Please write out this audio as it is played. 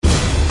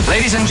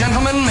Ladies and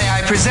gentlemen, may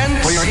I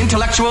present for your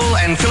intellectual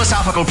and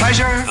philosophical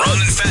pleasure, Ron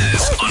and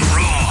Fez on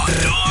Raw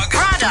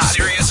Dog,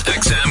 Sirius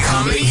XM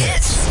Comedy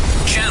Hits,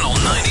 Channel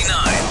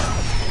 99.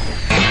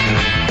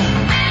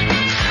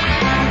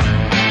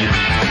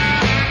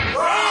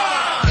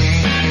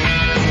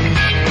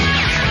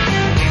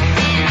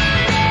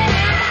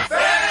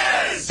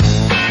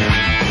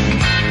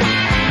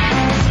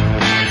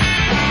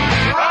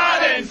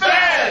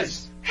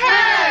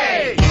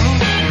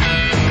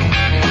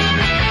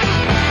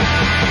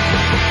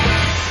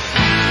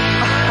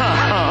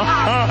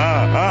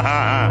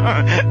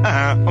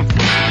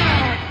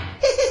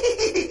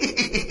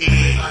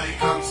 Everybody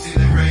come see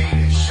the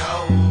greatest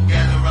show.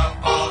 Gather up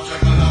all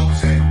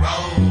juggalos and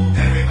roll.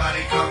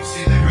 Everybody come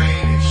see the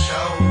greatest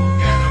show.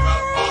 Gather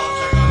up all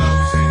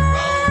juggalos and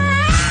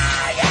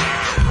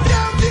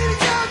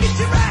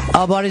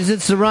roll. Oh, buddies,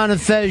 it's the Ron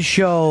and Fez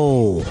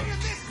show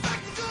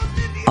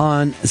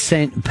on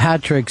St.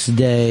 Patrick's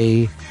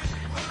Day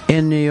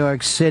in New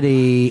York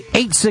City.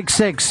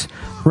 866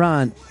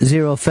 Ron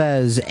Zero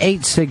Fez.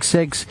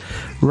 866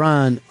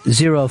 Ron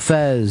Zero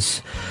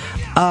Fez.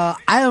 I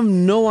have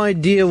no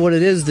idea what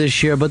it is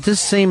this year, but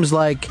this seems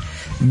like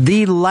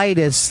the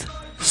lightest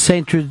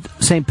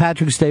St.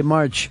 Patrick's Day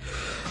march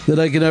that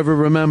I can ever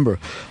remember.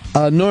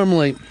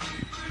 Normally,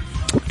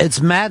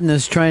 it's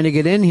madness trying to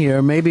get in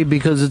here, maybe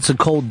because it's a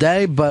cold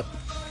day, but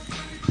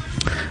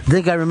I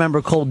think I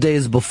remember cold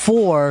days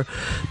before.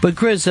 But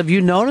Chris, have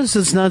you noticed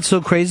it's not so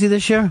crazy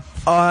this year?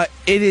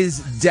 It is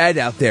dead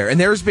out there, and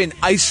there's been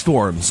ice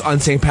storms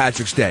on St.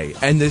 Patrick's Day,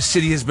 and the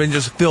city has been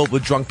just filled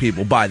with drunk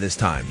people by this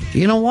time.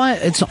 You know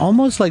what? It's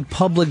almost like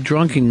public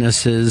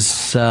drunkenness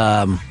is...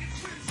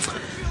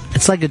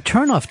 it's like a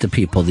turnoff to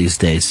people these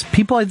days.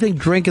 People, I think,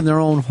 drink in their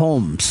own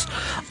homes.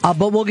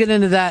 But we'll get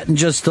into that in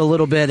just a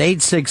little bit.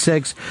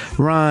 866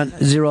 Ron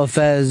Zero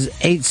Fez.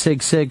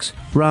 866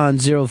 Ron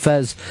Zero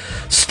Fez.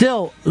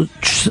 Still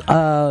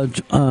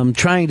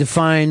trying to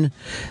find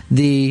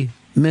the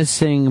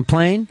missing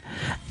plane.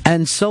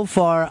 And so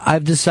far,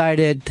 I've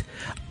decided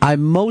I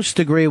most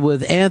agree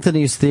with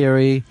Anthony's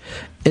theory.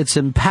 It's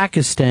in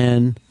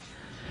Pakistan,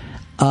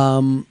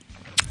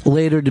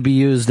 later to be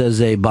used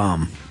as a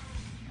bomb.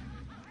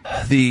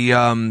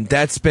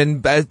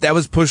 That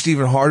was pushed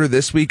even harder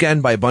this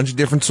weekend by a bunch of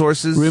different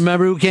sources.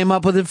 Remember who came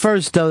up with it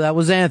first, though? That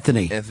was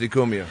Anthony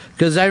Cumia.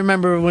 Because I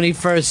remember when he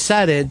first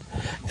said it,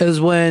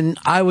 is when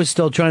I was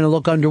still trying to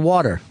look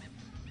underwater.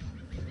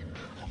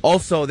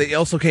 Also, they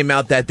also came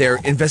out that they're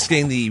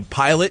investigating the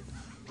pilot,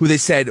 who they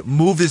said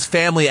moved his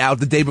family out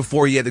the day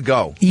before he had to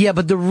go. Yeah,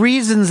 but the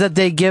reasons that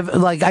they give,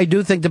 like, I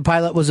do think the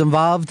pilot was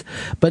involved,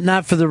 but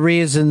not for the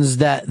reasons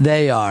that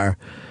they are.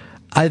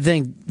 I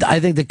think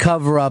the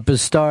cover-up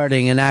is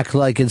starting and act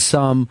like it's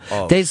some...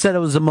 Oh. They said it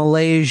was in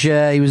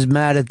Malaysia. He was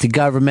mad at the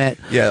government.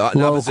 Yeah,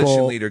 an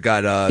opposition leader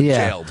got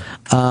jailed.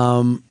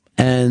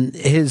 And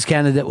his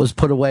candidate was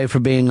put away for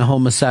being a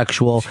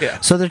homosexual.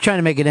 Yeah. So they're trying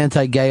to make it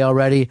anti-gay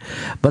already.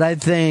 But I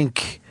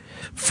think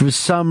for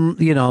some,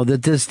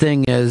 that this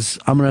thing is...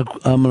 I'm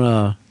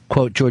gonna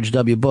quote George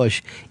W.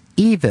 Bush,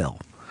 evil.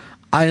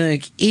 I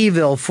think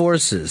evil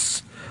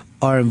forces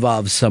are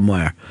involved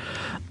somewhere.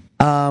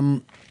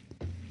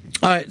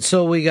 All right,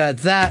 so we got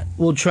that.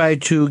 We'll try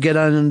to get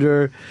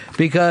under,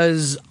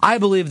 because I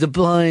believe the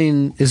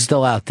plane is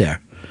still out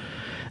there.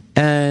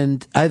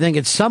 And I think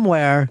it's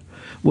somewhere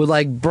with,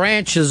 like,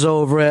 branches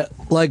over it,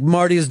 like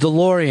Marty's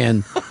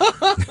DeLorean.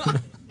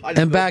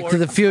 And Back to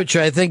the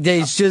Future. I think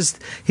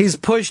he's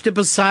pushed it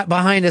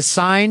behind a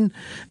sign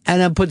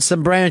and then put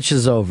some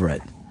branches over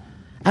it.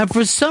 And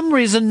for some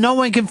reason, no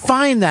one can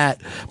find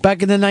that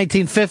back in the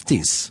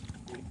 1950s.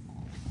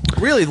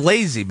 Really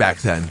lazy back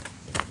then.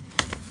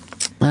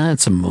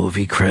 That's a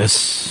movie,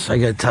 Chris. I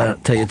got to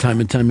tell you time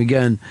and time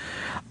again.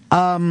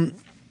 March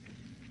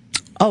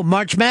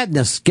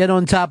Madness. Get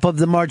on top of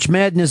the March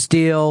Madness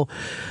deal.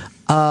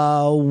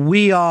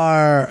 We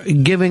are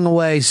giving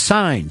away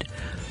signed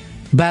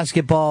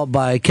basketball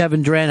by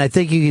Kevin Durant. I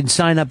think you can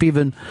sign up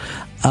even,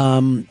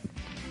 a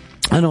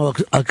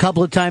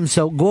couple of times.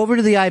 So go over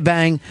to the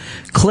iBang,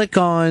 click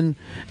on,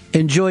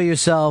 enjoy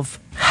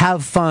yourself,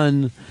 have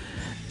fun.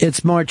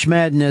 It's March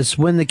Madness.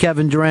 Win the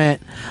Kevin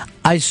Durant.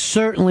 I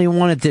certainly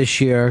want it this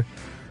year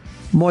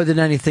more than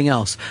anything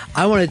else.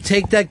 I want to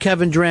take that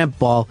Kevin Durant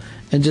ball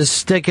and just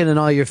stick it in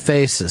all your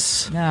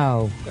faces.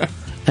 No.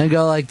 And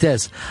go like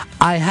this.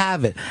 I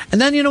have it. And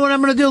then you know what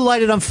I'm going to do?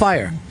 Light it on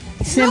fire.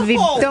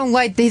 Don't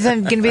light. He's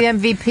going to be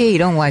MVP.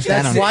 Don't light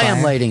that on fire. That's why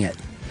I'm lighting it.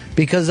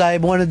 Because I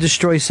want to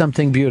destroy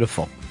something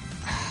beautiful.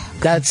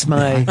 That's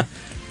my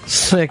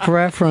sick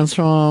reference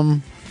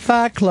from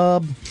Fat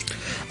Club.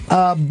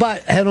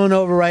 But head on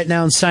over right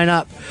now and sign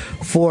up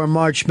for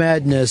March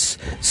Madness.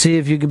 See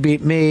if you can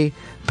beat me,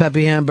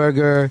 Peppy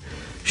Hamburger,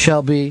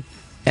 Shelby,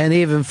 and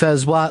even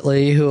Fez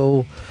Watley,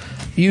 who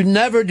you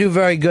never do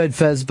very good,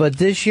 Fez, but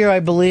this year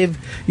I believe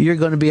you're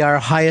going to be our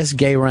highest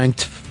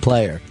gay-ranked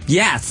player.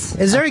 Yes.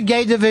 Is there a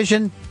gay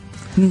division?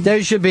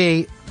 There should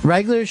be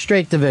regular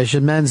straight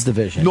division, men's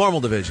division. Normal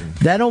division.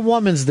 Then a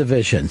woman's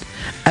division.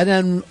 And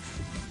then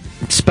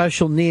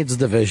special needs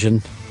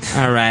division.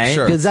 All right.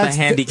 Sure. It's the That's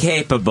the-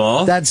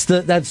 handy-capable. That's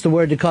the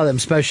word to call them,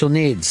 special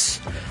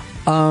needs.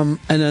 And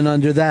then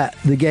under that,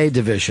 the gay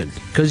division,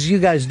 because you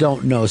guys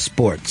don't know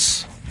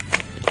sports.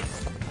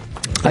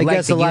 I like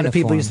guess the a lot of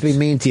people used to be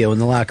uniforms. mean to you in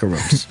the locker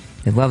rooms.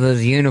 They love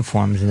those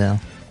uniforms, though.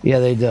 Yeah,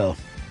 they do.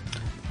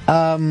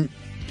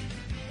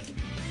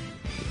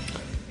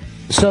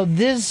 So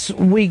this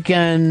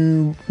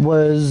weekend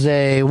was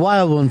a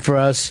wild one for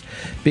us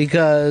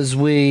because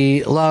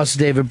we lost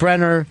David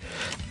Brenner,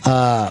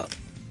 and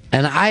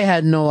I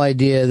had no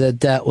idea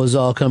that was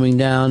all coming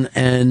down,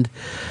 and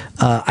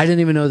I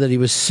didn't even know that he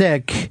was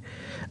sick.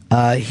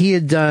 He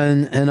had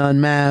done an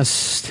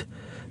Unmasked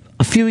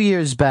a few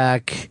years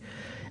back,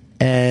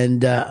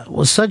 and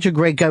was such a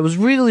great guy. Was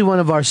really one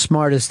of our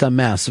smartest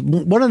Unmasked,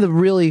 one of the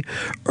really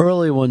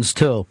early ones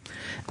too,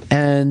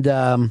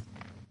 and.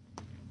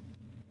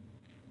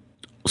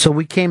 So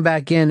we came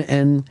back in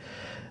and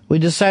we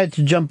decided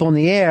to jump on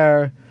the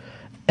air,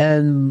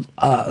 and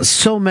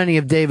so many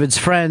of David's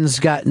friends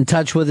got in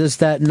touch with us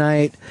that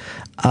night.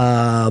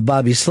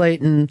 Bobby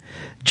Slayton,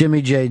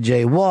 Jimmy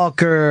J.J.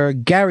 Walker,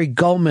 Gary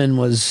Goldman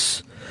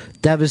was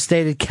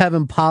devastated,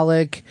 Kevin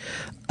Pollak,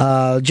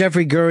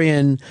 Jeffrey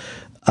Gurian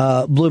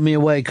blew me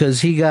away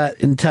because he got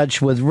in touch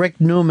with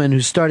Rick Newman,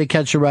 who started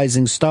Catch a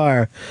Rising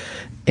Star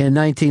in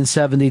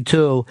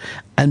 1972,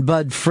 and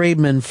Bud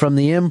Friedman from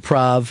the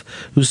Improv,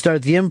 who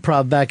started the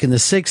Improv back in the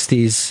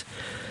 60s.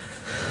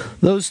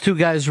 Those two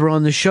guys were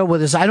on the show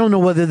with us. I don't know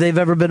whether they've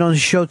ever been on a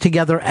show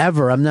together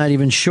ever. I'm not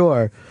even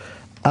sure.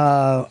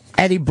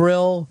 Eddie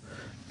Brill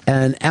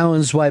and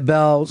Alan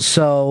Zweibel.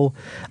 So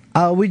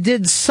we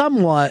did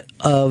somewhat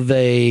of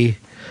an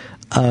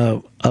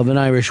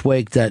Irish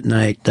wake that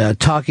night,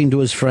 talking to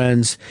his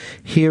friends,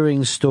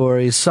 hearing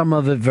stories, some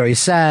of it very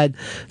sad,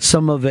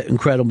 some of it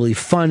incredibly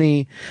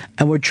funny,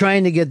 and we're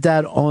trying to get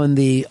that on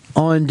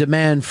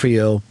demand for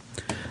you.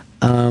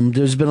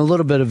 There's been a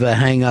little bit of a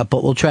hang up,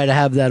 but we'll try to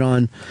have that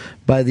on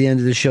by the end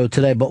of the show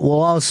today. But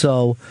we'll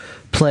also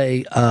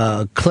play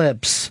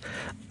clips.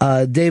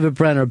 David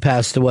Brenner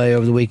passed away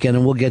over the weekend,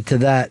 and we'll get to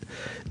that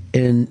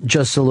in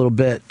just a little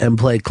bit and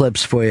play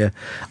clips for you.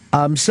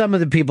 Some of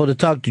the people to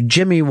talk to,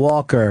 Jimmy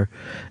Walker,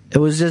 it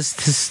was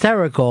just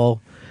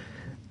hysterical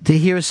to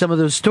hear some of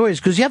those stories,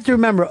 because you have to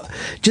remember,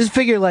 just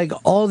figure like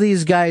all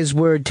these guys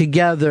were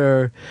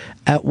together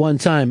at one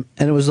time,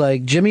 and it was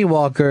like Jimmy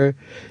Walker,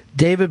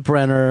 David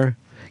Brenner,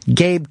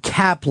 Gabe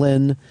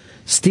Kaplan,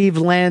 Steve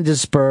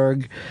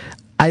Landisberg,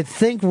 I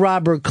think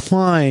Robert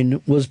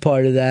Klein was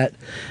part of that,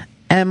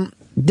 and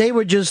they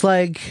were just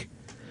like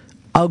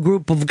a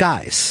group of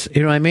guys,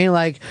 you know what I mean?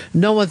 Like,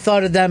 no one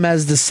thought of them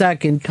as the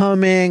second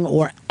coming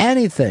or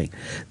anything.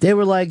 They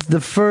were like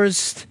the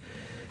first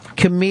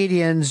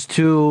comedians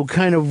to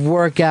kind of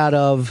work out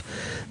of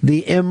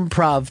the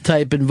improv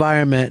type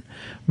environment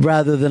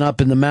rather than up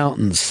in the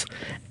mountains.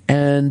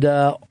 And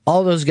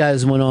all those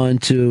guys went on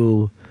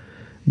to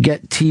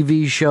get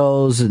TV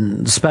shows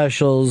and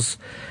specials.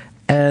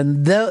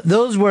 And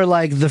those were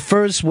like the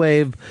first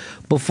wave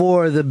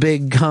before the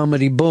big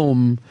comedy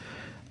boom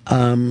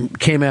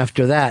came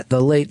after that, the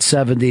late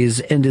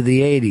 70s into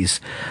the 80s.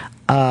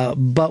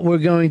 But we're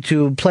going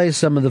to play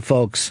some of the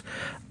folks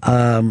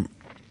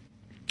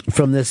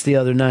from this the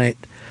other night.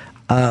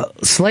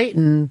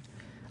 Slayton,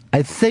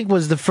 I think,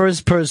 was the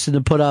first person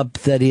to put up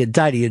that he had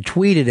died. He had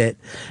tweeted it,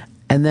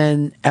 and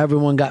then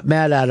everyone got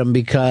mad at him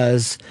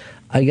because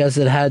I guess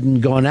it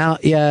hadn't gone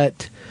out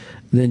yet.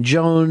 Then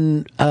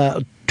Joan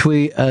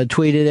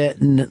tweeted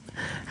it and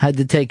had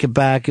to take it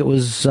back. It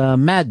was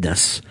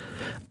madness.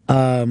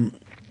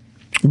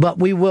 But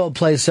we will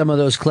play some of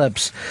those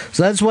clips.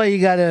 So that's why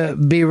you got to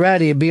be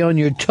ready, be on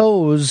your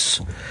toes,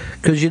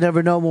 because you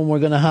never know when we're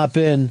going to hop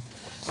in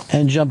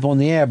and jump on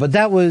the air. But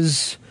that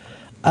was,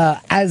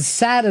 as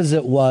sad as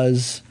it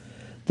was,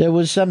 there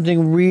was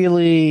something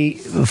really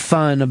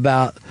fun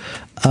about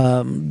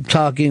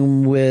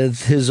talking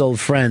with his old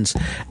friends.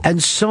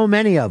 And so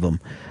many of them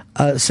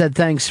said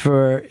thanks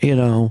for,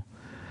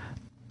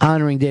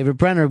 honoring David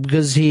Brenner,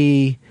 because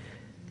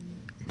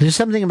there's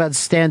something about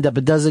stand-up,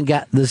 it doesn't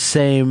get the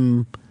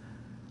same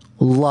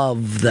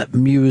love that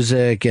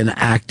music and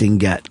acting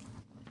get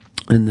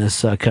in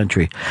this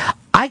country.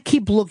 I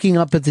keep looking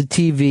up at the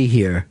TV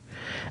here,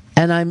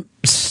 and I'm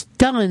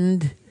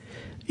stunned.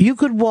 You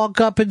could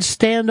walk up and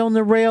stand on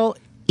the rail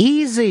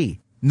easy.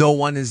 No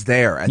one is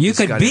there. At You this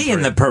could goddamn be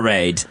in the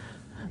parade.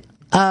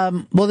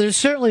 Well, there's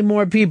certainly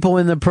more people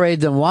in the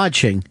parade than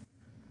watching.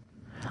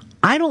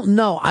 I don't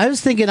know. I was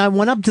thinking, I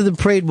went up to the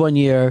parade one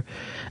year,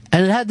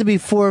 and it had to be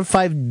 4 or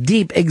 5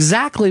 deep,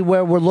 exactly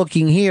where we're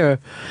looking here.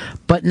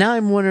 But now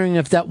I'm wondering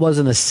if that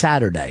wasn't a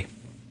Saturday.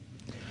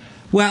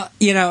 Well,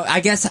 I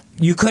guess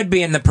you could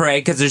be in the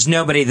parade because there's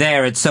nobody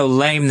there. It's so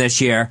lame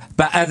this year.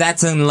 But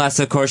that's unless,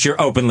 of course,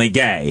 you're openly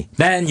gay.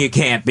 Then you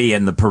can't be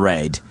in the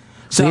parade.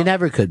 So you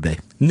never could be.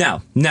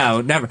 No,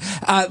 never.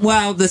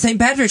 Well, the St.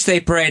 Patrick's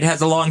Day Parade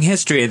has a long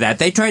history of that.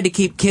 They tried to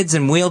keep kids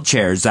in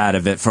wheelchairs out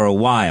of it for a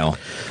while.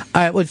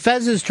 All right, what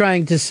Fez is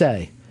trying to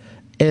say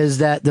is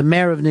that the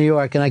mayor of New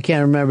York, and I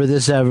can't remember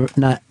this ever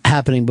not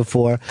happening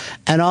before.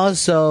 And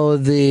also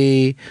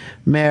the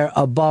mayor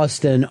of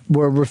Boston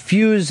were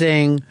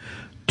refusing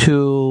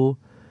to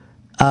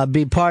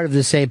be part of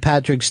the St.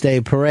 Patrick's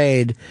Day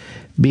parade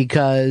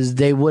because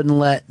they wouldn't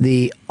let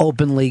the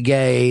openly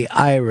gay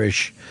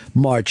Irish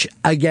march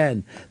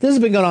again. This has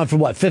been going on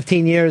for,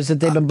 15 years that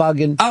they've been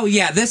bugging? Oh,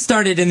 yeah, this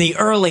started in the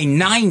early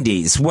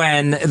 90s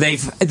when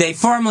they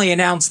formally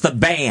announced the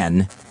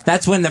ban.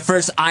 That's when the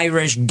first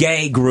Irish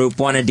gay group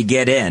wanted to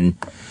get in.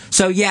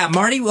 So, yeah,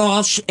 Marty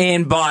Walsh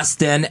in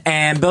Boston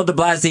and Bill de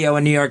Blasio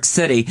in New York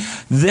City,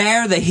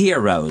 they're the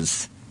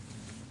heroes.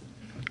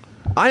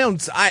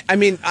 I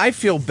mean, I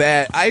feel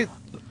bad.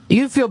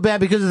 You feel bad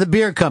because of the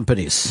beer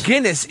companies.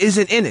 Guinness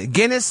isn't in it.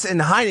 Guinness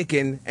and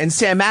Heineken and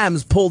Sam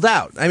Adams pulled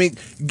out. I mean,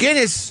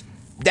 Guinness,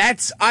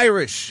 that's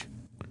Irish.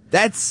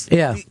 That's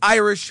the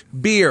Irish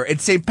beer.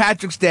 It's St.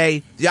 Patrick's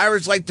Day. The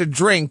Irish like to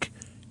drink.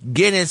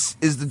 Guinness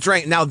is the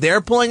drink. Now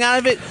they're pulling out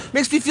of it.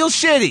 Makes me feel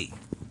shitty.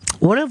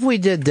 What if we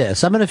did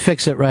this? I'm going to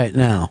fix it right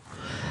now.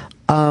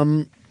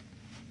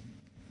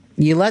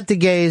 You let the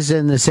gays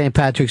in the St.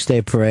 Patrick's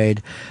Day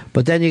parade,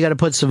 but then you got to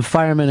put some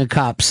firemen and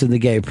cops in the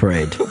gay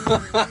parade.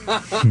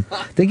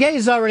 The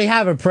gays already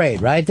have a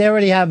parade, right? They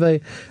already have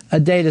a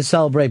day to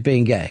celebrate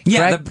being gay.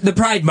 Yeah, the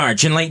Pride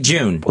March in late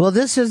June. Well,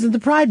 this isn't the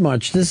Pride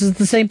March. This is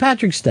the St.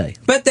 Patrick's Day.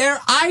 But they're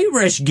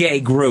Irish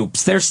gay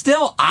groups. They're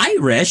still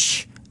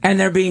Irish, and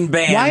they're being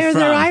banned. Why are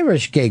there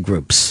Irish gay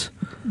groups?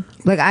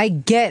 Look, I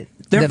get...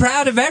 They're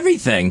proud of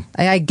everything.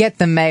 I get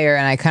the mayor,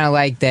 and I kind of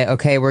like that,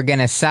 okay, we're going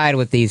to side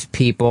with these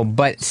people,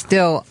 but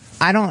still,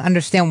 I don't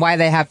understand why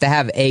they have to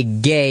have a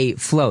gay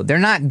float. They're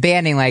not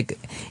banning,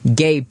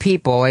 gay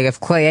people. Like,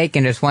 if Clay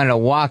Aiken just wanted to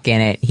walk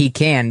in it, he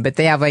can, but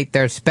they have,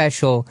 their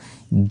special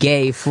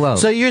gay float.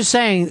 So you're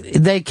saying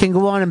they can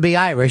go on and be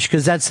Irish,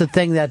 because that's the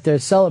thing that they're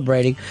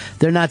celebrating.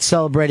 They're not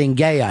celebrating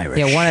gay Irish.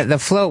 Yeah, the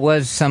float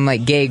was some,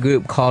 gay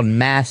group called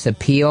Mass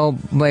Appeal.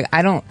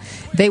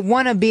 They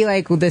want to be,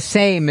 the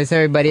same as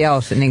everybody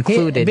else and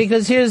included.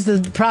 Because here's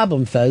the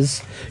problem,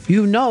 Fez.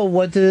 You know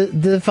what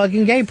the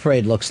fucking gay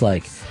parade looks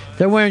like.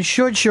 They're wearing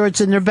short shorts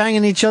and they're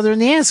banging each other in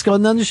the ass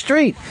going down the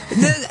street.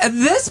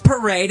 This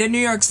parade in New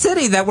York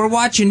City that we're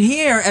watching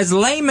here, as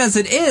lame as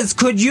it is,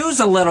 could use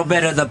a little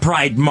bit of the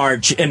Pride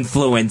March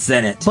influence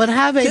in it.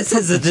 But this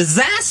is a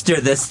disaster,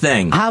 this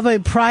thing. Have a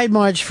Pride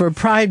March for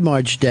Pride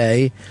March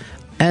Day,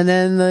 and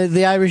then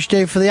the Irish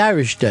Day for the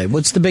Irish Day.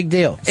 What's the big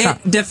deal?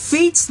 It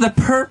defeats the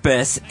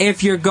purpose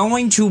if you're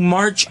going to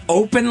march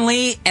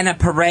openly in a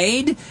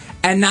parade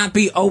and not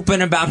be open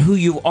about who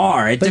you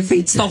are. It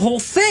defeats the whole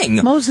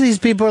thing. Most of these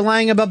people are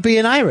lying about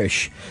being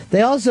Irish.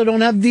 They also don't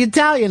have the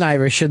Italian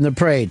Irish in the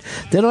parade.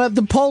 They don't have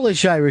the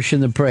Polish Irish in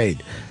the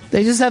parade.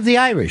 They just have the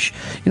Irish.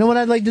 You know what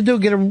I'd like to do?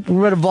 Get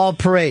rid of all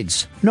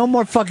parades. No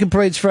more fucking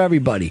parades for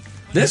everybody.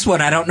 This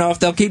one, I don't know if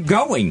they'll keep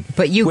going.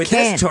 But with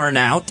this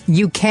turnout.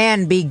 You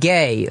can be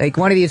gay. Like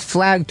one of these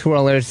flag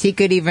twirlers, he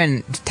could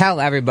even tell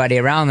everybody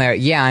around there,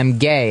 yeah, I'm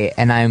gay,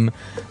 and I'm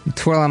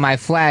twirling my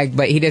flag,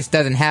 but he just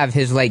doesn't have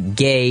his,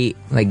 gay,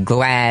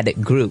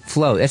 glad group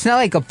float. It's not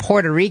like a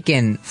Puerto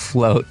Rican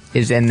float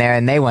is in there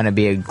and they want to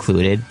be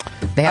included.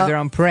 They have their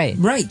own parade.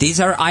 Right. These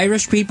are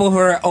Irish people who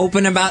are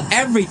open about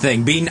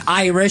everything, being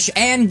Irish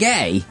and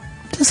gay.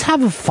 Just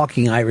have a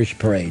fucking Irish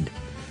parade.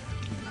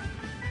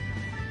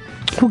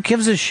 Who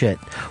gives a shit?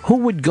 Who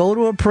would go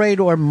to a parade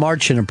or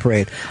march in a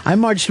parade? I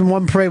marched in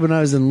one parade when I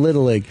was in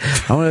Little League.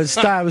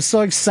 I was so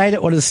excited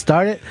when it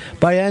started.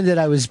 By the end of it,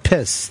 I was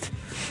pissed.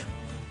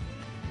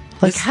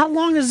 How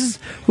long is this?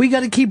 We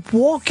got to keep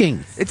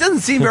walking. It doesn't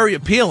seem very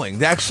appealing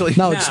to actually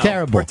it's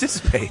terrible.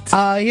 Participate.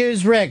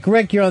 Here's Rick.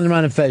 Rick, you're on the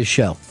Ron and Fez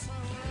show.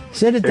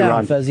 Sit it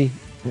down, Fezzy.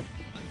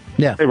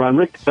 Yeah. Hey, Ron.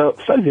 Rick,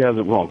 Fezzy has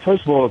it wrong.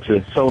 First of all, it's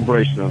a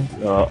celebration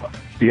of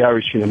the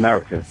Irish in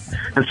America.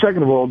 And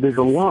second of all, there's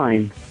a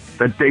line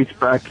that dates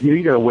back,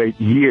 you got to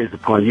wait years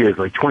upon years,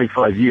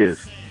 25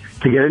 years,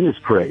 to get in this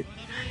parade.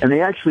 And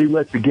they actually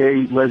let the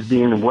gay,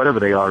 lesbian, and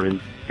whatever they are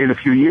in a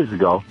few years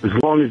ago, as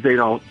long as they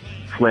don't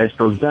flash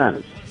those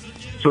banners.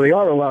 So they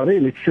are allowed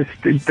in. It's just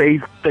they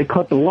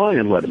cut the line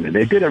and let them in.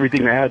 They did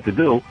everything they had to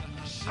do.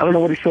 I don't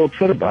know what he's so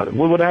upset about it.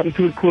 What would happen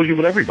to inclusion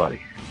with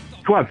everybody?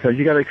 Come on, Fez,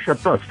 you got to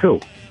accept us,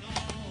 too.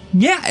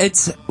 Yeah,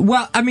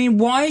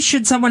 why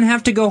should someone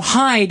have to go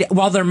hide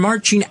while they're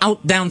marching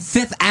out down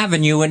Fifth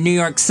Avenue in New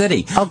York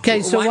City?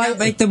 Okay, so why not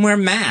make them wear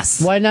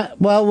masks? Why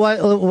not? Well,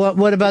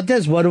 what about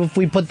this? What if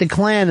we put the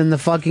Klan in the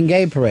fucking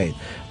gay parade?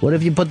 What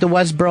if you put the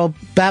Westboro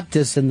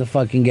Baptists in the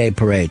fucking gay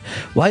parade?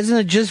 Why isn't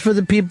it just for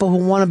the people who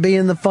want to be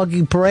in the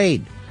fucking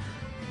parade?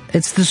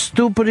 It's the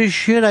stupidest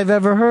shit I've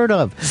ever heard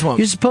of.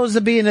 You're supposed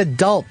to be an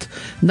adult,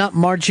 not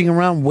marching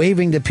around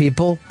waving to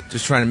people.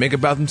 Just trying to make it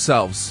about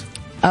themselves.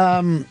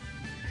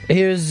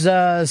 Here's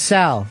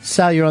Sal.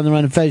 Sal, you're on the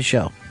Ron and Fez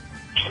show.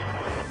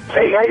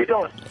 Hey, how you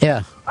doing?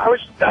 Yeah.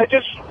 I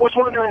just was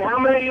wondering how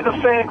many of the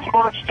fags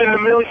marched in the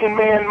Million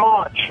Man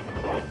March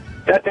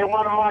that they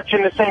want to march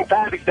in the St.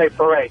 Patrick's Day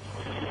parade.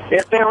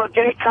 If they're a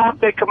gay cop,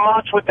 they can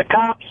march with the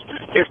cops.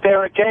 If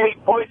they're a gay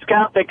Boy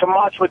Scout, they can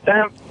march with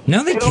them.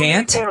 No, they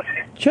can't.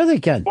 Sure they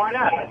can. Why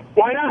not?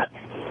 Why not?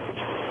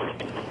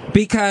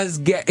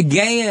 Because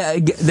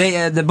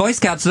the Boy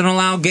Scouts don't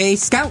allow gay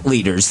scout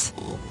leaders.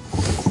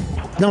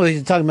 No,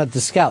 he's talking about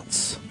the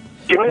Scouts.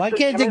 Why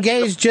can't the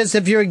gays just,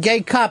 if you're a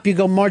gay cop, you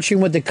go marching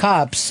with the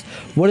cops?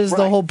 What is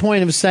the whole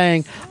point of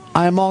saying,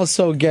 I'm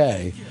also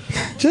gay?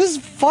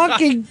 Just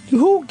fucking,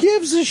 who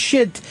gives a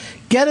shit?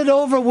 Get it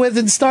over with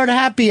and start a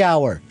happy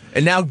hour.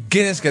 And now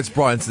Guinness gets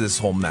brought into this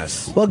whole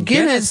mess. Well,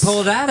 Guinness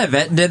pulled out of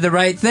it and did the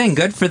right thing.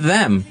 Good for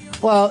them.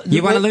 Well,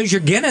 you want to lose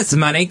your Guinness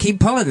money? Keep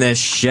pulling this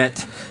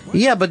shit.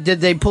 Yeah, but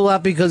did they pull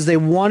out because they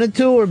wanted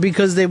to or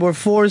because they were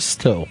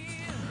forced to?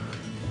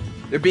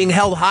 They're being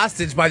held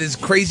hostage by this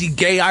crazy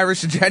gay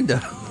Irish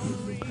agenda.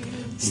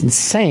 It's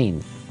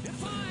insane.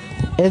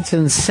 It's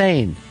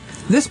insane.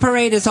 This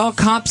parade is all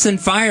cops and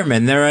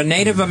firemen. They're a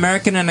Native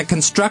American and a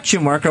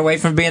construction worker away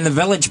from being the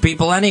village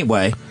people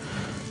anyway.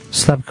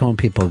 Stop calling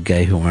people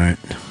gay who aren't.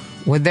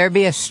 Would there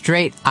be a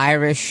straight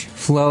Irish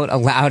float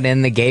allowed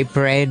in the gay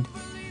parade?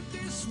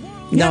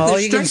 No,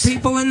 there's straight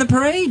people in the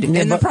parade,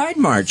 in the Pride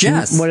March,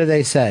 yes. What do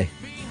they say?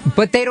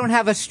 But they don't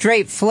have a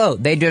straight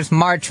float. They just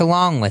march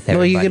along with everybody.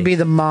 Well, you could be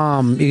the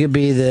mom. You could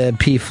be the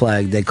P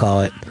flag, they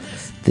call it.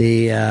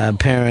 The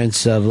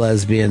parents of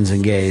lesbians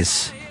and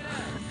gays.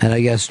 And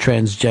I guess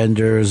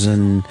transgenders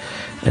and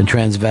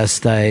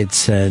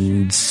transvestites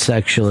and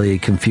sexually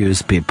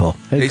confused people.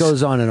 It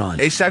goes on and on.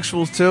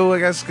 Asexuals, too, I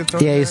guess.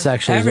 Yeah,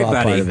 asexuals are all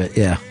part of it,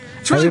 yeah.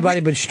 Everybody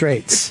but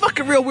straights. It's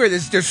fucking real weird.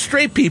 There's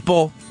straight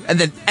people, and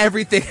then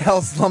everything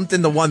else lumped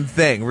into one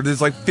thing, where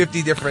there's like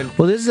 50 different...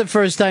 Well, this is the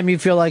first time you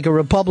feel like a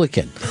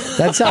Republican.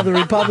 That's how the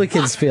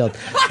Republicans feel.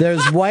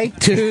 There's white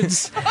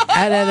dudes,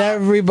 and then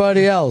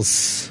everybody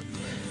else.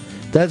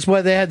 That's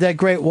why they had that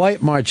great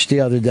white march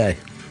the other day.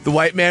 The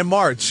White Man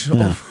March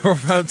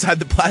over outside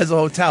the Plaza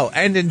Hotel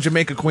and in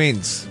Jamaica,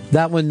 Queens.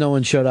 That one no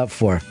one showed up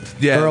for.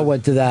 Yeah. Earl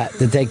went to that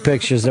to take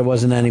pictures. There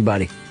wasn't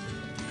anybody.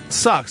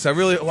 Sucks. I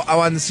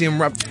wanted to see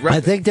him rep. I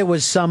think there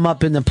was some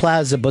up in the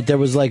plaza, but there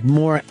was like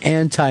more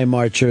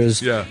anti-marchers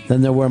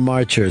than there were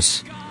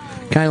marchers.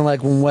 Kind of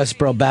like when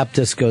Westboro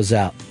Baptist goes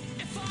out.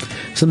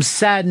 Some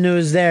sad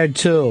news there,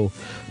 too.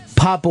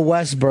 Papa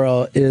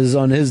Westboro is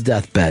on his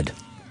deathbed.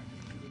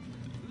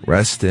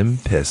 Rest in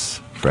piss,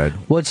 Fred.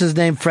 What's his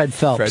name? Fred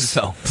Phelps. Fred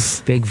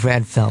Phelps. Big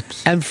Fred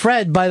Phelps. And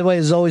Fred, by the way,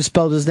 has always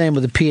spelled his name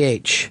with a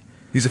PH.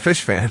 He's a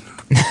fish fan.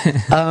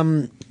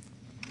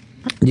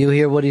 You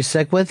hear what he's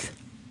sick with?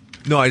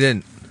 No, I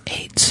didn't.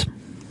 AIDS.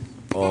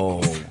 Oh,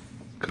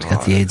 God. He's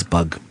got the AIDS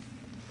bug.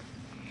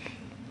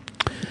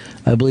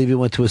 I believe he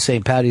went to a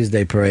St. Patty's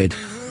Day parade.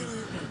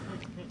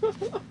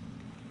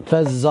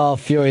 Fez is all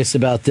furious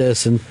about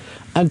this, and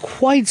I'm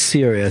quite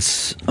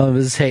serious of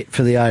his hate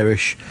for the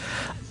Irish.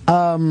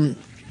 I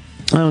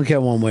don't care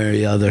one way or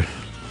the other.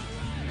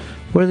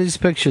 What are these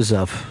pictures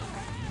of?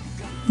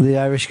 The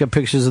Irish got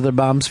pictures of their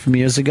moms from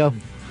years ago?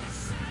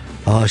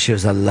 Oh, she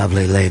was a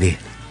lovely lady.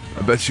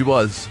 I bet she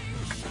was.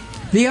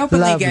 The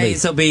openly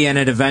gays will be in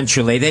it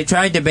eventually. They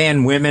tried to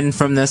ban women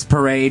from this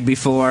parade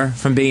before,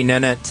 from being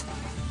in it.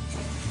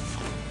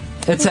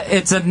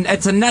 It's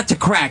a nut to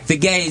crack. The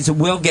gays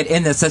will get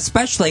in this,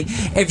 especially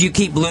if you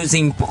keep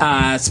losing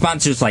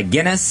sponsors like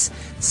Guinness,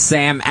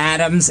 Sam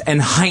Adams,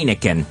 and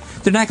Heineken.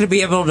 They're not going to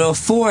be able to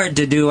afford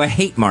to do a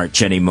hate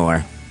march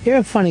anymore. You're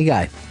a funny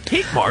guy.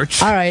 Hate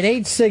march? All right,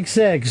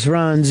 866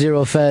 Ron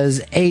Zero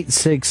Fez,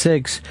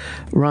 866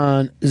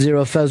 Ron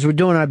Zero Fez. We're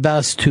doing our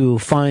best to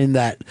find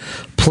that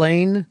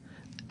plane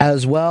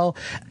as well.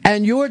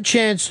 And your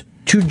chance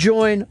to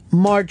join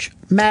March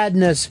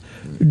Madness.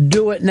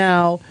 Do it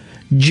now.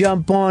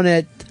 Jump on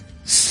it.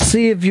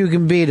 See if you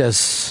can beat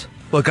us.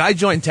 Look, I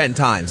joined 10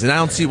 times, and I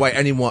don't see why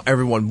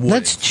everyone would.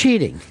 That's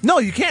cheating. No,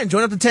 you can't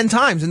join up to 10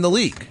 times in the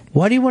league.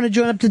 Why do you want to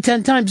join up to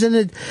 10 times?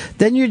 And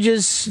then you're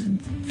just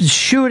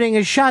shooting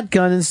a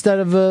shotgun instead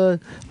of a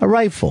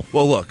rifle.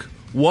 Well, look,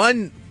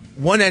 one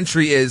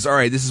entry is, all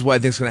right, this is what I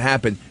think is going to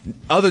happen.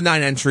 Other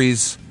 9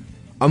 entries,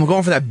 I'm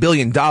going for that $1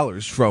 billion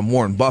from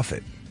Warren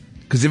Buffett.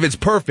 Because if it's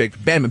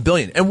perfect, bam, $1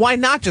 billion. And why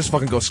not just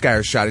fucking go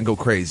scattershot and go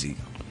crazy?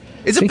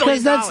 It's $1 billion.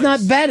 Because that's not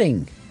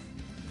betting.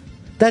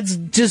 That's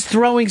just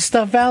throwing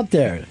stuff out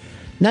there.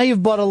 Now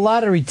you've bought a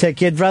lottery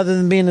ticket rather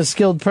than being a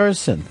skilled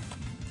person.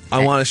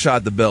 I want a shot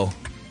at the bill.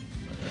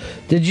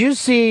 Did you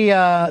see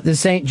the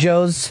St.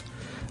 Joe's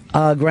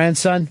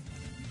grandson?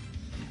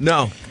 No.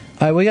 All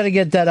right, we got to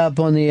get that up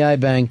on the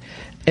iBang.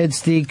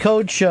 It's the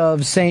coach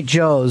of St.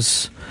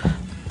 Joe's,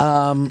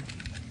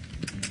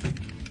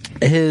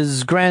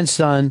 his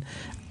grandson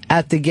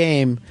at the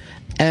game,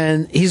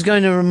 and he's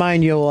going to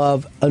remind you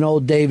of an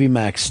old Davy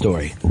Mack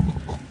story.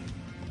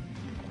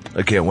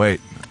 I can't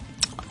wait.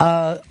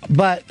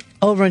 But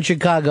over in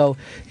Chicago,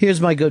 here's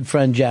my good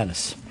friend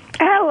Janice.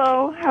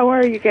 Hello, how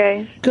are you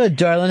guys? Good,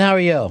 darling. How are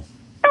you?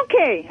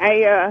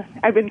 Okay,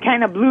 I've been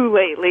kind of blue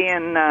lately,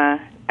 and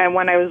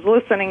when I was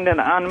listening to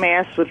the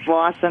Unmasked with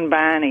Voss and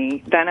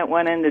Bonnie, then it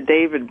went into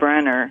David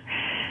Brenner.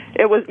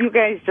 It was, you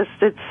guys just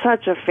did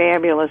such a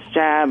fabulous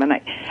job, and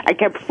I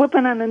kept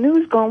flipping on the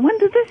news going, when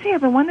did this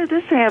happen? When did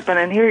this happen?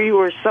 And here you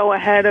were so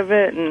ahead of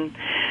it, and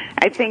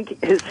I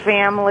think his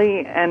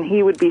family and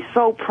he would be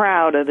so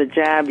proud of the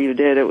job you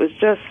did. It was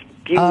just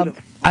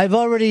beautiful. I've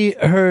already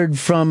heard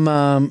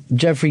from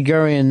Jeffrey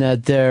Gurian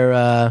that they're...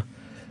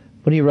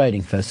 what are you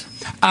writing, Fez?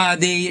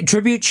 The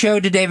tribute show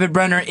to David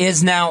Brenner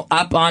is now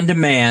up on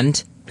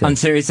demand on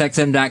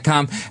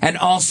SiriusXM.com, and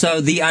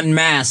also the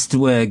Unmasked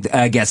with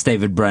guest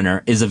David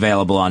Brenner is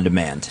available on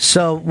demand.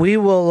 So we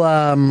will,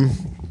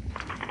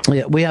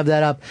 we have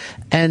that up,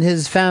 and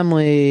his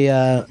family,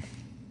 a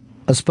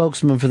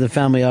spokesman for the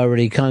family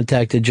already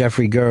contacted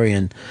Jeffrey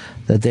Gurian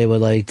that they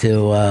would like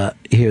to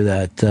hear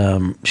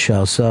that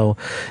show. So,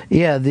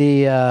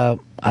 yeah,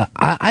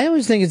 I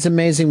always think it's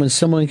amazing when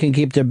someone can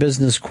keep their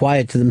business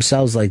quiet to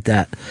themselves like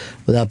that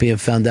without being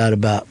found out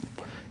about,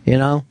 you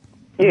know?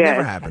 It Yeah.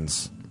 never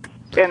happens.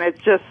 And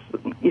it's just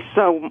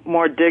so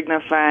more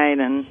dignified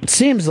and... It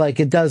seems like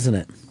it, doesn't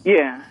it?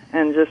 Yeah,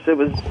 and just it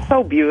was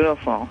so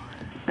beautiful.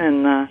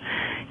 And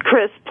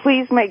Chris,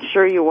 please make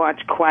sure you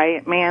watch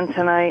Quiet Man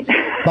tonight.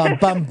 Bum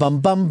bum bum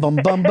bum bum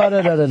bum ba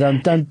da da da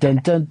dun dun dun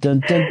dun dun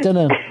dun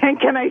dun. And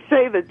can I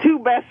say the two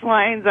best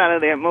lines out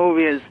of that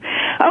movie is,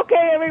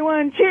 "Okay,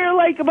 everyone, cheer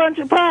like a bunch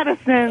of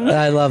Protestants."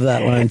 I love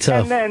that line too.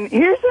 And then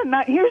here's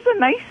a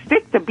nice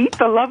stick to beat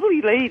the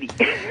lovely lady.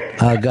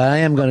 Oh God, I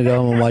am going to go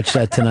home and watch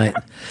that tonight.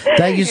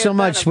 Thank you so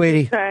much,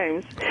 sweetie.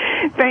 Times.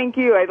 Thank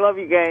you. I love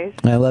you guys.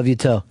 I love you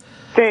too.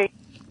 Thanks.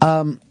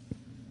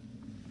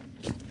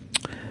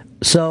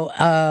 So,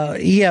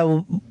 yeah,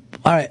 all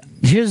right,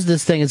 here's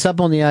this thing. It's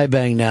up on the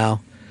iBang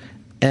now.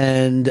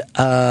 And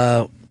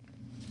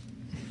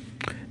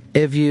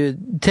if you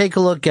take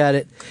a look at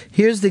it,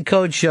 here's the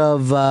coach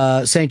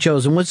of St.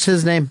 Joe's. And what's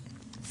his name?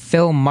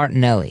 Phil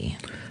Martinelli.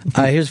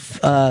 Here's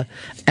and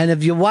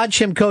if you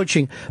watch him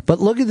coaching, but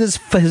look at this,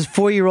 his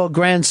 4-year-old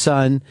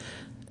grandson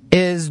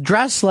is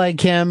dressed like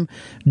him,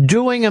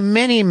 doing a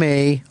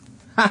mini-me.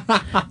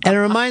 And it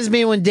reminds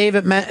me when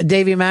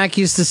Davy Mack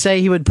used to say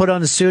he would put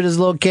on a suit as a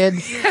little kid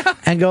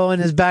and go in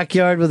his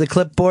backyard with a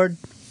clipboard.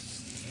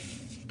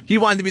 He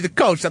wanted to be the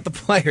coach, not the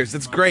players.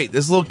 That's great.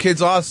 This little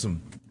kid's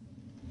awesome.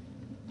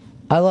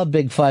 I love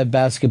Big Five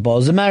basketball.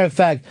 As a matter of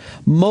fact,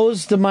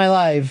 most of my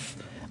life,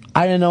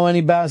 I didn't know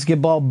any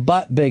basketball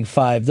but Big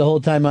Five the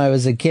whole time I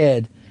was a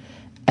kid.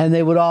 And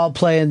they would all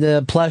play in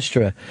the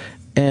Plestra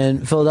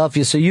in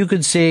Philadelphia. So you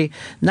could see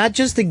not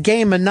just a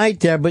game a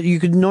night there, but you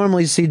could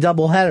normally see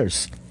double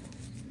headers.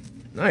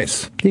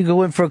 Nice. You could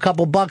go in for a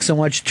couple bucks and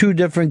watch 2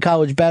 different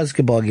college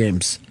basketball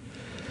games.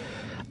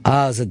 It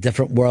was a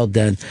different world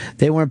then.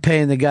 They weren't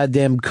paying the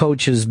goddamn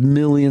coaches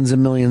millions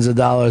and millions of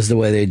dollars the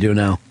way they do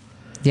now.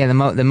 Yeah,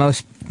 the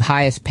most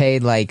highest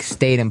paid like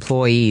state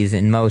employees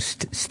in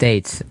most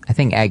states, I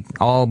think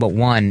all but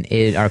one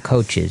are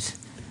coaches,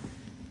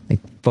 like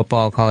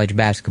football, college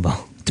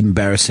basketball. It's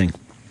embarrassing.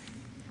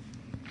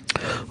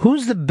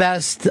 Who's the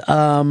best,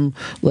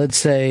 let's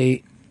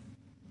say,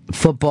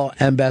 football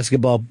and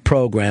basketball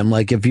program?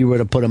 Like if you were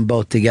to put them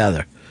both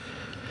together,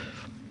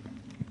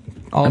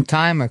 all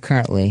time or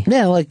currently?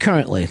 Yeah, like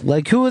currently.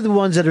 Like who are the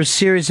ones that are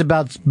serious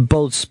about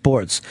both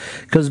sports?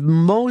 Because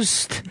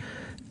most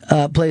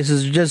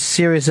places are just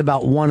serious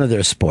about one of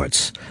their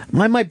sports.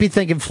 I might be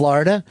thinking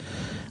Florida.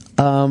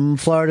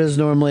 Florida is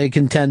normally a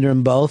contender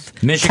in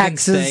both. Michigan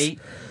State.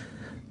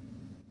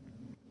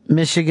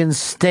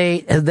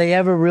 Have they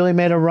ever really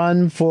made a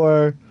run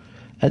for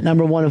at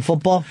number 1 in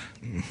football?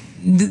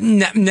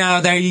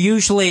 No, they're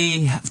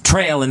usually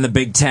trail in the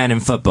Big Ten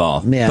in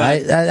football.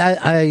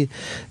 Yeah,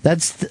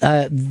 that's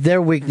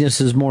their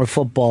weakness is more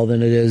football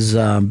than it is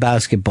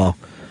basketball.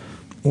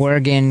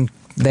 Oregon,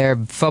 their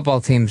football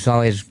team's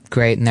always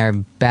great, and their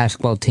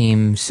basketball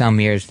team,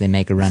 some years they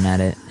make a run at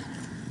it.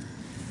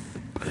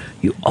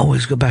 You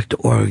always go back to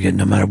Oregon,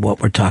 no matter what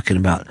we're talking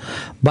about.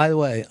 By the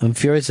way, I'm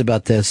furious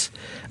about this.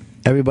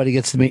 Everybody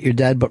gets to meet your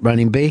dad, but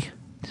Running B.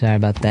 Sorry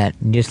about that.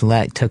 Just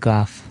took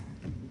off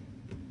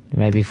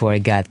right before he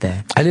got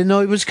there. I didn't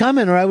know he was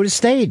coming, or I would have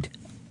stayed.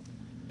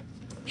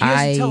 He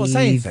doesn't tell us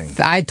anything.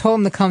 I told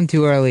him to come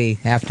too early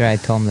after I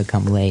told him to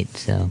come late.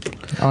 So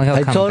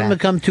I told him to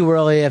come too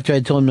early after I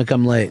told him to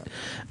come late,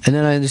 and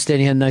then I understand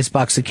he had a nice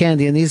box of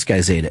candy, and these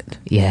guys ate it.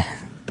 Yeah,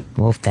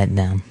 wolf that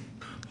down.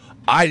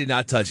 I did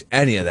not touch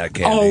any of that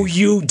candy. Oh,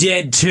 you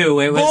did too.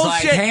 It was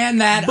like,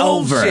 hand that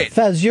over.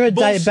 Fez, you're a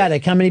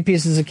diabetic. How many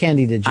pieces of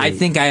candy did you eat? I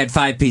think I had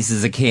 5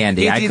 pieces of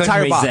candy. I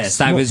couldn't resist.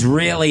 Box. I was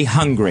really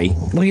hungry.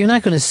 Well, you're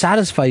not going to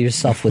satisfy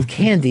yourself with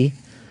candy.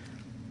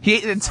 He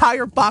ate an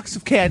entire box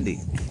of candy.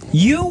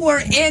 You were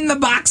in the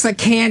box of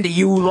candy,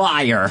 you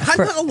liar. I'm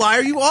not a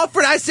liar. You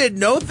offered. I said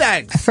no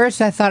thanks. At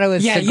first I thought it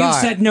was cigar. You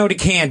said no to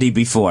candy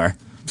before.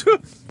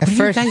 What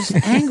are you guys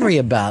angry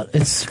about?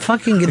 It's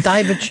fucking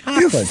Godiva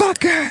chocolate. You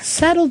fucker.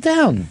 Settle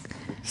down.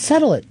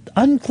 Settle it.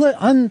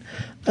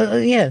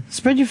 Yeah,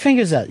 spread your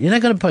fingers out. You're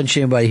not going to punch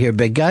anybody here,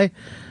 big guy.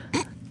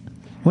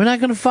 We're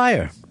not going to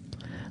fire.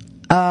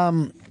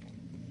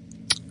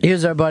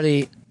 Here's our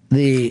buddy,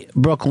 the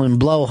Brooklyn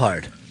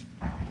Blowhard.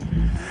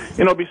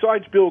 You know,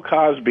 besides Bill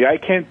Cosby, I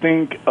can't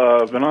think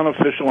of an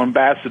unofficial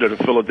ambassador to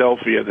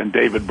Philadelphia than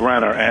David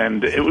Brenner,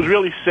 and it was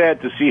really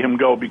sad to see him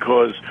go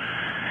because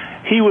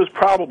he was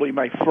probably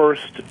my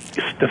first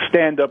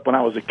stand-up when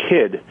I was a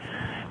kid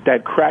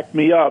that cracked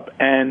me up,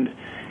 and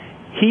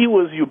he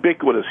was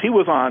ubiquitous. He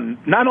was on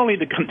not only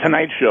the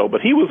Tonight Show,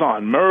 but he was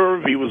on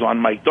Merv, he was on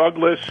Mike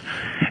Douglas,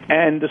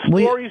 and the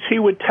stories he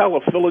would tell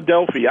of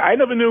Philadelphia. I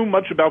never knew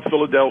much about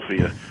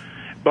Philadelphia,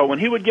 but when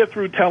he would get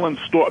through telling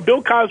stories,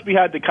 Bill Cosby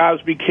had the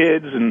Cosby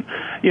Kids and,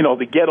 you know,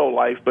 the ghetto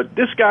life, but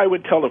this guy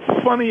would tell the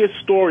funniest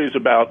stories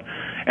about,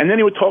 and then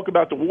he would talk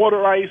about the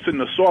water ice and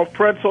the soft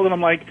pretzel, and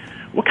I'm like,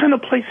 what kind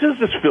of place is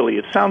this, Philly?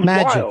 It sounds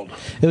wild.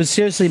 It was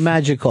seriously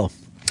magical.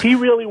 He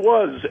really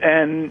was,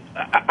 and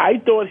I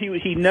thought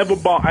he never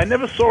bombed. I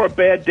never saw a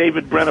bad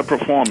David Brenner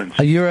performance.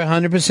 You're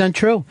 100%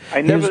 true.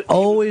 He was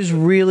always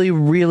really,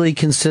 really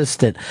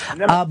consistent.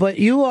 But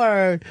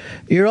you're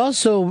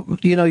also,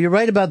 you know, you're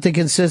right about the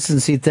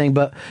consistency thing,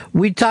 but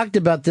we talked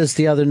about this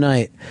the other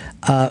night,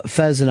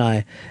 Fez and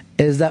I,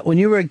 is that when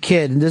you were a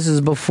kid, and this is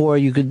before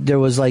there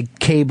was like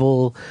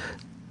cable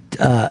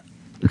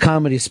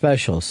comedy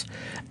specials,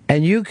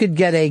 and you could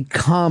get a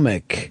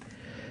comic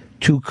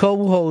to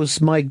co-host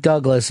Mike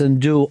Douglas and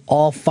do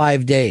all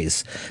 5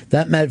 days.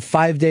 That meant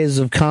 5 days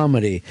of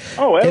comedy.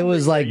 It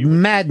was like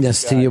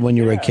madness to you when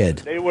you were a kid.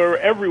 They were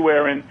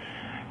everywhere, and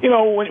you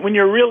know, when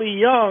you're really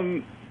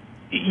young,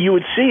 you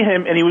would see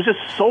him, and he was just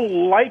so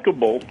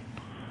likable,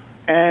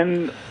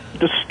 and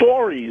the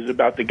stories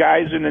about the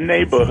guys in the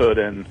neighborhood,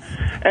 and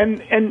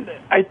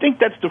I think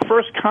that's the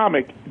first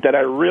comic that I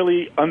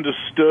really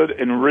understood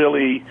and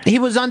really. He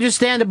was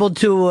understandable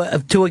to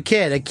a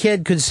kid. A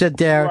kid could sit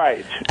there,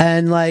 right,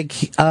 and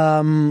like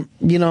you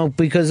know,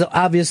 because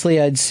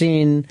obviously I'd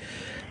seen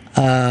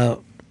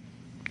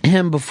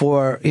him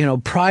before, you know,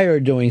 prior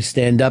doing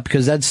stand up,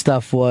 because that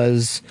stuff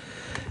was,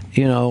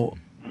 you know,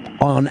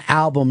 on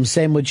albums.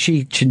 Same with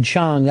Cheech and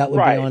Chong. That would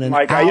be on an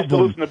album. I used to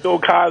listen to Bill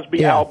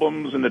Cosby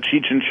albums and the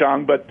Cheech and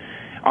Chong, but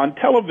on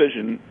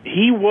television,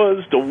 he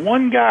was the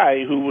one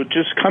guy who would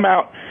just come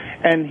out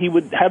and he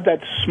would have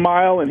that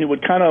smile and he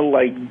would kind of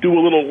like do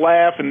a little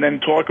laugh and then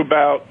talk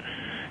about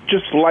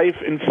just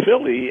life in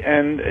Philly.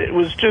 And it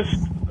was just,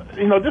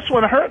 you know, this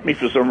one hurt me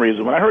for some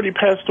reason. When I heard he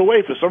passed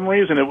away, for some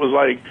reason, it was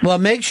like... Well,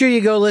 make sure you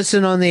go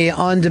listen on the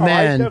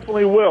on-demand. I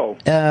definitely will.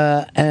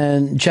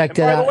 And check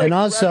that out. And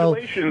also...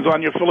 Congratulations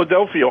on your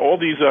Philadelphia. All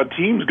these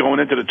teams going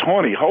into the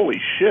tourney.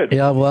 Holy shit.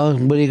 Yeah, well,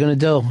 what are you going to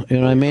do? You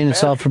know what I mean?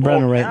 It's all for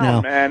Brenner right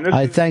now.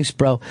 Man. Thanks,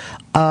 bro.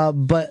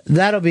 But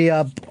that'll be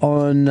up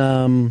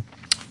on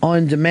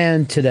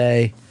demand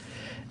today.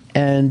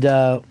 And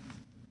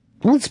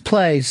let's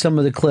play some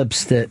of the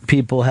clips that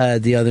people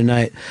had the other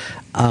night.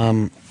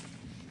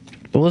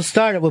 We'll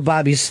start it with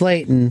Bobby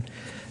Slayton.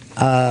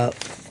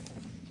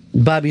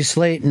 Bobby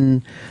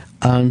Slayton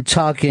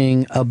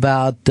talking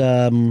about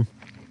the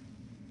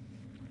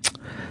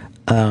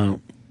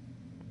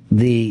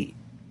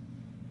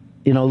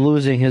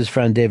losing his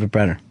friend David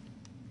Brenner.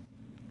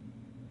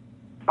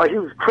 He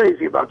was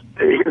crazy about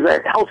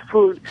that health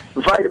food,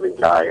 vitamin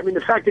guy. I mean,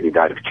 the fact that he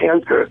died of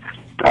cancer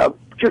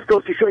just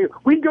goes to show you.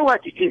 We'd go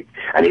out to eat,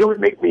 and he would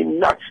make me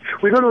nuts.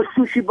 We'd go to a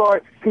sushi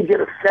bar, he'd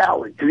get a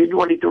salad because he didn't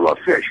want to eat the raw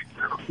fish.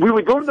 We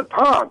would go to the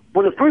Palm.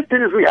 One of the first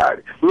dinners we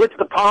had, we went to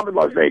the Palm in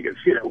Las Vegas,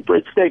 you know,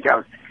 great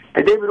steakhouse,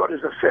 and David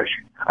orders a fish.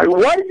 I go,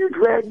 why did you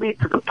drag me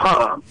to the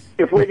Palm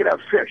if we're going to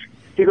have fish?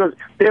 He goes,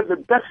 they have the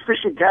best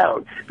fish in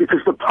town because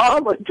the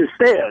Palm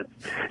understands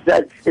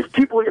that if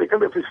people are going to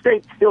come in for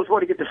steak, they also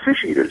want to get the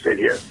fish eaters in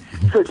here.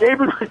 So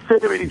David would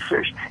sit there eating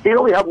fish. He'd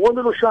only have one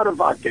little shot of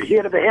vodka. He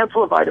had a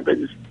handful of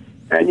vitamins,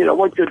 and, you know,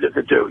 what good does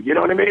it do? You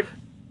know what I mean?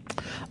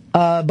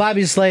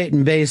 Bobby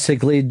Slayton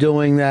basically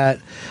doing that,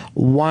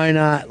 why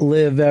not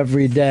live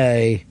every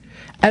day?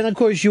 And, of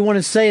course, you want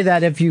to say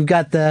that if you've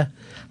got the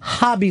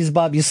hobbies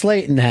Bobby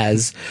Slayton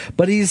has.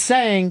 But he's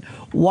saying,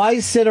 why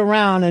sit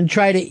around and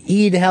try to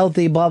eat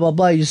healthy, blah, blah,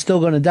 blah, you're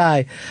still going to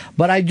die.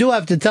 But I do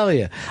have to tell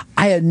you,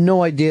 I had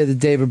no idea that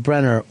David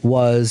Brenner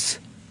was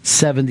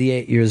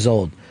 78 years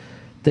old.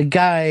 The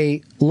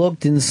guy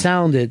looked and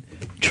sounded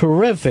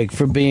terrific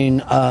for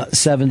being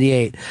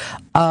 78.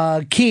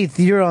 Keith,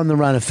 you're on the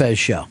Ron and Fez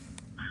show.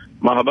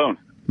 Mahabone.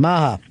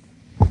 Maha.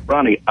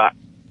 Ronnie,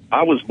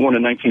 I was born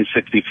in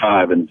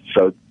 1965, and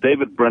so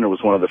David Brenner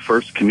was one of the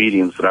first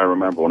comedians that I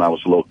remember when I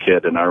was a little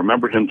kid. And I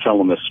remember him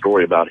telling this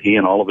story about he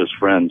and all of his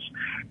friends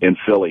in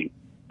Philly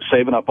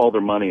saving up all their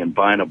money and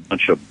buying a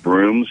bunch of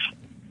brooms.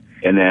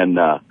 And then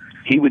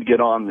he would get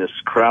on this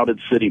crowded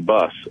city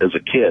bus as a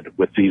kid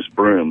with these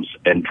brooms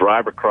and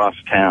drive across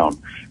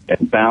town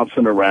and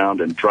bouncing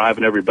around and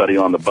driving everybody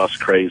on the bus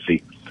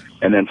crazy.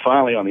 And then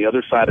finally, on the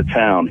other side of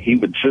town, he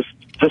would just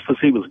as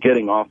he was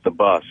getting off the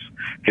bus,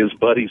 his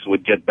buddies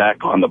would get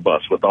back on the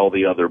bus with all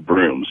the other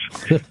brooms.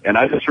 And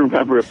I just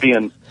remember it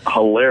being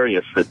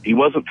hilarious that he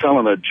wasn't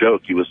telling a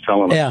joke, he was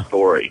telling a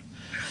story.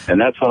 And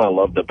that's what I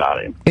loved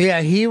about him.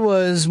 Yeah, he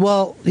was,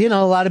 well, you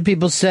know, a lot of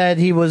people said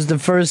he was the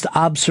first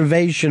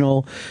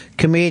observational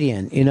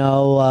comedian. You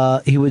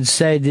know, he would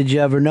say, did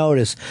you ever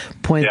notice?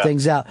 Point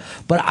things out.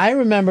 But I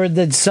remember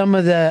that some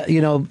of the,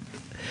 you know,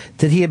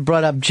 that he had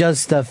brought up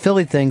just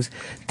Philly things,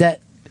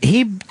 that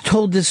he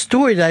told this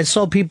story that I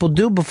saw people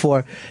do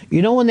before.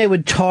 You know when they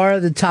would tar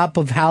the top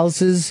of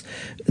houses,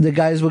 the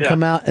guys would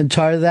come out and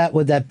tar that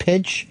with that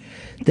pitch?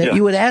 That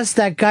you would ask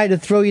that guy to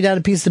throw you down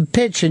a piece of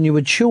pitch and you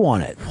would chew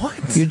on it.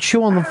 What? You'd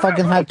chew on the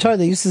fucking hot tar.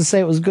 They used to say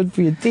it was good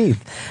for your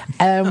teeth.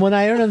 And when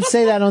I heard him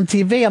say that on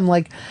TV, I'm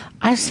like,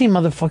 I've seen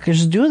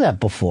motherfuckers do that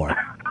before.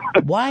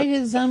 Why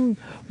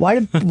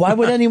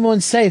would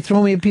anyone say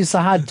throw me a piece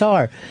of hot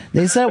tar?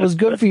 They said it was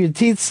good for your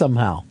teeth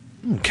somehow.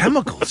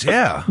 Chemicals,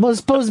 yeah. Well,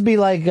 it's supposed to be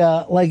like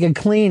a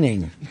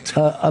cleaning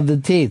of the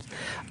teeth.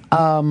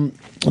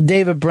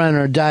 David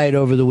Brenner died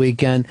over the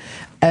weekend,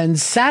 and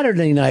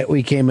Saturday night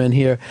we came in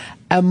here,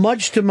 and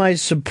much to my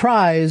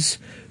surprise,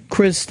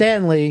 Chris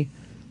Stanley,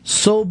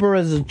 sober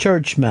as a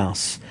church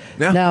mouse.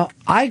 Yeah. Now,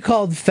 I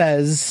called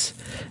Fez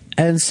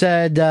and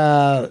said,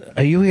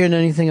 are you hearing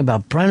anything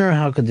about Brenner?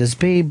 How could this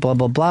be? Blah,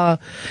 blah, blah.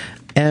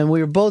 And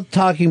we were both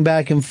talking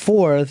back and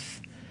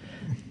forth,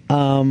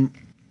 and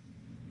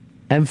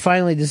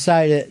finally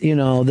decided,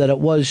 that it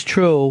was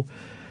true.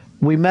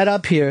 We met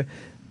up here.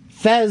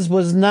 Fez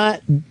was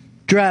not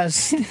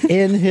dressed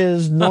in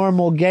his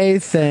normal gay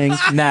thing.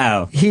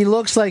 No. He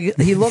looked like a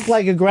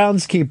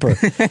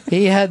groundskeeper.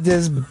 He had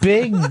this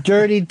big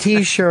dirty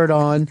t-shirt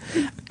on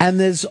and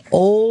this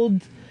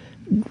old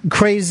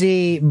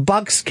crazy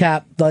Bucks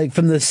cap like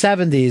from the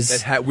 70s.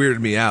 That hat weirded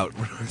me out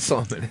when I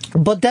saw him in it.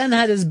 But then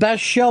had his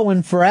best show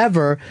in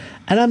forever.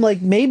 And I'm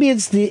like, maybe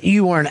it's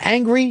you weren't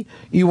angry,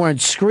 you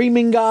weren't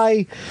screaming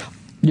guy,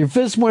 your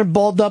fists weren't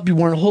balled up, you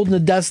weren't holding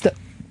the desk.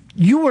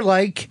 You were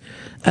like,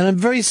 and I'm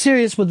very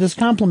serious with this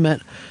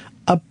compliment,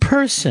 a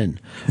person.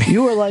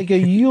 You were like a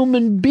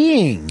human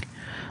being.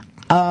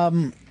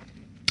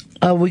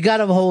 We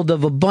got a hold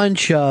of a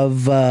bunch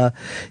of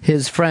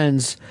his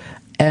friends,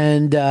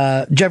 and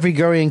Jeffrey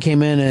Gurian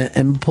came in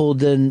and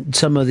pulled in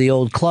some of the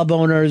old club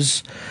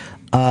owners,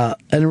 and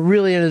it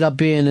really ended up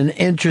being an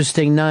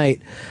interesting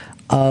night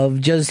of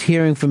just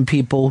hearing from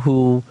people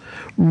who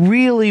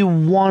really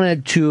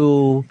wanted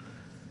to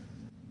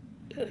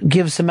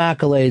give some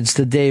accolades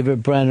to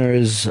David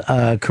Brenner's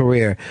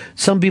career.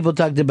 Some people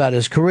talked about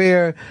his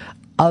career.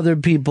 Other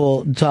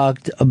people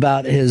talked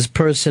about his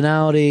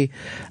personality.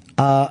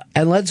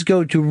 And let's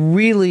go to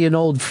really an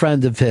old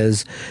friend of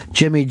his,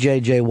 Jimmy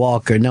J.J.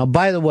 Walker. Now,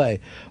 by the way,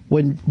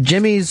 when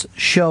Jimmy's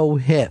show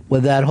hit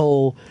with that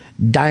whole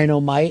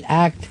Dynamite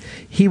act,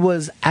 he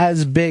was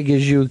as big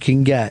as you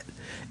can get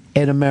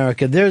in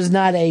America. There's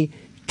not a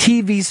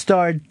TV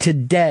star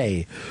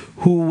today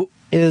who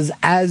is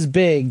as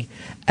big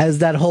as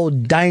that whole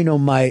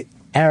Dynamite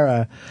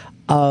era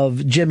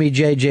of Jimmy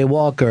J.J.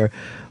 Walker.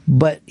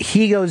 But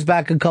he goes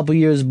back a couple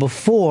years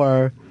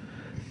before,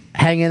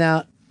 hanging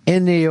out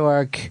in New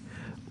York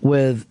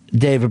with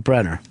David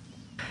Brenner.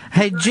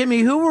 Hey,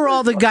 Jimmy, who were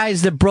all the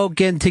guys that broke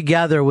in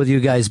together with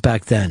you guys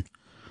back then?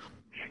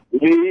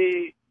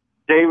 Me,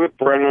 David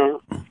Brenner,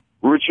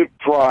 Richard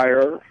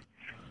Pryor,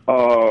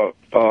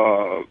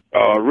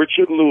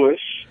 Richard Lewis,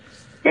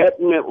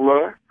 Bette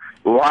Midler,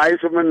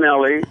 Liza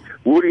Minnelli.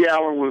 Woody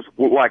Allen was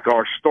like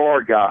our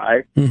star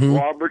guy. Mm-hmm.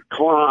 Robert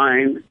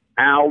Klein,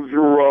 Al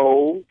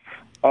Jarreau.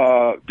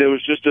 There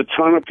was just a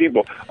ton of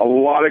people. A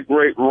lot of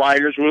great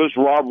writers with us.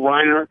 Rob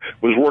Reiner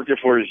was working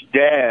for his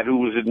dad, who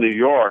was in New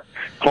York.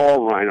 Carl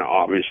Reiner,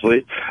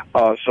 obviously.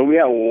 So we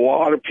had a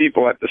lot of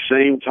people at the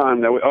same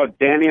time.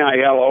 Danny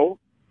Aiello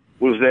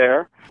was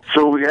there.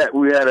 So we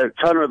had a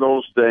ton of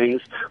those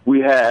things.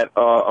 We had,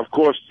 of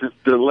course,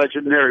 the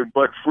legendary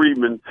Bud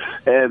Friedman.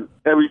 And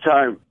every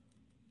time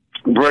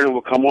Brennan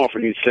would come off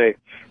and he'd say,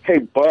 "Hey,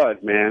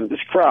 Bud, man, this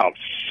crowd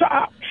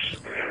sucks."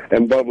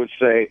 And Bud would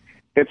say,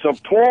 "It's a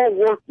poor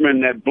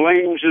workman that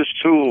blames his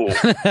tool."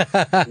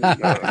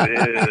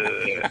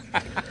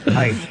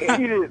 I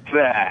hated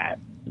that.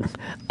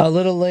 A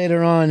little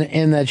later on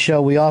in that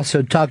show, we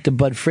also talked to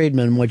Bud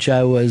Friedman, which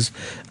I was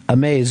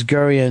amazed.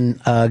 Gurian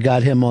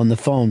got him on the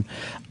phone.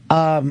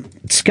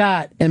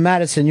 Scott in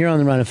Madison, you're on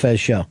the Ron and Fez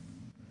show.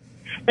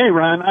 Hey,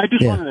 Ron, I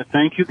just wanted to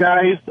thank you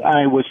guys.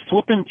 I was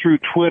flipping through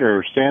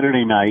Twitter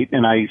Saturday night,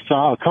 and I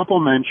saw a couple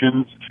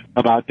mentions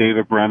about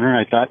David Brenner.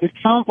 I thought, it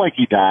sounds like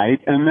he died.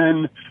 And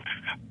then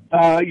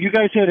you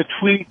guys had a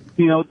tweet,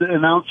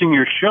 announcing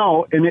your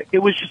show, and it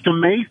was just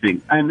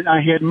amazing. And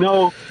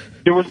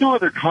there was no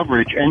other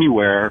coverage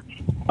anywhere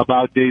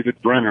about David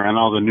Brenner and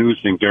all the news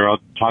things. They're all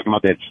talking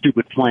about that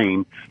stupid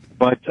plane.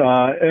 But,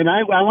 and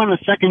I want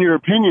to second your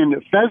opinion.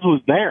 Fez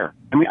was there.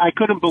 I mean, I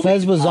couldn't believe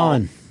Fez was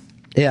on.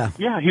 Yeah.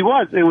 Yeah, he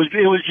was. It was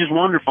just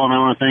wonderful, and I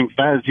want to thank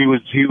Fez. He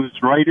was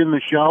right in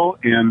the show,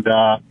 and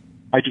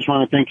I just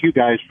want to thank you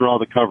guys for all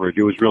the coverage.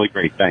 It was really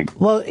great. Thanks.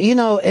 Well,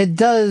 it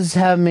does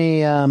have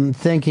me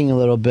thinking a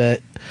little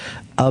bit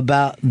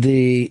about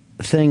the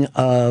thing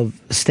of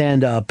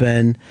stand-up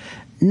and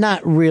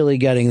not really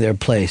getting their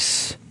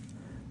place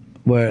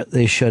where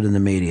they should in the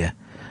media.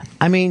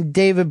 I mean,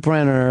 David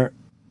Brenner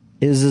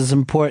is as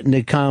important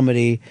to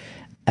comedy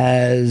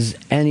as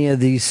any of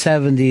the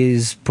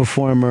 70s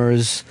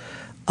performers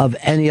of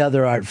any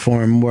other art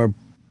form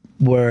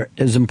were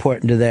as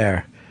important to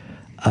their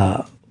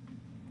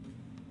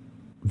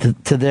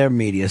to their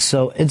media.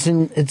 So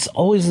it's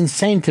always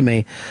insane to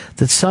me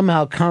that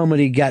somehow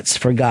comedy gets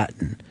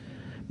forgotten.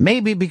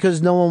 Maybe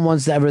because no one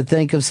wants to ever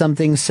think of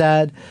something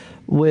sad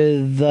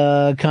with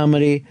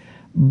comedy,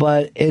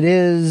 but it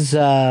is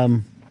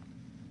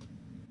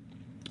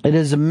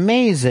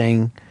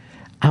amazing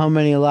how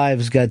many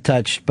lives got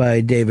touched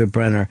by David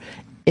Brenner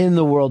in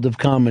the world of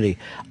comedy.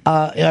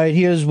 All right,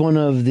 here's one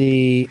of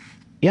the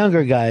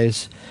younger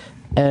guys,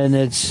 and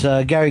it's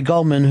Gary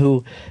Goldman,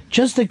 who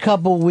just a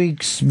couple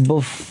weeks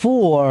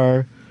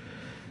before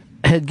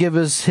had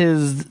given us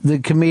the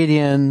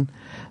comedian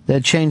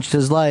that changed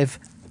his life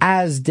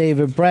as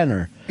David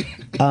Brenner.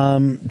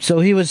 So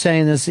he was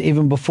saying this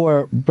even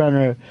before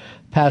Brenner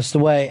passed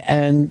away,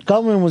 and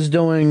Goldman was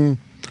doing,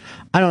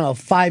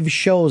 5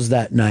 shows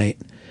that night,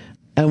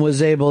 and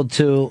was able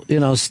to,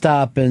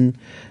 stop and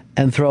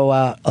throw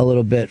out a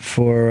little bit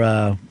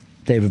for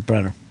David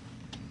Brenner.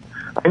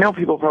 I know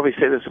people probably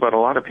say this about a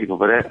lot of people,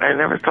 but I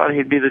never thought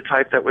he'd be the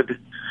type that would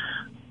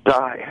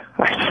die.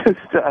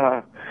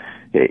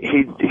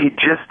 He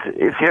just,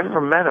 if you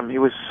ever met him, he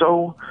was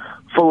so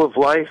full of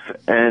life,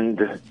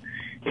 and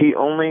he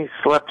only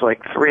slept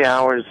like 3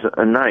 hours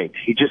a night.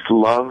 He just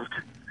loved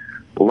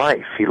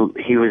life. He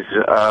was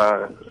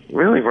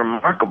really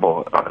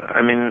remarkable.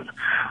 I mean,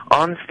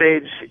 on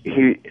stage,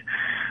 he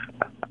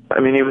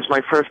was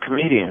my first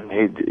comedian.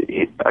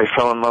 I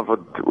fell in love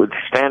with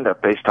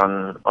stand-up based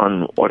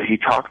on what he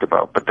talked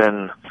about. But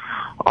then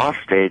off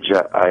stage,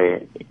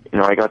 I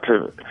got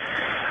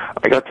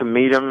to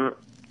meet him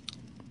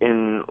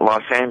in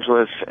Los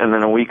Angeles, and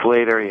then a week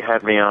later he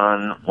had me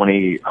on when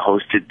he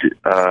hosted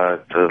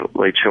the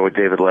Late Show with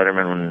David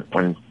Letterman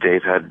when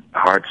Dave had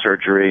heart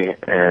surgery,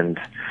 and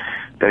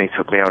then he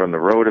took me out on the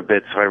road a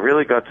bit. So I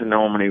really got to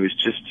know him, and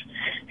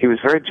he was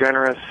very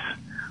generous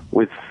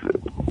with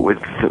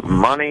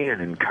money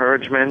and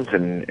encouragement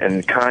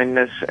and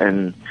kindness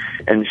and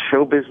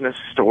show business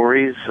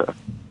stories.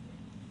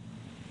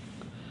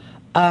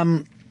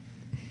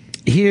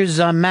 Here's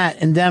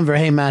Matt in Denver.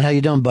 Hey, Matt, how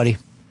you doing, buddy?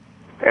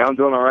 Hey, I'm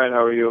doing all right.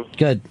 How are you?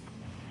 Good.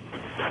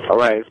 All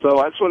right. So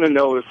I just want to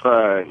know if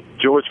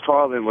George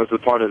Carlin was a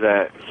part of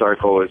that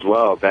circle as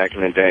well back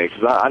in the day,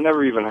 because I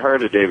never even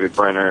heard of David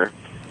Brenner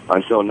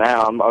until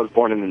now. I was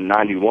born in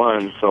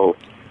 '91, so.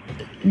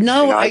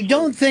 No, I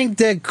don't think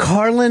that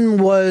Carlin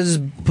was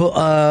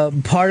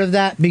part of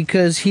that,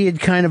 because he had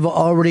kind of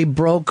already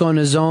broke on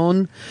his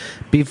own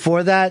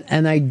before that,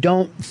 and I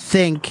don't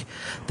think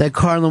that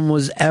Carlin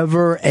was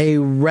ever a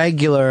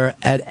regular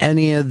at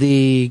any of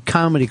the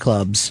comedy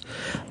clubs,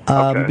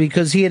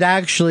 because he had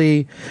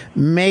actually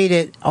made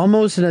it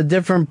almost in a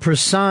different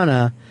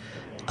persona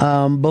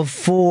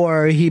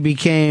before he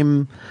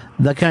became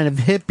the kind of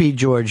hippie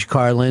George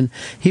Carlin.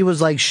 He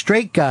was like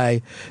straight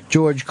guy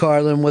George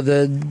Carlin with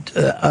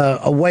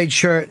a white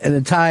shirt and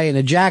a tie and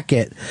a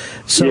jacket.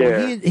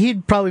 So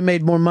he'd probably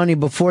made more money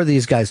before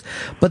these guys.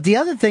 But the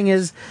other thing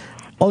is,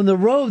 on the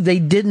road, they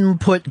didn't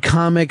put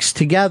comics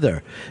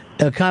together.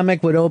 A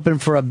comic would open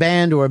for a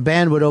band, or a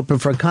band would open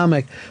for a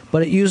comic,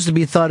 but it used to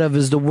be thought of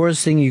as the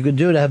worst thing you could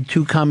do to have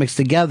two comics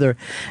together.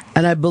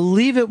 And I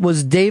believe it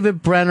was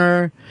David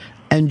Brenner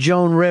and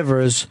Joan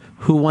Rivers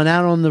who went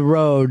out on the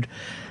road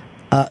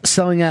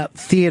selling out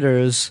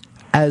theaters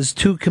as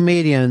two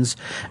comedians,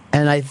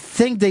 and I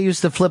think they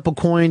used to flip a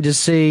coin to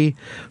see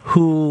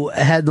who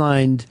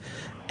headlined,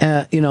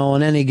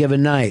 on any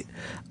given night.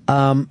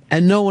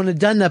 And no one had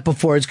done that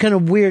before. It's kind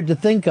of weird to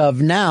think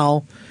of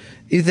now.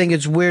 You think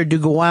it's weird to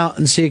go out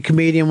and see a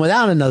comedian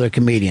without another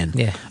comedian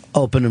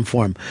opening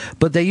for him.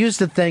 But they used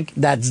to think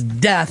that's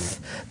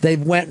death.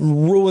 They've went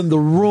and ruined the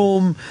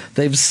room.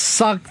 They've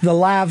sucked the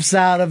laughs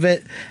out of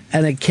it,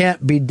 and it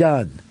can't be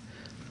done.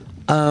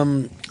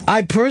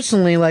 I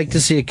personally like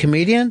to see a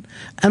comedian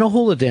and a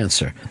hula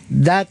dancer.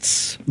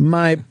 That's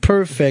my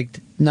perfect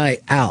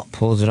night out.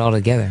 Pulls it all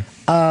together.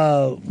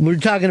 We're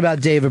talking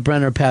about David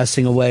Brenner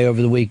passing away over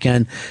the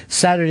weekend.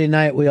 Saturday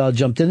night, we all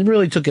jumped in. It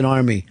really took an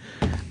army.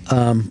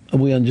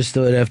 We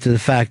understood after the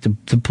fact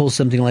to pull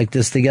something like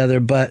this together.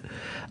 But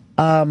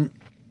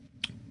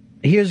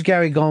here's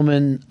Gary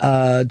Goldman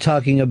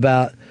talking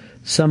about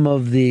some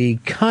of the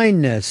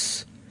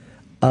kindness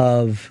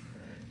of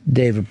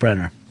David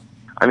Brenner.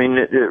 I mean,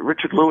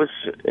 Richard Lewis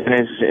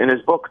in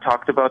his book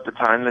talked about the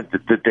time that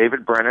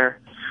David Brenner,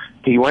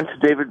 he went to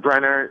David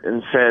Brenner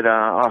and said,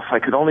 if I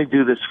could only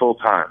do this full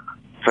time.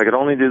 If I could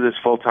only do this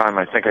full time,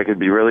 I think I could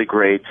be really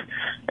great.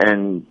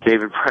 And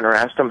David Brenner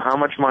asked him how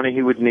much money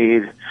he would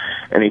need,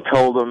 and he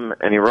told him,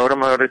 and he wrote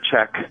him out a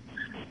check,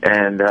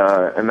 and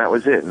that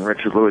was it. And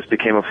Richard Lewis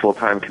became a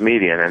full-time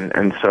comedian,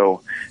 and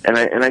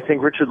I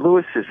think Richard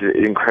Lewis is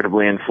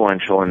incredibly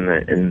influential in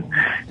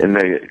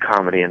the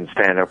comedy and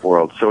stand-up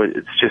world. So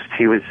it's just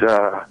he was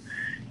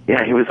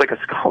like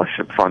a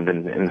scholarship fund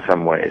in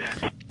some ways.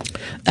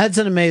 That's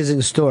an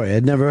amazing story.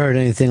 I'd never heard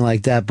anything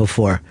like that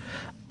before.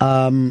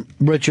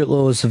 Richard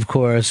Lewis, of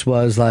course,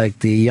 was like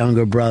the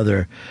younger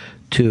brother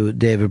to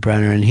David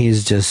Brenner, and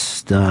he's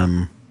just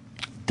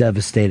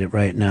devastated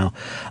right now.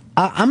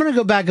 I'm going to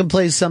go back and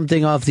play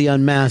something off the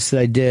Unmasked that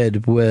I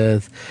did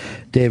with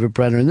David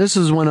Brenner. And this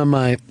is one of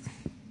my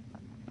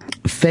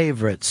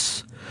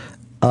favorites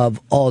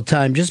of all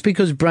time, just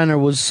because Brenner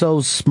was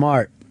so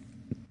smart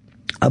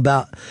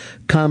about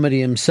comedy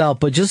himself,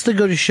 but just to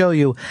go to show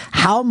you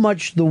how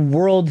much the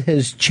world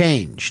has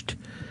changed,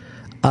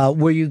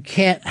 where you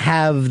can't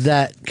have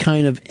that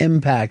kind of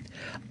impact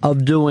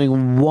of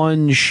doing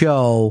one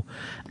show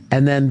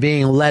and then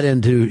being led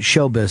into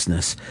show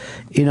business.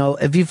 You know,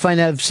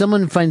 if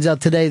someone finds out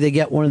today they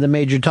get one of the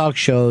major talk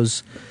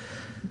shows,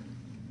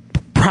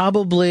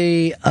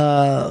 probably,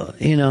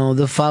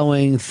 the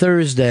following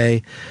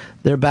Thursday,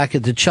 they're back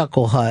at the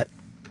Chuckle Hut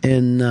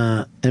in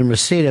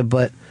Reseda.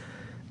 But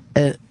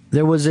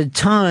there was a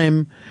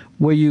time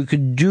where you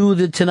could do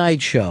the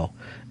Tonight Show,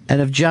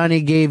 and if Johnny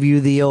gave you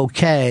the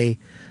okay,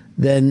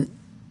 then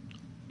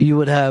you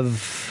would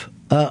have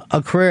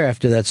a career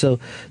after that. So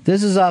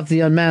this is off the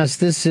Unmasked.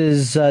 This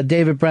is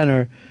David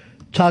Brenner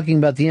talking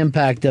about the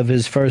impact of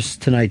his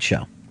first Tonight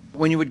Show.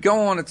 When you would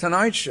go on a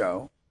Tonight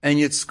Show and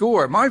you'd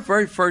score, my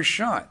very first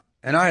shot,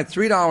 and I had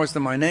 $3 to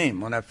my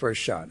name on that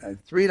first shot. I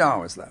had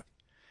 $3 left.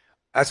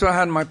 That's what I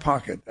had in my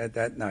pocket at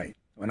that night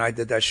when I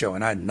did that show,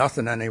 and I had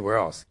nothing anywhere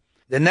else.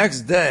 The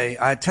next day,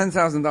 I had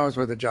 $10,000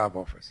 worth of job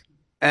offers.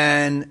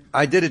 And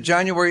I did it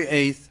January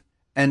 8th,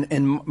 and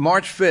in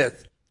March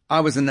 5th,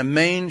 I was in the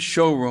main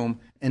showroom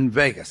in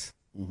Vegas.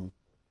 Mm-hmm.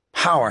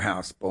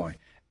 Powerhouse, boy.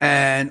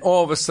 And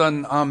all of a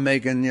sudden, I'm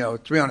making,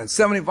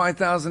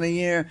 $375,000 a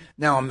year.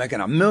 Now I'm making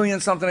 $1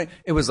 million something.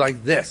 It was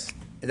like this.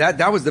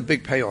 That was the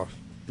big payoff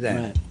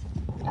then. Right.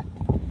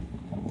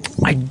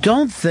 I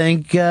don't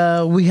think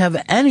we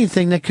have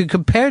anything that could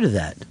compare to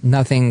that.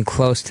 Nothing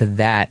close to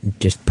that,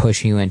 just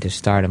pushing you into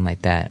stardom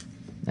like that.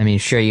 I mean,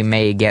 sure, you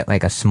may get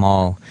like a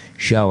small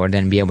show or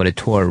then be able to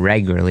tour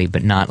regularly,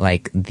 but not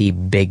like the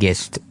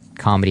biggest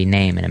comedy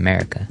name in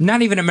America.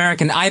 Not even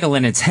American Idol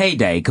in its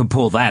heyday could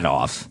pull that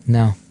off.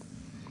 No.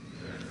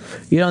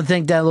 You don't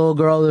think that little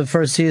girl the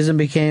first season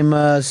became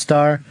a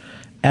star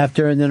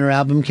after and then her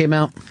album came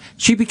out?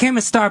 She became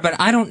a star, but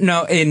I don't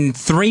know, in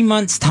 3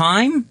 months'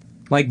 time?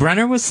 Like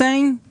Brenner was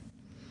saying?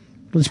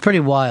 It's pretty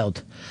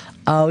wild.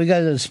 We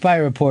got a spy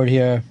report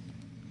here.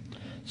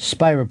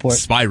 Spy report.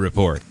 Spy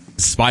report.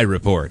 Spy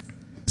report.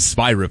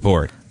 Spy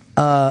report.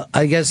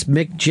 I guess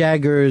Mick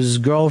Jagger's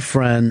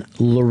girlfriend,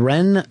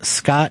 Loren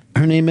Scott,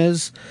 her name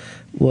is,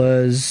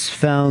 was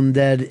found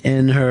dead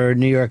in her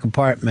New York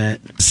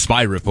apartment.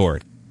 Spy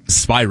report.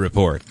 Spy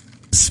report.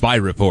 Spy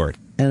report.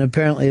 And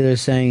apparently they're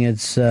saying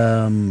it's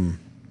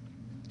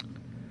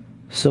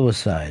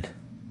suicide.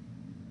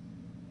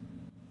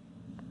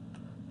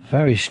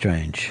 Very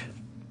strange.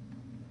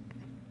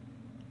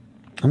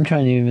 I'm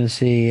trying to even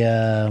see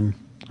on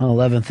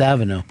 11th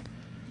Avenue.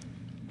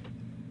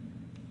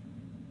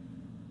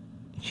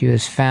 She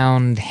was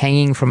found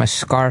hanging from a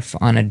scarf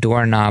on a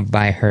doorknob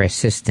by her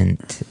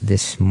assistant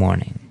this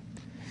morning.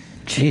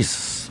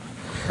 Jesus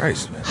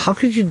Christ, man. How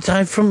could you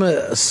die from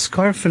a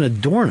scarf and a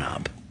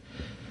doorknob?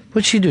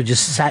 What'd she do?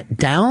 Just sat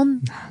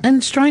down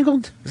and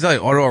strangled? Is that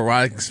like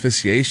autoerotic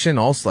asphyxiation?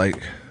 Also, like...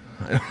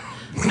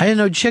 I didn't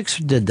know chicks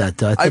did that,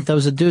 though. I thought that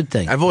was a dude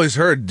thing. I've always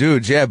heard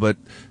dudes, yeah, but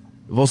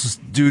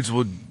also dudes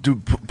will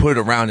put it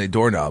around a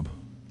doorknob.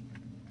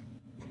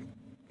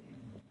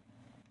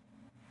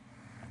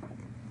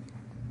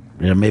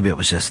 Yeah, maybe it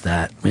was just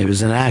that. Maybe it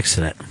was an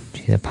accident.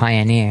 She's a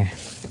pioneer.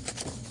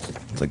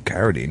 It's like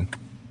carotene.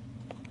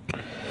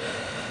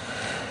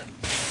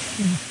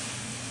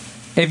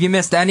 If you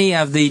missed any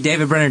of the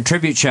David Brenner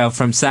tribute show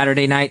from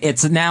Saturday night,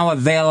 it's now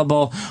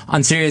available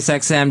on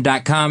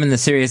SiriusXM.com and the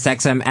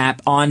SiriusXM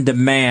app on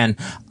demand,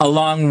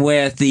 along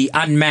with the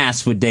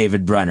Unmasked with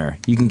David Brenner.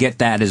 You can get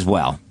that as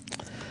well.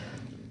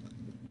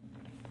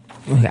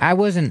 I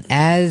wasn't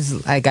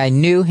as, I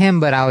knew him,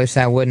 but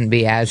obviously I wouldn't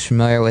be as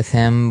familiar with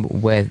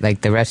him with,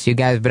 the rest of you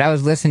guys. But I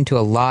was listening to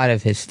a lot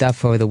of his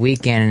stuff over the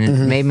weekend, and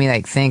it made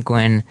me, think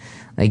when,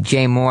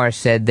 Jay Moore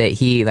said that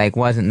he,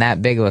 wasn't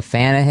that big of a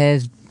fan of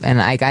his. And,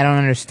 I don't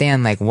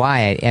understand,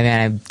 why. I mean,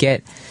 I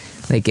get,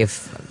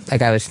 if,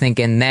 I was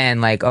thinking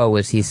then,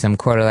 was he some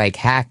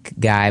hack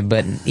guy?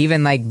 But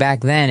even,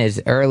 back then,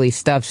 his early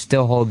stuff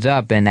still holds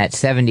up. And at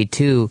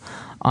 72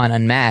 on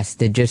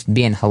Unmasked, it just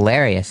being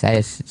hilarious. I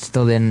just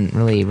still didn't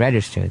really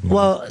register with me.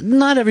 Well,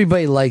 not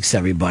everybody likes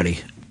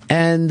everybody.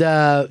 And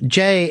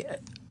Jay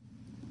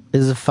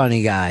is a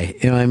funny guy,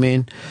 you know what I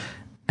mean?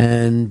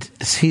 And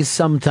he's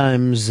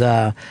sometimes...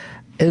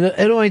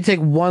 It'll only take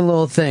one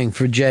little thing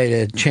for Jay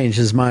to change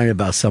his mind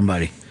about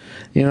somebody.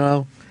 You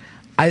know?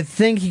 I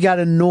think he got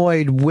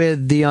annoyed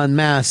with the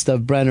Unmasked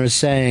of Brenner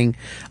saying,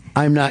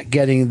 I'm not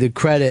getting the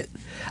credit.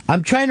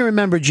 I'm trying to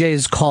remember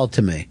Jay's call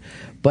to me.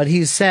 But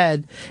he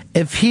said,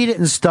 if he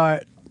didn't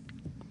start...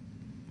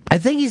 I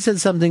think he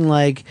said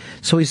something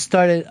so he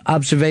started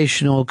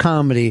observational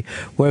comedy,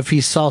 where if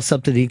he saw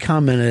something, he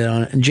commented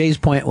on it. And Jay's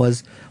point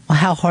was, well,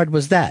 how hard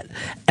was that?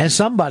 And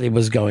somebody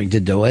was going to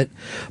do it.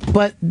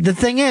 But the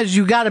thing is,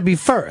 you got to be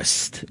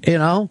first, you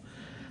know?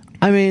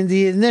 I mean,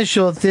 the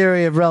initial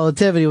theory of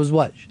relativity was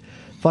what?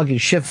 Fucking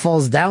shit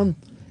falls down?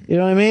 You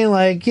know what I mean?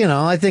 Like,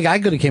 I think I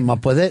could have came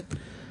up with it.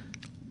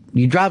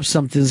 You drop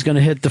something, it's going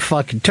to hit the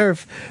fucking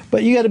turf,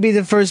 but you got to be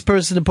the first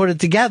person to put it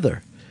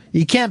together.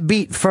 You can't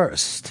beat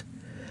first.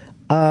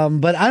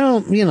 But I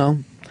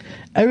don't,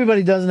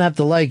 everybody doesn't have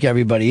to like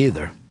everybody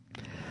either.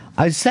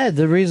 I said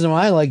the reason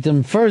why I liked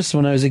him first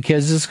when I was a kid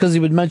is just because he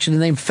would mention the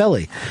name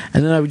Philly.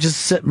 And then I would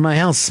just sit in my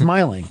house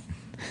smiling.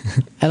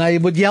 And I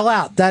would yell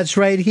out, "That's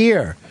right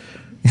here.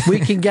 We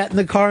can get in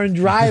the car and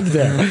drive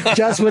there."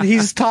 Just what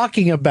he's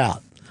talking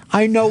about.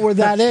 I know where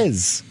that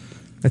is.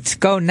 Let's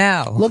go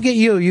now. Look at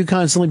you. You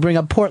constantly bring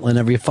up Portland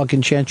every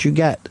fucking chance you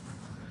get.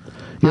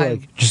 You're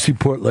like, "Did you see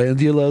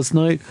Portlandia last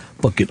night?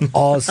 Fucking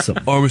awesome."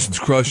 Armison's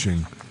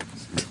crushing.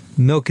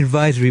 Milk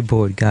Advisory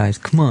Board, guys.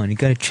 Come on, you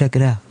gotta check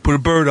it out. Put a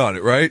bird on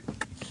it, right?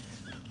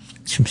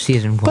 It's from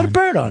season 1. Put a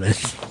bird on it.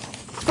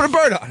 Put a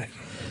bird on it.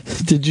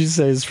 Did you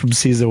say it's from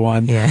season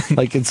 1? Yeah.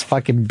 Like it's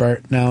fucking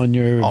burnt now in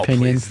your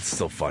opinion? Please, it's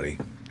still funny.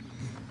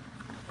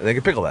 And they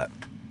can pickle that.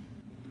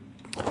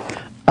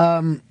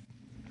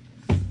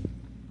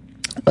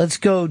 Let's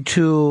go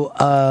to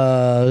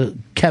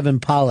Kevin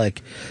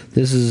Pollak.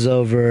 This is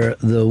over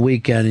the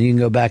weekend, and you can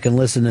go back and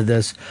listen to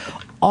this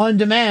on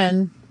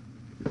demand.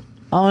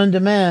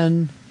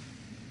 Kevin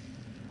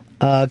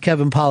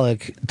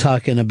Pollak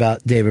talking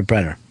about David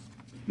Brenner.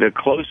 The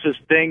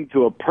closest thing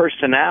to a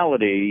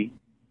personality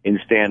in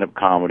stand-up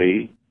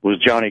comedy was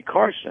Johnny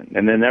Carson,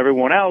 and then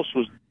everyone else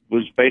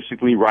was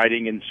basically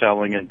writing and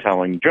selling and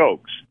telling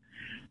jokes.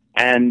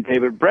 And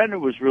David Brenner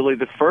was really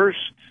the first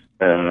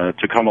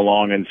to come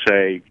along and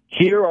say,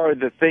 "Here are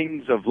the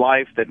things of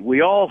life that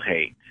we all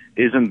hate.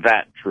 Isn't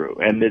that true?"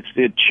 And it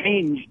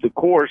changed the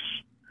course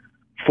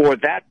for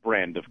that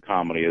brand of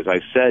comedy. As I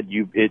said,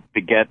 it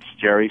begets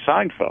Jerry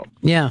Seinfeld.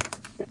 Yeah.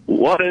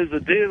 What is the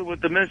deal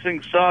with the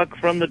missing sock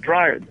from the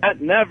dryer? That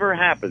never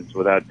happens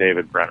without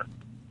David Brenner.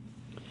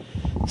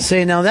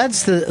 See, now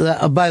that's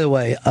by the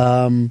way,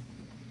 Kevin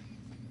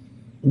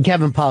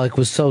Pollak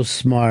was so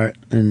smart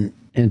and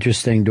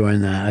interesting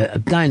during that.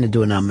 I'm dying to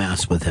do an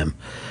unmask with him.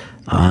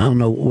 I don't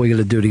know what we're going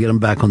to do to get him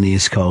back on the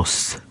East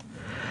Coast.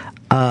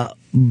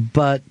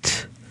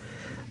 But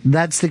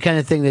that's the kind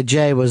of thing that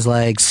Jay was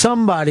like,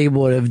 somebody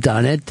would have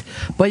done it,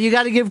 but you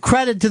got to give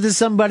credit to the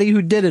somebody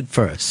who did it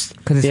first.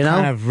 Because it's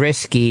kind of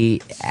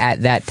risky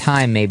at that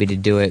time maybe to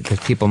do it, because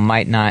people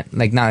might not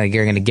like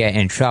you're going to get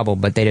in trouble,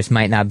 but they just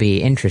might not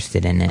be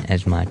interested in it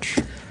as much.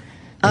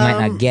 They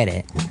might not get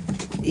it.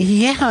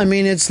 Yeah, I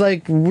mean, it's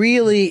like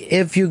really,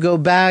 if you go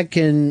back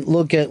and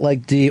look at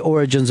like the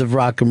origins of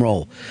rock and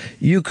roll,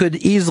 you could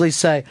easily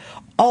say,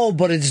 oh,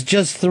 but it's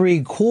just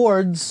 3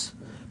 chords.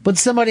 But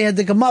somebody had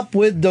to come up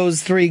with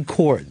those 3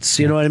 chords.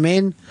 You know what I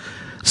mean?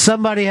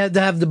 Somebody had to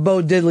have the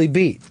Bo Diddley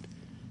beat.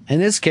 In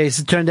this case,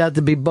 it turned out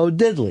to be Bo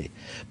Diddley.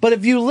 But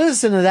if you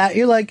listen to that,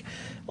 you're like,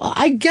 well,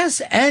 I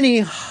guess any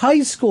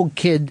high school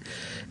kid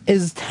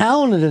is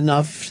talented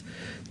enough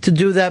to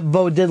do that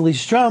Bo Diddley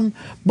strum,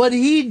 but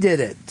he did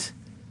it.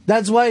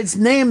 That's why it's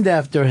named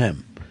after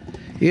him.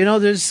 You know,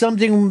 there's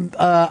something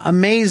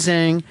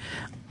amazing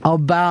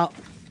about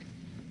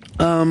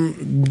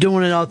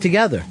doing it all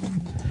together.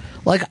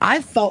 Like, I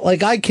felt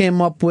like I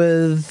came up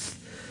with,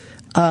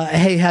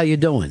 "Hey, how you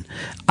doing?"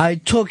 I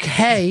took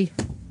 "Hey,"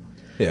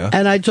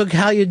 and I took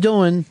 "How you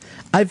doing?"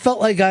 I felt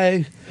like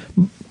I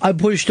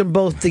pushed them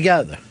both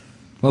together.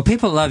 Well,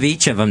 people love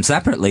each of them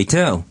separately,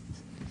 too.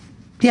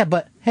 Yeah,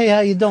 but "Hey, how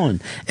you doing?"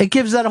 It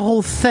gives that a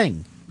whole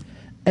thing.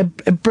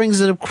 It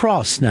brings it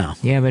across now.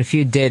 Yeah, but if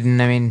you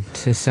didn't, I mean,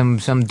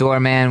 some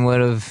doorman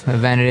would have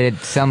invented it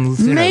sooner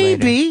or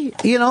Maybe,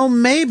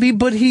 maybe,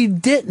 but he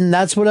didn't.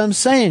 That's what I'm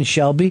saying,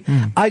 Shelby.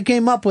 I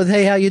came up with,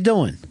 "Hey, how you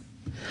doing?"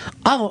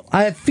 Oh,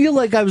 I feel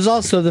like I was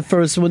also the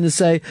first one to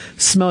say,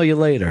 "Smell you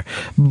later."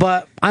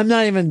 But I'm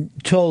not even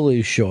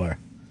totally sure.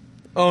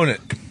 Own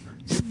it.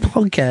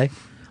 Okay,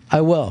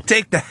 I will.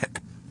 Take that.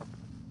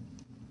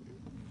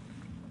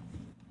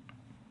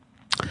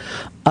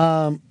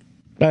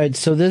 All right,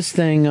 so this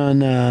thing on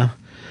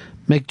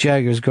Mick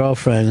Jagger's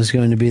girlfriend is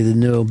going to be the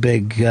new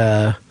big...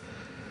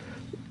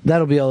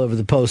 that'll be all over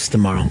the Post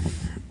tomorrow.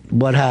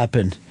 What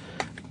happened?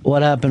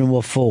 What happened and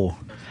what for?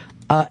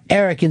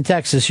 Eric in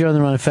Texas, you're on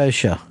the Ron and Fez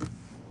show.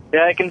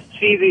 Yeah, I can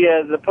see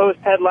the Post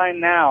headline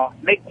now.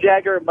 Mick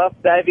Jagger muff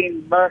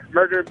diving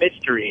murder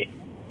mystery.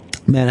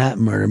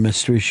 Manhattan murder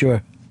mystery,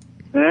 sure.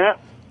 Yeah.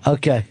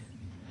 Okay.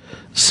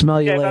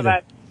 Smell you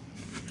later.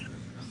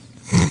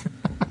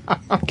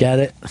 Bye-bye. Get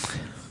it?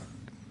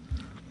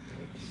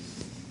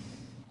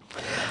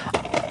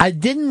 I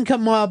didn't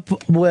come up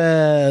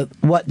with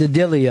What the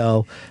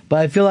Dillio, but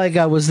I feel like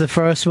I was the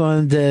first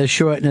one to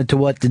shorten it to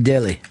What the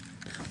Dilly.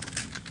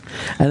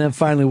 And then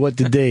finally What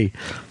the D.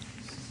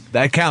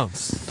 That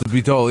counts, to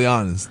be totally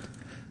honest.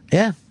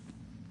 Yeah.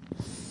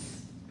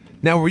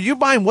 Now, were you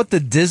buying What the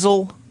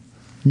Dizzle?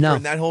 No,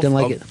 that whole didn't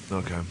like it.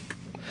 Okay.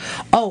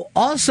 Oh,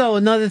 also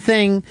another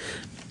thing,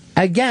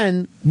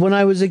 again, when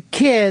I was a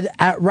kid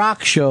at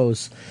rock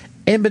shows,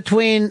 in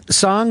between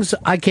songs,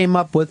 I came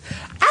up with,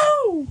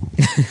 "Ow!"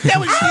 That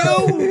was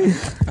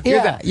you.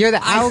 You're the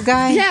owl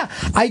guy? Yeah,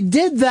 I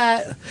did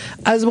that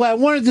as well. I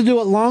wanted to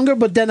do it longer,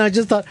 but then I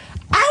just thought,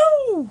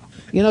 ow!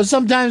 You know,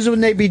 sometimes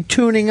when they be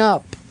tuning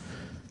up.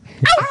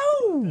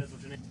 Ow!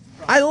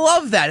 I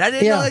love that. I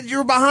didn't know that you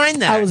were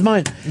behind that. I was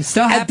mine. It's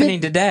still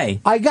happening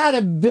today. I got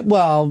a bit,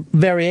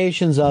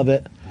 variations of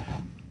it.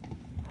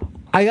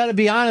 I got to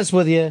be honest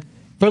with you.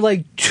 For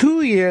like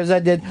 2 years, I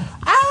did,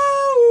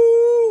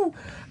 ow!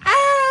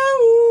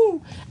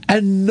 Ow!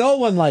 And no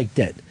one liked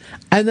it.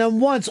 And then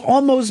once,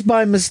 almost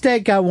by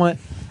mistake, I went,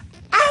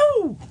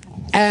 ow!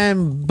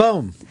 And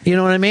boom. You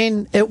know what I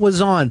mean? It was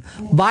on.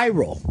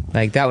 Viral.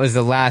 Like, that was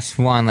the last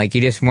one. Like,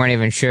 you just weren't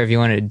even sure if you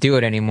wanted to do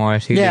it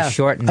anymore, so you just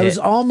shortened it. I was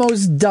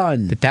almost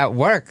done. But that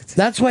worked.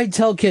 That's why I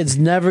tell kids,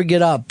 never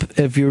get up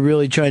if you're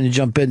really trying to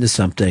jump into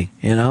something,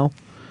 you know?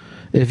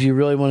 If you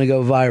really want to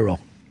go viral.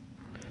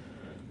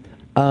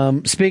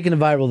 Speaking of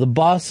viral, the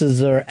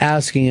bosses are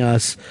asking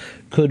us,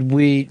 could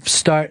we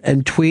start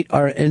and tweet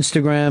our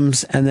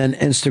Instagrams and then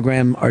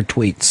Instagram our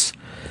tweets?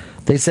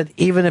 They said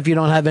even if you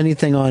don't have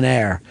anything on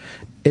air,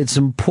 it's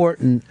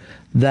important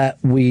that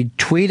we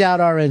tweet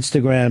out our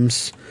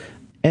Instagrams,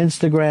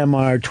 Instagram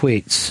our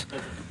tweets,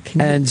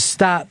 and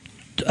stop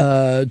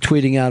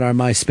tweeting out our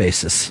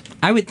MySpaces.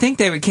 I would think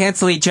they would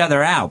cancel each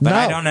other out, but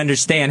I don't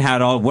understand how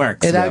it all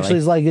works. It actually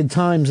is like it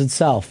times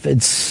itself.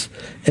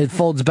 It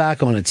folds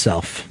back on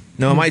itself.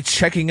 No, am I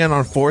checking in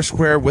on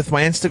Foursquare with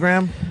my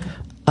Instagram?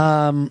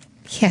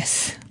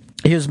 Yes.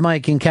 Here's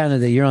Mike in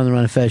Canada. You're on the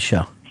Ron and Fez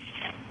show.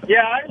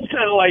 Yeah, I was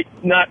kind of like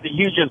not the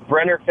hugest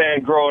Brenner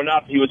fan growing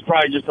up. He was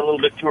probably just a little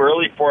bit too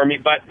early for me,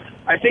 but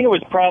I think it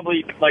was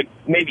probably like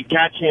maybe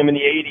catching him in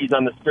the 80s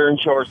on the Stern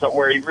Show or something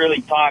where he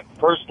really talked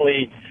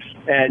personally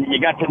and you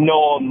got to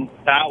know him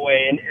that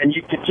way, and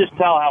you could just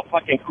tell how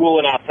fucking cool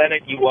and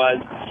authentic he was.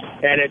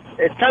 And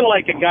it's kind of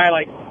like a guy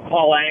like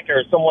Paul Anka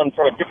or someone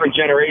from a different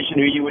generation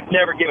who you would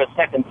never give a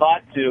second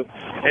thought to.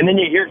 And then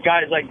you hear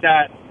guys like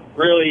that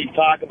really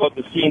talk about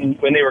the scene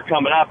when they were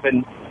coming up,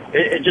 and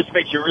it just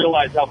makes you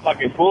realize how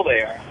fucking cool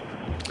they are.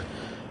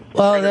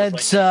 Well,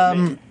 that's,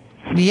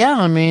 yeah,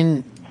 I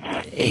mean,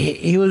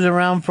 he was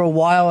around for a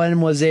while and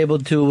was able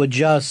to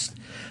adjust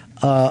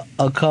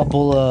a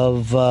couple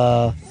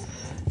of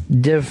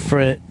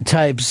different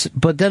types,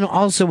 but then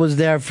also was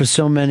there for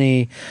so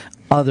many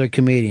other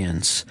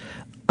comedians.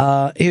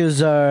 Here's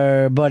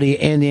our buddy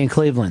Andy in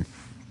Cleveland.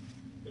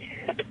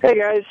 Hey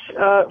guys,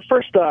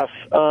 first off,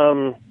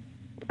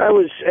 I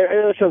know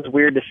it sounds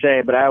weird to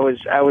say, but I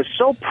was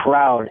so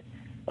proud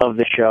of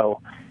the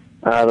show,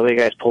 the way you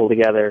guys pulled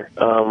together.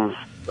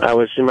 I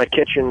was in my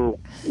kitchen,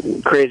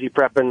 crazy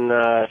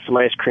prepping some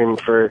ice cream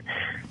for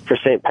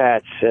St.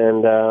 Pat's,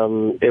 and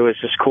it was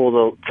just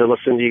cool to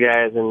listen to you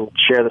guys and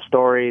share the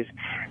stories.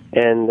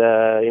 And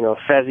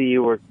Fezzy,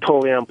 you were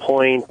totally on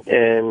point,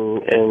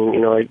 and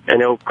I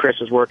know Chris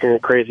was working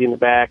crazy in the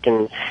back,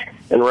 and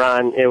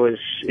Ron, it was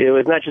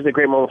not just a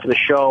great moment for the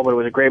show, but it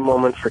was a great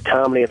moment for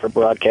comedy and for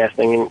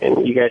broadcasting,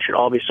 and you guys should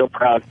all be so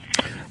proud.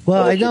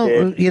 Well, I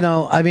don't,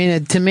 I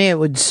mean, to me it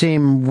would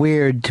seem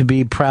weird to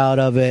be proud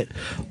of it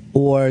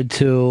or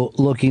to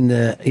looking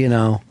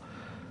to,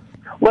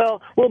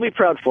 Well, we'll be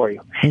proud for you.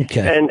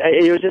 Okay. And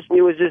it was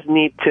just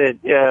neat to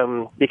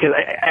because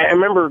I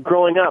remember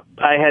growing up,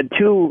 I had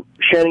two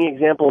shining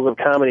examples of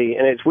comedy,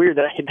 and it's weird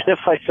that I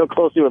identify so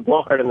closely with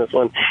Blowhard in this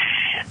one.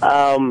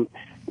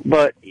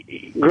 But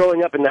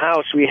growing up in the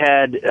house, we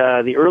had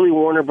the early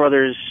Warner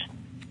Brothers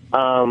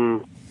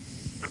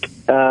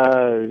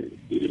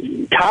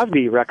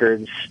Cosby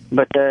records,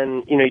 but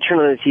then you turn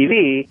on the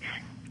TV.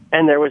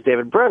 And there was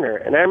David Brenner.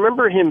 And I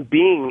remember him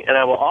being, and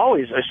I will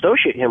always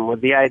associate him with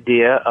the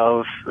idea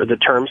of the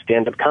term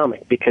stand-up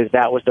comic, because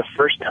that was the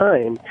first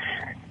time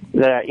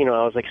that,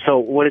 I was like, so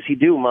what does he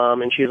do,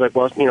 Mom? And she's like,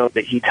 well,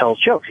 that he tells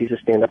jokes. He's a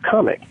stand-up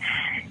comic.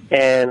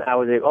 And I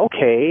was like,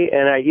 okay.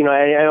 And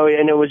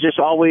and it was just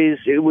always,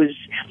 he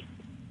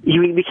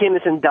became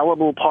this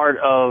indelible part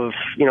of,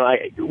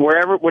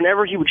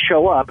 whenever he would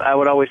show up, I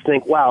would always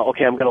think, wow,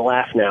 okay, I'm going to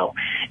laugh now.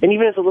 And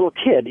even as a little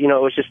kid, he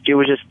was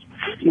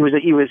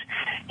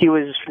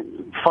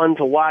fun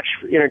to watch,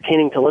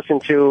 entertaining to listen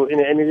to, and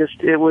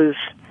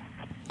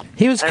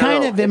he was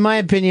kind of, in my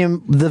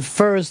opinion, the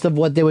first of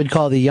what they would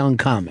call the young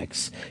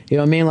comics. You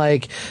know what I mean?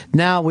 Like,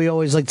 now we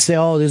always like to say,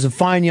 oh, there's a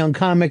fine young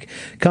comic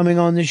coming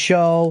on the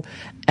show.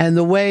 And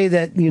the way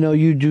that,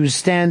 you do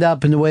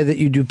stand-up and the way that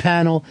you do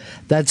panel,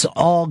 that's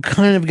all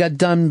kind of got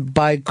done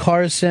by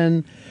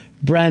Carson,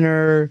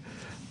 Brenner,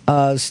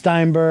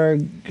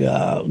 Steinberg,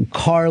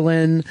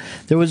 Carlin.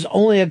 There was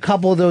only a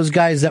couple of those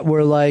guys that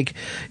were like,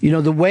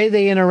 the way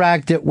they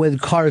interacted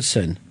with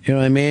Carson, you know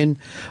what I mean,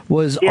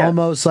 was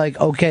almost like,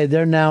 okay,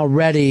 they're now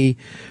ready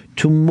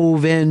to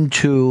move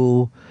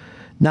into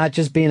not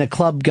just being a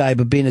club guy,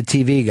 but being a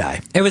TV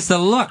guy. It was the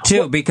look,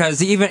 too,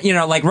 because even,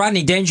 like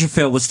Rodney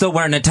Dangerfield was still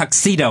wearing a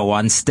tuxedo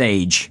on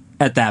stage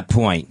at that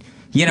point.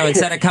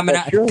 Instead of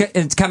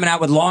coming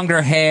out with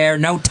longer hair,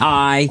 no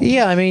tie.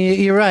 Yeah, I mean,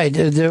 you're right.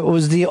 There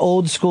was the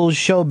old school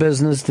show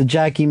business, the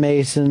Jackie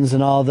Masons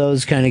and all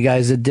those kind of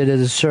guys that did it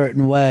a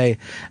certain way.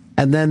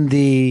 and then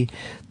the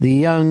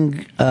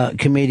young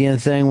comedian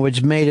thing,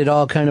 which made it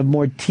all kind of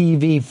more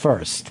TV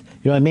first.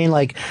 You know what I mean?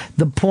 Like,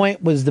 the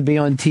point was to be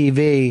on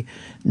TV,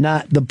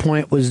 not the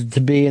point was to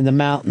be in the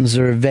mountains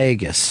or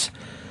Vegas.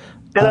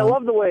 And I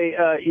love the way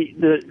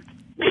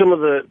some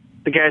of the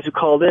guys who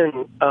called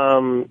in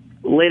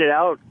laid it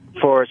out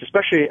for us,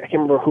 especially, I can't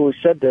remember who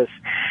said this,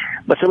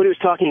 but somebody was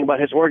talking about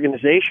his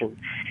organization.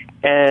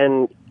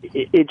 And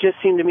it just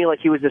seemed to me like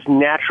he was this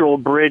natural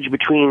bridge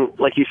between,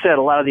 like you said,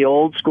 a lot of the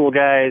old school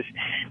guys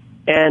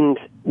and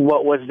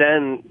what was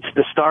then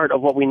the start of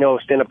what we know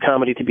stand-up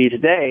comedy to be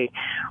today,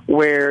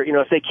 where, you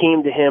know, if they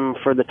came to him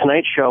for The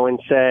Tonight Show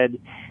and said,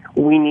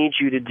 we need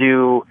you to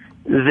do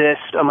this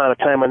amount of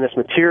time on this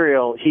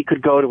material, he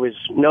could go to his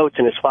notes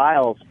and his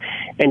files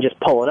and just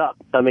pull it up.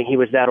 I mean, he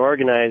was that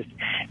organized.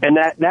 And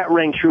that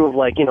rang true of,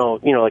 like, you know,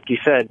 like you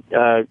said,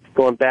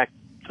 going back,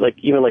 like,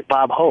 even like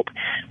Bob Hope.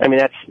 I mean,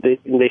 they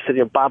said, you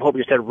know, Bob Hope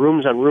just had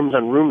rooms on rooms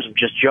on rooms of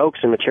just jokes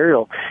and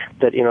material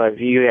that, you know,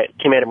 if you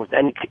came at him with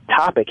any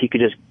topic, he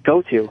could just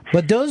go to.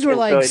 But those were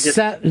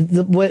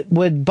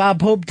what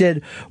Bob Hope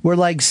did were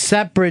like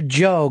separate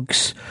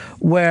jokes,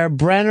 where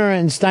Brenner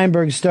and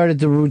Steinberg started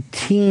the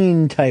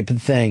routine type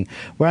of thing,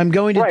 where I'm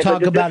going to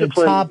talk about a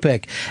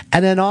topic,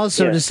 and then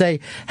also to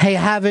say, hey,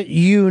 haven't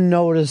you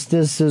noticed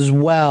this as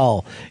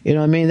well? You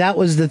know what I mean? That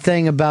was the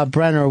thing about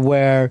Brenner,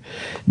 where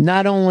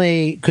not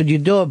only could you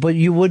do it, but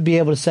you would be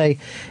able to say,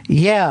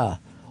 yeah,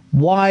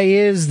 why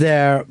is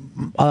there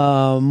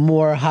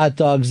more hot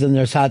dogs than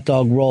there's hot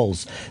dog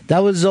rolls? That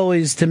was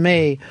always, to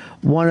me,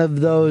 one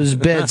of those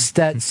bits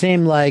that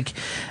seemed like,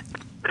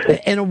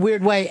 in a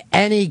weird way,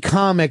 any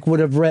comic would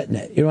have written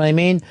it. You know what I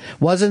mean?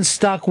 Wasn't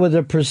stuck with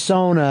a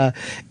persona.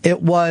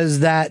 It was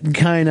that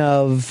kind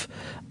of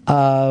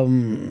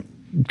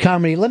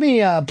comedy. Let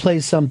me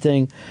play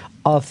something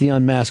off the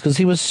Unmasked, because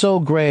he was so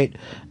great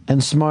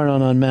and smart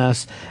on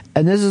Unmasked.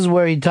 And this is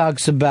where he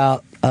talks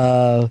about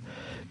kind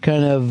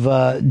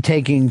of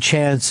taking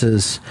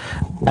chances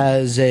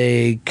as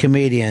a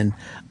comedian.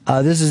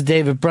 This is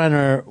David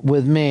Brenner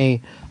with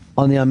me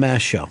on the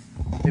Unmasked show.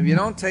 If you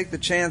don't take the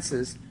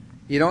chances,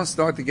 you don't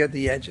start to get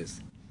the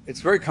edges.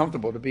 It's very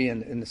comfortable to be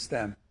in the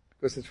stem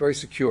because it's very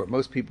secure.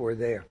 Most people are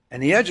there.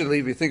 And the edge of the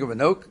leaf, if you think of an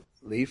oak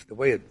leaf, the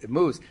way it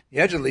moves, the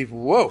edge of the leaf,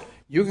 whoa,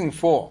 you can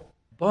fall.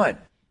 But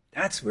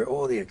that's where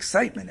all the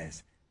excitement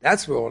is.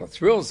 That's where all the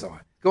thrills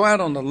are. Go out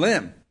on the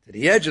limb, to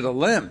the edge of the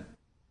limb.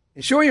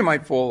 And sure, you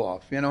might fall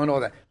off, you know, and all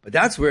that. But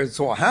that's where it's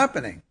all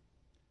happening.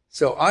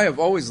 So I have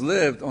always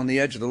lived on the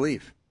edge of the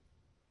leaf.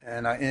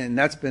 And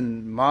that's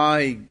been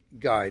my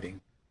guiding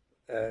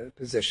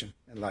position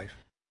in life.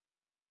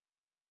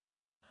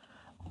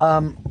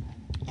 To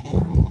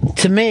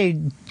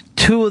me,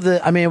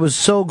 it was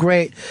so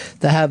great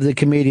to have the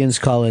comedians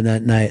call in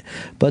that night,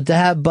 but to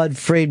have Bud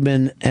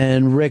Friedman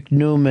and Rick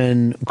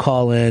Newman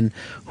call in,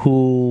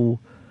 who,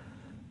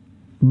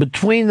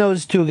 between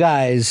those two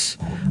guys,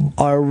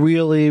 are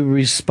really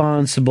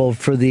responsible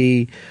for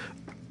the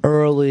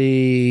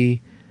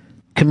early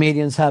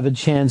comedians have a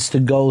chance to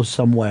go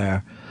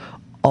somewhere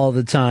all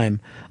the time.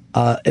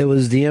 It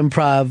was the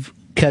Improv,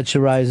 Catch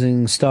a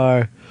Rising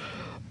Star,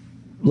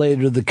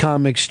 later the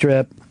Comic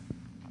Strip,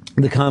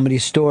 the Comedy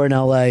Store in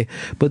L.A.,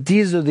 but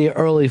these are the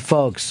early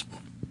folks.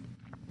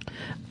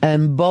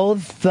 And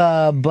both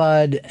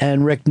Bud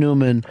and Rick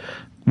Newman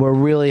were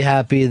really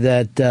happy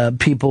that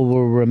people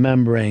were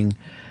remembering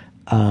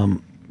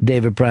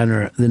David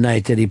Brenner the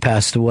night that he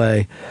passed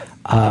away,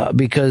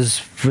 because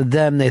for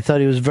them, they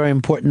thought he was very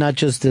important, not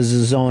just as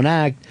his own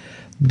act,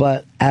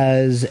 but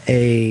as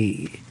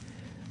a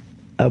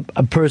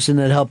person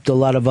that helped a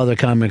lot of other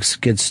comics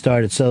get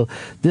started. So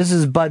this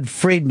is Bud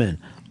Friedman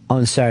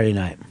on Saturday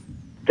night.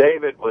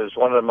 David was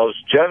one of the most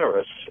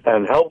generous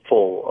and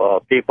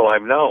helpful people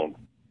I've known,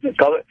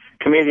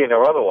 comedian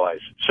or otherwise.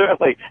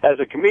 Certainly, as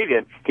a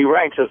comedian, he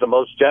ranks as the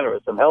most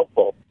generous and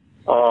helpful.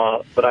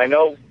 But I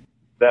know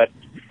that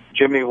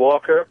Jimmy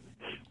Walker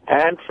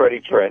and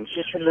Freddie Prinze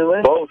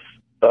both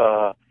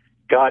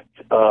got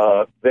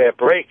their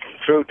break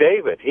through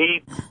David.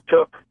 He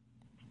took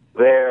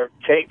their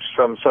tapes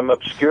from some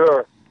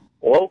obscure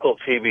local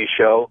TV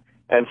show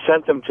and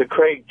sent them to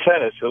Craig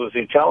Tennis, who was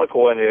the talent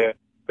coordinator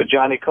for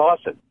Johnny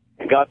Carson,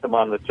 and got them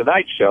on The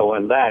Tonight Show,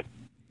 and that,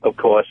 of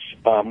course,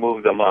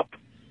 moved them up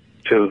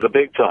to the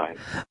big time.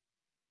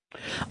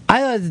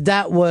 I thought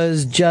that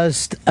was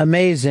just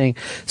amazing.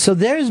 So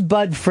there's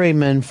Bud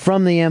Friedman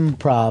from the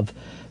Improv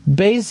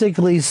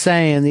basically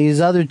saying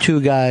these other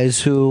two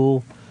guys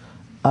who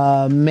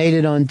made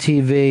it on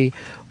TV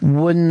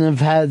wouldn't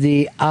have had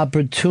the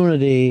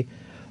opportunity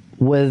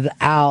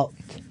without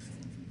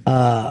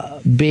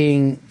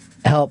being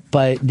helped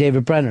by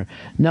David Brenner.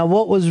 Now,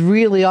 what was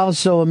really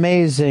also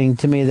amazing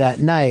to me that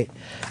night,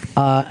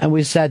 and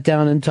we sat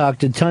down and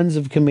talked to tons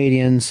of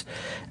comedians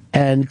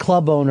and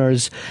club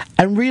owners,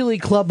 and really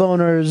club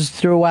owners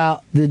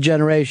throughout the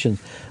generations.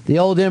 The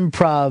old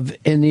Improv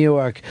in New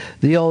York,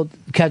 the old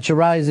Catch a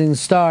Rising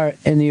Star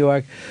in New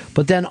York,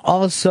 but then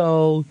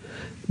also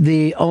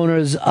the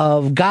owners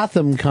of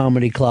Gotham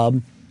Comedy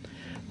Club,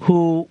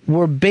 who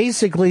were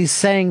basically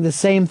saying the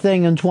same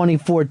thing in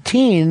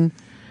 2014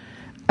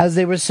 as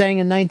they were saying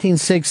in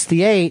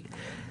 1968,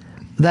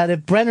 that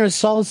if Brenner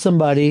saw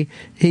somebody,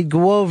 he'd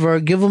go over,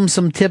 give them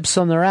some tips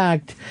on their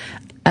act,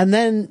 and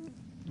then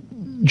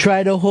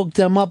try to hook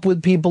them up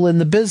with people in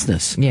the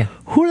business. Yeah.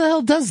 Who the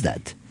hell does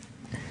that?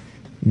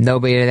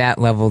 Nobody at that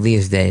level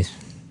these days.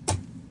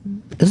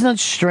 Isn't that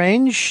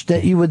strange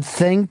that you would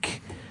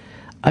think?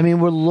 I mean,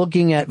 we're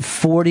looking at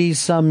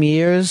 40-some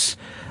years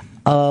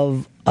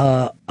of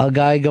a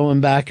guy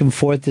going back and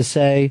forth to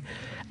say,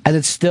 and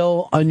it's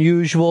still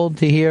unusual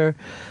to hear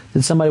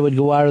that somebody would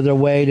go out of their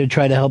way to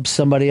try to help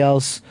somebody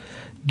else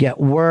get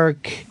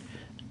work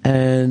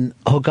and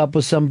hook up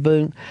with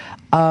something.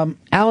 Alan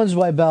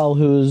Zweibel,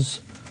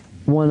 who's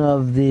one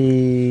of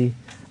the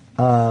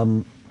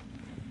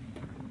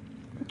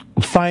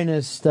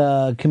finest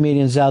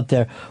comedians out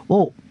there.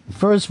 Well,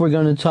 first we're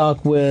going to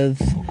talk with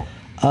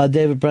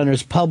David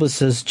Brenner's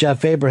publicist,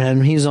 Jeff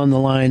Abraham. He's on the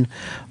line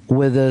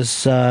with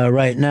us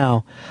right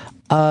now.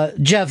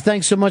 Jeff,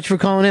 thanks so much for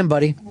calling in,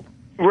 buddy.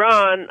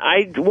 Ron,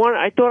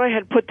 I thought I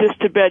had put this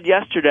to bed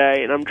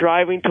yesterday, and I'm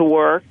driving to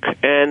work,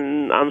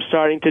 and I'm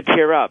starting to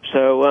tear up.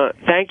 So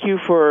thank you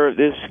for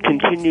this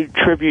continued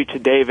tribute to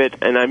David,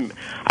 and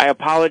I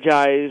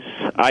apologize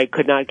I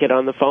could not get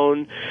on the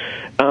phone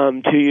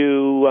to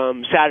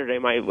you Saturday.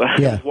 I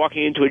was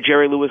walking into a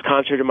Jerry Lewis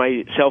concert, and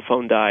my cell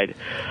phone died.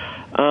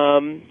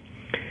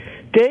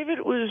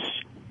 David was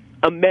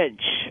a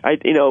mensch.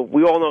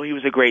 We all know he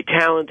was a great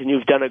talent, and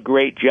you've done a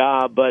great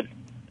job, but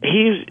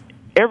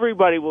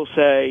everybody will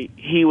say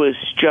he was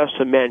just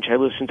a mensch. I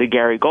listened to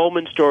Gary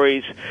Goldman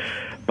stories.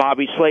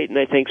 Bobby Slayton,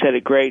 I think, said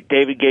it great.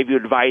 David gave you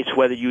advice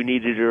whether you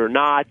needed it or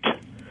not.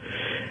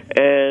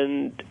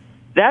 And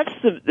that's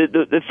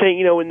the thing,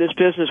 in this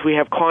business, we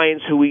have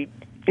clients who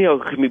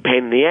can be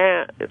pain in the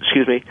ass.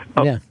 Excuse me.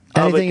 Yeah.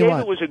 But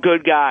David was a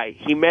good guy.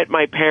 He met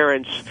my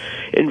parents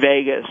in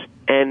Vegas,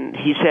 and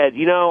he said,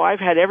 I've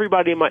had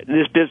everybody in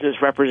this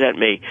business represent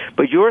me,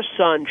 but your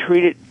son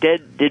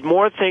did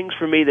more things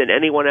for me than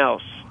anyone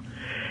else.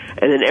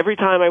 And then every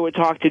time I would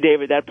talk to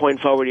David, that point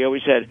forward, he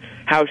always said,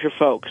 how's your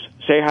folks?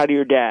 Say hi to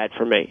your dad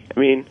for me. I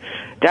mean,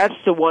 that's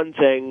the one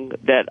thing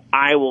that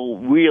I will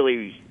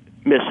really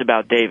miss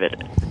about David.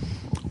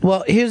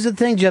 Well, here's the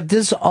thing, Jeff.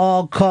 This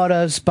all caught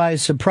us by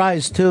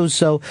surprise, too.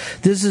 So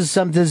this is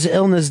this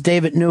illness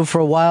David knew for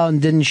a while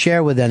and didn't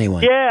share with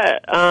anyone. Yeah.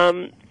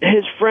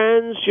 His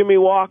friends, Jimmy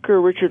Walker,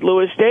 Richard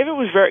Lewis,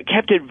 David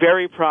kept it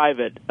very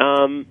private.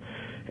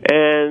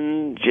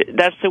 And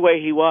that's the way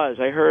he was.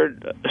 I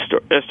heard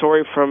a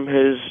story from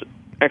his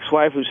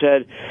ex-wife who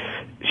said,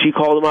 she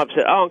called him up and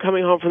said, I'm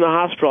coming home from the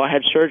hospital. I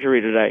had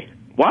surgery today.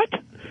 What?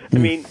 I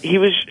mean, he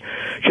was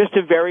just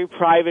a very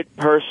private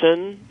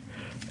person.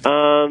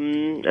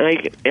 And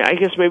I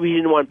guess maybe he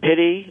didn't want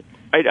pity.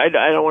 I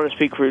don't want to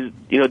speak for,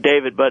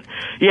 David, but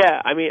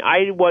yeah, I mean,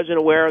 I wasn't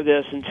aware of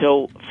this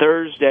until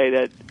Thursday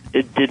that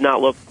it did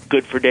not look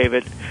good for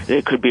David.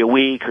 It could be a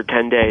week or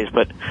 10 days,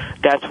 but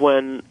that's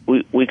when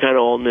we kind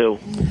of all knew.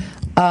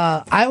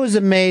 I was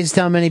amazed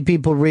how many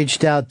people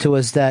reached out to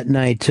us that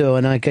night, too.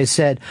 And like I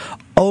said,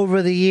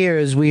 over the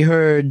years, we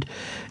heard,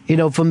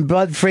 from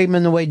Bud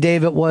Friedman, the way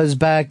David was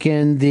back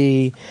in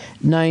the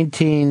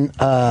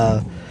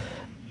 1960s,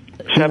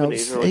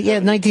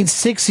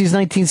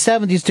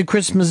 1970s, to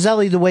Chris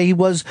Mazzelli, the way he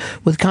was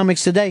with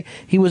Comics Today.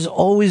 He was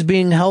always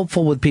being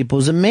helpful with people. It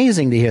was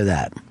amazing to hear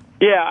that.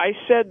 Yeah, I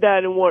said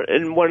that in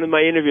one of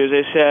my interviews.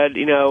 I said,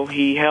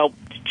 he helped,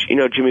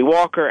 Jimmy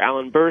Walker,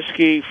 Alan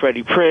Bursky,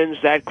 Freddie Prinze,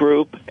 that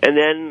group, and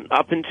then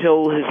up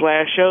until his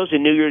last shows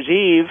in New Year's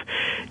Eve,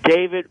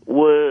 David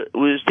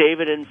was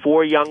David and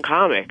 4 young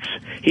comics.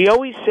 He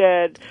always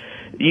said,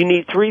 you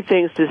need 3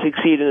 things to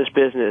succeed in this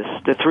business.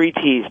 The 3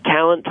 T's: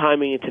 talent,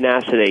 timing, and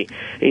tenacity.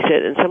 And he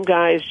said, and some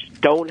guys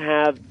don't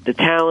have the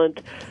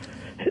talent,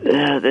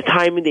 the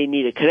timing. They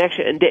need a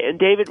connection. And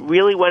David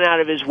really went out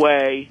of his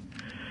way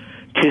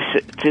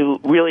to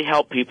really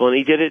help people, and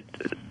he did it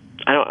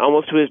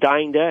almost to his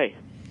dying day.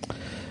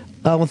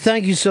 Well,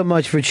 thank you so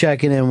much for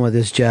checking in with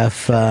us,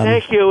 Jeff.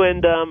 Thank you,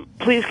 and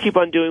please keep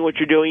on doing what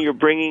you're doing. You're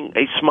bringing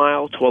a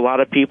smile to a lot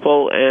of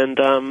people, and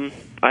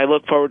I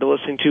look forward to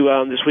listening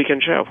to this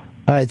weekend show.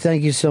 All right,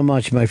 thank you so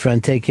much, my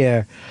friend. Take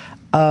care.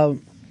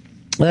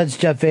 That's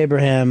Jeff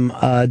Abraham,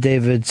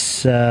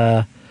 David's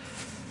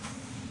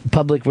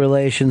public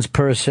relations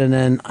person,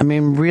 and I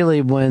mean,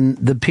 really, when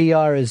the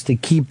PR is to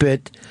keep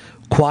it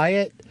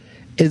quiet,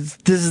 this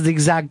is the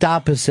exact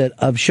opposite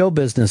of show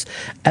business.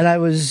 And I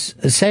was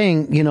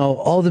saying,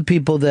 all the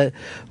people that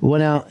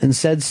went out and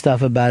said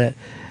stuff about it,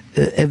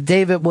 if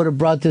David would have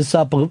brought this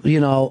up,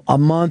 a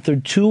month or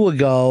 2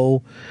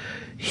 ago,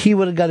 he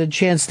would have got a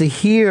chance to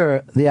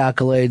hear the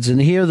accolades and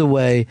hear the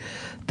way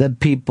that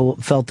people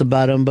felt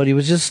about him, but he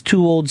was just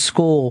too old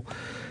school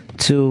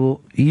to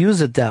use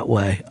it that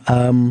way.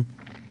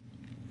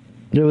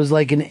 There was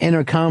like an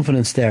inner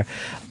confidence there.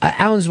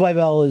 Alan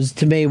Zweibel is,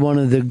 to me, one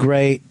of the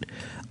great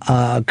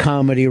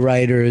comedy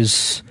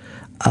writers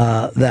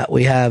that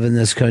we have in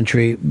this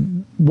country.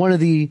 One of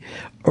the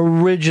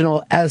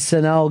original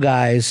SNL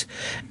guys,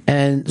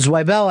 and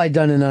Zweibel I'd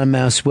done an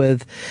unmasked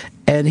with,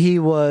 and he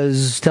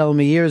was telling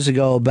me years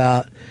ago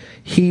about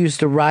he used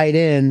to ride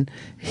in,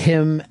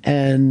 him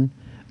and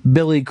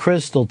Billy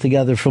Crystal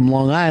together from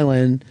Long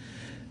Island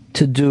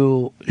to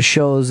do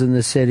shows in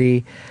the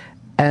city.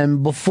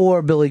 And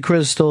before Billy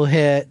Crystal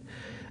hit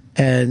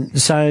and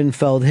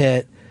Seinfeld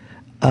hit,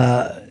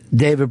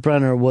 David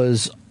Brenner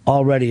was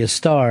already a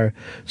star.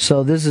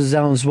 So this is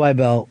Alan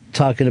Zweibel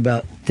talking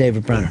about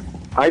David Brenner.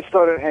 I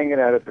started hanging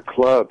out at the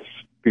clubs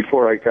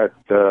before I got,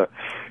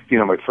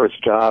 my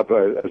first job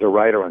as a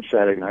writer on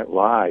Saturday Night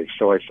Live.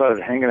 So I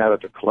started hanging out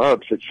at the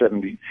clubs in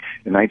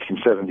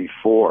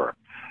 1974.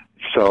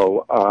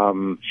 So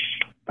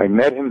I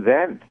met him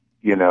then,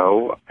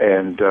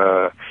 and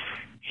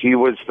he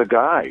was the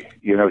guy.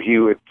 He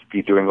would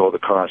be doing all the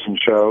Carson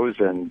shows,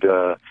 and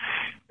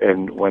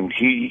when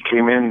he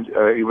came in,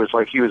 he was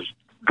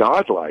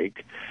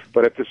godlike,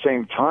 but at the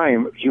same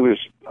time, he was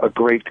a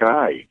great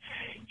guy.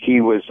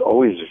 He was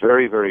always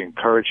very, very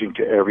encouraging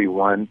to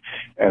everyone,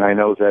 and I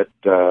know that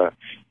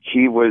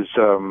he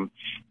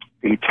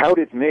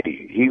touted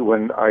me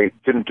when I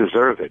didn't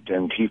deserve it,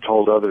 and he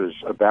told others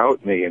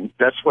about me, and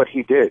that's what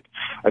he did.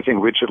 I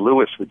think Richard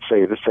Lewis would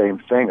say the same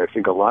thing. I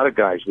think a lot of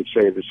guys would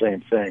say the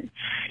same thing.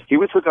 He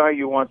was the guy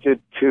you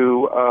wanted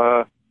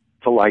to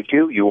like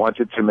you. You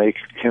wanted to make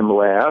him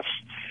laugh.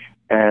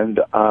 And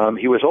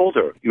he was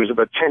older. He was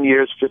about 10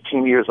 years,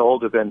 15 years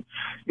older than,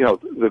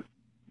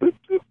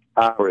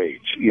 our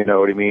age, you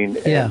know what I mean?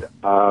 Yeah.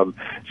 And,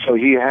 so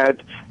he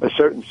had a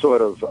certain sort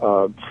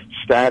of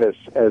status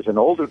as an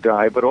older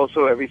guy, but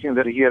also everything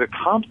that he had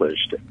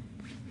accomplished.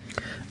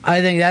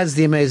 I think that's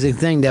the amazing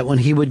thing, that when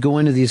he would go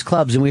into these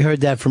clubs, and we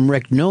heard that from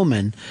Rick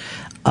Newman,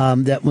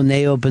 that when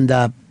they opened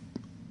up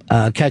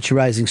Catch a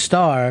Rising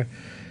Star,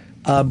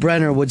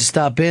 Brenner would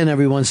stop in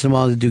every once in a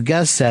while to do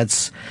guest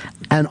sets,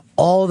 and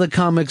all the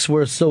comics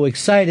were so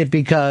excited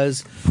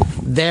because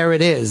there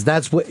it is.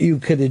 That's what you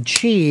could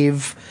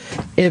achieve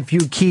if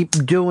you keep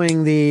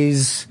doing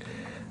these,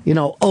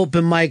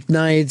 open mic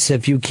nights,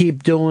 if you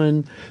keep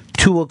doing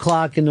 2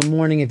 o'clock in the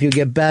morning, if you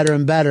get better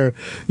and better,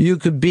 you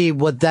could be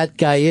what that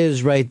guy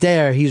is right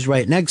there. He's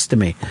right next to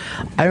me.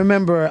 I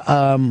remember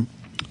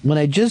when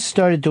I just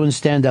started doing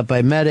stand-up,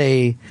 I met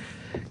a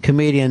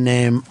comedian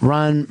named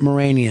Ron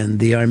Moranian,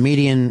 the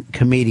Armenian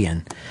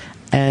comedian.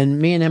 And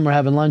me and him were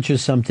having lunch or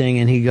something,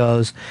 and he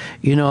goes,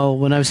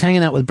 when I was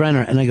hanging out with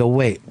Brenner, and I go,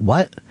 wait,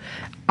 what?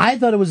 I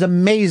thought it was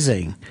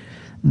amazing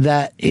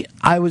that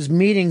I was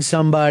meeting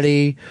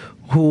somebody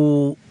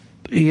who,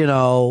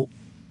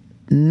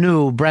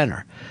 knew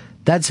Brenner.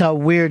 That's how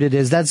weird it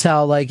is. That's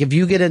how, if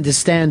you get into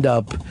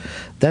stand-up,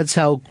 that's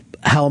how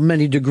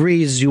many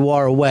degrees you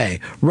are away,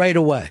 right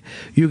away.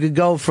 You could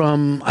go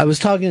from, I was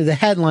talking to the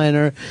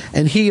headliner,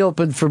 and he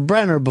opened for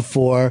Brenner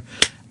before,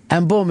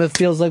 and boom, it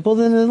feels like, well,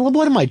 then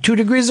what am I, 2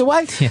 degrees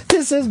away? Yeah.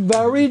 This is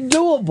very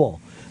doable.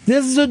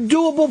 This is a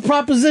doable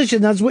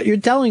proposition. That's what you're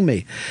telling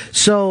me.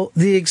 So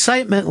the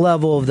excitement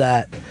level of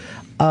that,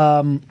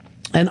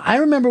 and I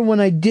remember when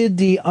I did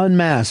the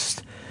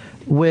Unmasked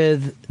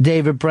with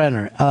David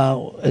Brenner.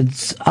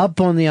 It's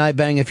up on the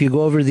iBang. If you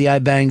go over to the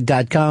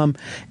iBang.com,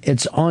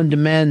 it's on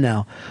demand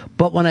now.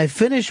 But when I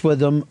finished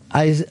with him,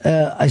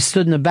 I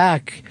stood in the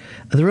back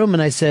of the room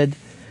and I said,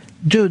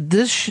 dude,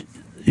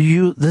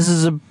 you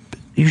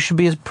should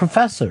be a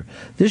professor.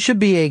 This should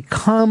be a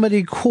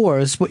comedy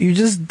course. What you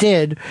just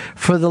did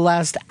for the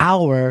last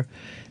hour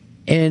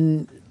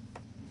in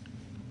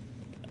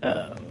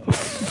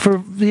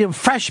for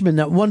freshmen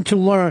that want to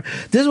learn.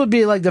 This would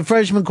be like the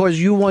freshman course.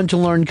 You want to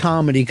learn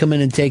comedy, come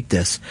in and take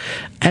this.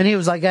 And he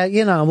was like,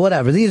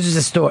 whatever. These are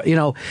just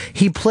stories.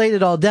 He played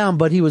it all down,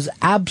 but he was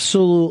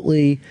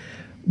absolutely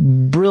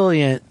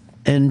brilliant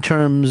in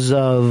terms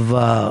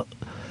of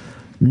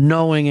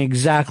knowing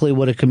exactly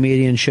what a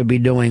comedian should be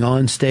doing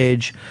on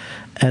stage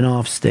and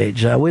off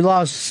stage. We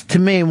lost, to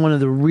me, one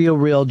of the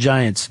real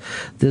giants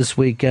this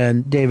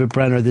weekend, David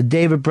Brenner. The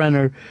David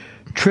Brenner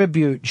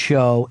tribute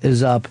show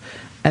is up.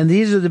 And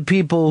these are the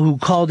people who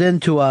called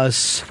into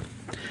us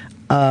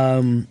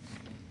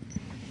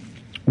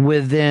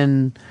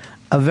within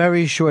a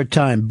very short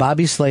time.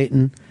 Bobby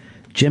Slayton,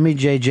 Jimmy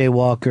J.J.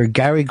 Walker,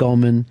 Gary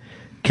Goldman,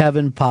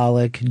 Kevin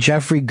Pollak,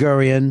 Jeffrey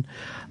Gurian,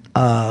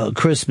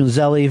 Chris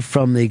Mazzelli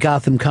from the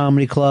Gotham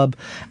Comedy Club,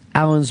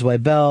 Alan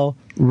Zweibel,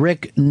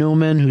 Rick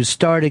Newman, who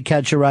started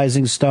Catch a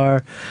Rising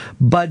Star,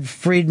 Bud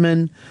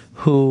Friedman,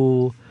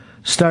 who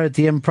started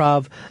the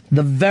Improv,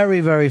 the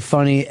very, very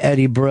funny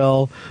Eddie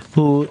Brill,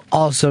 who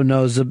also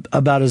knows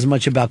about as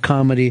much about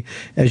comedy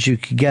as you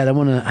could get. I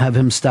want to have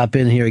him stop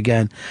in here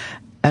again.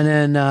 And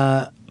then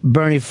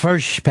Bernie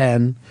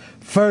Firshpan,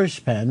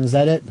 is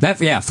that it?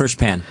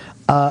 Firshpan.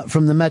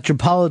 From the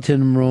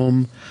Metropolitan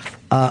Room,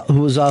 who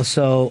was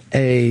also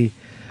a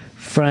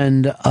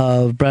friend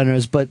of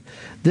Brenner's. But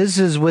this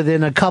is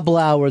within a couple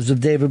hours of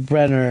David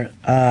Brenner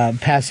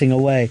passing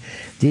away.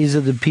 These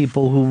are the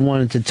people who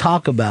wanted to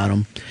talk about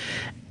him.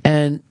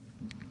 And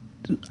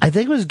I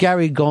think it was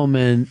Gary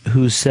Goldman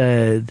who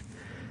said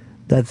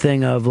That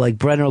thing of like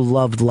Brenner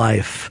loved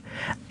life.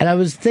 And I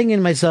was thinking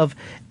to myself,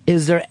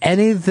 is there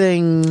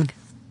anything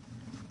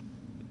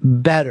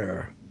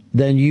better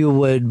than you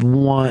would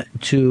want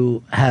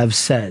to have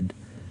said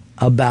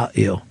about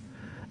you?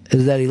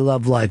 Is that he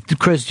loved life.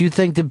 Chris, do you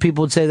think that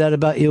people would say that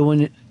about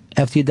you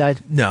after you died?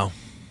 No.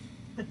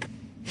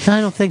 I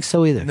don't think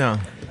so either. No.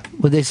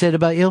 Would they say it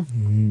about you?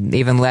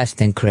 Even less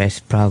than Chris,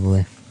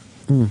 probably.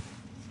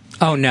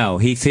 Oh no,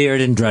 he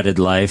feared and dreaded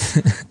life.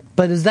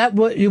 But is that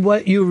what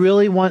you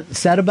really want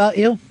said about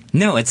you?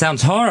 No, it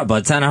sounds horrible.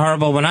 It sounded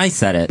horrible when I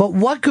said it. But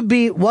what could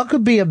be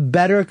a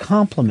better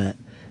compliment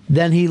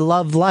than he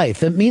loved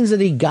life? It means that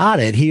he got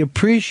it. He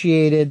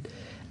appreciated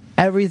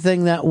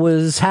everything that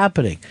was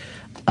happening.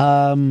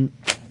 That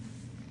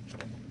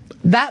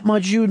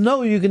much you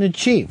know you can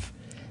achieve.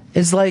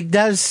 It's like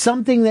that's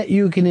something that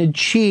you can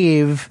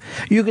achieve.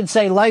 You can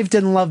say life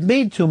didn't love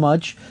me too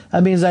much.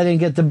 That means I didn't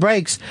get the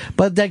breaks.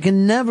 But that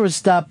can never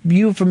stop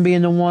you from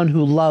being the one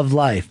who loved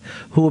life,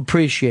 who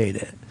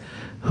appreciated it,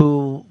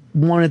 who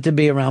wanted to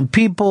be around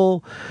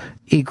people,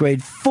 eat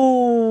great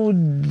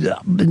food,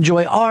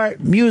 enjoy art,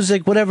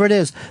 music, whatever it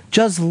is.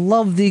 Just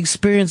love the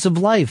experience of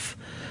life.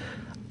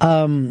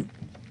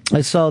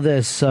 I saw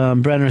this.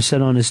 Brenner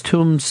said on his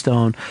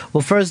tombstone.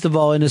 Well, first of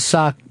all, in his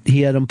sock,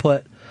 he had him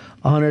put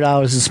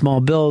 $100 in small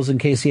bills in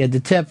case he had to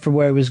tip for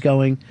where he was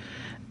going.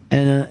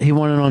 And he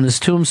wanted on his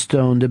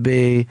tombstone to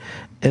be,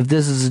 if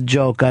this is a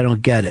joke, I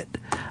don't get it.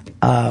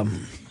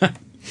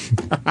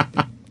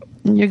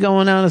 You're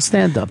going out of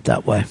stand-up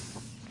that way.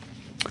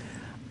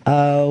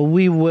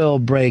 We will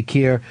break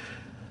here.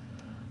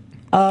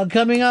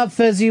 Coming up,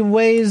 Fezzy,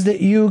 ways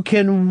that you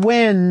can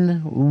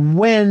win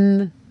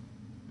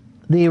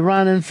the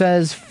Ron and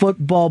Fez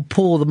football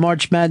pool, the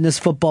March Madness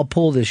football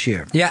pool this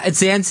year. Yeah, it's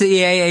the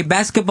NCAA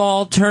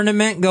basketball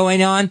tournament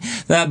going on.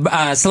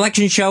 The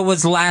selection show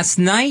was last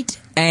night,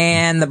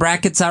 and the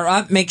brackets are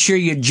up. Make sure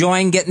you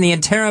join. Get in the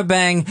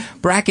Interrobang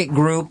bracket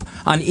group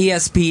on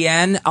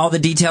ESPN. All the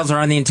details are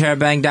on the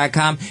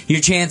interrobang.com.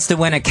 Your chance to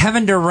win a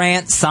Kevin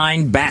Durant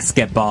signed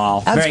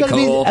basketball. Very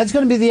cool. That's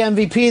going to be the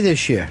MVP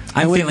this year.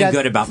 I'm feeling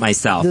good about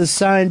myself. The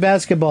signed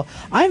basketball.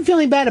 I'm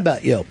feeling bad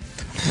about you.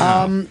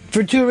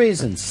 For two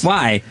reasons.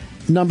 Why?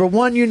 Number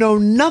one, you know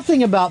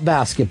nothing about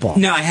basketball.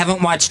 No, I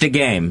haven't watched a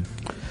game.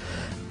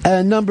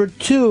 And number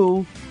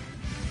two,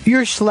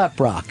 you're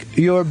schleprock.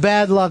 You're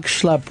bad luck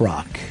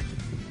schleprock.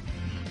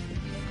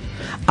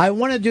 I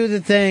want to do the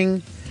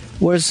thing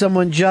where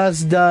someone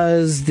just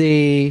does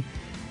the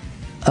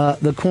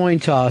coin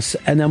toss,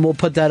 and then we'll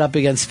put that up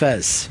against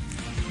Fez.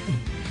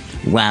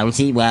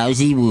 Wowsy,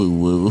 wowsy, woo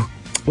woo.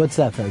 What's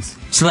that, Fez?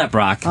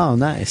 Schleprock. Oh,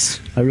 nice.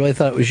 I really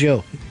thought it was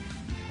you.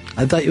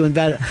 I thought you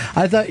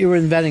were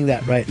inventing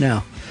that right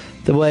now.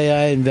 The way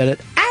I invented.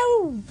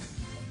 Ow!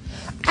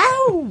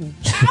 Ow!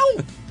 Ow!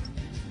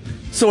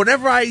 So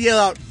whenever I yell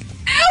out,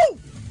 ow!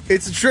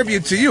 It's a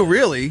tribute to you,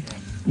 really.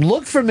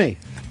 Look for me.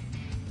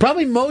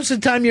 Probably most of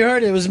the time you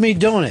heard it was me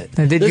doing it.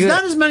 There's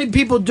not as many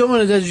people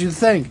doing it as you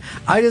think.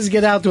 I just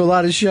get out to a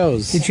lot of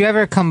shows. Did you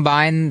ever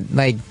combine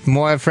like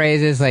more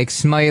phrases like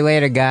 "smell you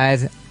later,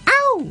 guys"?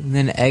 Ow! And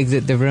then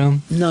exit the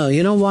room? No,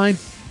 you know why?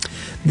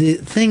 The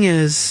thing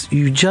is,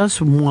 you just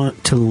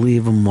want to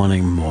leave them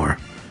wanting more.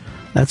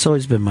 That's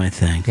always been my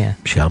thing,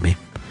 Shelby.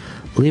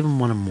 Leave them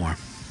wanting more.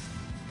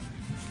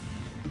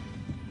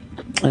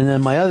 And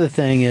then my other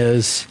thing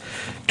is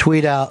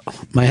tweet out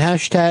my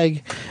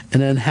hashtag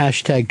and then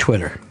hashtag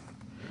Twitter.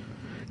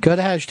 Go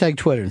to hashtag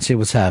Twitter and see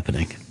what's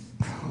happening.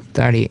 It's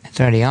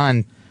already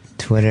on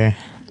Twitter.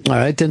 All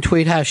right, then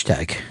tweet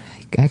hashtag.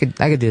 I could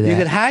do that. You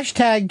could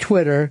hashtag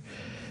Twitter.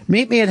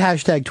 Meet me at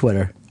hashtag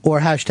Twitter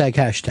or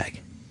hashtag.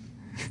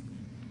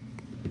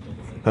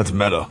 That's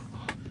meta.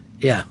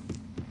 Yeah.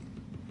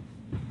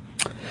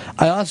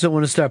 I also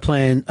want to start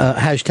playing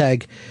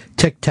hashtag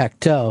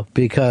tic-tac-toe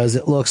because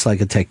it looks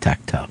like a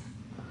tic-tac-toe.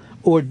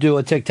 Or do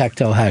a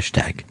tic-tac-toe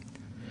hashtag.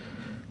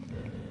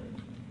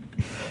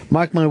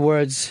 Mark my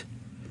words,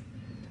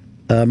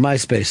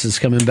 MySpace is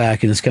coming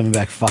back, and it's coming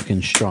back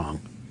fucking strong.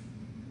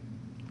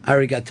 I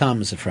already got Tom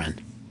as a friend.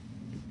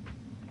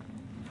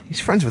 He's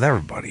friends with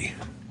everybody.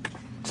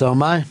 So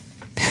am I.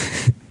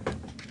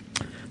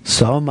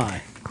 So am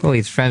I. Cool,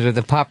 he's friends with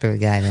the popular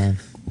guy, then.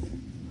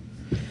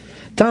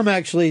 Tom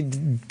actually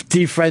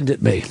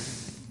defriended me.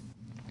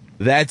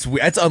 That's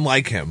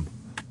unlike him.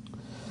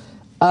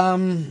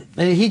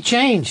 He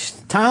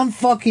changed. Tom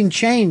fucking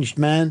changed,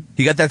 man.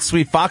 He got that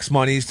sweet Fox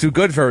money. He's too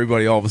good for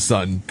everybody all of a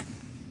sudden.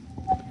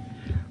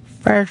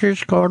 Fez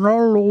is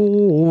gonna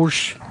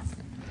lose.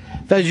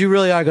 Fez, you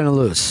really are gonna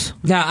lose.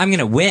 No, I'm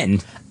gonna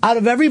win. Out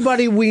of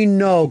everybody we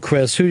know,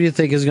 Chris, who do you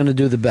think is gonna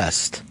do the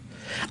best?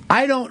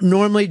 I don't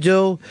normally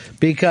do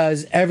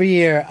because every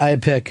year I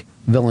pick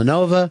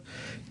Villanova,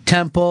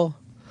 Temple,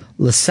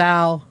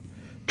 LaSalle,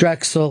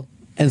 Drexel,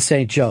 and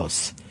St.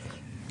 Joe's.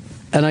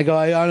 And I go,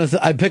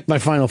 I picked my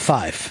final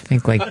five. I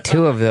think like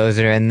two of those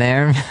are in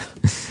there.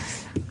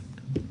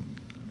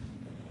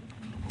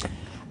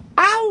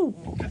 Ow!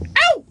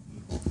 Ow!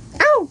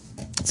 Ow!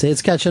 See,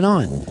 it's catching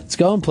on. It's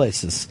going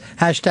places.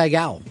 Hashtag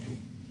ow.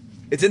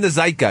 It's in the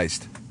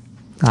zeitgeist.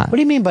 What do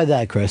you mean by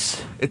that,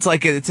 Chris? It's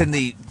like it's in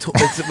the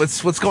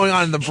it's what's going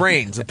on in the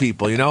brains of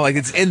people. You know, like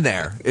it's in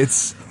there.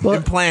 It's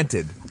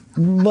implanted.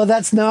 Well,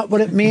 that's not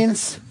what it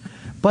means.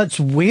 But it's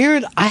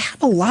weird. I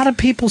have a lot of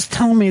people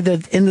telling me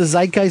that in the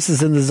zeitgeist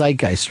is in the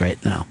zeitgeist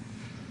right now.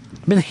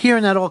 I've been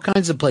hearing that all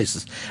kinds of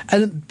places.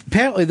 And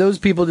apparently those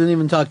people didn't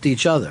even talk to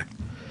each other.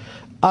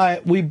 All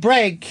right, we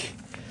break.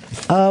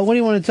 What do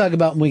you want to talk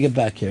about when we get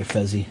back here,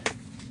 Fezzy?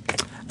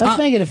 Let's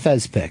make it a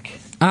Fez pick.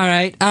 All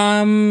right.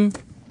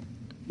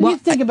 You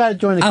think about it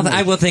during the commercial.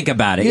 I will think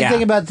about it, You yeah.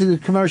 think about the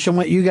commercial,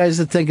 what you guys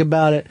think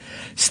about it.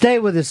 Stay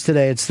with us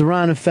today. It's the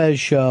Ron and Fez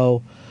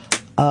Show.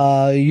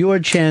 Your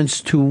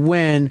chance to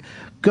win.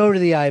 Go to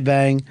the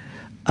iBang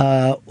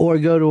or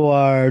go to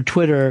our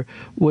Twitter,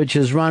 which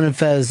is Ron and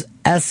Fez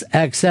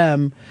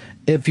SXM.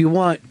 If you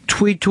want,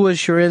 tweet to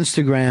us your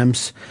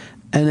Instagrams,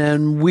 and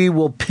then we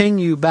will ping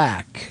you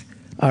back.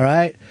 All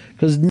right?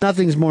 Because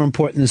nothing's more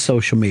important than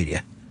social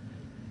media.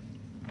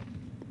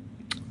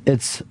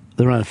 It's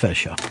the Ron and Fez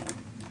Show.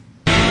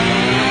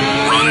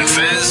 Ron and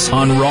Fez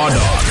on Raw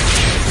Dog.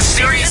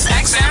 Sirius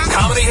XM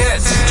Comedy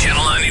Hits.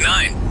 Channel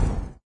 99.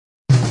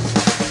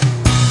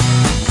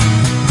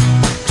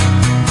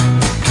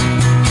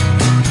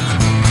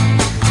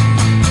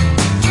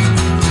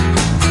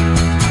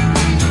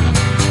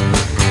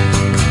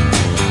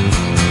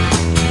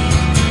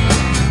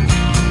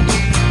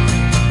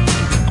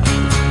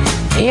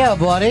 Yeah,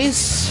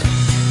 buddies.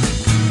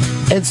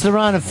 It's the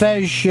Ron and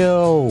Fez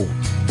Show.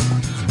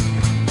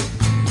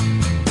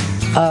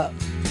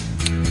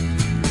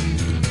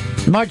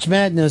 March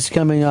Madness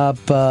coming up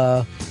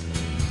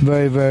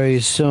very, very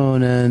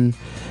soon, and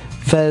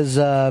Fez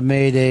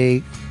made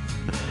a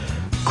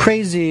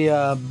crazy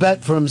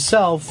bet for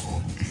himself.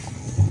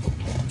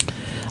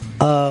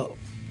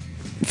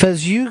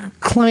 Fez, you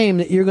claim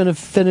that you're going to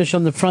finish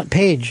on the front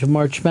page of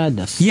March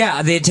Madness.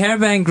 Yeah, the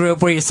Interrobang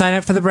group where you sign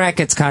up for the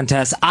brackets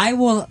contest. I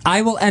will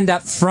end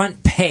up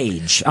front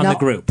page on the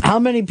group. How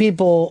many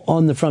people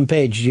on the front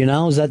page? Do you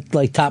know? Is that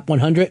like top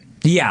 100?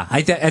 Yeah,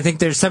 I think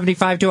there's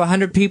 75 to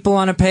 100 people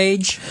on a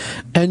page.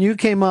 And you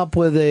came up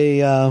with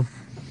an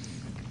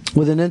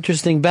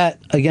interesting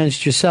bet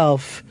against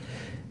yourself.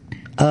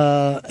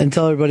 And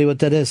tell everybody what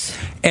that is.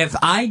 If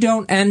I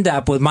don't end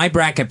up with my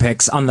bracket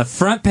picks on the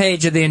front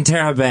page of the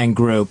Interrobang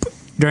group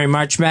during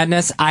March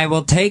Madness, I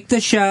will take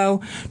the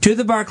show to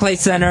the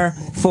Barclays Center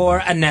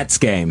for a Nets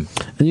game.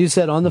 And you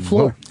said on the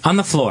floor? On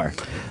the floor.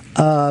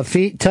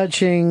 Feet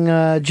touching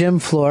gym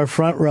floor,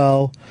 front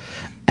row,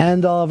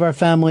 and all of our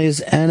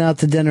families, and out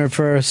to dinner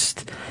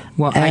first.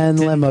 Well, and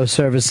limo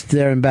service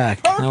there and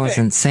back. I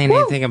wasn't saying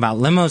anything about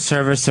limo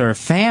service or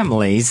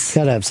families.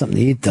 Gotta have something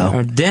to eat, though.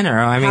 Or dinner.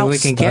 I mean, we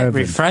can get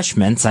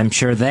refreshments, I'm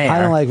sure there.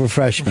 I don't like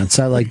refreshments.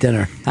 I like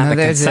dinner. On the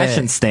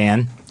concession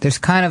stand. There's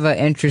kind of an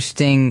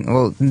interesting,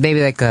 well,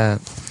 maybe like the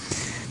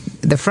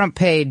front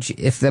page,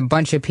 if a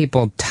bunch of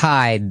people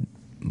tied,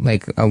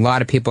 like a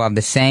lot of people have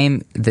the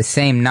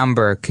same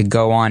number could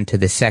go on to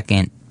the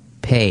second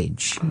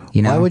page.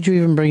 You know? Why would you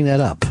even bring that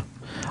up?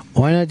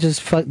 Why not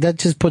just that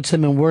just puts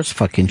him in worse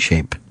fucking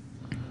shape.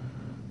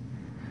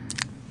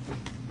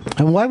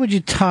 And why would you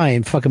tie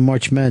in fucking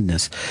March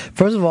Madness?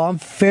 First of all, I'm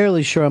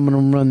fairly sure I'm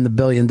going to run the $1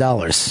 billion.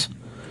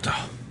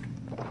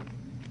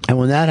 And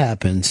when that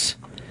happens,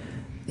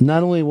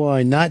 not only will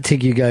I not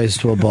take you guys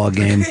to a ball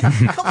game,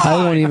 I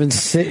won't even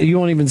you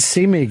won't even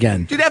see me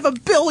again. You'd have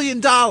 $1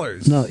 billion.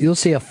 No, you'll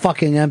see a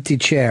fucking empty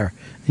chair.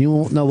 You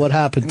won't know what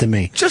happened to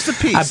me. Just a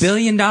piece. $1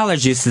 billion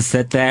used to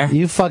sit there.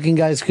 You fucking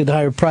guys could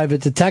hire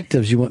private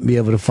detectives. You wouldn't be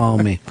able to follow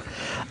me.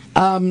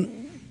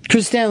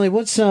 Chris Stanley,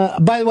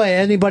 by the way,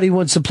 anybody who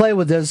wants to play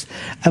with this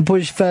and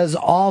push Fez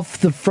off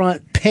the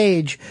front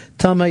page,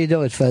 tell them how you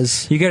do it,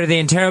 Fez. You go to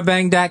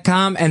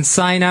theinterrobang.com and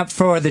sign up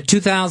for the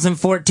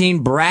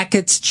 2014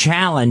 Brackets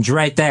Challenge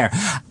right there.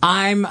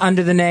 I'm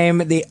under the name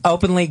The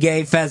Openly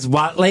Gay Fez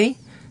Whatley.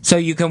 So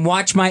you can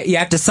watch you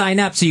have to sign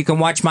up so you can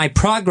watch my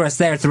progress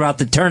there throughout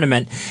the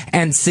tournament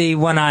and see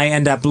when I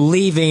end up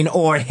leaving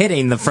or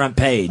hitting the front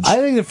page. I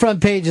think the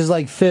front page is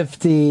like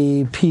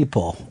 50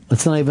 people.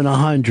 It's not even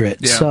 100.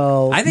 Yeah.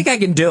 So I think I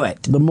can do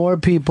it. The more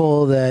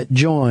people that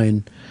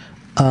join,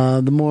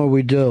 the more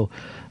we do.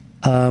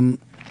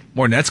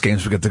 More Nets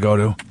games we get to go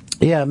to.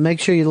 Yeah, make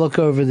sure you look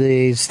over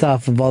the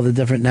stuff of all the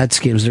different Nets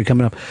games that are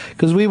coming up.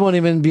 Because we won't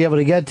even be able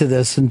to get to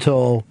this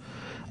until,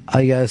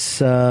 I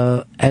guess,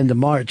 end of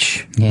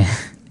March. Yeah.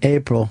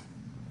 April.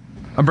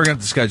 I'm bringing up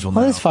the schedule now.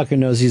 Well, this fucker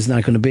knows he's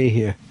not going to be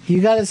here.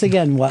 You got us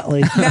again,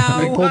 Watley. No.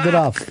 We pulled it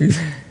off.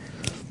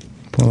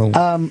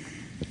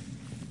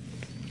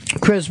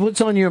 Chris, what's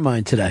on your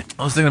mind today?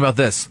 I was thinking about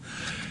this.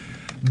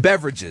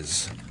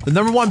 Beverages. The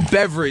number one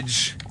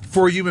beverage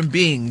for human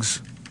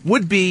beings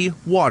would be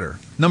water.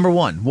 Number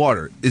one,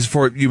 water is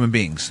for human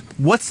beings.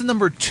 What's the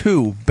number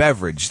two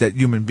beverage that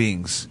human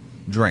beings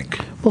drink?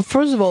 Well,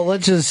 first of all,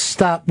 let's just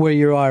stop where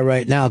you are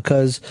right now,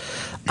 because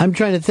I'm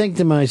trying to think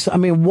to myself. I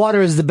mean,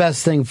 water is the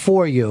best thing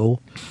for you.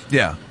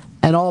 Yeah.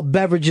 And all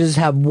beverages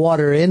have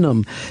water in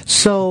them.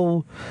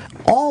 So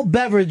all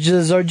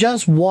beverages are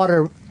just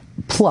water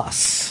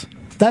plus.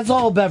 That's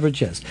all a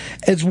beverage is.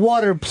 It's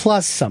water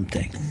plus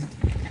something.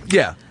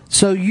 Yeah.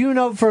 So you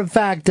know for a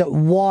fact that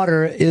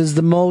water is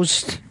the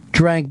most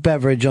drank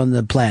beverage on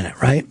the planet,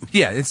 right?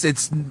 Yeah,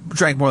 it's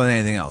drank more than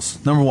anything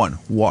else. Number one,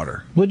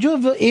 water. Would you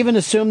have even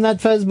assumed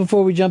that, Fez,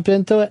 before we jump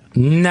into it?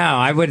 No,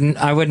 I wouldn't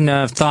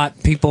have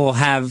thought people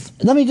have.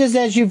 Let me just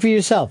ask you for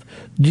yourself.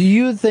 Do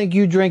you think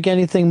you drink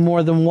anything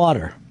more than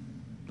water?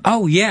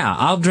 Oh, yeah.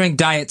 I'll drink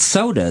diet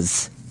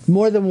sodas.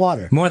 More than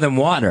water? More than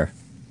water.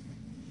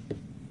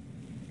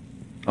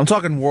 I'm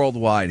talking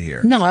worldwide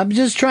here. No, I'm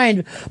just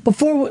trying.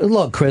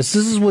 Look, Chris,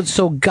 this is what's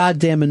so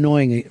goddamn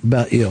annoying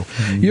about you.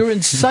 You're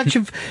in such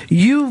a.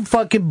 You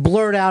fucking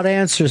blurt out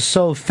answers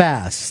so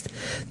fast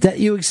that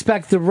you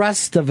expect the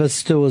rest of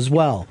us to as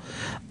well.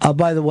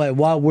 By the way,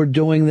 while we're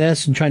doing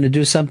this and trying to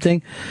do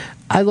something,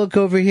 I look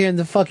over here and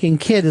the fucking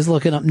kid is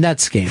looking up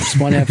Nets games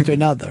one after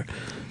another.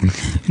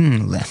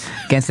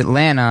 Against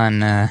Atlanta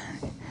on,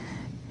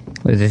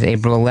 what is this,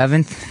 April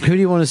 11th? Who do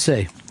you want to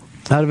see?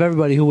 Out of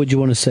everybody, who would you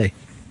want to see?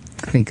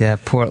 I think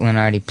Portland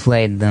already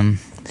played them,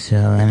 so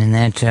I mean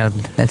that's off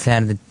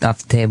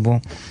the table.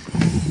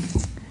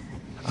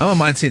 I don't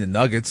mind seeing the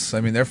Nuggets.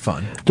 I mean, they're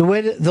fun.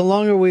 The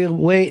longer we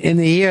wait in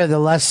the year, the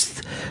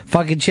less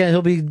fucking chance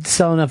he'll be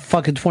selling a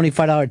fucking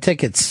 $25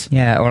 tickets.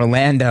 Yeah,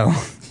 Orlando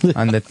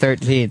on the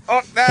 13th.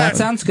 Oh, that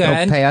sounds good.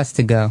 They'll pay us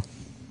to go.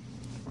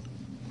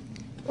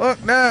 Look,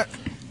 that.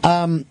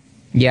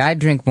 Yeah, I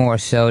drink more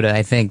soda,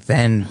 I think,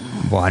 than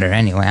water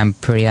anyway. I'm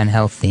pretty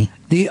unhealthy.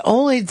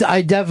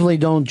 I definitely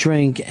don't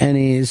drink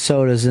any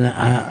sodas,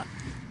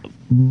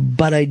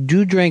 but I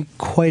do drink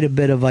quite a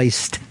bit of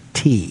iced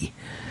tea.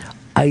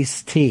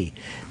 Iced tea.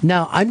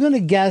 Now, I'm going to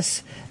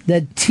guess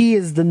that tea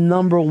is the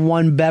number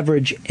one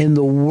beverage in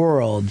the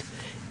world,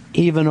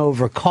 even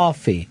over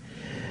coffee.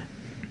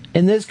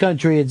 In this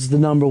country, it's the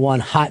number one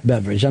hot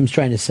beverage, I'm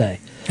trying to say.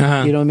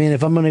 Uh-huh. You know what I mean?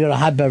 If I'm going to go to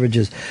hot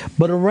beverages.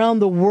 But around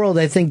the world,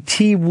 I think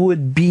tea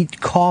would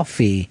beat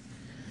coffee.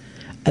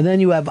 And then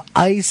you have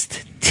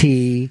iced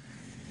tea.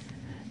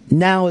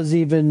 Now is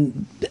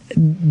even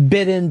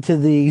bit into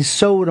the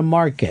soda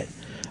market,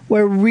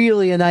 where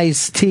really an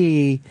iced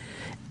tea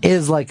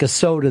is like a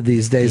soda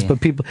these days. Yeah.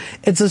 But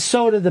it's a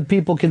soda that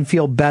people can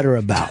feel better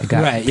about.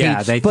 Right,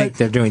 yeah, they think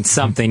they're doing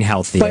something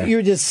healthier. But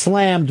you're just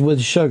slammed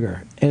with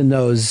sugar in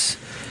those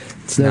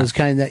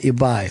kind that you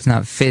buy. It's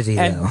not fizzy,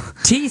 though.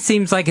 Tea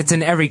seems like it's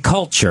in every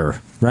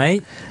culture,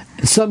 right?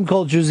 Some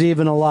cultures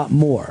even a lot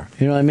more.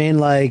 You know what I mean?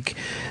 Like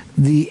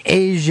the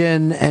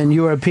Asian and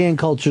European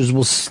cultures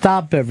will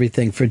stop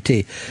everything for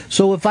tea.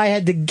 So if I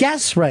had to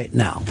guess right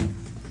now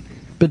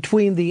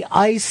between the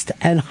iced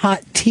and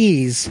hot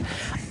teas,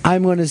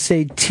 I'm going to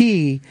say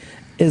tea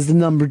is the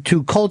number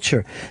 2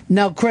 culture.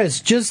 Now, Chris,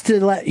 just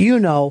to let you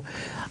know,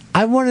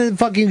 I want to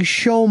fucking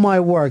show my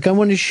work. I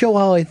want to show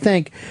how I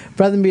think,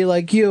 rather than be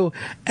like you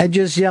and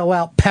just yell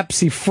out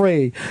Pepsi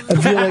free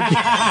and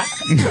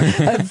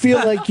feel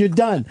like you're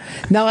done.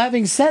 Now,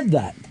 having said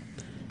that,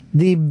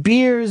 the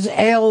beers,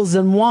 ales,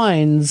 and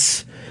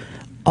wines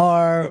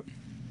are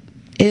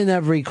in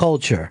every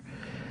culture.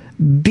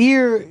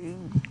 Beer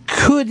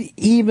could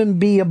even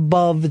be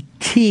above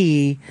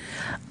tea,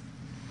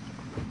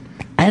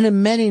 and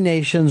in many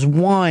nations,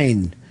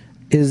 wine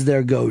is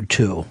their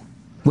go-to.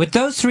 With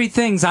those 3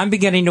 things, I'm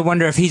beginning to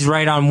wonder if he's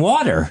right on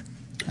water.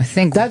 I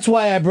think that's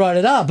why I brought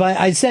it up.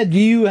 I said, do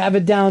you have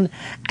it down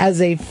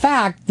as a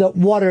fact that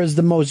water is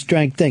the most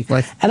drank thing?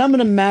 What? And I'm going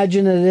to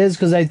imagine it is,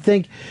 because I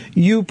think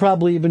you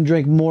probably even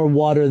drink more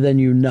water than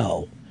you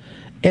know.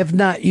 If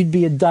not, you'd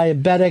be a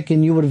diabetic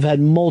and you would have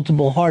had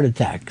multiple heart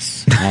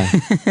attacks.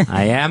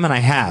 I am and I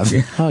have.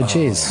 Oh,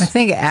 jeez. I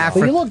think Africa.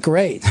 Well, you look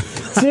great.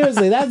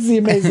 Seriously, that's the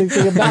amazing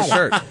thing about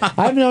it.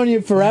 I've known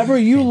you forever.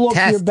 You look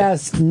your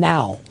best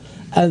now.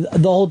 The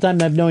whole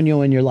time I've known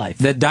you in your life.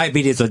 The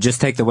diabetes will just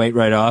take the weight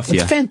right off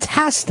you. It's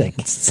fantastic.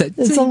 It's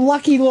a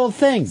lucky little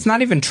thing. It's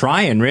not even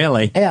trying,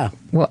 really. Yeah.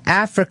 Well,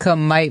 Africa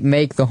might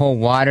make the whole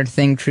water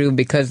thing true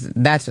because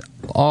that's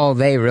all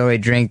they really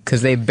drink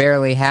because they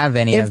barely have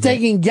any of it. If they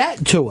can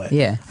get to it.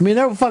 Yeah. I mean,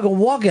 they're fucking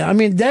walking. I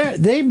mean,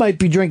 they might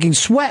be drinking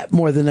sweat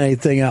more than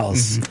anything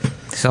else.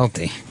 Mm-hmm.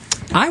 Salty.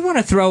 I want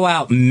to throw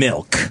out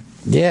milk.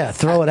 Yeah,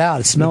 throw it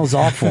out. It smells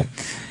awful.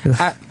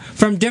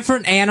 From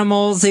different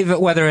animals,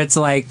 even whether it's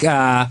like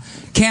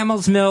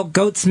camel's milk,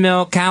 goat's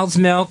milk, cow's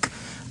milk.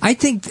 I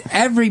think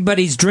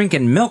everybody's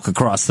drinking milk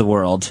across the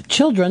world.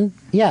 Children,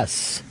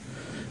 yes.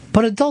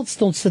 But adults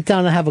don't sit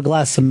down and have a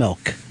glass of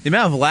milk. The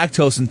amount of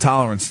lactose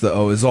intolerance,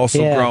 though, is also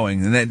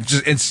growing, and that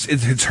just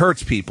it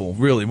hurts people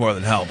really more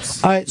than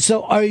helps. All right,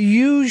 so are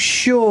you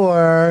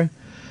sure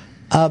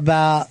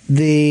about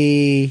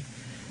the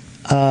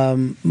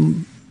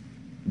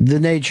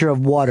nature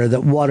of water,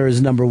 that water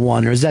is number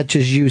 1, or is that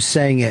just you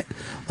saying it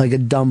like a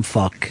dumb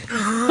fuck?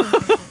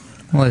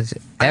 Well, it's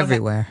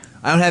everywhere.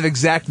 I don't have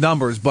exact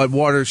numbers, but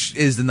water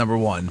is the number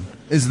 1.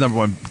 Is the number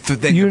 1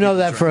 thing. You know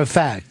that for a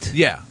fact.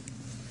 Yeah.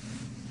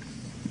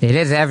 It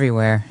is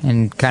everywhere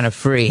and kind of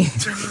free.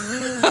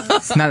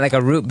 It's not like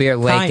a root beer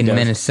lake in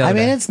Minnesota. I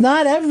mean, it's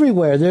not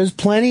everywhere. There's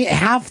plenty.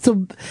 Half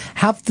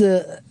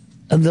the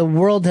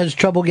world has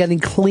trouble getting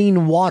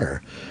clean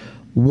water.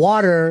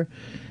 Water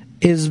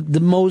is the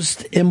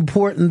most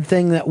important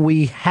thing that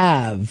we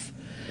have.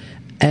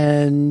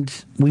 And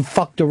we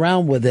fucked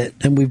around with it,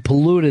 and we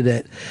polluted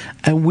it,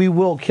 and we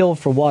will kill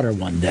for water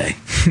one day.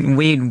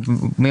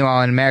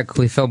 Meanwhile, in America,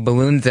 we fill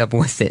balloons up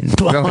with it and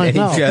throw it at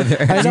each other.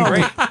 I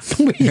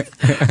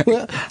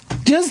know.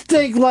 Just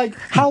think, like,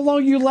 how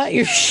long you let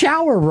your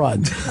shower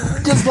run.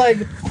 Just like,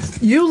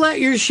 you let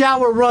your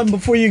shower run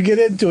before you get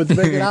into it to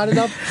make it hot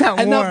enough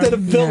that a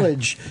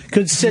village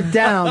could sit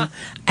down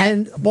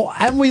and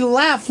we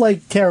laugh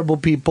like terrible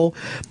people,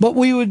 but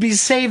we would be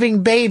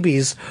saving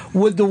babies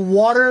with the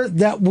water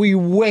that we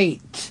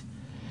wait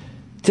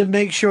to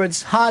make sure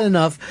it's hot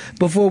enough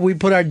before we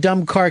put our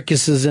dumb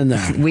carcasses in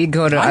there. We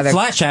go to I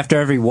flush after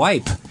every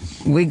wipe.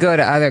 We go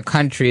to other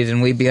countries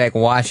and we'd be like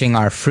washing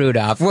our fruit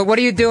off. What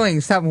are you doing?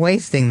 Stop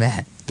wasting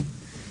that.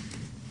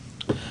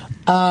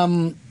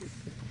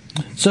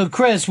 So,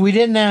 Chris, we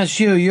didn't ask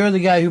you. You're the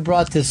guy who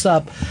brought this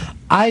up.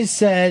 I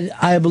said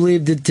I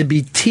believed it to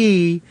be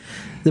tea,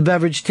 the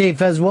beverage tea.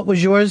 Fez, what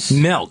was yours?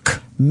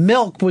 Milk.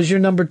 Milk was your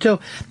number 2.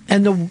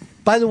 And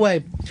by the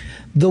way,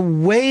 the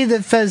way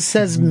that Fez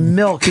says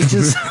milk, it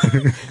just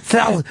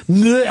felt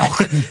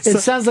milk. It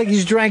sounds like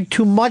he's drank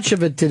too much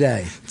of it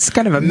today. It's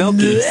kind of a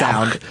milky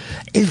sound.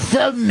 It's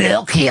so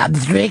milky. I'm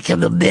drinking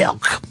the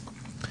milk.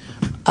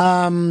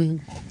 All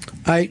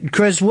right,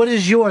 Chris, what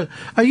is yours?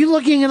 Are you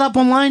looking it up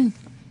online?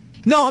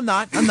 No, I'm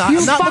not. I'm not. You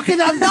I'm not fucking,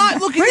 looking, I'm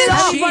not looking it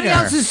up. Everybody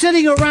else is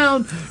sitting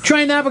around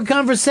trying to have a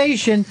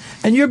conversation,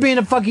 and you're being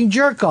a fucking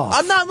jerk off.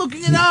 I'm not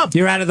looking it up.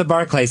 You're out of the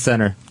Barclays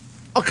Center.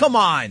 Oh, come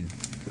on.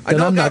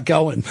 Then I'm not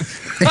going.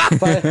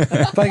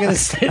 if I gotta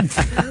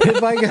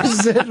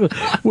sit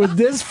with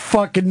this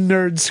fucking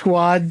nerd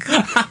squad,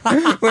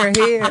 we're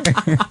here.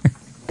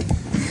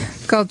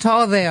 Look how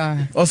tall they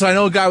are. Also, I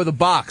know a guy with a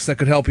box that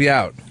could help you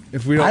out.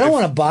 If we don't, I don't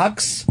want a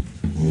box.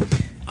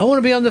 I want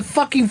to be on the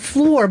fucking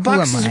floor.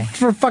 Boxes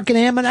for fucking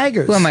ham and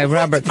eggers. Who am I,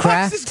 Robert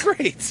Kraft? Box is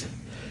great.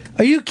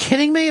 Are you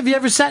kidding me? Have you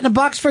ever sat in a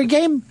box for a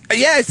game?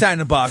 Yeah, I sat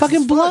in a box.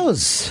 Fucking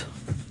blows.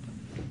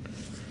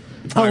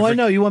 Oh, I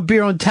know. You want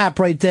beer on tap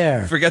right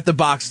there. Forget the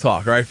box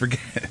talk, all right? Forget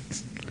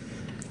it.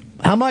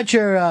 How much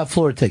are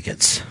floor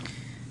tickets?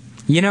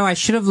 You know, I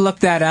should have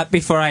looked that up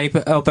before I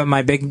opened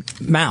my big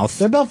mouth.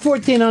 They're about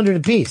 $1,400 a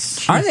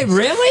piece. Are they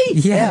really?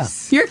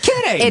 Yes. You're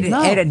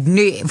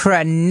kidding. For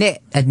a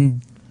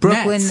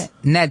Brooklyn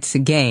Nets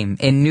game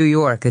in New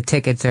York, the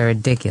tickets are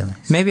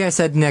ridiculous. Maybe I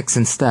said Knicks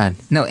instead.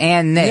 No,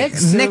 and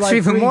Knicks. Knicks are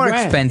even more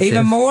expensive.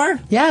 Even more?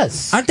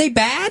 Yes. Aren't they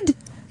bad?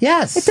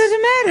 Yes. It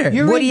doesn't matter.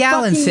 You're Woody in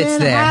Allen fucking sits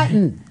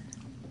Manhattan.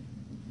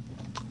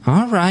 there.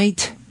 All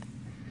right.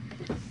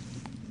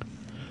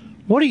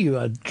 What are you,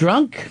 a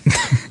drunk?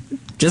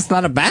 Just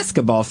not a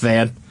basketball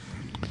fan.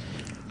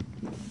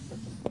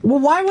 Well,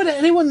 why would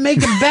anyone make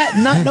a bet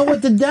and not know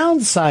what the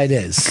downside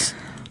is?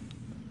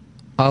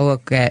 I'll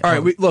look at. All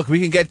right, we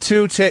can get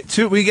two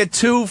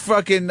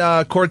fucking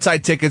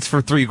courtside tickets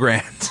for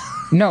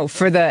 $3,000. No,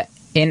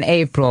 in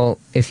April,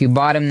 if you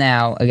bought them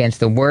now against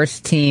the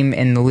worst team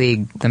in the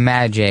league, the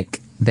Magic,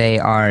 they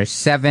are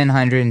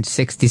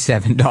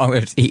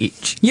 $767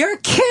 each. You're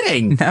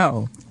kidding.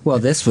 No. Well,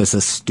 this was a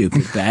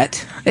stupid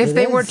bet. If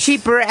they were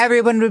cheaper,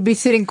 everyone would be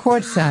sitting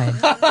courtside.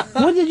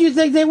 What did you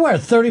think they were?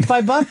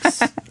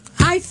 $35?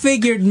 I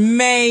figured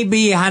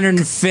maybe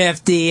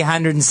 150,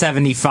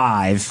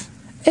 175.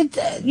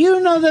 You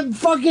know that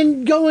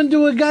fucking going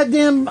to a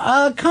goddamn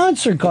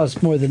concert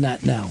costs more than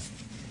that now.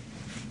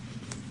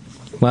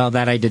 Well,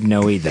 that I didn't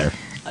know either.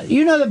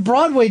 You know that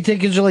Broadway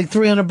tickets are like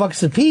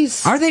 $300 a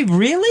piece. Are they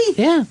really?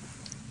 Yeah.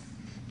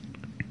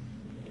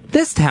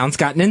 This town's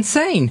gotten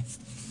insane.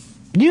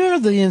 You're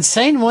the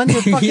insane one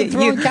that fucking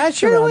throwing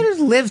cash around. Everyone has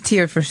lived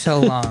here for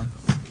so long.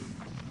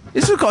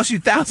 This would cost you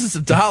thousands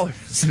of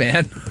dollars,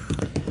 man.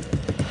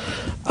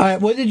 All right,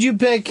 what did you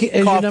pick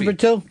as your number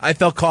 2? I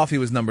felt coffee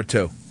was number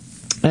 2.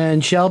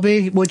 And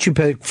Shelby, what'd you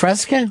pick?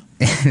 Fresca?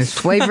 Does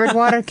flavored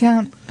water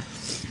count?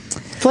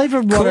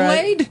 Flavored water.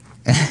 Kool-Aid?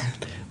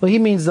 Well, he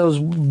means those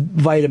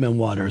vitamin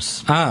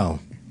waters. Oh.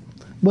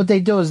 What they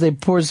do is they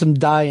pour some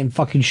dye and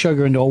fucking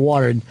sugar into a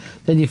water, and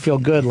then you feel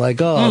good, like,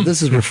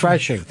 this is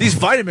refreshing. These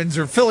vitamins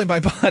are filling my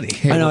body.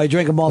 I know, I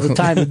drink them all the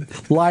time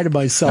and lie to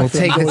myself.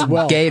 We'll take this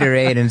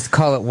Gatorade and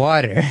call it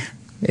water.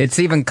 It's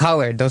even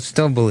colored. They'll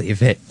still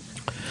believe it.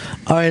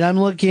 All right, I'm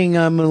going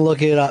to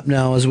look it up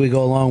now as we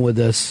go along with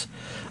this.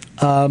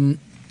 And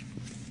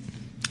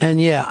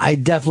yeah, I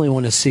definitely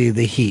want to see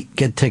the Heat.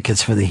 Get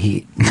tickets for the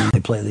Heat when they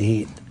play the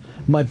Heat.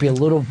 Might be a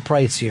little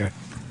pricier.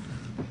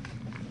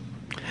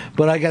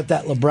 But I got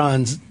that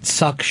LeBron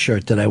suck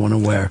shirt that I want to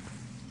wear.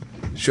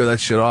 Show that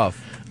shit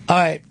off. All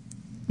right.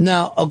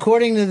 Now,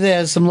 according to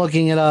this, I'm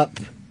looking it up.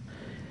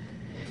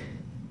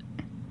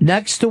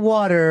 Next to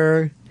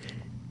water,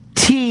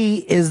 tea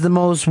is the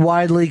most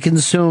widely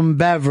consumed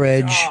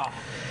beverage.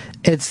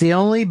 It's the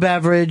only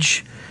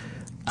beverage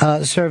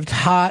served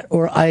hot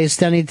or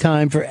iced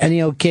anytime for any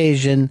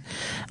occasion.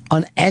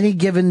 On any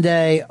given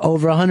day,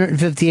 over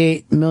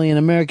 158 million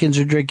Americans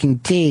are drinking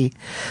tea.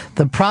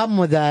 The problem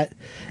with that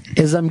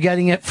is I'm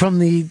getting it from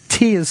the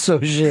Tea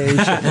Association.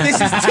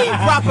 This is tea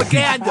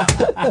propaganda.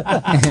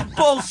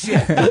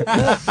 Bullshit.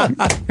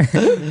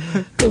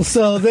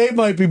 So they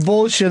might be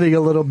bullshitting a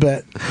little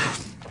bit.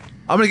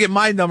 I'm going to get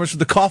my numbers from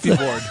the coffee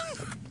board.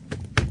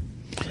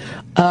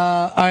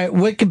 All right,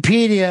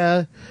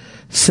 Wikipedia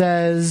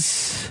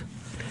says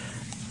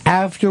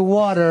after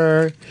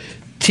water,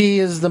 tea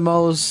is the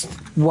most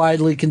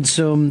widely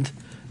consumed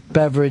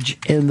beverage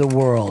in the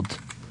world.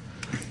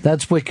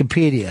 That's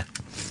Wikipedia.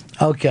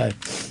 Okay.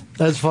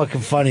 That's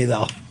fucking funny,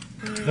 though.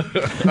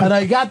 And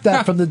I got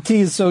that from the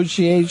Tea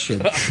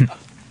Association. All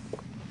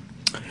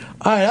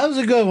right, that was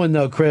a good one,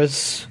 though,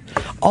 Chris.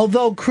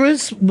 Although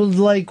Chris would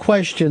like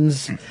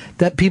questions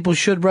that people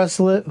should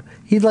wrestle it,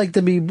 he'd like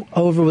to be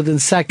over within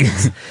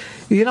seconds.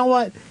 You know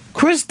what?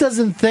 Chris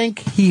doesn't think,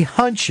 he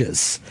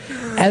hunches.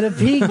 And if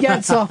he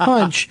gets a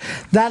hunch,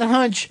 that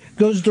hunch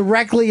goes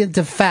directly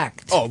into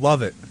fact. Oh,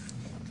 love it.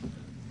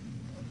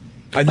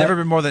 I've never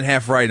been more than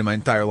half right in my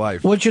entire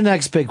life. What's your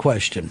next big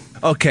question?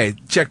 Okay,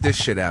 check this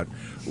shit out.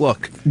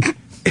 Look.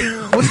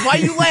 Why are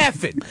you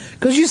laughing?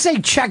 Because you say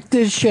check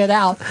this shit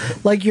out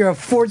like you're a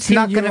 14-year-old. It's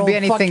not going to be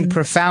anything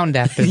profound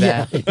after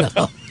that. Yeah, I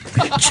know.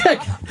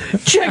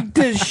 check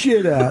this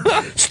shit out.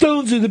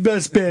 Stones are the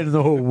best band in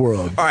the whole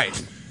world. All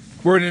right.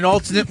 We're in an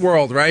alternate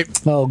world, right?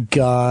 Oh,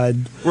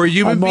 God. We're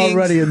human beings. I'm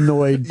already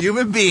annoyed.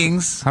 Human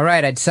beings. All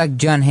right, I'd suck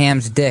John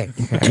Hamm's dick.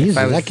 Jesus,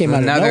 that came out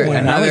of nowhere.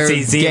 Another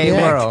gay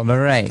world, all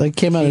right. That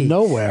came out of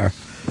nowhere.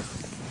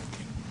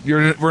 We're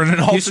in an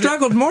alternate... You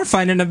struggled more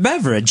finding a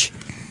beverage.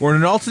 We're in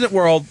an alternate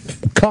world.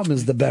 Cum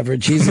is the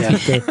beverage he's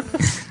after.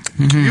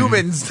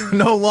 Humans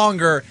no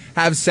longer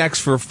have sex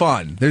for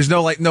fun. There's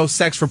no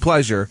sex for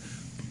pleasure.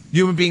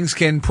 Human beings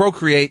can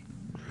procreate.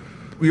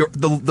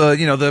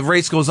 The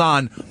race goes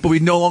on, but we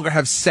no longer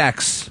have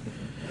sex.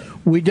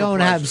 We don't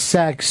have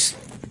sex.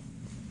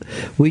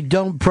 We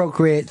don't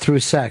procreate through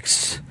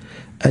sex.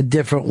 A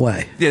different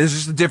way. Yeah, there's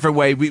just a different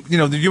way.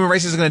 The human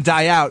race is going to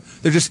die out.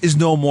 There just is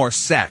no more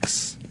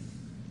sex.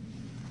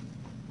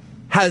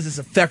 How does this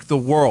affect the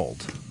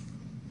world?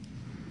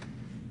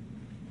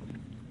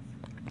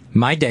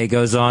 My day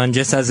goes on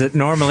just as it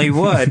normally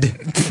would.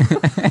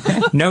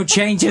 No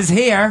changes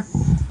here.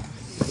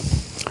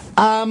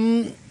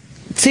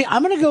 See,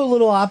 I'm going to go a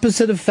little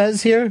opposite of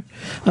Fez here.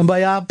 And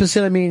by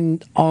opposite, I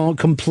mean all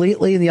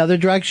completely in the other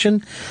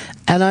direction.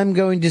 And I'm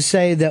going to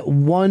say that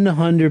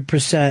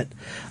 100%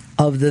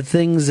 of the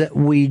things that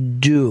we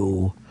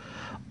do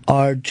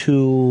are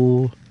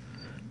to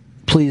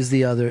please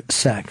the other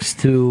sex,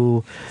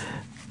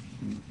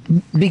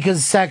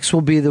 because sex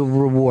will be the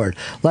reward.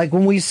 Like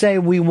when we say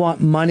we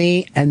want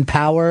money and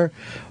power,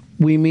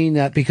 we mean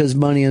that because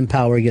money and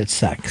power get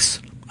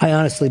sex. I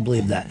honestly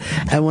believe that.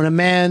 And when a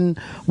man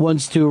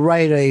wants to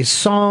write a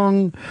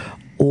song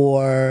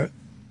or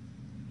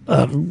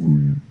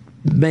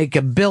make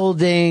a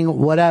building,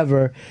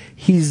 whatever,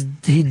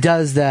 he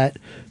does that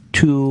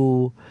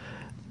to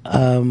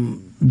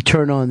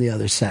turn on the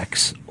other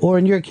sex. Or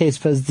in your case,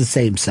 Fez, the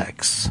same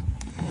sex.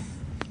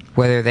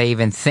 Whether they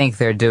even think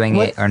they're doing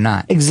it or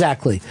not.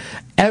 Exactly.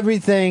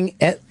 Everything,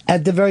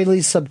 at the very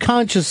least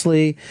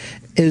subconsciously,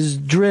 is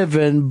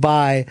driven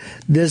by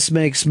this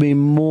makes me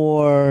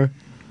more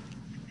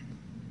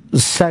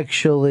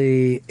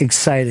sexually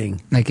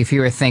exciting. Like if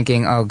you were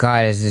thinking, oh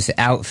God, is this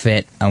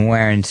outfit I'm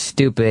wearing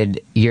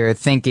stupid? You're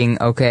thinking,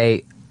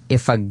 okay,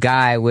 if a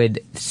guy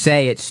would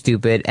say it's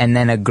stupid and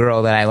then a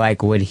girl that I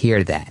like would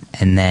hear that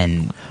and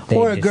then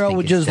or a girl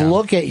would just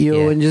look at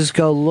you and just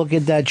go, look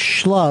at that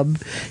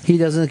schlub, he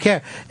doesn't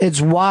care. It's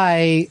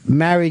why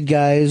married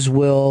guys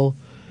will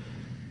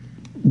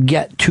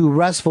get too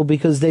restful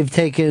because they've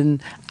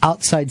taken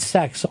outside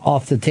sex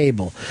off the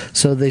table.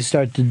 So they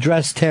start to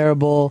dress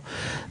terrible.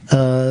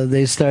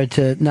 They start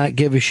to not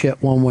give a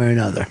shit one way or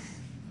another.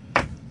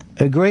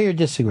 Agree or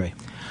disagree?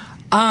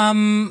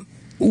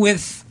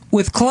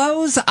 With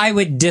clothes, I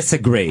would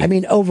disagree. I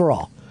mean,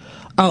 overall.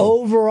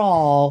 Oh.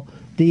 Overall,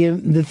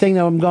 the thing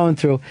that I'm going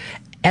through,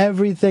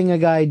 everything a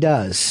guy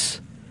does,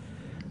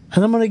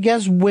 and I'm going to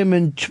guess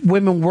women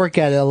work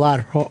at it a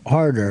lot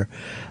harder.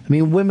 I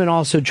mean, women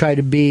also try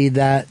to be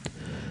the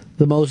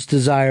most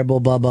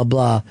desirable, blah, blah,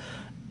 blah,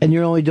 and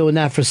you're only doing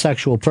that for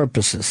sexual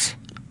purposes.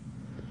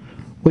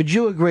 Would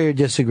you agree or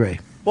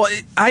disagree? Well,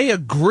 I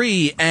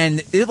agree, and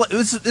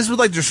this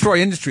would destroy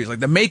industries.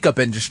 Like the makeup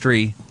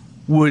industry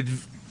would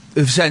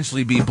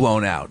essentially be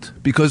blown out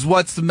because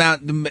what's the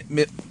amount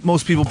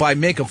most people buy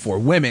makeup for?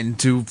 Women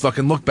to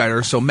fucking look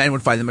better, so men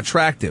would find them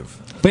attractive.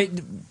 But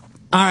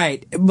all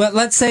right, but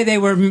let's say they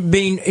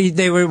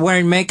were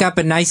wearing makeup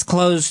and nice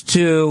clothes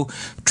to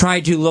try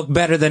to look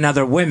better than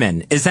other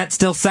women. Is that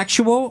still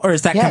sexual or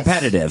is that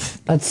competitive?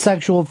 That's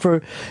sexual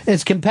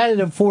it's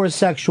competitive for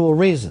sexual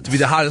reasons. To be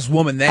the hottest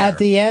woman there. At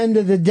the end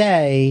of the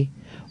day,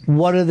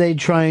 what are they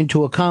trying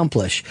to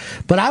accomplish?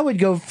 But I would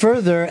go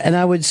further and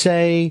I would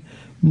say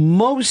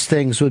most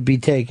things would be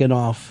taken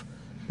off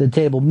the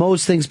table.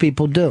 Most things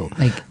people do.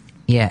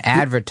 Yeah,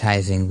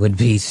 advertising would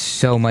be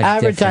so much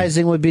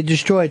Advertising would be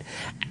destroyed.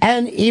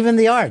 And even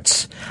the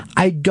arts.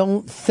 I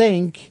don't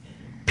think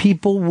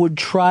people would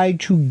try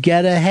to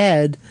get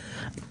ahead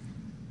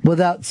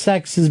without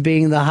sex as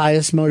being the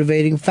highest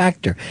motivating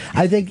factor.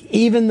 I think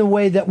even the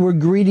way that we're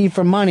greedy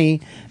for money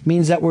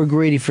means that we're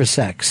greedy for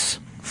sex.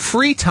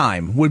 Free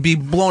time would be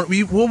blown.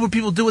 What would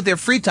people do with their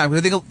free time?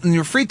 Because I think in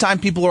your free time,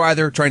 people are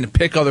either trying to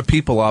pick other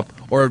people up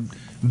or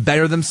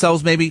better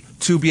themselves, maybe,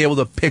 to be able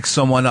to pick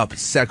someone up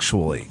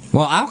sexually.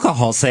 Well,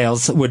 alcohol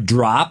sales would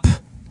drop,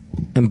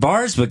 and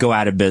bars would go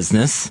out of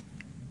business.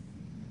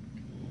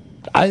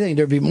 I think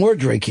there'd be more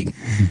drinking.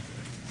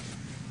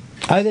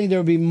 I think there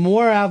would be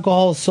more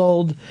alcohol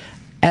sold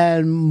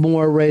and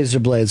more razor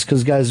blades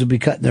because guys would be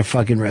cutting their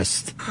fucking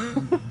wrists.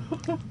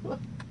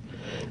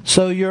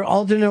 So your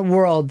alternate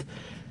world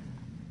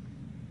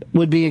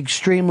would be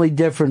extremely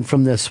different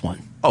from this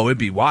one. Oh, it'd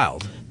be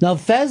wild. Now,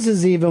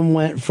 Fez's even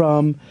went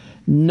from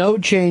no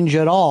change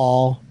at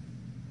all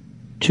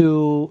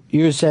to,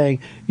 you're saying,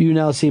 you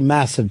now see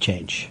massive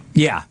change.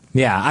 Yeah.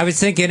 I was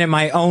thinking in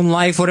my own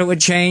life what it would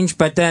change,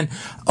 but then,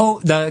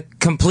 the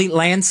complete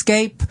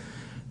landscape.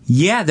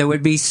 Yeah, there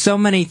would be so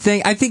many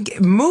things. I think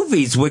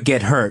movies would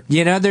get hurt.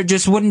 There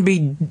just wouldn't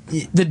be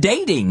the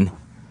dating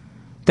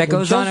that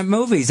goes on in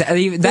movies.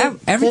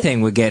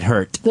 Everything would get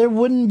hurt. There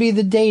wouldn't be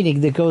the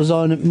dating that goes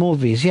on in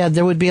movies. Yeah,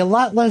 there would be a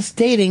lot less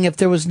dating if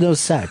there was no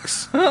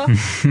sex.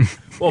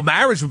 Well,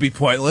 marriage would be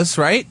pointless,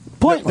 right?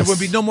 Pointless. There would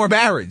be no more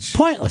marriage.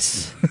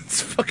 Pointless.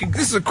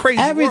 This is a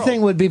crazy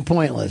Everything world. would be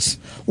pointless.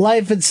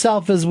 Life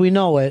itself as we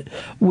know it,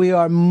 we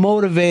are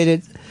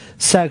motivated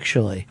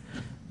sexually.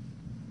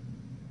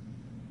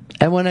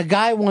 And when a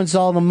guy wants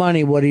all the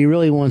money, what he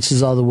really wants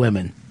is all the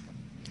women.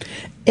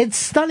 It's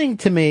stunning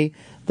to me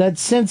that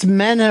since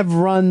men have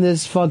run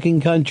this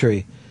fucking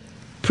country,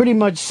 pretty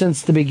much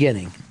since the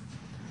beginning,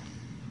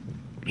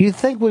 you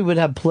think we would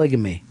have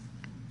polygamy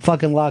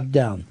fucking locked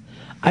down.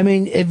 I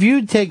mean, if you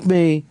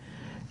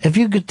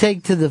could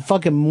take to the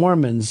fucking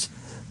Mormons,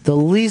 the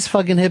least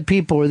fucking hip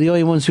people were the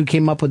only ones who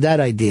came up with that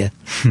idea.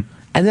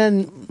 And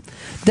then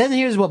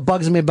here's what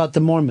bugs me about the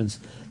Mormons.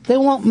 They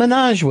won't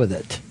menage with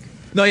it.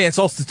 No, yeah, it's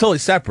totally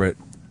separate.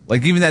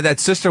 Like, even that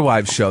Sister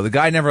Wives show, the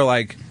guy never,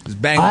 was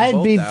banging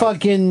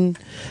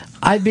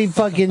I'd be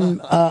fucking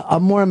a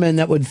Mormon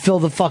that would fill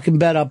the fucking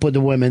bed up with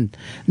the women,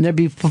 and there'd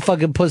be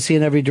fucking pussy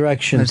in every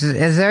direction.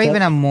 Is there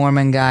even a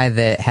Mormon guy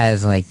that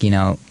has,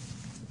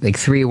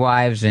 3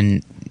 wives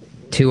and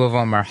 2 of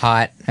them are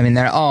hot? I mean,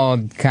 they're all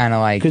kind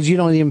of like... Because you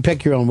don't even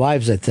pick your own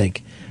wives, I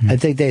think. I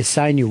think they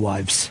assign you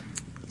wives.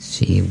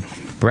 See,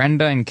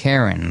 Brenda and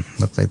Karen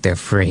look like they're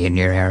free in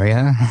your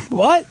area.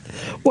 What?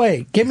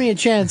 Wait, give me a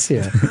chance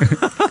here.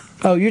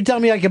 Oh, you're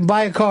telling me I can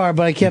buy a car,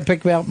 but I can't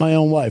pick out my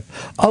own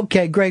wife.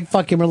 Okay, great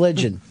fucking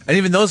religion. And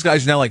even those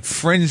guys are now like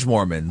fringe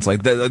Mormons,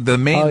 like the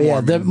main Mormons. Oh, yeah,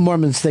 Mormon. the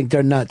Mormons think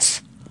they're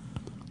nuts.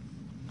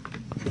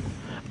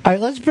 All right,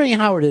 let's bring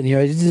Howard in here.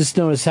 I just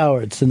noticed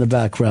Howard's in the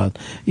background.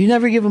 You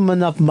never give him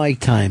enough mic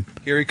time.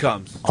 Here he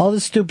comes. All the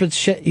stupid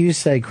shit you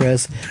say,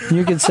 Chris, and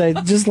you can say,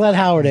 just let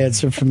Howard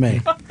answer for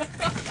me.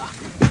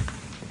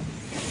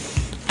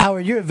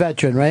 Howard, you're a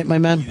veteran, right, my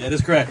man? That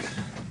is correct.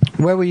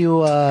 Where were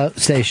you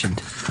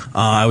stationed?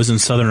 I was in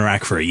southern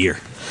Iraq for a year.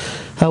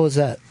 How was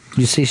that?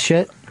 You see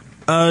shit?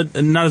 Not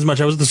as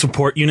much. I was at the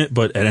support unit,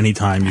 but at any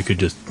time you could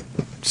just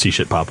see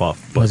shit pop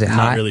off. But was it not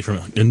hot? Really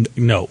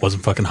no, it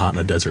wasn't fucking hot in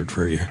a desert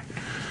for a year.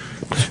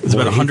 It was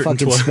about 112.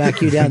 He fucking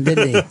smacked you down,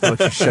 didn't he? Why don't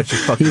you shut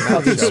your fucking He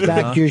mouth, fucking Joe,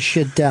 smacked huh? your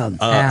shit down.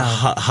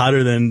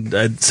 Hotter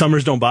than...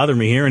 summers don't bother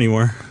me here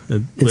anymore.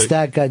 It's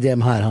that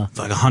goddamn hot, huh? It's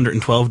like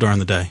 112 during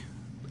the day.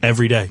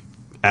 Every day.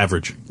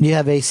 Average. You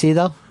have AC,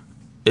 though?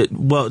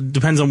 Well, it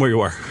depends on where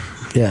you are.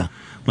 Yeah.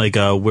 Like,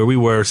 where we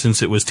were,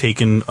 since it was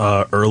taken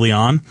early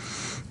on,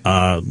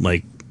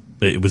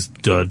 it was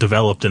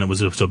developed and it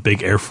was a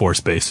big Air Force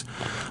base.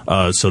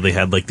 So they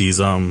had, these,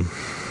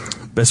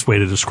 best way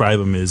to describe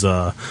them is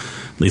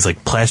these,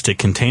 plastic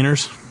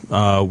containers.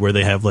 Where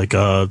they have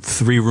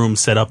 3 rooms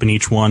set up in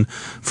each one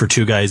for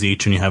 2 guys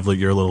each, and you have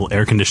your little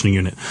air conditioning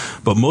unit.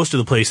 But most of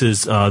the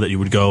places that you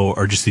would go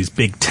are just these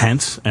big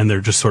tents, and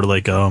they're just sort of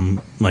like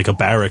a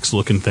barracks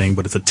looking thing,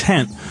 but it's a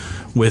tent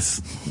with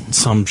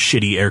some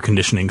shitty air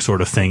conditioning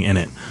sort of thing in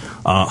it.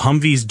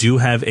 Humvees do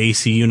have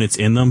AC units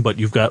in them, but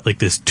you've got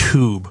this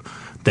tube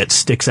that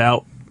sticks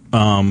out.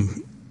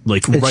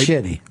 It's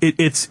shitty.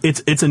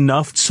 It's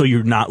enough so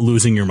you're not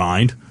losing your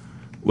mind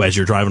as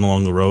you're driving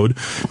along the road,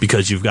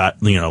 because you've got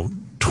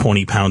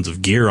 20 pounds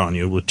of gear on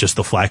you with just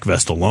the flak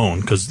vest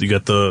alone. Because you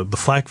got the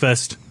flak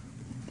vest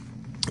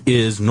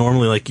is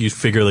normally you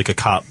figure a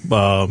cop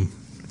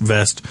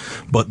vest,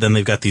 but then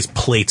they've got these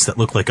plates that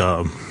look like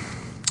a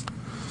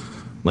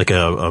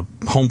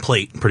home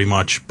plate pretty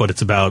much, but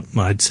it's about,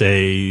 I'd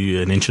say,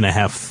 1.5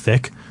 inches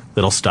thick.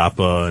 That'll stop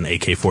an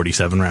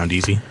AK-47 round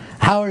easy.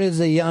 Howard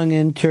is a young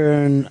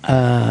intern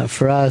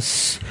for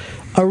us,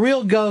 a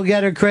real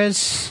go-getter,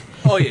 Chris.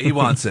 Oh, yeah, he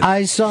wants it.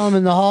 I saw him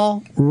in the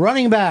hall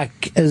running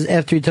back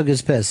after he took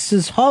his piss.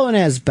 His hauling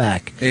ass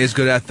back. He has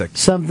good ethics.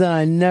 Something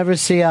I never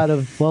see out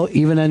of, well,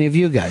 even any of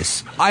you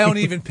guys. I don't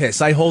even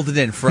piss. I hold it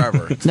in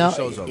forever. Now,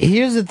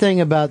 here's the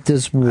thing about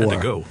this war. I had to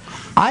go.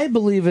 I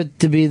believe it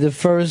to be the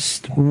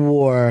first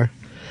war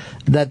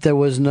that there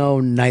was no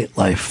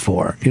nightlife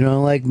for. You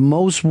know, like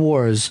most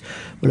wars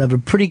would have a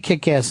pretty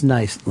kick-ass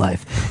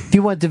nightlife. If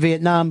you went to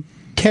Vietnam,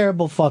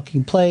 terrible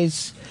fucking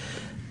place,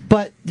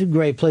 but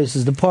great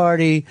places to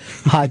party,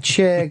 hot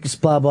chicks,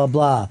 blah, blah,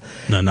 blah.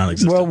 No,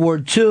 non-existent. World War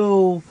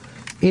II,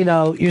 you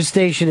know, you're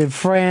stationed in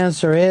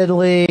France or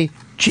Italy,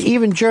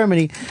 even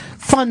Germany,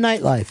 fun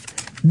nightlife.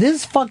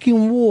 This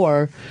fucking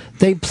war,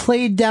 they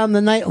played down the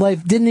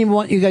nightlife, didn't even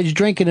want you guys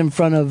drinking in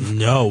front of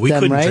No, we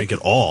them, couldn't right? drink at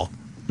all.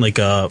 Like,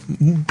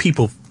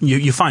 people,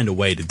 you find a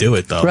way to do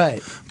it, though.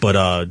 Right. But,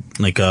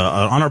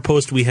 on our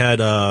post, we had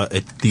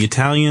the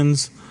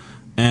Italians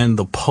and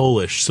the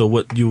Polish. So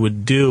what you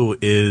would do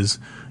is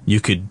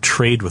you could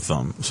trade with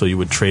them. So you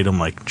would trade them,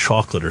 like,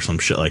 chocolate or some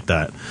shit like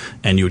that.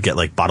 And you would get,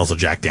 like, bottles of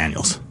Jack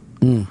Daniels.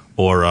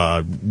 Or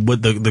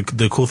what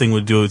the cool thing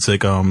would do is,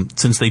 like,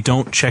 since they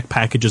don't check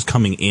packages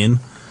coming in,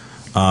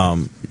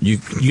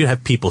 you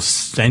have people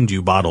send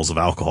you bottles of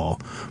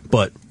alcohol,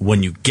 but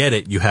when you get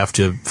it, you have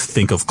to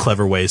think of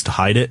clever ways to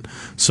hide it.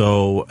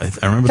 So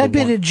I remember That'd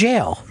be in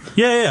jail.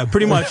 Yeah,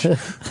 pretty much,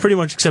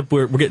 except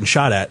we're getting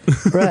shot at.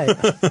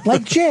 Right,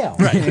 like jail.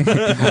 Right.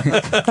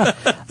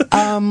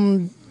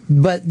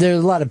 But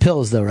there's a lot of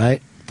pills, though,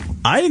 right?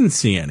 I didn't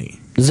see any.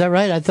 Is that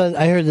right?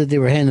 I heard that they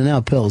were handing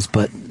out pills,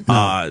 but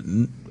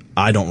no.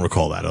 I don't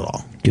recall that at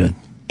all. Good.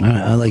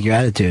 I like your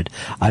attitude.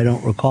 I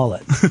don't recall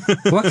it.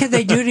 What could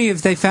they do to you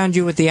if they found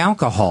you with the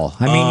alcohol?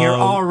 I mean, you're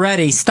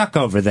already stuck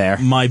over there.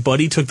 My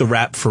buddy took the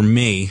rap for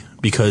me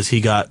because he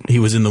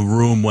was in the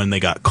room when they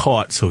got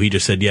caught, so he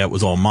just said, yeah, it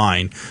was all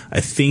mine. I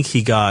think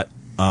he got,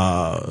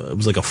 it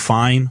was like a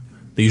fine.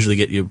 They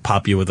usually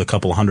pop you with a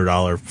couple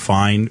 $100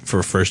 fine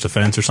for first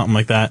offense or something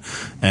like that,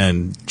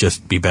 and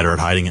just be better at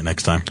hiding it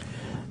next time.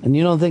 And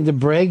you don't think the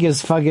break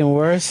is fucking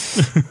worse?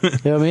 You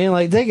know what I mean?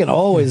 Like, they can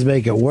always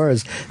make it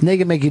worse. And they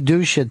can make you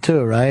do shit,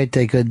 too, right?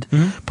 They could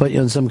put you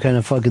on some kind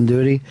of fucking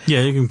duty.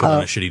 Yeah, you can put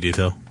on a shitty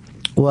detail.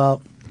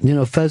 Well, you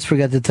know, Fez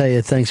forgot to tell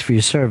you thanks for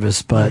your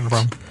service, but,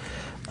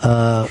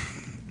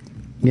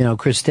 you know,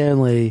 Chris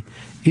Stanley,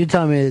 you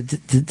tell me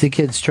the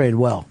kid's trained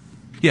well.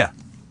 Yeah.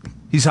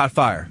 He's hot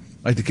fire,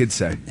 like the kids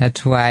say.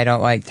 That's why I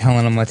don't like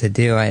telling him what to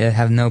do. I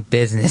have no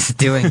business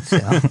doing so.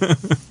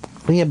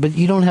 Well, yeah, but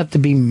you don't have to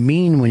be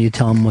mean when you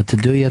tell them what to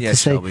do. You have to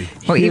say,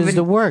 here's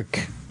the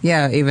work.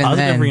 Yeah, even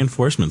Positive then.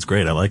 reinforcement's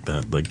great. I like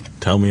that. Like,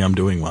 tell me I'm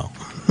doing well.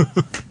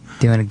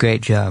 Doing a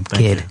great job,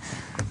 kid.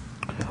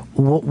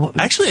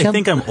 Actually, I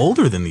think I'm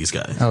older than these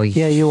guys. Oh,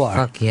 yeah, you are.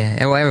 Fuck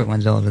yeah. Well,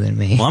 everyone's older than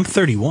me. Well, I'm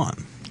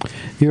 31.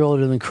 You're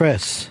older than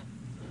Chris.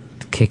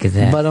 The kick of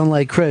that. But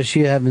unlike Chris,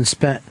 you haven't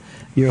spent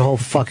your whole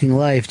fucking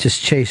life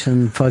just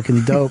chasing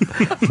fucking dope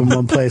from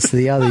one place to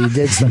the other. You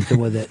did something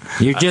with it.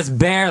 You're just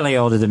barely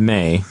older than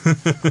me.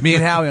 Me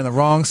and Howie on the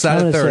wrong side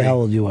I'm of 30. going to say how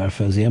old you are,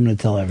 Fuzzy. I'm going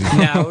to tell everyone.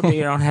 No,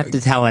 you don't have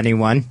to tell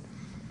anyone.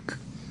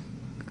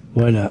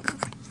 Why not?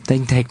 They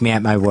can take me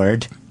at my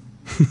word.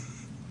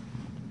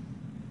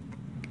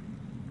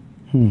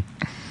 All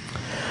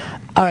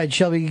right,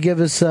 Shelby, give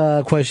us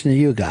a question that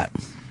you got.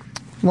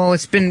 Well,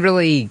 it's been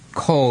really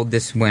cold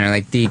this winter,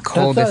 like the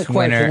coldest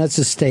winter. That's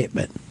a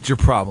statement. It's your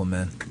problem,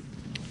 man.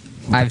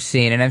 I've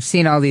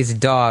seen all these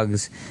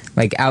dogs,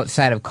 like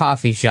outside of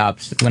coffee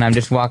shops. When I'm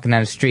just walking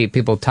down the street,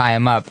 people tie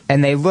them up,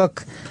 and they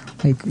look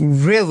like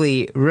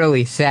really,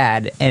 really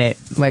sad. And it,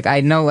 like,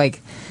 I know, like,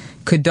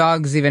 could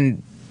dogs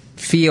even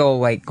feel,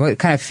 like, what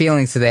kind of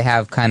feelings do they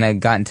have? Kind of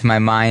got into my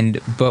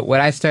mind. But what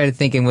I started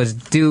thinking was,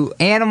 do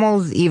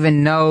animals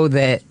even know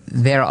that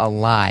they're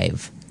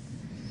alive?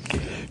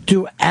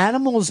 Do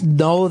animals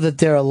know that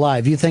they're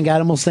alive? You think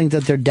animals think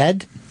that they're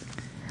dead?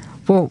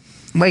 Well,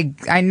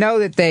 like, I know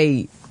that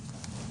they're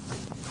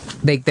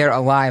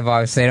alive,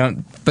 obviously. They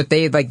don't, but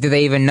they, like, do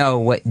they even know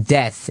what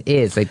death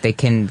is? Like,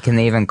 can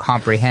they even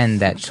comprehend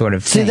that sort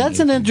of thing? See, that's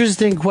an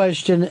interesting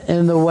question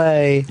in the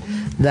way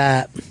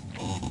that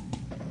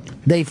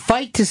they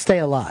fight to stay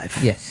alive.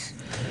 Yes.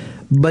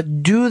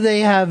 But do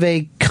they have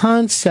a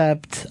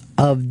concept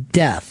of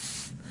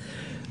death?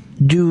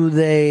 Do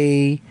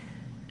they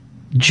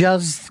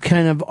just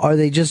kind of, are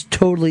they just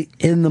totally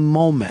in the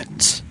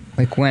moment?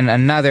 Like when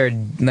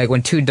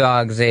two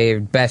dogs, they're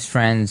best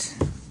friends,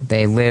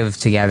 they live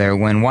together.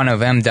 When one of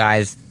them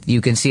dies,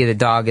 you can see the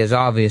dog is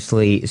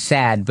obviously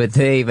sad, but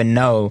they even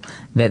know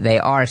that they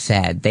are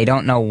sad. They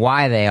don't know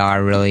why they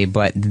are, really,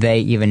 but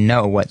they even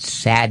know what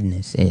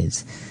sadness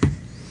is.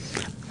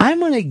 I'm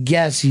going to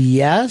guess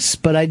yes,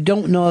 but I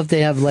don't know if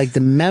they have, like,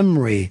 the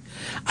memory.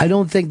 I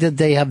don't think that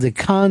they have the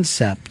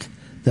concept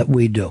that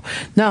we do.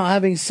 Now,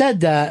 having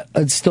said that,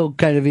 it's still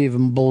kind of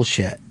even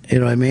bullshit. You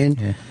know what I mean?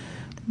 Yeah.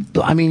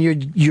 I mean,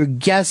 you're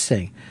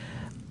guessing.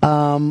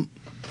 But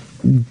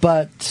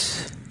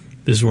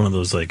This is one of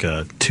those, like,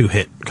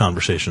 two-hit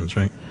conversations,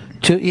 right?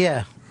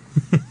 Yeah.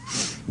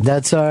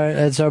 That's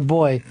our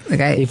boy.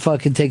 He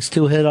fucking takes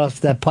 2 hits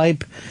off that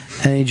pipe,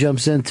 and he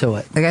jumps into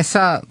it. Like I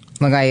saw,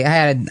 like I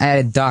had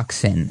a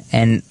dachshund,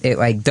 and it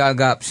like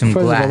dug up some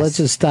First glass. of all, let's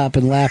just stop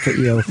and laugh at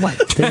you.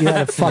 That you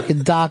had a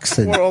fucking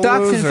dachshund.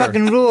 Dachshunds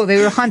fucking rule.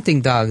 They were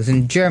hunting dogs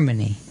in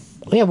Germany.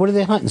 Yeah, what are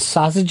they hunting?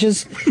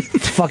 Sausages?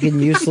 Fucking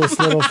useless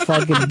little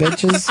fucking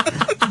bitches.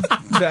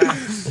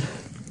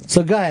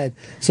 So go ahead.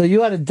 So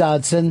you had a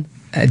Dodson.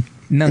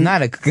 No,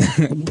 not a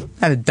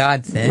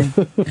Dodson.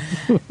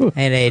 I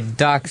had a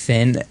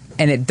Dachshund,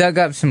 and it dug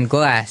up some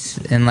glass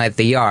in like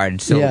the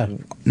yard. So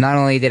not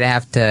only did it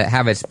have to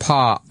have its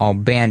paw all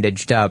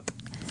bandaged up,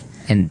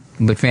 and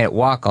which made it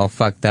walk all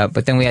fucked up,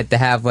 but then we had to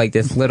have like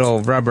this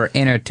little rubber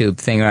inner tube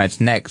thing on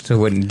its neck so it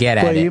wouldn't get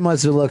at Boy, it. you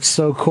must have looked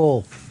so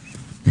cool.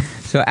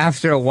 So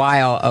after a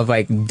while of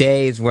like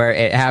days where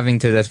it having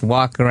to just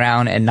walk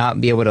around and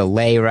not be able to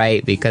lay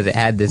right because it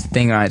had this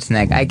thing on its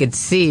neck, I could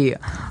see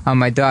on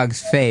my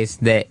dog's face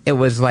that it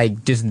was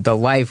like just the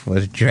life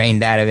was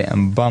drained out of it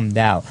and bummed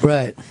out.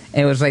 Right.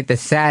 It was like the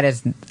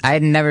saddest. I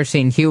had never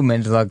seen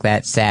humans look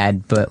that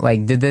sad, but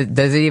like,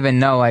 does it even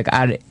know? Like,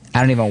 I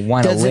don't even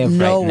want to live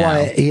right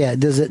now.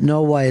 Does it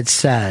know why it's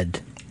sad?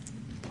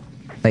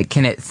 Like,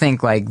 can it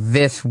think, like,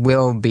 this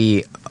will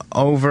be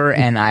over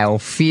and I'll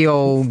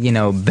feel,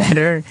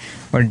 better?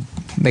 Or,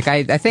 like,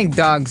 I think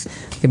dogs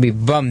can be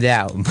bummed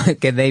out, but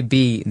do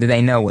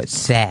they know what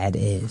sad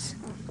is?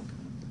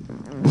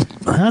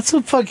 That's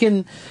a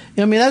fucking,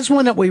 that's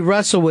one that we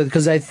wrestle with,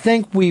 because I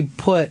think we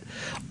put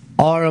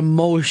our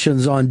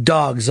emotions on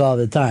dogs all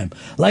the time.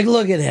 Like,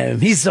 look at him.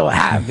 He's so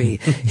happy.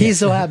 He's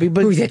so happy.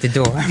 But who's at the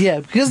door? Yeah,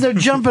 because they're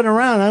jumping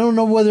around. I don't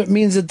know whether it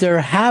means that they're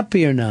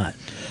happy or not.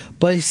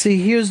 But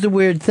see, here's the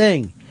weird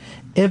thing.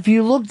 If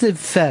you looked at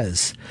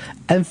Fez,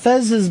 and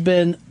Fez has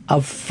been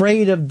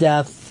afraid of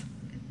death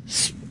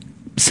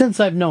since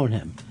I've known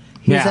him.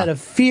 He's had a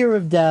fear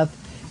of death.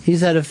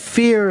 He's had a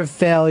fear of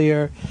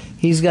failure.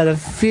 He's got a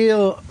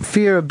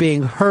fear of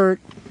being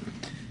hurt,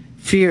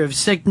 fear of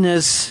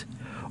sickness.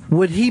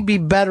 Would he be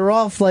better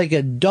off like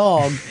a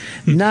dog,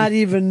 not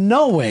even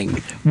knowing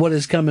what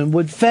is coming?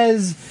 Would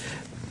Fez...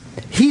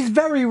 He's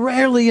very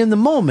rarely in the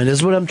moment,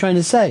 is what I'm trying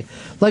to say.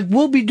 Like,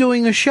 we'll be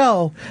doing a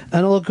show,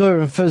 and I'll look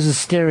over and Fez is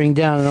staring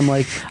down, and I'm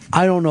like,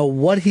 I don't know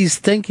what he's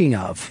thinking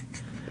of,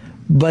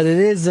 but it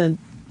isn't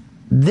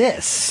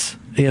this,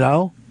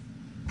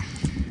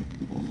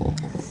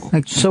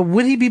 Like, so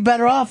would he be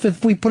better off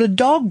if we put a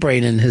dog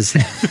brain in his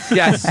head?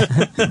 Yes.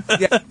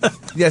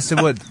 Yes,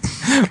 it would.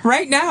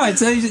 Right now,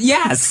 it's a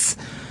yes.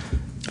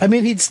 I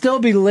mean, he'd still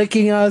be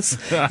licking us.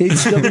 He'd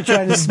still be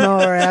trying to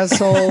smell our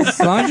assholes. As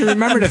long as you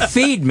remember to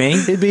feed me.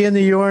 He'd be in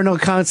the urinal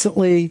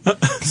constantly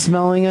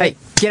smelling it. Hey,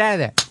 get out of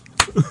there.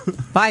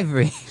 Bye,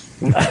 Bree.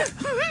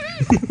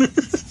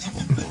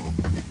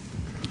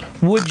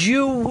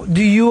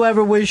 Do you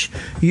ever wish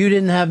you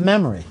didn't have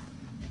memory?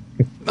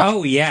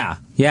 Oh, yeah.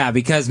 Yeah,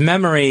 because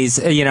memories,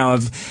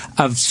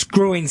 of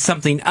screwing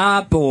something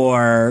up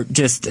or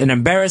just an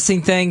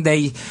embarrassing thing,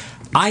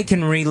 I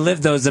can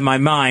relive those in my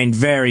mind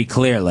very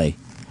clearly.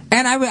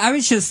 And I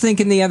was just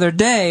thinking the other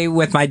day,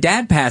 with my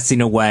dad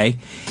passing away,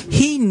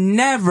 he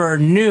never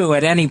knew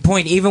at any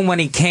point, even when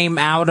he came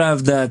out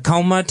of the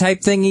coma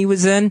type thing he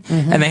was in,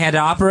 and they had to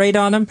operate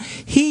on him,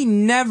 he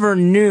never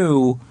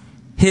knew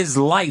his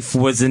life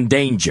was in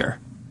danger.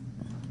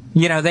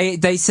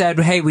 They said,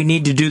 hey, we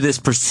need to do this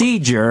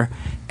procedure,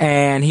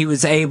 and he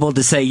was able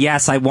to say,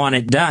 yes, I want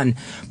it done.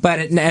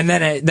 But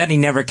then he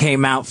never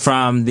came out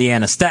from the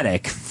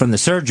anesthetic, from the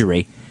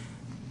surgery.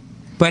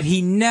 But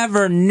he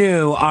never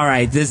knew, all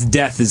right, this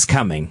death is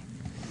coming.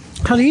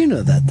 How do you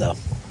know that, though?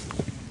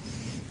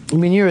 I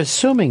mean, you're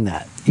assuming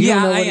that. You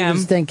don't know what he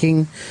was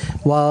thinking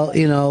while,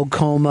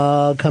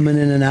 coma, coming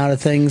in and out of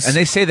things. And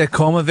they say that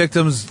coma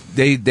victims,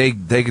 they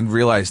can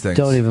realize things.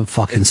 Don't even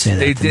fucking say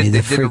that to me.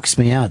 That freaks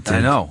me out, dude.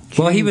 I know.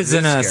 Well, he was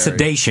in a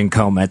sedation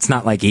coma. It's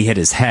not like he hit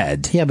his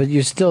head. Yeah, but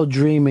you're still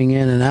dreaming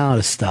in and out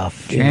of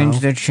stuff.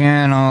 Change the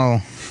channel.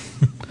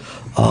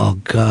 Oh,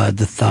 God,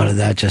 the thought of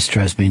that just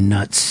drives me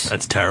nuts.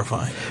 That's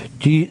terrifying.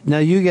 Now,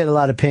 you get a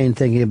lot of pain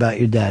thinking about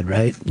your dad,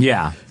 right?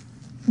 Yeah.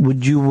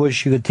 Would you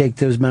wish you could take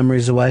those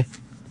memories away?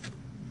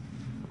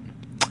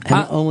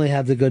 And only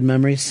have the good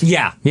memories?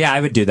 Yeah,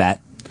 I would do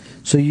that.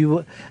 So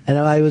and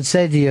I would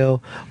say to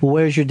you, well,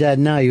 where's your dad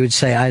now? You would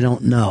say, I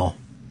don't know.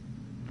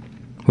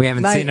 We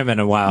haven't seen him in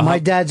a while. My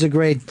dad's a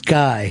great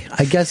guy.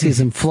 I guess he's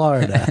in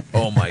Florida.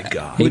 Oh, my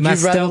God. He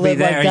must still be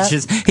there. Like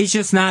he's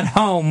just not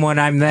home when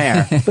I'm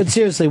there. But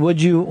seriously,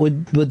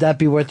 would that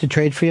be worth the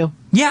trade for you?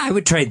 Yeah, I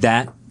would trade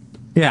that.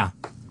 Yeah.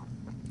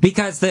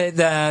 Because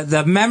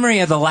the memory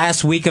of the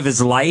last week of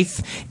his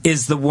life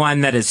is the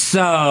one that is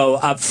so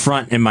up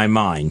front in my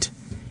mind.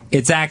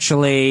 It's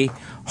actually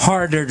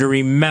harder to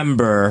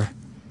remember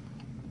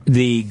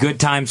the good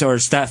times or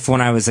stuff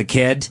when I was a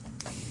kid.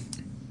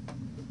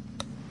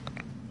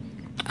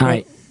 All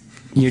right.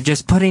 You're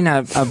just putting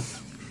a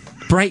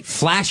bright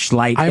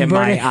flashlight in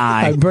my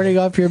eye. I'm burning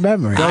off your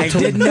memory. I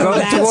didn't know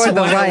that's what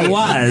it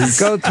was.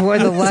 Go toward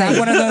the light. Is that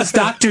one of those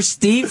Dr.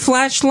 Steve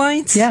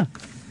flashlights? Yeah.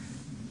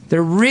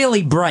 They're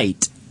really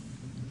bright.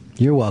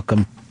 You're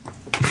welcome.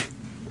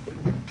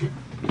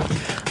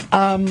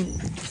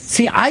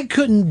 See, I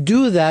couldn't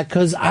do that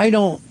because I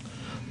don't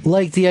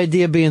like the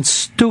idea of being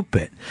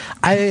stupid.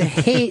 I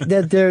hate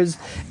that there's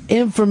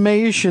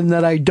information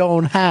that I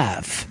don't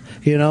have.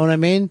 You know what I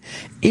mean?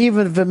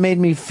 Even if it made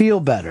me feel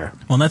better.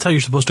 Well, and that's how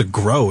you're supposed to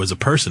grow as a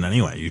person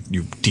anyway.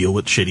 You deal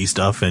with shitty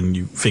stuff and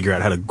you figure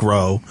out how to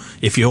grow.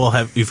 If you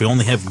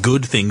only have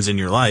good things in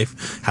your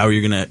life, how are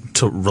you going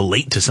to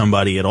relate to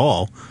somebody at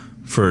all?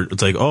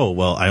 It's like, oh,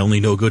 well, I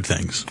only know good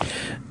things.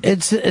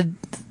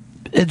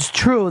 It's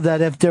true that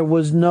if there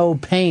was no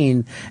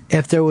pain,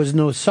 if there was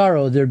no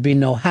sorrow, there'd be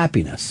no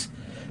happiness.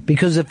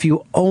 Because if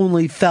you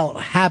only felt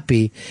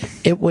happy,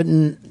 it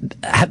wouldn't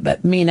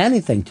mean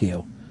anything to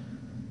you.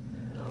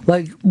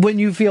 Like, when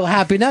you feel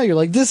happy now, you're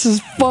like, this is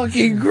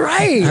fucking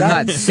great.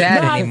 I'm not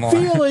sad anymore.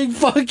 I'm feeling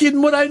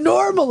fucking what I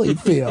normally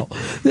feel.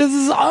 This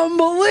is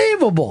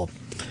unbelievable.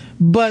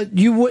 But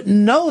you wouldn't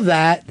know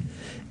that.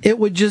 It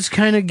would just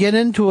kind of get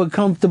into a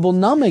comfortable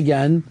numb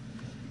again.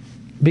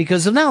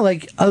 Because of now,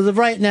 like, as of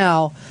right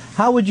now,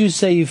 how would you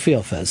say you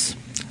feel, Fez?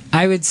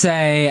 I would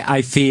say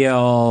I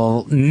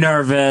feel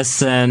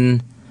nervous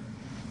and,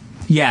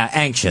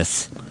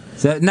 anxious.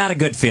 So not a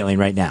good feeling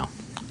right now.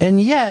 And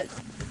yet,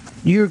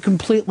 you're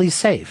completely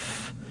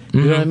safe.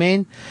 You know what I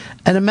mean?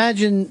 And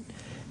imagine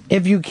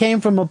if you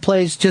came from a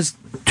place just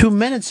 2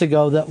 minutes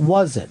ago that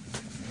wasn't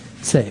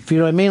safe. You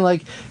know what I mean?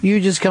 Like,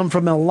 you just come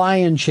from a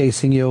lion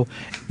chasing you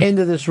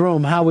into this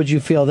room. How would you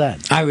feel then?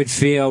 I would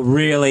feel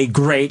really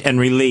great and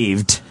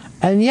relieved.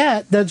 And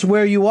yet, that's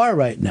where you are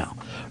right now.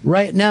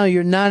 Right now,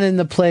 you're not in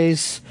the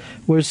place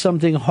where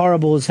something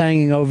horrible is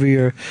hanging over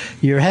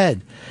your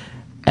head.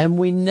 And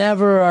we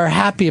never are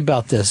happy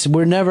about this.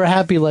 We're never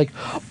happy like,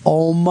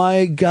 oh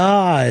my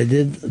God,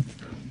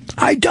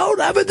 I don't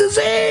have a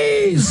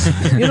disease.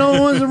 You know,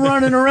 the ones that are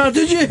running around,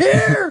 did you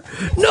hear?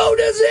 No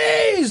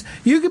disease.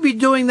 You could be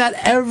doing that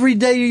every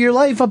day of your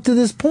life up to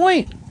this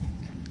point.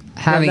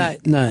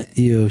 Not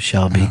you,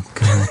 Shelby.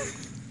 Oh,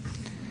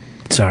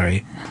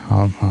 sorry.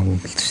 I'll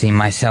see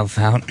myself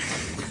out.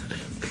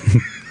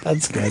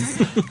 That's good.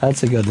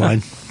 That's a good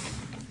line.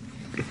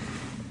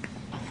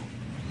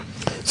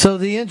 So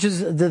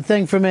the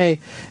thing for me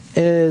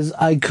is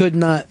I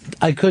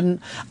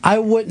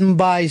wouldn't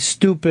buy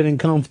stupid and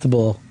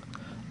comfortable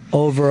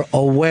over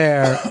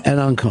aware and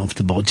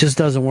uncomfortable. It just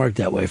doesn't work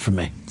that way for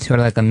me. Sort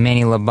of like a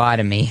mini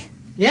lobotomy.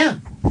 Yeah,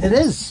 it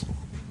is.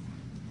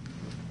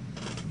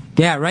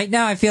 Yeah, right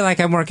now I feel like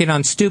I'm working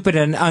on stupid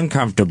and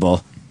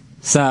uncomfortable.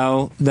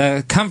 So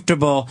the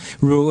comfortable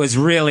rule is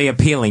really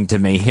appealing to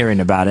me, hearing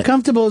about it.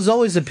 Comfortable is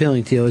always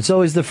appealing to you. It's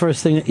always the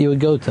first thing that you would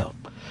go to.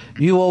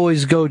 You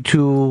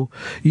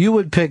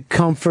would pick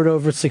comfort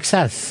over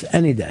success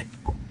any day.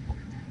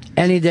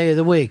 Any day of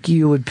the week,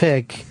 you would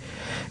pick,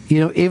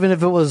 even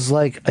if it was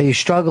like a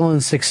struggle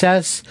and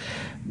success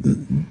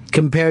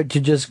compared to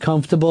just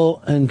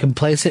comfortable and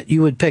complacent,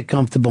 you would pick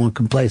comfortable and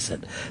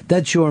complacent.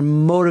 That's your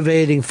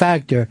motivating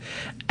factor.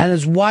 And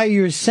it's why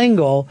you're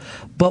single,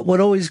 but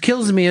what always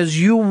kills me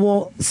is you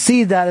won't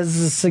see that as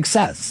a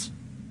success.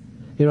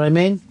 You know what I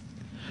mean?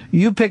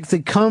 You pick the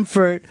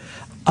comfort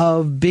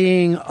of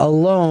being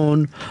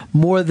alone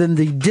more than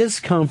the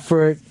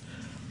discomfort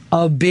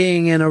of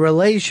being in a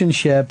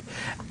relationship.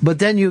 But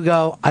then you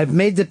go, I've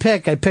made the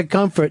pick, I pick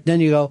comfort. Then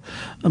you go,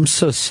 I'm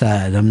so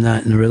sad I'm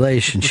not in a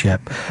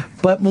relationship.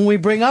 But when we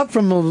bring up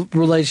from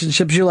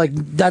relationships, you're like,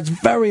 that's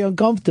very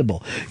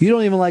uncomfortable. You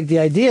don't even like the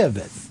idea of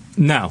it.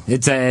 No,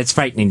 it's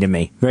frightening to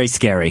me. Very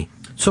scary.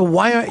 So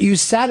why aren't you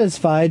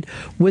satisfied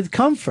with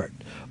comfort?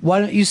 Why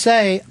don't you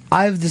say,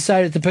 I've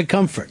decided to pick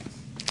comfort?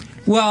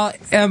 Well,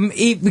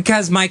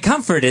 because my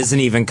comfort isn't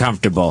even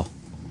comfortable.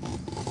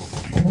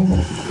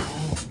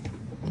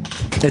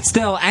 It's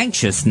still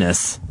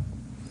anxiousness.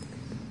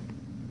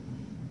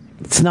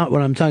 It's not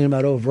what I'm talking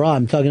about overall.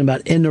 I'm talking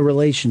about in a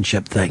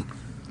relationship thing.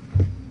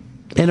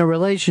 In a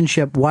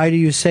relationship, why do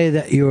you say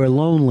that you're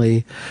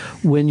lonely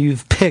when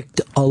you've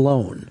picked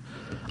alone?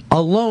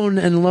 Alone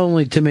and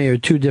lonely to me are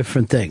two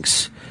different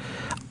things.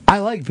 I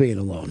like being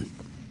alone.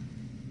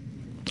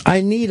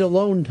 I need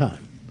alone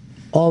time.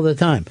 All the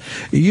time.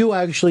 You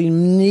actually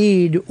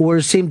need or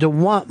seem to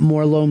want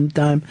more alone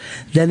time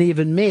than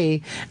even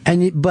me,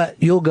 but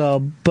you'll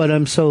go, but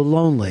I'm so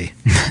lonely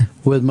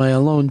with my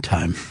alone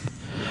time.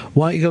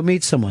 Why don't you go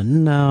meet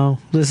someone? No,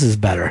 this is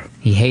better.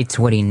 He hates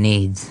what he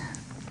needs.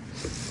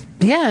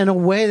 Yeah, in a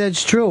way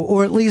that's true,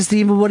 or at least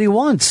even what he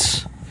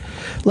wants.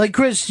 Like,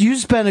 Chris, you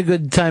spend a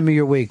good time of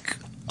your week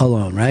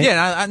alone, right?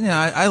 Yeah,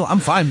 I'm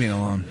fine being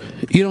alone.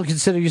 You don't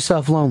consider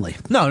yourself lonely?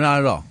 No, not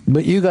at all.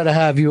 But you got to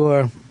have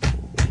your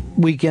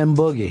weekend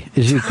boogie,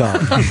 as you call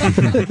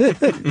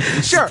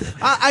it. Sure,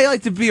 I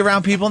like to be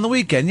around people on the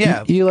weekend.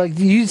 Yeah,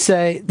 you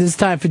say this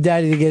time for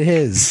Daddy to get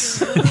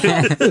his,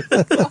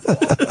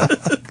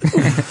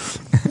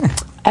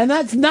 and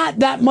that's not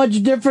that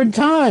much different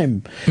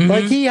time. Mm-hmm.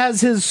 Like he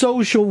has his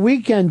social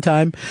weekend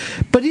time,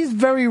 but he's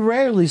very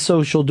rarely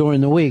social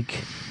during the week.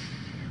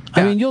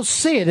 I mean, you'll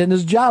see it in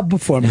his job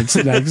performance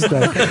the next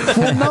day.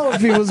 We'll know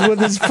if he was with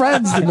his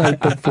friends the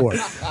night before.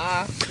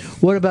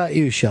 What about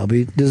you,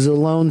 Shelby? Does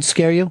alone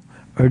scare you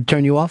or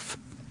turn you off?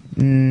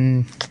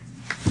 Not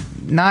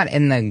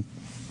in the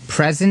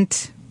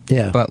present.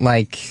 Yeah. But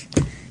like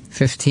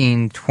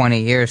 15,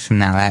 20 years from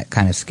now, that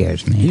kind of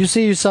scares me. You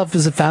see yourself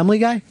as a family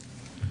guy?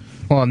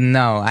 Well,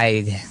 no,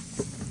 I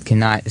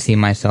cannot see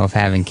myself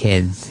having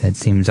kids. That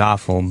seems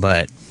awful,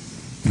 but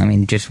I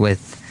mean, just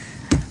with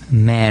a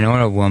man or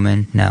a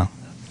woman, no.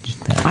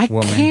 Just a I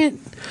woman. can't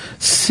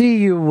see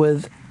you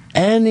with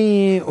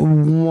any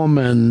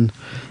woman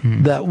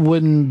that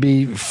wouldn't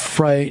be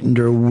frightened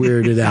or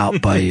weirded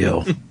out by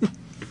you.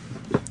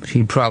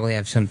 She'd probably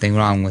have something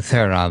wrong with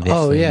her, obviously.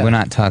 Oh, yeah. We're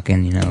not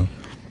talking,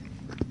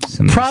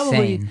 some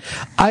Probably, insane.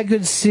 I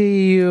could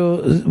see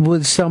you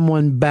with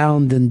someone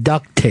bound and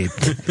duct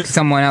taped.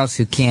 Someone else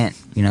who can't,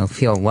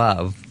 feel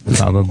love,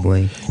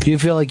 probably. Do you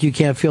feel like you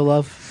can't feel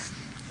love?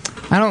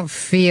 I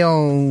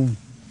don't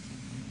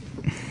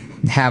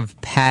have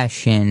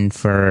passion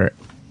for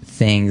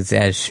things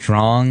as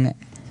strong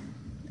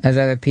as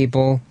other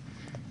people,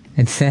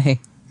 I'd say.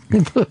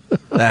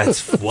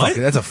 That's what?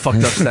 That's a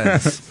fucked up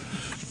sentence.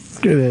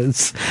 It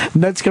is.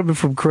 And that's coming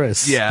from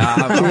Chris. Yeah,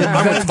 I'm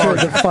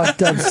invented the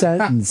fucked up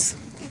sentence.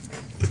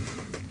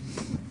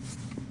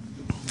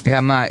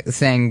 I'm not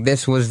saying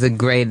this is the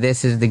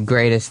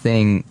greatest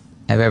thing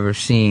I've ever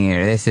seen,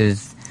 or this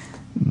is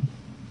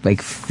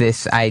like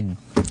this.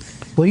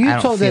 Well, you I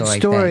don't told that feel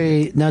like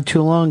story not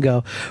too long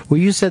ago where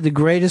you said the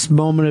greatest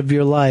moment of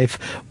your life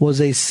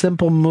was a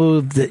simple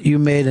move that you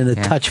made in a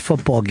touch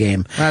football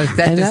game. Well,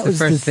 that was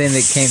the first thing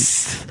that came.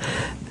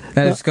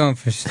 I was going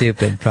for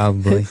stupid,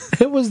 probably.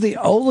 It was the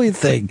only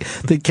thing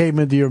that came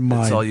into your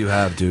mind. That's all you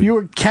have, dude. You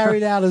were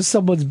carried out of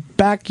someone's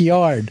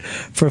backyard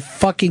for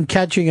fucking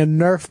catching a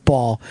Nerf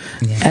ball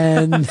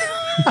and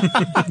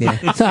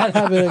not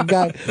having a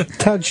guy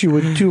touch you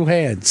with two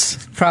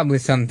hands. Probably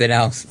something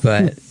else, but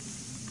I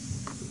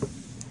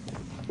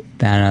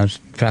don't know. I was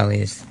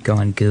probably just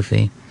going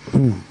goofy.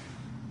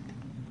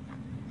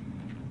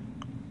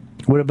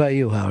 What about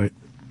you, Howard?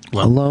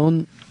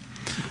 Alone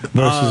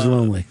versus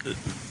lonely?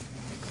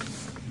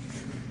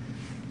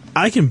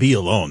 I can be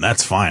alone.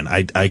 That's fine.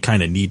 I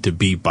kind of need to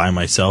be by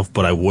myself,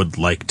 but I would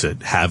like to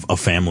have a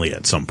family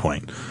at some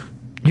point.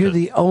 You're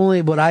the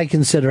only what I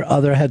consider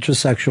other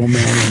heterosexual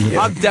man in here.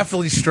 I'm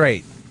definitely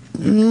straight.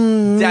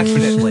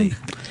 Definitely.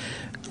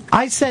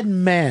 I said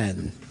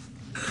man.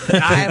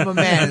 I am a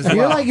man as well.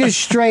 You're like a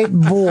straight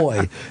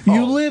boy.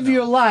 You live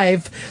your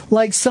life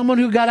like someone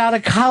who got out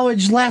of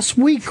college last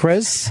week,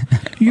 Chris.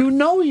 You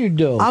know you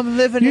do. I'm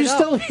living You're it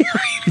still up.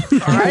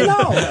 I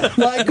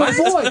know, like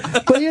a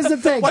boy. But here's the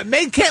thing. What,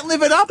 men can't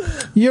live it up?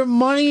 Your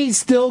money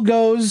still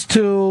goes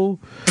to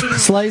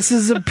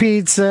slices of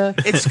pizza,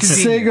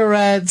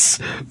 cigarettes,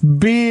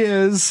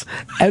 beers,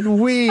 and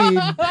weed.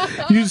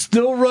 You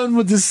still run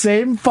with the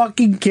same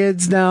fucking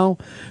kids now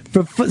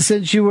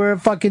since you were a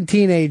fucking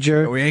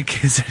teenager. We ain't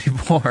kids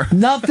anymore.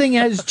 Nothing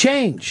has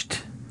changed.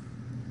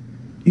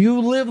 You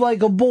live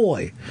like a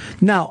boy.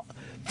 Now,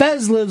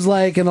 Fez lives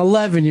like an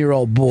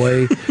 11-year-old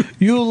boy.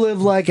 You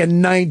live like a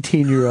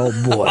 19-year-old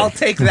boy. I'll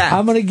take that.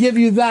 I'm going to give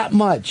you that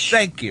much.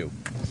 Thank you.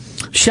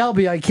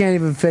 Shelby, I can't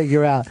even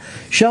figure out.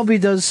 Shelby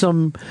does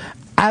some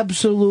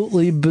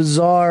absolutely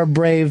bizarre,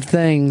 brave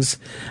things,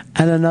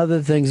 and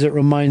another things that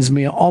reminds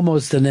me of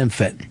almost an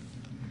infant.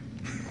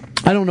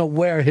 I don't know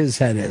where his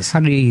head is.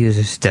 How do you use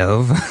a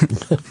stove?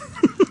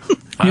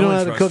 You don't know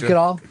how to cook at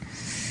all?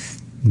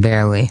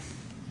 Barely.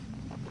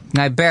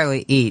 I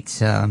barely eat,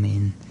 so, I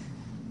mean,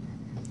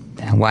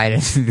 why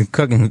does the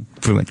cooking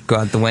pretty much go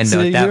out the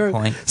window at that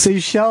point? See,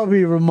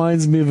 Shelby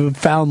reminds me of a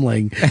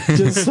foundling.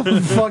 Just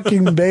some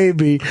fucking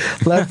baby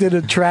left in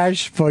a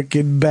trash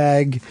fucking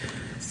bag.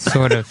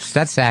 Sort of.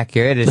 That's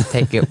accurate. Just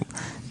take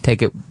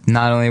it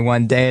not only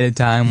one day at a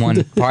time,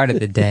 one part of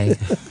the day.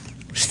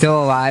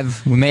 Still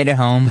alive. We made it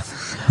home.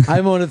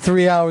 I'm on it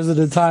 3 hours at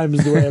a time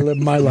is the way I live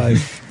my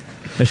life.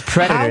 There's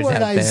predators Howard,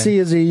 out I there. see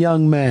as a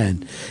young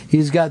man.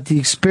 He's got the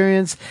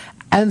experience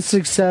and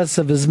success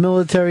of his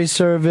military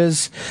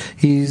service.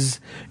 He's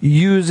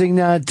using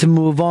that to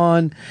move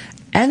on.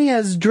 And he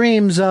has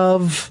dreams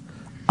of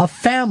a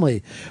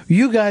family.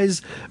 You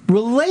guys,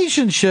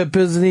 relationship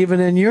isn't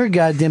even in your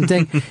goddamn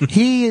thing.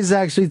 He is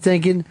actually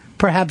thinking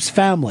perhaps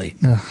family.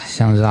 Ugh,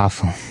 sounds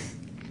awful.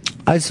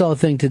 I saw a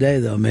thing today,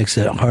 though, makes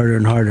it harder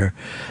and harder.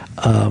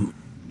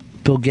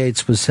 Bill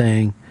Gates was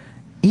saying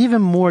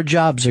even more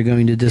jobs are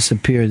going to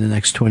disappear in the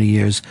next 20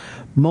 years.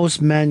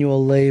 Most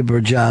manual labor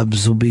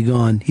jobs will be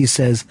gone, he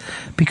says,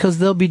 because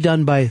they'll be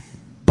done by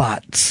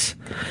bots.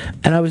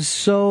 And I was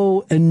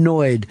so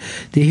annoyed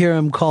to hear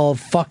him call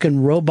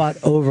fucking robot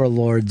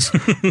overlords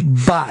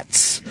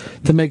bots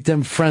to make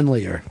them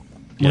friendlier.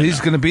 Well,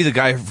 he's going to be the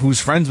guy who's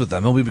friends with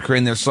them. He'll be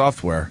creating their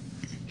software.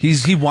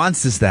 He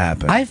wants this to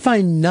happen. I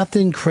find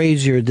nothing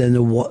crazier than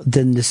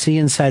to see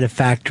inside a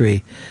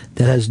factory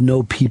that has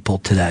no people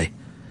today.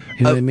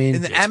 You know what I mean?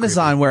 In the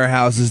Amazon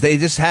warehouses, they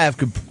just have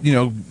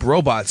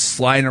robots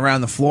sliding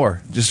around the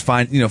floor, just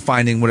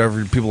finding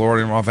whatever people are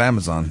ordering off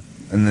Amazon,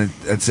 and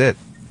that's it.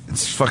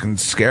 It's fucking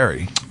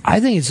scary.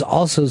 I think it's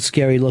also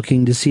scary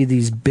looking to see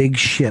these big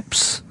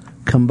ships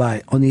come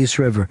by on the East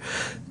River,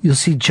 you'll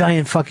see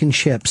giant fucking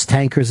ships,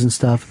 tankers and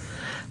stuff,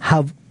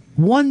 have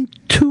 1,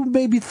 2,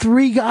 maybe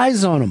 3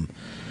 guys on them.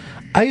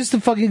 I used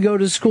to fucking go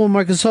to school in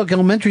Marcus Hook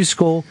Elementary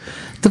School.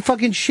 The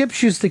fucking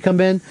ships used to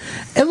come in.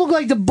 It looked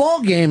like the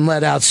ball game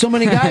let out. So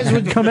many guys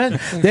would come in.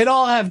 They'd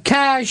all have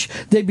cash.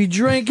 They'd be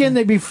drinking.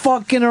 They'd be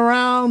fucking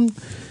around.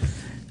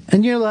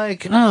 And you're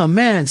like, oh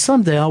man,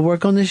 someday I'll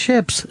work on the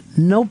ships.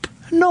 Nope,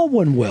 no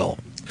one will.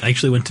 I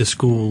actually went to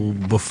school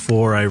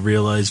before I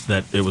realized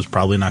that it was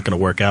probably not going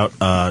to work out.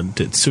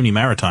 To SUNY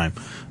Maritime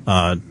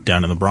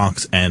down in the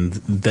Bronx, and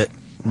that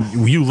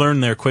you learn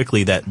there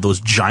quickly that those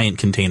giant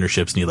container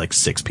ships need like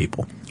 6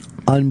 people.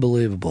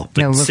 Unbelievable.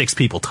 Like 6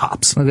 people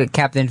tops. Look at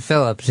Captain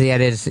Phillips. He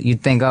had his.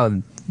 You'd think,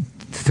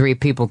 3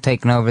 people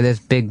taking over this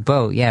big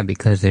boat. Yeah,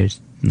 because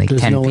there's like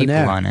There's 10 no one people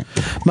there. on it.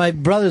 My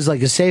brother's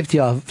like a safety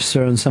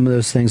officer on some of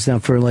those things now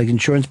for like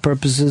insurance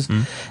purposes,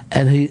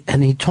 and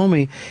he told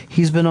me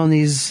he's been on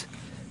these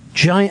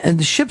giant, and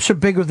the ships are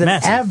bigger than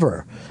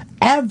ever.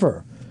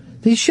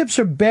 These ships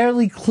are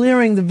barely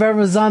clearing the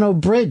Verrazano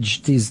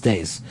Bridge these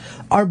days.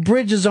 Our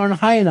bridges aren't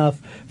high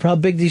enough for how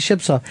big these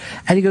ships are.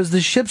 And he goes,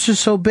 the ships are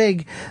so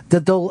big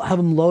that they'll have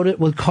them loaded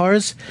with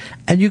cars,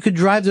 and you could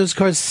drive those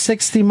cars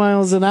 60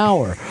 miles an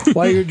hour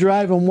while you're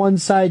driving one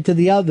side to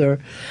the other.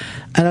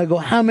 And I go,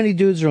 how many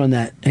dudes are on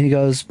that? And he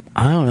goes,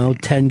 I don't know,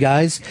 10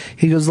 guys.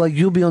 He goes, like,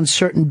 you'll be on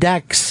certain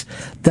decks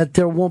that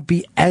there won't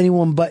be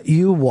anyone but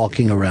you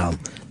walking around.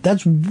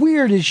 That's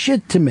weird as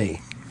shit to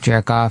me.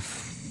 Jerk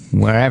off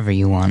wherever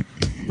you want.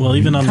 Well,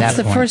 even on That's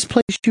the first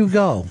place you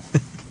go.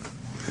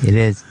 It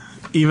is.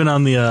 Even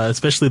on the,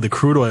 especially the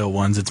crude oil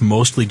ones, it's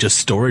mostly just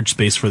storage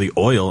space for the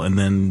oil, and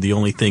then the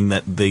only thing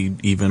that they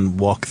even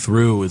walk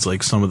through is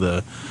like some of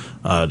the,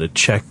 to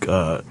check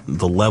the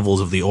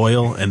levels of the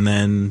oil, and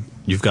then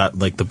you've got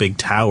like the big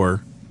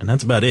tower, and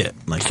that's about it.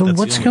 Like, So that's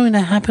what's the going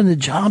to happen to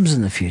jobs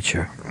in the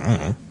future? I don't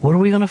know. What are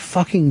we going to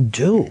fucking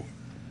do?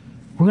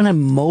 We're going to have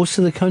most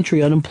of the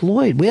country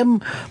unemployed. We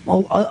have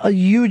a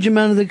huge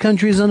amount of the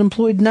country is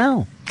unemployed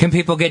now. Can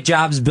people get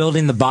jobs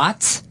building the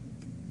bots?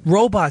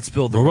 Robots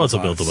build the robots. Robots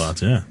will build the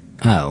bots, yeah.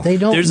 Oh. They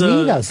don't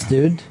need us,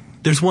 dude.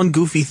 There's one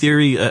goofy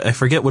theory, I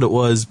forget what it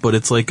was, but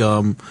it's like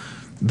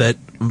that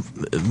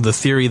the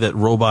theory that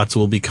robots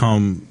will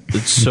become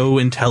so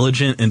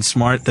intelligent and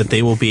smart that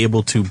they will be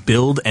able to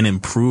build and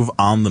improve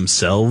on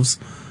themselves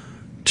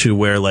to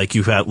where like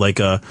you have like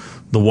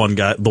the one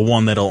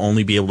that'll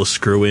only be able to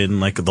screw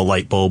in like the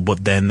light bulb,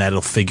 but then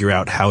that'll figure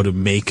out how to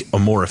make a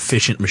more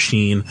efficient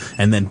machine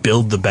and then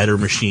build the better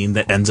machine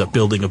that ends up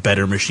building a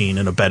better machine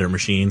and a better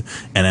machine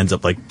and ends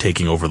up like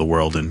taking over the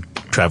world and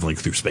traveling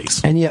through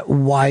space. And yet,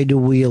 why do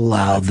we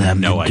allow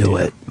them no to do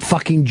idea. it?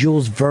 Fucking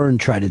Jules Verne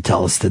tried to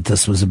tell us that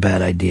this was a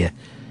bad idea.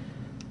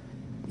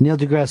 Neil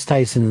deGrasse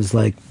Tyson is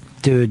like,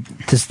 dude,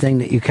 this thing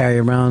that you carry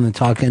around and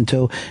talk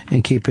into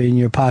and keep it in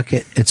your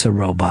pocket, it's a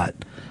robot.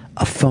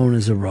 A phone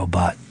is a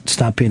robot.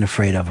 Stop being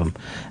afraid of them.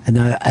 And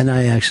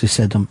I actually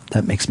said to him,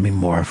 that makes me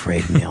more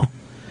afraid, Neil.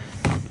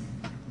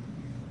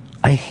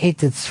 I hate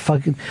this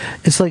fucking...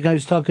 It's like I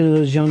was talking to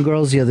those young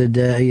girls the other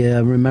day.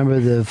 Remember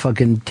the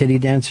fucking titty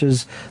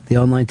dancers? The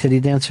online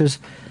titty dancers?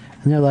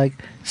 And they're like,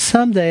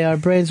 someday our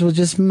brains will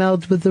just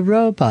meld with the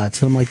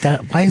robots. And I'm like,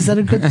 why is that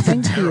a good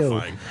thing for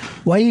you?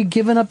 Why are you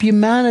giving up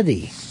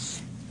humanity?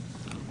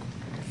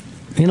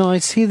 You know, I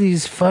see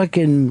these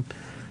fucking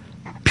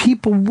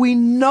people. We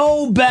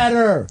know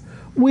better.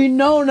 We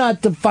know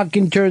not to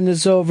fucking turn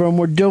this over, and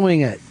we're doing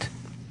it.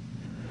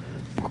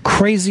 We're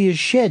crazy as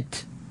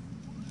shit.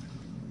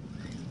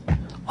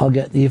 I'll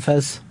get the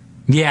Fez.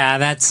 Yeah,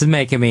 that's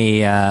making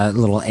me a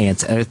little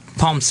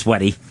palm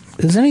sweaty.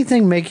 Does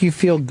anything make you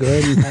feel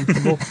good and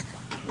comfortable?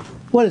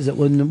 What is it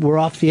when we're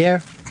off the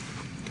air?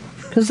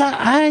 Because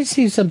I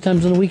see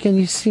sometimes on the weekend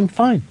you seem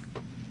fine.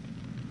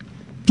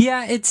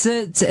 Yeah, it's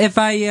if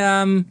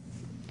I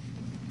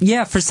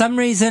yeah, for some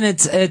reason I've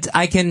It's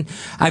got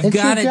it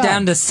your job.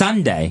 down to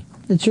Sunday.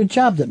 It's your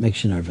job that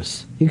makes you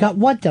nervous. You got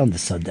what down to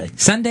Sunday?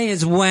 Sunday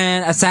is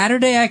when a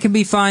Saturday I can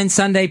be fine.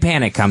 Sunday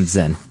panic comes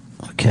in.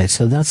 Okay,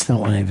 so that's not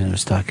what I even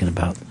was talking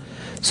about.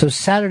 So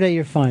Saturday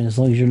you're fine as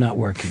long as you're not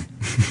working.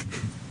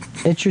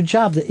 It's your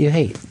job that you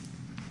hate.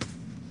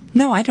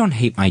 No, I don't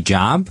hate my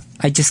job.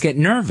 I just get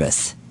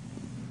nervous.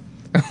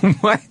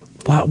 What?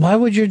 Why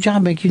would your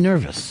job make you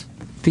nervous?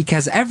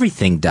 Because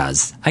everything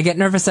does. I get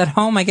nervous at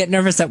home. I get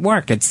nervous at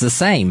work. It's the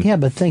same. Yeah,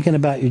 but thinking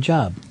about your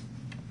job.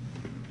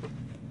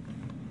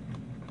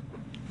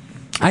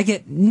 I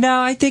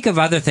think of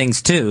other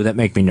things too that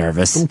make me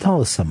nervous. Well,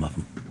 tell us some of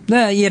them.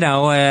 If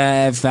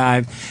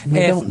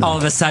all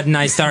of a sudden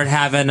I start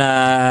having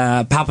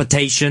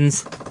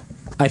palpitations,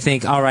 I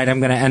think, all right,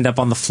 I'm going to end up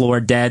on the floor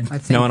dead.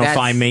 No one will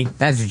find me.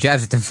 That's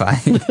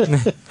justified.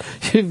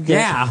 You've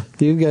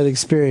got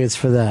experience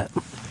for that.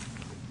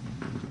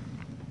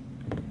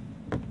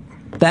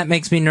 That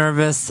makes me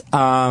nervous.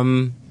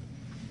 For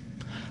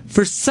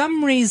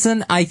some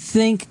reason, I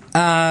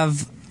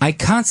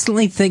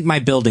constantly think my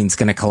building's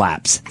going to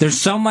collapse. There's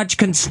so much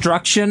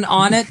construction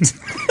on it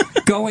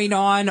going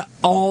on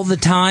all the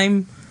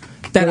time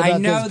That What I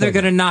about know this they're building?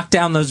 going to knock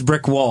down those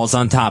brick walls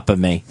on top of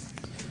me.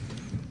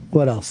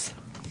 What else?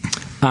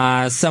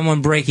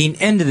 Someone breaking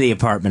into the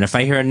apartment if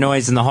I hear a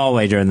noise in the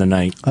hallway during the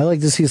night. I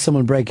like to see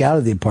someone break out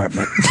of the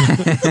apartment.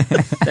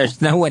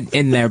 There's no one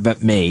in there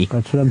but me.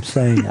 That's what I'm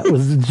saying. That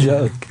was the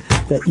joke,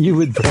 that you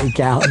would break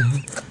out.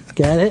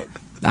 Get it?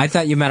 I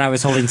thought you meant I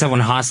was holding someone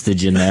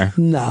hostage in there.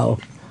 No.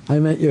 I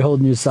meant you're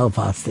holding yourself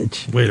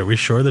hostage. Wait, are we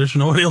sure there's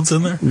nobody else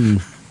in there?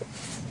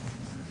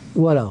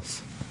 What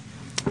else?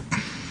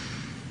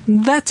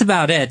 That's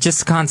about it.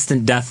 Just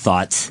constant death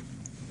thoughts.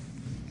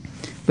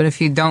 But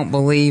if you don't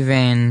believe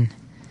in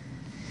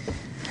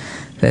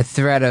the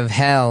threat of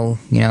hell,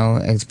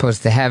 as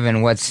opposed to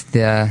heaven, what's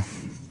the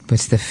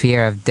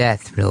fear of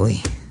death,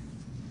 really?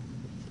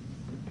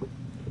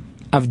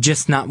 Of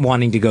just not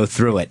wanting to go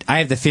through it. I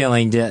have the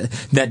feeling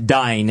that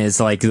dying is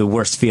like the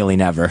worst feeling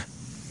ever.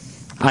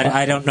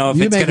 I don't know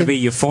if it's going to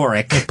be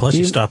euphoric. Plus,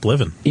 you stop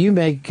living. You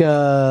make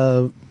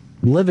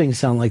living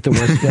sound like the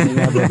worst feeling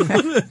ever.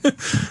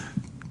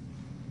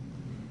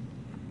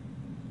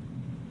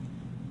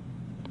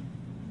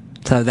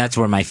 So that's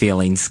where my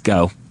feelings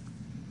go.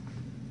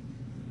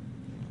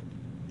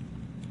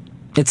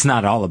 It's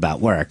not all about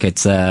work.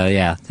 It's,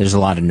 there's a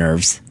lot of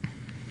nerves.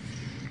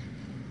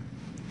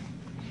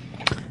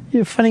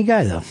 You're a funny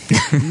guy, though.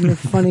 You're a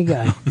funny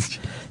guy.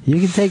 You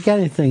can take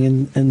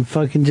anything and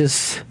fucking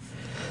just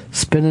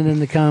spin it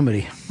into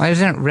comedy. Why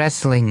isn't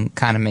wrestling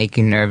kind of make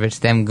you nervous?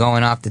 Them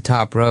going off the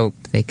top rope,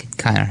 they could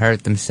kind of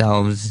hurt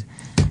themselves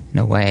in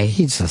a way.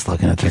 He's just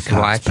looking at their Just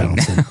cocks watching.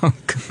 bouncing.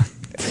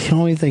 The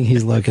only thing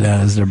he's looking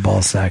at is their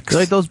ball sacks. You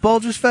like those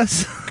Bulgers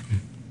Fest?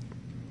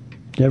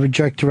 You ever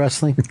jerked to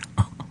wrestling?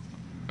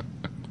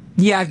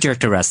 Yeah, I've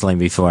jerked to wrestling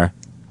before.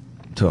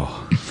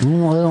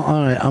 Well,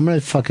 all right, I'm going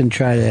to fucking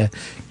try to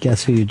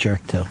guess who you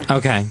jerked to.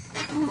 Okay.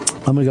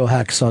 I'm going to go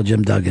Hacksaw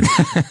Jim Duggan.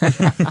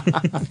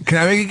 Can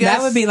I make a guess?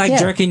 That would be like Yeah.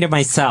 jerking to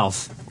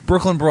myself.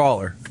 Brooklyn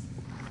Brawler.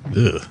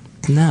 Ugh.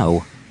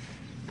 No.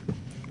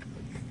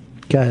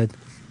 Go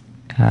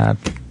ahead.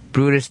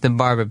 Brutus the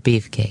Barber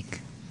Beefcake.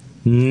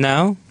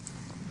 No.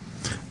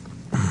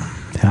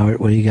 Howard,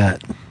 what do you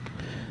got?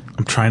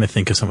 I'm trying to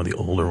think of some of the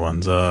older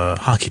ones.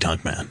 Hockey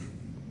Tonk Man.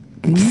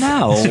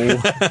 No.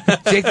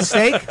 Jake the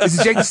Snake? Is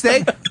it Jake the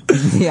Snake?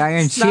 The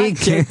Iron It's not Sheik.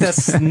 Jake the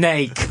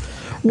Snake.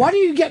 Why do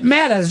you get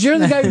mad at us? You're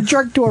the guy who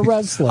jerked to a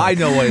wrestler. I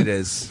know what it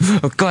is.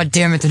 Oh, God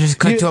damn it, they just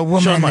cut to a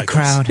woman Shawn in the Michaels.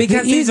 crowd.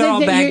 Because You these are think all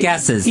that bad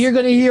guesses. You're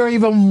going to hear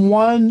even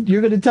one. You're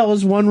going to tell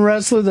us one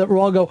wrestler that we'll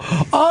all go,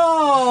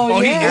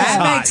 Oh, he yeah, is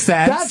that hot. makes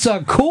sense. that's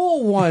a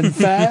cool one,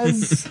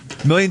 Fez.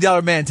 $1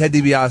 Million Man, Ted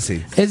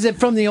DiBiase. Is it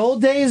from the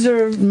old days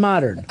or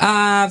modern?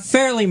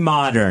 Fairly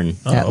modern.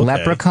 That okay.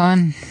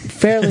 leprechaun?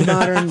 Fairly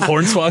modern.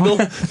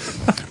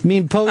 Hornswoggle?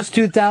 Mean post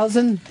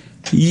 2000?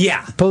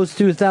 Yeah. Post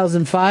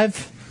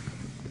 2005?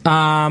 Yeah.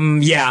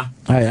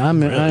 All right, I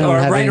don't Or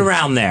have right any-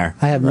 around there.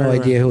 I have no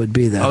idea who would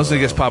be that. I was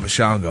going to guess Papa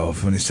Shango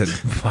when he said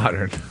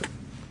modern.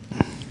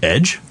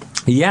 Edge?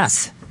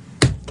 Yes.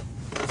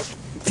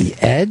 The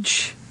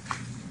Edge?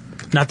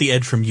 Not the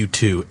Edge from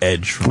U2.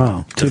 Edge from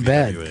Oh, too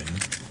bad.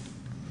 WWE.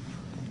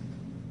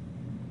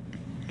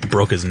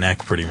 Broke his neck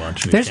pretty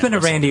much. There's been a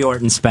Randy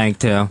Orton spank,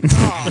 too.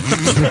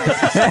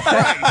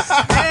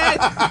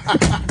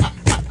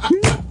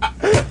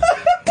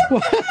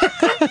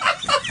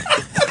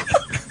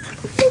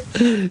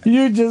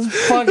 You just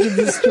fucking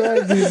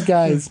destroyed these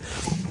guys.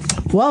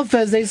 Well,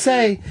 Fez, they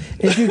say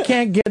if you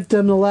can't get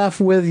them to laugh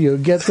with you,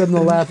 get them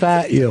to laugh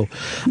at you.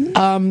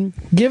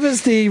 Give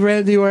us the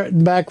Randy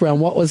Orton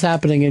background. What was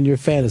happening in your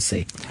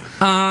fantasy?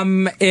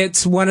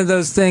 It's one of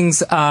those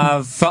things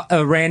of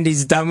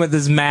Randy's done with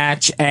his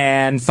match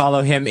and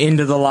follow him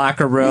into the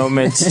locker room.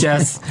 It's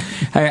just,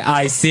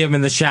 I see him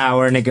in the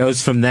shower and it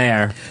goes from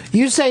there.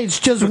 You say it's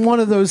just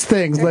one of those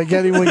things, like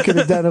anyone can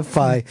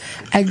identify,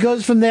 and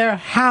goes from there.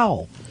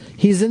 How?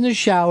 He's in the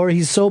shower,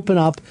 he's soaping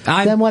up.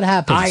 Then what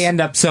happens? I end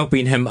up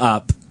soaping him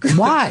up.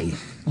 Why?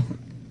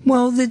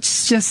 Well,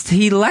 it's just,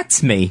 he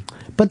lets me.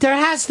 But there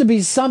has to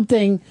be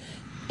something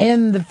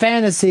in the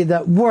fantasy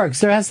that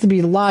works. There has to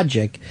be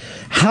logic.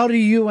 How do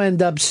you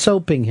end up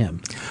soaping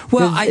him?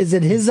 Well, is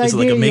it his Is it idea?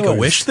 like a or Make a yours?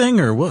 Wish thing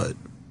or what?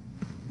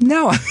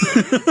 No.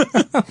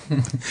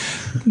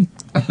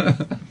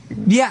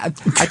 Yeah,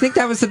 I think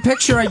that was the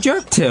picture I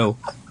jerked to.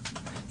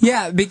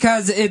 Yeah,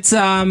 because it's,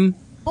 Oh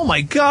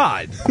my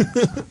God.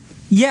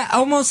 yeah,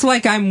 almost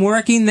like I'm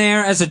working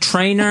there as a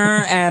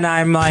trainer and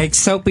I'm like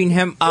soaping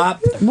him up,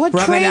 What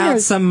rubbing trainers?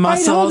 out some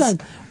Wait, hold muscles.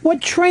 on. What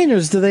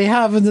trainers do they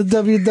have in the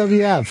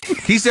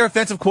WWF? He's their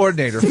offensive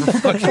coordinator for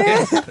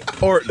fucking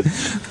Orton.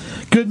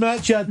 Good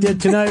match out there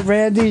tonight,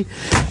 Randy.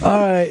 All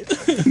right.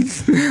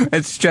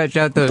 Let's stretch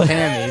out those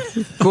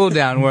hammies. Cool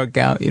down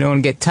workout. You don't want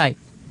to get tight.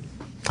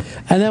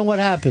 And then what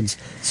happens?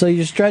 So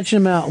you're stretching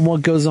them out, and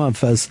what goes on,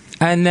 Fez?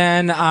 And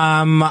then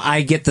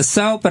I get the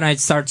soap and I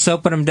start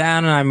soaping him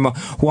down and I'm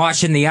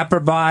washing the upper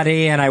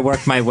body and I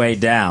work my way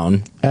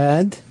down.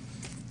 And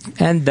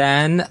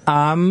then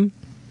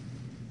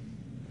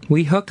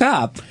we hook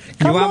up.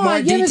 Come you want on,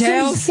 more give us some-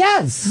 details?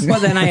 Yes. Well,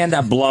 then I end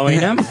up blowing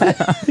him.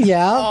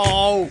 Yeah.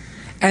 Oh.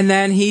 And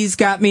then he's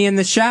got me in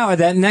the shower.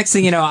 That next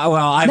thing you know,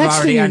 well, I've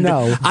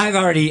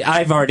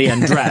already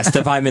undressed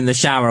if I'm in the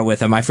shower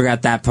with him. I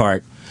forgot that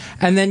part.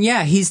 And then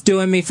he's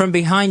doing me from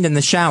behind in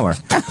the shower.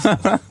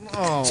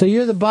 So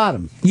you're the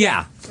bottom.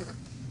 Yeah.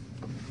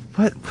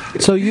 What?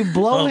 So you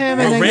blow him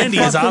and then Randy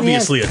you is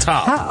obviously a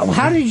top.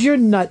 How did your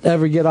nut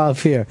ever get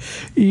off here?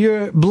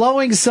 You're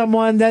blowing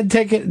someone, then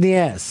take it in the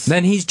ass.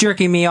 Then he's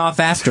jerking me off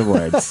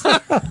afterwards.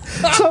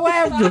 So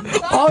after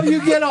all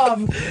you get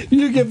off,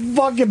 you get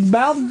fucking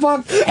mouth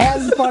fucked,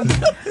 ass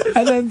fucked,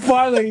 and then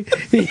finally,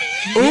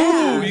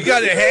 ooh, you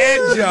got a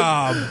hand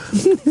job.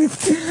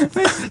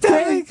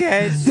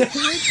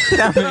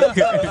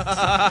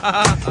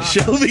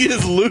 Shelby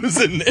is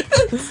losing it.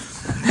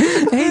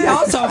 He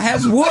also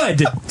has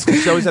wood.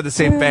 She always had the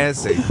same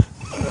fantasy.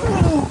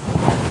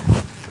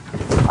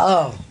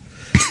 Oh.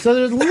 So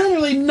there's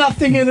literally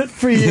nothing in it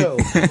for you.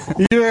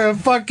 You're a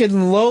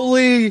fucking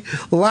lowly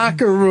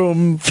locker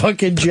room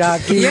fucking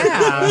jockey.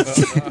 Yeah.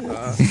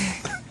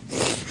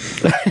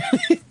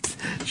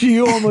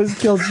 You almost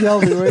killed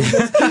Shelby, right?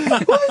 My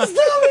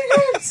stomach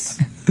hurts.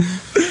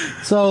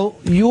 So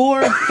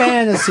your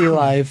fantasy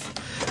life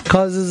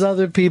causes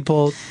other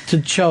people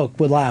to choke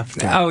with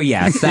laughter. Oh,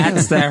 yes,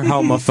 that's their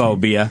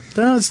homophobia.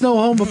 No, it's no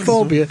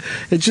homophobia.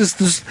 It's just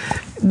this,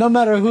 no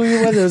matter who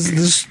you're with, it's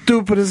the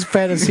stupidest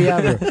fantasy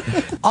ever.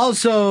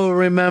 Also,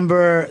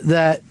 remember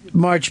that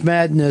March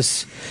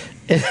Madness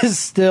is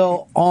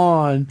still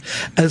on.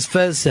 As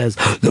Fez says,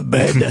 the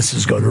madness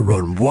is going to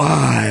run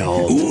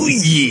wild. Ooh,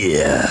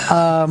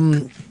 yeah.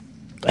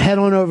 Head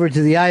on over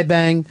to the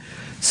iBang.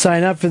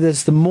 Sign up for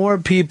this. The more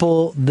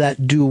people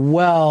that do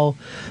well,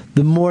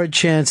 the more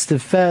chance that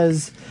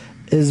Fez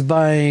is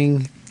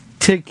buying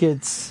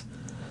tickets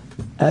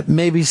at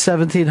maybe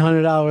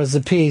 $1,700 a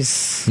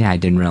piece. Yeah, I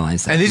didn't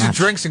realize that. And these are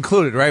drinks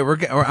included, right?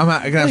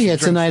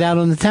 It's a night out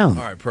on the town.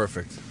 All right,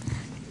 perfect.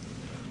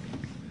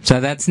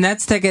 So that's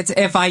Nets tickets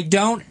if I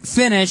don't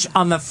finish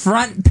on the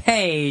front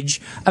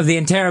page of the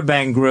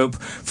Interrobang group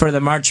for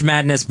the March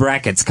Madness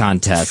Brackets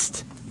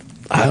contest.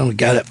 I don't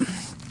get it.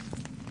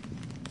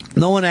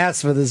 No one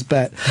asked for this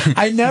bet.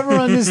 I never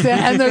understand,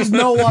 and there's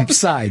no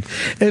upside.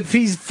 If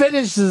he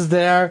finishes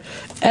there,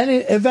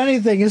 if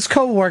anything, his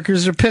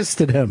coworkers are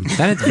pissed at him.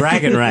 Then it's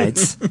bragging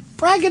rights.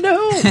 Bragging to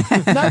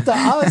who? Not to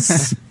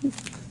us.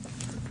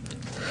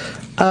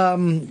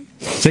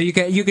 So you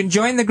can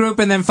join the group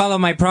and then follow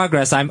my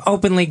progress. I'm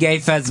openly gay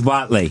Fez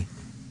Watley.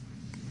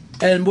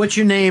 And what's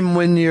your name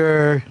when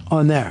you're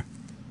on there?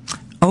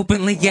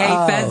 Openly gay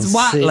Fez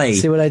Watley.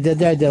 See what I did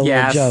there? I did a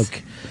little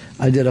joke.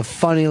 I did a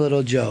funny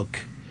little joke.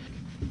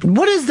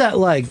 What is that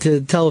like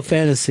to tell a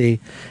fantasy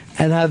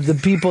and have the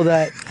people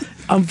that,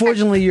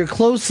 unfortunately, you're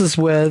closest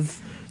with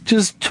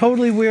just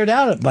totally weird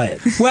out by it?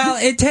 Well,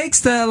 it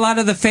takes a lot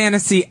of the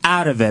fantasy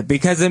out of it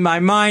because in my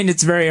mind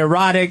it's very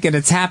erotic and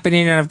it's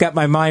happening and I've got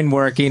my mind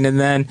working and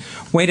then,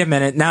 wait a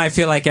minute, now I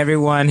feel like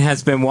everyone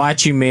has been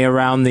watching me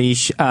around the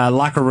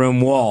locker room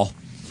wall.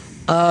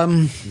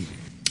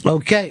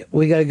 Okay,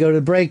 we got to go to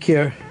break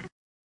here.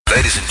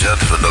 Ladies and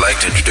gentlemen, I'd like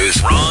to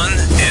introduce Ron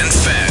and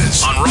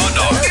Fez on Raw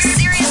Dog.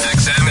 Sirius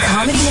XM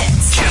Comedy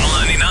Hits. Channel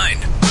 99.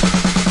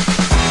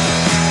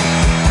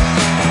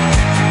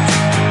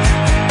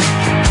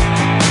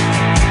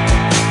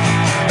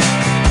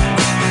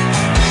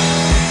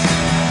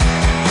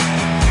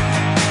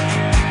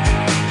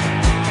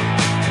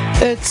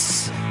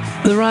 It's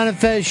the Ron and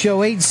Fez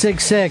Show,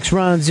 866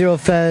 Ron Zero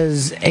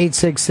Fez,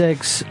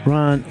 866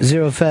 Ron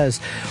Zero Fez.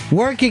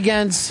 Work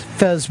against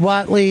Fez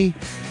Watley.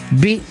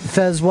 Beat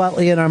Fez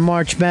Watley in our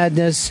March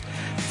Madness.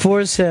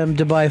 Force him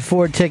to buy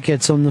 4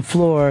 tickets on the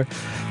floor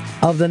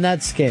of the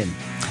Nets game.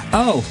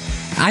 Oh,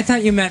 I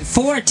thought you meant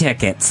 4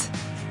 tickets.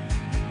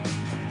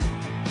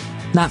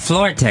 Not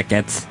floor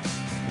tickets.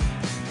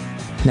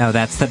 No,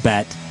 that's the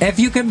bet. If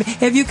you can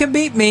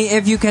beat me,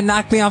 if you can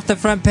knock me off the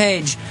front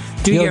page,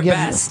 do your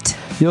best.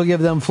 You'll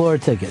give them floor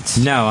tickets.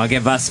 No, I'll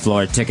give us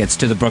floor tickets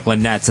to the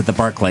Brooklyn Nets at the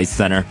Barclays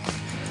Center.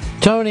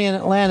 Tony in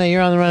Atlanta,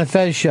 you're on the Ron and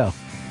Fez Show.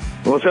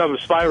 Let's have a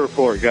spy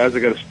report, guys.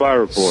 I got a spy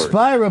report.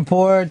 Spy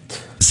report.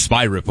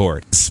 Spy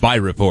report. Spy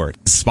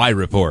report. Spy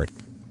report.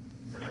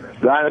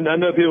 I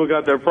know people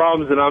got their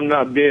problems, and I'm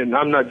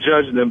not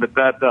judging them, but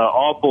that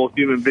awful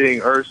human being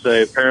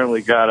Ursay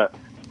apparently got a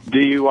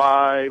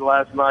DUI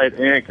last night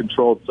and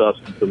controlled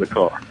substance in the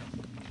car.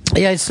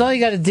 Yeah, I saw you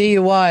got a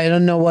DUI. I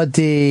don't know what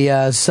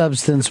the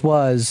substance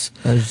was.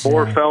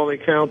 4 felony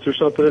counts or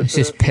something. It's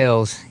just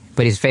pills,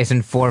 but he's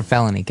facing 4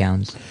 felony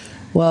counts.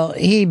 Well,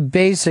 he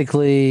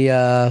basically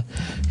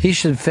he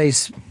should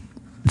face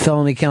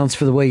felony counts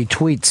for the way he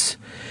tweets.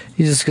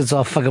 He just gets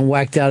all fucking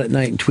whacked out at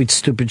night and tweets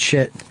stupid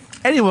shit.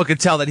 Anyone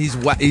could tell that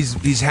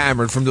he's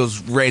hammered from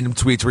those random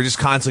tweets where he's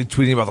just constantly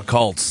tweeting about the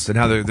cults and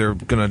how they're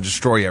going to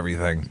destroy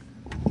everything.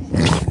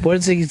 What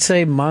does he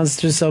say?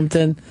 Monster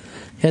something?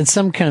 He had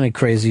some kind of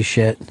crazy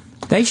shit.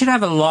 They should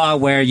have a law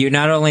where you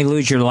not only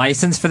lose your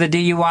license for the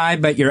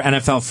DUI, but your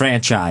NFL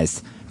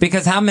franchise.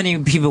 Because how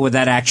many people would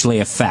that actually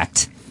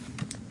affect?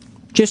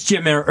 Just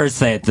Jim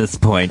Irsay at this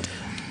point.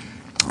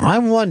 I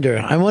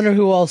wonder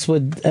who else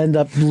would end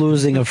up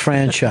losing a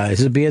franchise.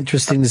 It'd be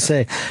interesting to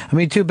say. I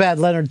mean, too bad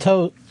Leonard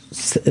Toast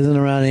isn't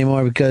around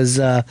anymore because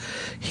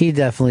he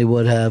definitely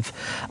would have.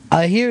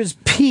 Here's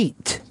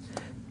Pete.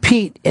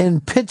 Pete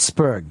in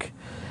Pittsburgh.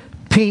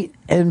 Pete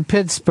in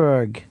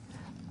Pittsburgh.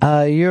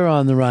 You're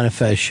on the Ron and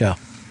Fez show.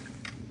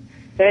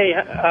 Hey,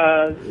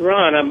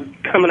 Ron, I'm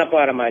coming up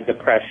out of my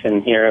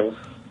depression here. I was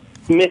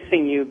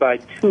missing you by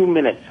 2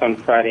 minutes on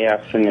Friday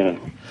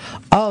afternoon.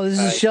 Oh, this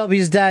is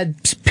Shelby's dad,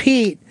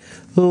 Pete,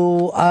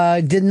 who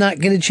did not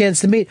get a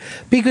chance to meet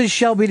because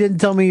Shelby didn't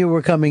tell me you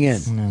were coming in.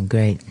 Oh,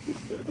 great.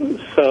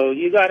 So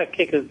you got to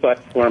kick his butt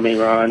for me,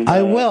 Ron.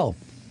 I will.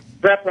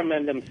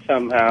 Reprimand him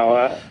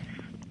somehow.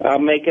 I'll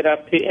make it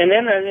up to you. And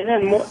then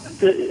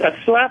a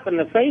slap in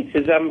the face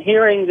is I'm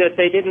hearing that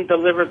they didn't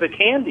deliver the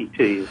candy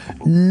to you.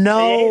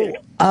 No,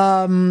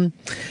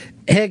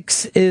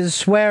 Hicks is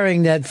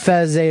swearing that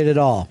Fez ate it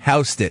all.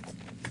 Housed it.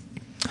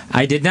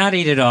 I did not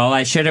eat it all.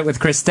 I shared it with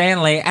Chris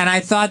Stanley, and I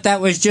thought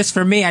that was just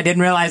for me. I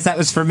didn't realize that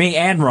was for me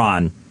and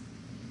Ron.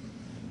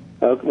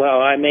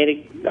 Well, I made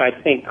it, I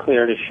think,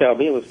 clear to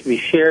Shelby it was to be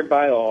shared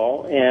by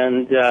all,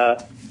 and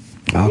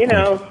you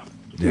know,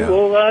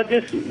 we'll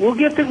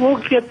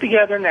get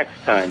together next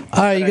time.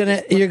 All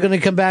right, you're gonna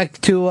come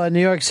back to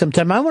New York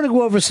sometime. I want to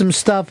go over some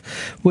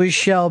stuff with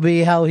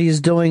Shelby, how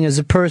he's doing as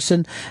a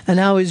person and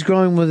how he's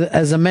growing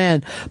as a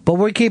man. But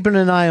we're keeping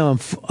an eye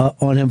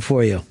on him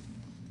for you.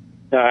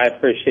 No, I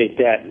appreciate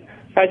that.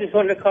 I just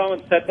wanted to call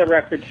and set the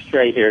record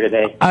straight here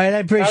today. All right, I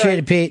appreciate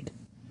it, Pete.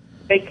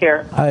 Take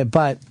care. All right,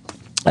 bye.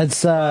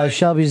 That's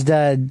Shelby's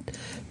dad,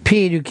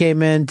 Pete, who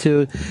came in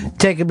to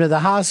take him to the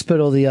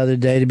hospital the other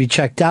day to be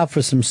checked out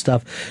for some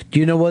stuff. Do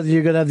you know whether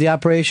you're going to have the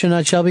operation or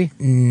not, Shelby?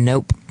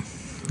 Nope.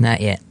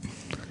 Not yet.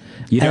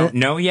 You don't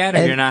know yet,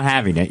 or you're not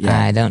having it yet?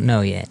 I don't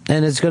know yet.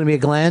 And it's going to be a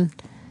gland?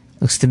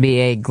 Looks to be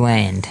a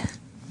gland.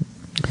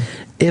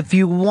 If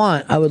you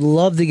want, I would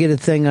love to get a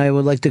thing I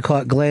would like to call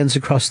it Glands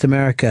Across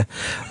America,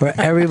 where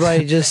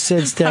everybody just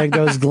sits there and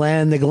goes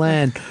gland to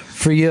gland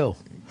for you.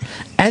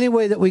 Any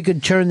way that we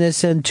could turn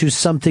this into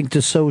something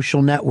to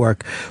social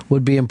network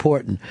would be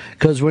important,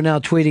 because we're now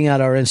tweeting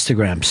out our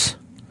Instagrams.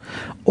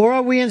 Or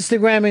are we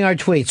Instagramming our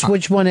tweets?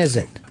 Which one is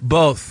it?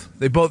 Both.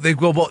 They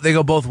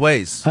go both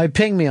ways. All right,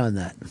 ping me on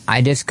that.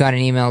 I just got an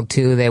email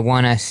too. They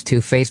want us to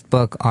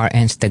Facebook our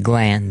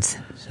Instaglands.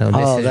 So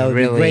this is that would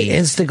really be great.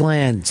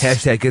 Instaglands.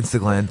 Hashtag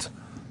Instaglands.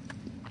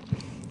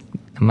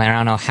 I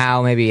don't know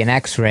how. Maybe an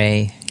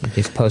X-ray. You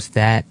just post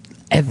that.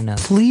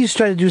 Please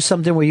try to do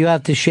something where you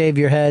have to shave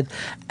your head,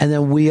 and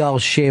then we all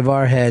shave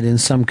our head in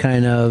some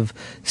kind of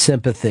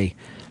sympathy.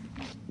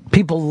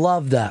 People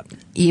love that.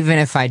 Even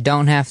if I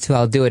don't have to,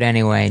 I'll do it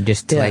anyway,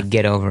 just to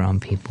get over on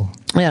people.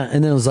 Yeah,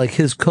 and then it was like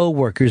his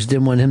co-workers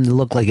didn't want him to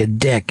look like a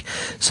dick,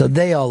 so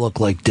they all look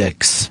like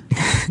dicks.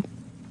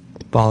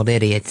 Bald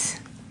idiots.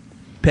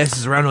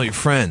 Passes around all your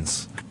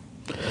friends.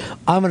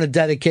 I'm going to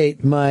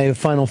dedicate my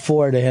Final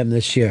Four to him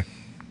this year.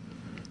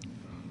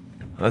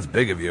 That's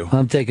big of you.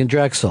 I'm taking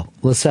Drexel,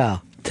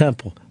 LaSalle,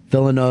 Temple,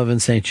 Villanova,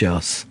 and St.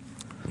 Joe's.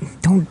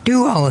 Don't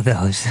do all of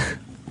those.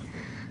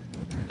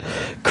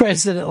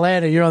 Chris in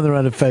Atlanta, you're on the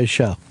Ron and Fez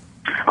show.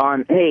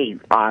 Hey,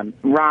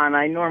 Ron,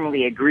 I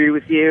normally agree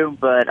with you,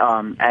 but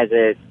as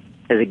a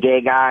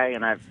gay guy,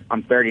 and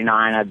I'm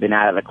 39, I've been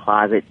out of the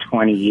closet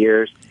 20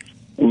 years,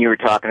 and you were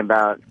talking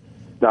about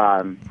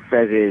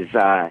Fez's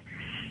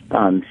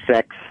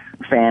sex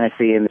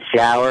fantasy in the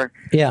shower.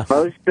 Yeah.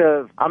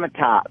 I'm a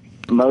top.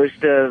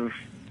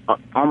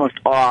 Almost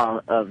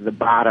all of the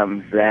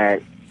bottoms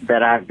that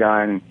I've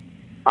done,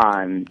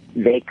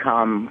 they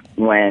come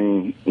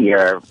when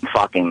you're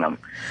fucking them.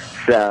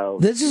 So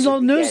this is all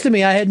news to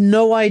me. I had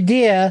no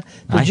idea.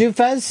 Did you,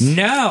 Fez?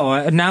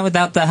 No, not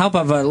without the help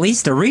of at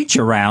least a reach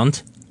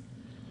around.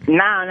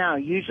 No.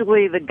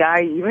 Usually the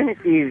guy, even if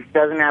he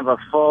doesn't have a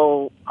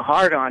full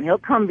hard on, he'll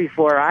come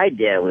before I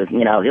do.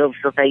 He'll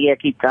say, "Yeah,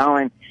 keep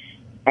going,"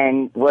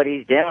 and what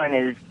he's doing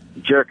is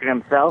jerking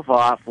himself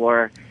off,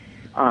 or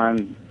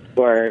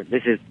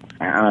this is,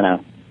 I don't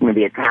know,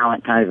 maybe a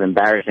talent, kind of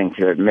embarrassing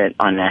to admit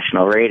on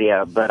national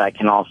radio, but I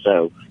can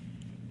also,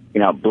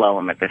 blow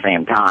him at the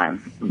same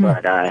time.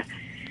 But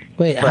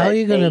wait, how are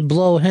you going to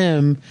blow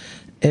him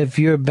if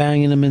you're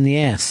banging him in the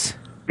ass?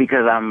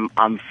 Because I'm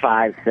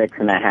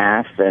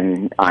 5'6.5",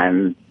 and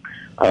I'm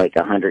like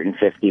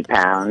 150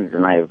 pounds,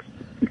 and I've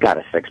got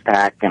a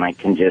 6-pack, and I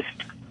can just,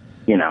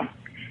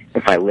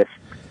 if I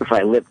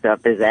lift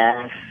up his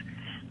ass,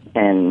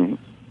 and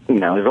as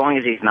long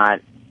as he's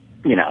not,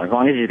 as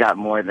long as he's got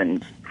more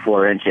than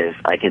 4 inches,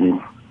 I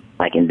can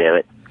do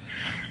it.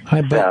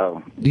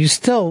 So you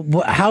still,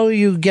 how are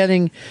you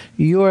getting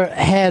your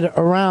head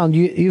around?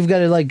 You've got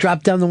to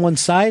drop down to one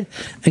side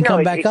and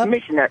come back up?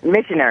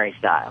 Missionary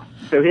style.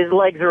 So his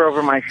legs are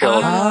over my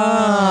shoulders.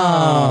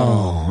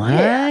 Oh,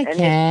 yeah,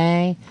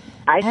 okay.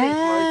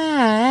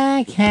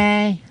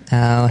 Okay.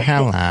 Oh,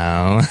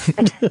 hello.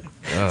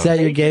 Is that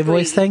your gay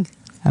voice thing?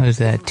 That was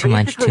too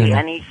much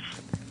tuna.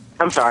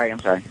 I'm sorry.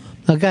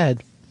 Oh, go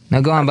ahead.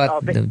 No, go on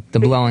about the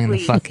blowing and the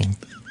fucking.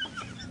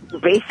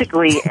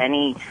 Basically,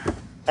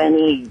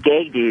 any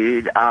gay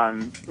dude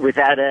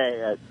without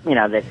a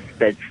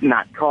that's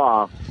not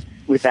tall,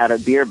 without a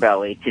beer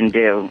belly can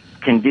do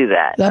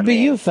that. That'd be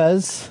you,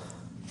 Fez.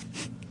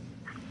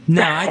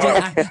 No,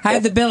 I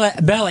have the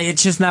belly.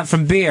 It's just not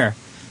from beer.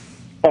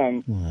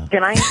 And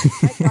can I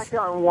touch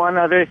on one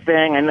other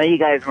thing? I know you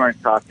guys weren't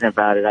talking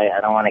about it.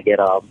 I don't want to get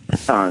all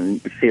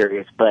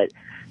serious, but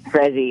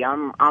Fezzy,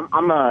 I'm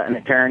an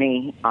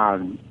attorney,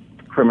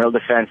 criminal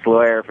defense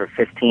lawyer for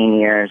 15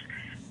 years,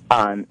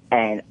 and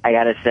I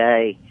got to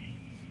say,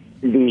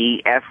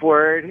 the F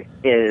word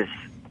is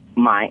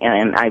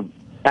and I,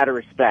 out of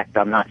respect,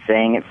 I'm not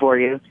saying it for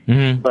you,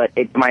 but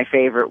it's my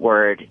favorite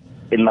word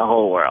in the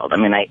whole world. I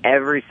mean,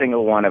 every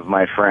single one of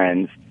my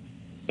friends,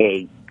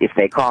 if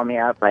they call me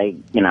up, I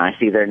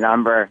see their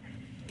number,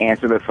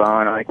 answer the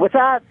phone, I'm like, "What's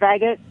up,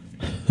 faggot?"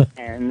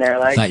 And they're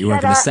like, "Thought you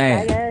weren't going to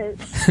say it."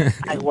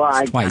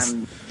 Twice.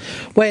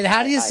 Wait,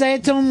 how do you say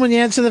it to them when you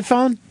answer the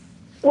phone?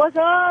 "What's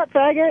up,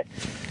 faggot?"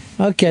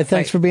 Okay,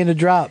 thanks for being a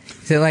drop.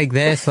 Is it like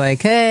this?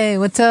 Like, "Hey,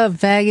 what's up,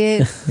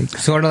 faggot?"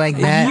 Sort of like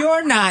that.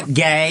 You're not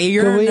gay.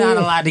 You're not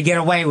allowed to get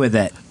away with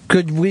it.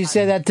 Could we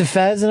say that to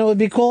Fez and it would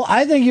be cool?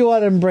 I think you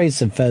ought to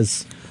embrace it,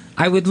 Fez.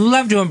 I would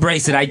love to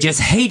embrace it. I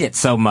just hate it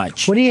so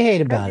much. What do you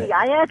hate about it?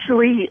 I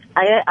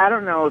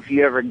don't know if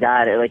you ever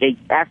got it. Like,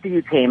 after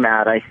you came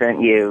out, I sent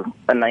you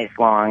a nice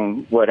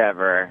long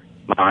whatever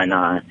on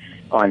the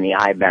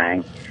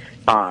iBang,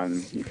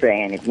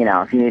 saying if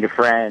you need a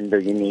friend or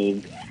you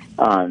need,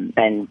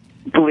 and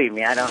believe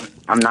me, I'm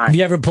not. Have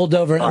you ever pulled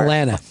over in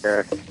Atlanta?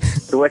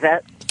 What's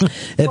that?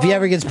 If he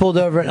ever gets pulled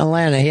over in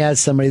Atlanta, he has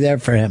somebody there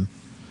for him.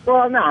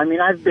 Well, no, I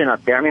mean, I've been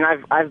up there. I mean,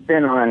 I've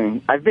been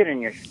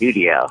in your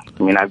studio.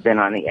 I mean, I've been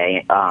on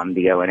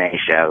the O&A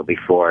show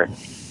before.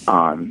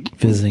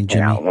 Visiting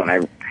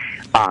Jimmy.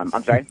 I'm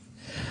sorry.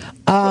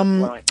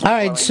 All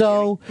right,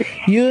 so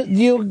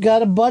you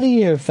got a buddy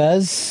here,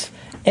 Fez.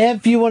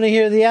 If you want to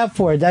hear the F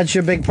word, that's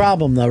your big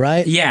problem, though,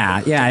 right?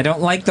 Yeah, I don't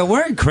like the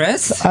word,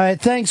 Chris. All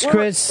right, thanks,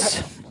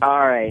 Chris.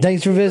 All right.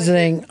 Thanks for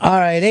visiting. All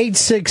right,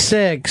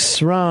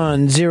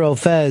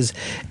 866-RON-0-FEZ.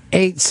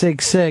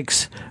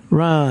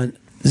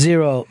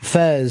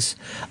 866-RON-0-FEZ.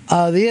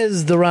 This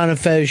is the Ron and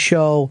Fez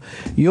show.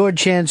 Your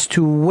chance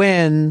to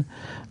win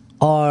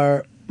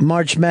our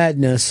March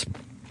Madness.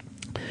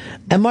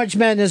 And March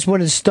Madness,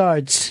 when it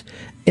starts,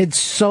 it's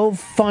so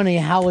funny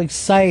how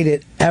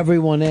excited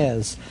everyone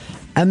is.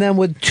 And then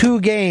with 2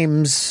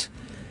 games,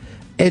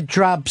 it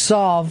drops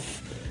off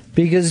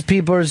because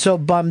people are so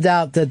bummed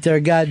out that their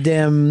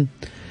goddamn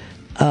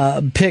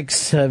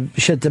picks have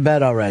shit the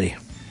bed already.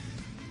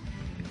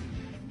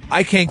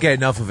 I can't get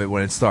enough of it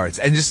when it starts.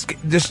 And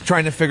just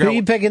trying to figure out... Who are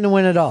you picking to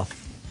win it all?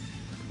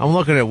 I'm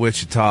looking at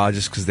Wichita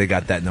just because they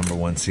got that number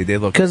 1 seed. They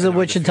look because of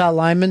Wichita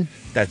linemen?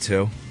 That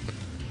too.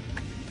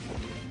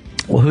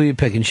 Well, who are you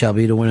picking,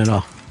 Shelby, to win it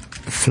all?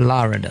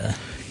 Florida.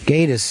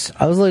 Gators.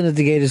 I was looking at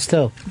the Gators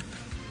too.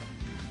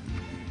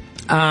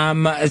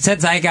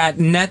 Since I got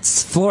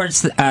Nets floor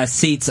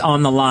seats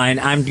on the line,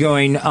 I'm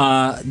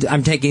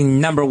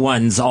taking number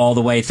 1s all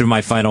the way through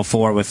my Final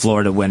Four with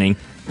Florida winning.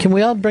 Can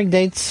we all bring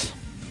dates?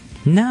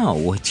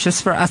 No, it's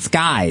just for us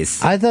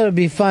guys. I thought it'd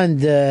be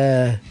fun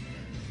to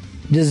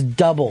just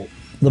double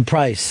the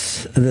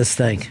price of this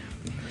thing.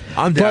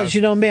 I'm down. Plus,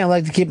 you know me, I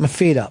like to keep my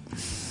feet up.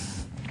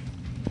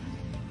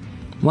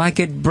 Well, I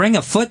could bring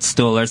a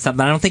footstool or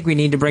something. I don't think we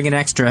need to bring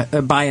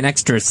buy an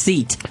extra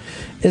seat.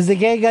 Is the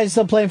gay guy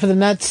still playing for the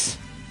Nets?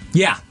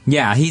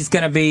 Yeah, he's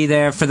going to be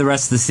there for the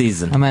rest of the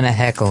season. I'm going to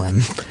heckle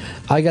him.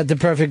 I got the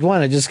perfect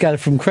one. I just got it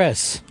from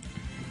Chris.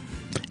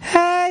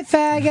 Hey,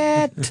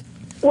 faggot!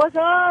 What's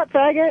up,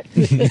 faggot?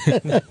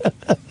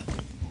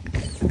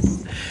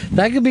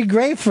 That could be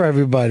great for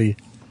everybody.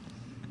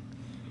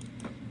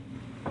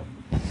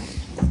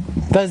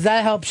 Because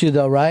that helps you,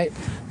 though, right?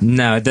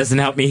 No, it doesn't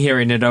help me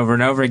hearing it over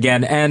and over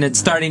again. And it's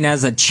starting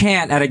as a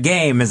chant at a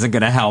game isn't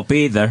going to help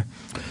either.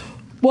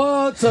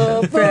 What's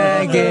up,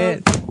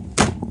 faggot?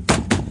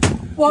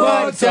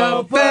 What's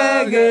up,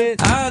 faggot?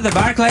 Oh, the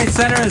Barclays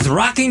Center is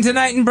rocking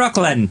tonight in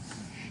Brooklyn.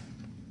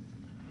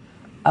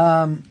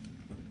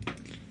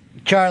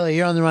 Charlie,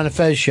 you're on the Ron and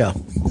Fez show.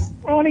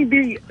 Ronnie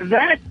B,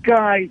 that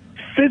guy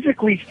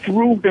physically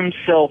threw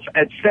himself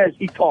at Fez.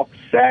 He talked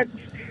sex.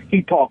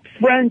 He talked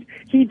friends.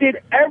 He did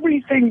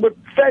everything but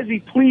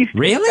Fezzy, please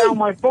take down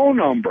my phone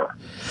number.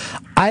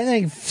 I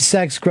think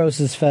sex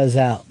grosses Fez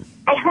out.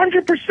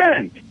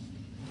 100%.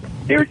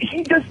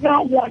 He does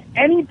not want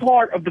any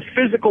part of the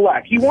physical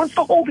act. He wants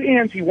to hold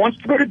hands. He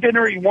wants to go to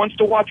dinner. He wants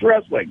to watch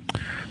wrestling.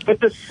 But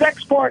the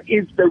sex part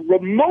is the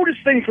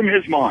remotest thing from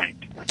his mind.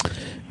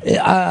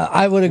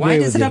 I would agree with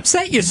you. Why does it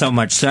upset you so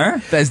much, sir?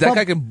 Fez, that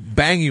guy can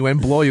bang you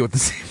and blow you at the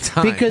same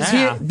time.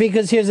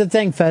 Because here's the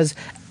thing, Fez.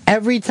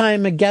 Every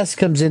time a guest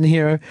comes in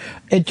here,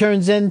 it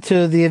turns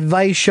into the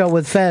advice show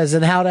with Fez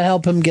and how to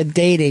help him get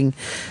dating.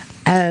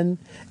 And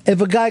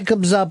if a guy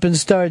comes up and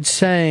starts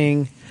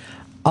saying,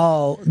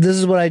 oh, this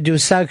is what I do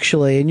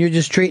sexually, and you're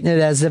just treating it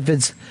as if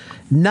it's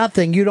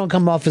nothing, you don't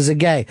come off as a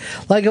gay.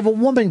 Like if a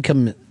woman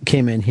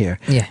came in here,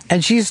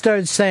 and she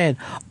started saying,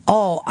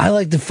 oh, I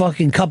like to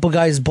fucking cup a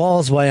guy's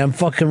balls while I'm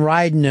fucking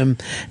riding him,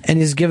 and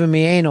he's giving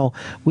me anal,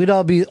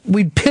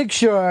 we'd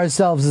picture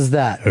ourselves as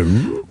that.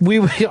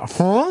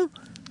 Huh?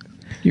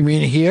 You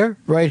mean here?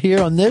 Right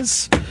here on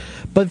this?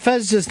 But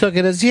Fez just took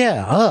it as,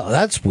 yeah, oh,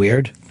 that's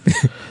weird.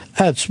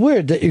 That's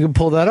weird that you can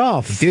pull that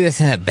off. Do this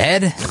in a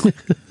bed?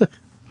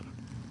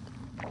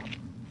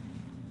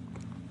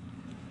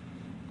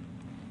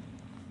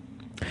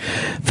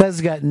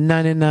 Fez got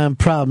 99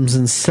 problems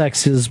and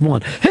sex is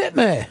one. Hit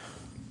me!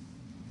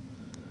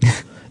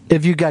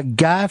 If you got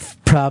guy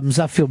problems,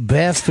 I feel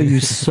bad for you,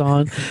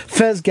 son.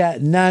 Fez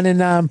got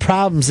 99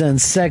 problems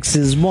and sex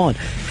is one.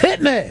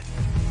 Hit me!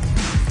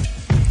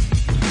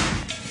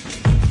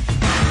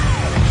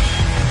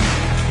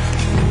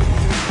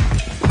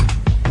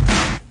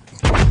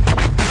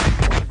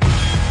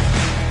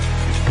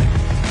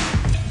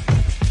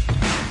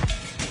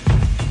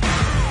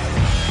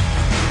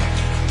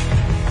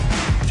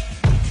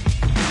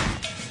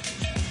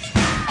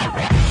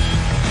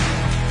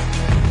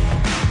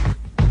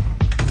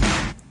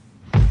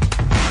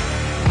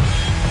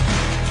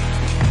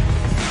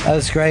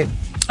 That's great.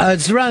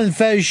 It's the Ron and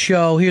Fez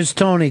show. Here's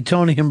Tony.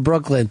 Tony in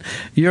Brooklyn.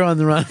 You're on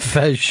the Ron and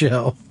Fez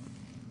show.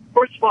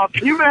 First of all,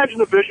 can you imagine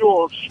the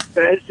visual of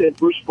Fez and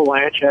Bruce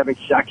Valanche having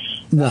sex?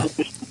 No.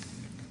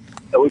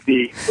 That would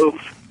be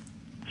oof.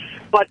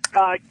 But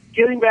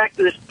getting back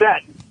to this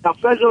bet, now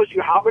Fez owes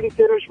you how many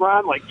dinners,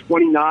 Ron? Like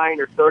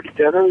 29 or 30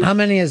 dinners? How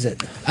many is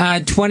it?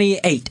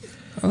 28.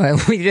 Well,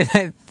 we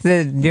did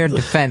your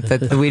defense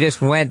that we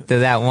just went to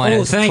that one.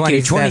 Oh, thank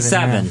you.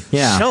 27.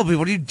 Yeah. Shelby,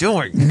 what are you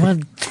doing?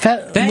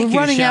 Thank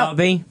you,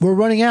 Shelby. We're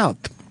running out.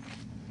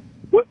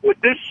 Would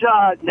this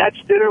Nets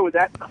dinner, would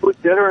that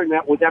include dinner, and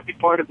would that be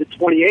part of the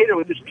 28, or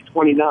would this be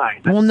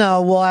 29? Well,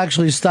 no, we'll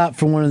actually stop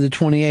for one of the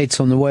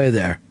 28s on the way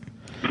there.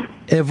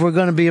 If we're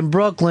going to be in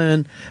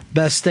Brooklyn,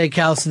 best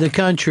steakhouse in the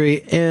country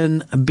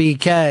in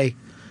BK,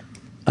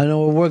 I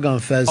know where we're going,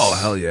 Fez. Oh,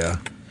 hell yeah.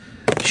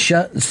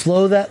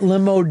 Slow that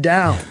limo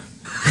down.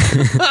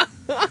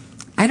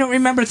 I don't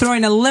remember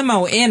throwing a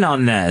limo in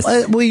on this.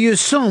 Well, you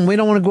assume we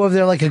don't want to go over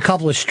there like a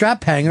couple of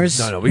strap hangers.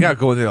 No, we got to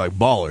go in there like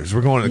ballers.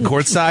 We're going to the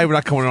court side. We're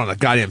not going on the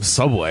goddamn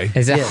subway.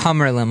 There's a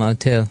Hummer limo,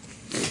 too.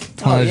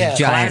 Oh, yeah. Giant.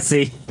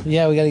 Classy.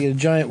 Yeah, we got to get a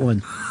giant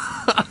one.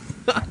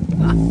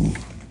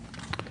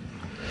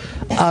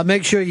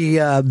 Make sure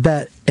you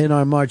bet in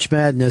our March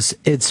Madness.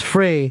 It's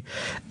free,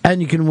 and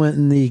you can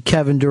win the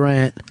Kevin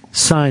Durant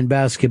signed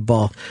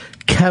basketball.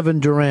 Kevin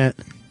Durant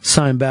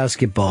signed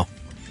basketball.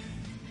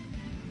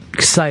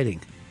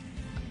 Exciting.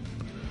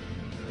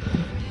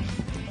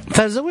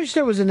 Fez, I wish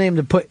there was a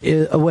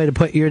way to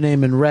put your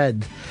name in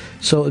red,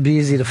 so it would be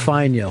easy to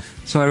find you.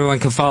 So everyone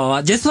can follow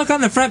up. Just look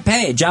on the front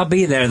page. I'll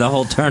be there the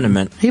whole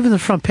tournament. Even the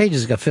front page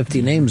has got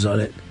 50 names on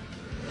it.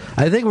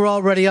 I think we're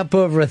already up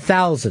over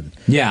 1,000.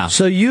 Yeah.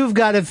 So you've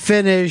got to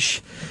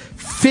finish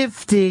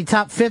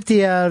top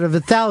 50 out of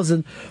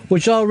 1,000,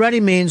 which already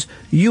means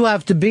you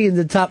have to be in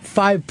the top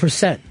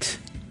 5%.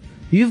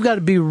 You've got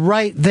to be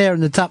right there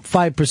in the top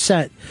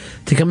 5%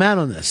 to come out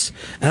on this.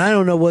 And I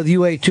don't know whether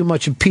you ate too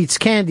much of Pete's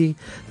candy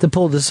to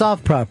pull this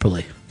off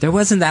properly. There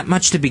wasn't that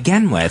much to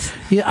begin with.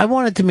 Yeah, I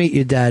wanted to meet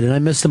your dad, and I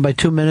missed him by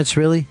 2 minutes,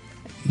 really?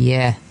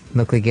 Yeah,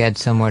 looked like you had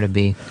somewhere to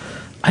be.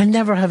 I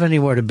never have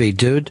anywhere to be,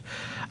 dude.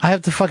 I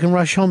have to fucking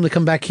rush home to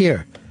come back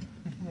here.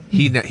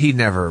 He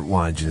never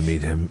wanted you to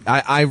meet him.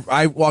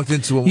 I walked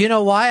into him. You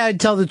know why? I'd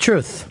tell the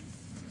truth.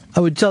 I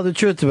would tell the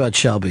truth about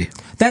Shelby.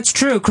 That's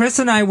true. Chris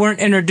and I weren't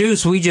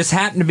introduced. We just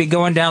happened to be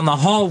going down the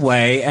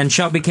hallway, and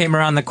Shelby came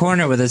around the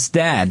corner with his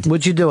dad.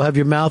 What'd you do? Have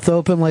your mouth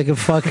open like a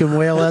fucking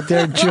whale out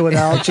there chewing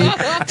algae?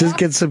 Just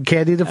get some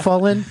candy to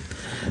fall in?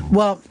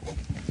 Well,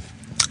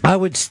 I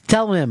would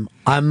tell him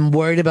I'm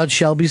worried about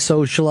Shelby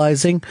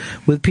socializing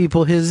with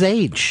people his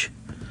age.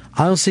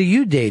 I don't see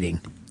you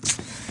dating.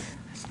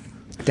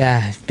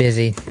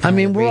 Busy. I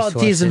mean, we're all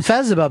teasing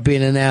Fez about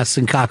being an ass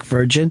and cock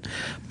virgin,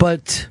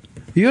 but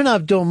you're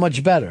not doing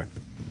much better.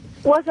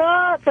 What's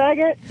up,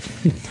 faggot?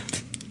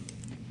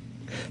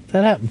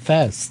 That happened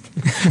fast.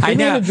 I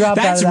know.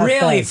 That's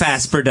really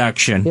fast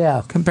production.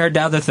 Yeah. Compared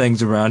to other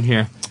things around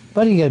here.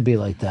 Why do you gotta be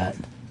like that?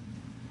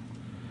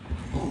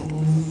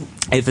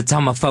 If it's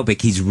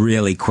homophobic, he's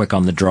really quick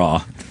on the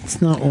draw.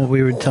 It's not what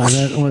we were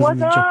talking about.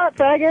 What's up,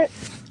 faggot?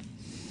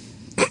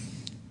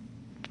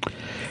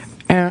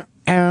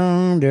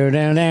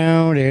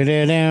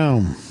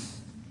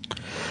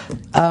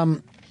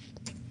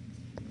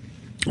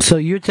 So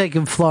you're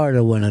taking Florida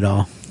to win it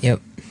all.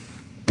 Yep.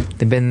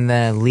 They've been in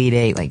the Elite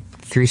Eight like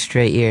 3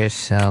 straight years,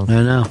 so I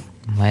know.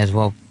 Might as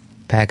well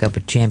pack up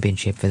a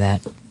championship for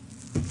that.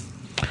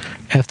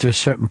 After a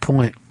certain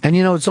point. And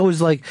you know, it's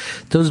always like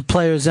those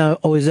players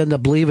always end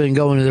up leaving and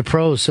going to the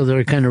pros, so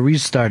they're kind of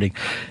restarting.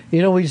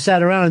 You know, we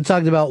sat around and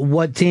talked about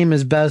what team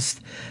is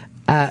best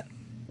at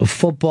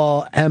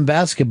football and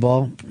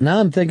basketball. Now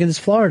I'm thinking it's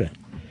Florida.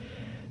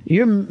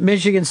 Your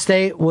Michigan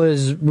State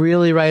was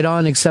really right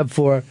on, except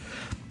for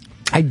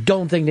I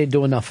don't think they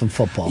do enough in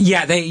football.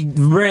 Yeah,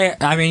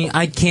 I mean,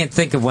 I can't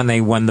think of when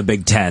they won the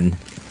Big Ten.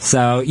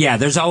 So, yeah,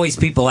 there's always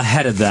people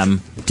ahead of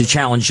them to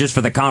challenge just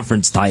for the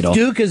conference title.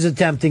 Duke is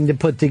attempting to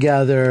put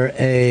together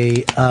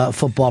a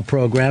football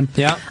program.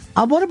 Yeah.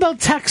 What about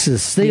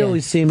Texas? They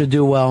always seem to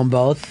do well in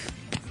both.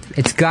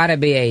 It's got to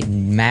be a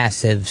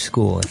massive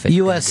school. If it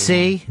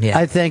USC,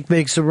 I think,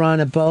 makes a run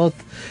at both.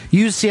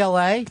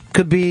 UCLA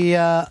could be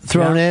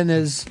thrown in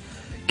as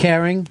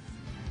carrying.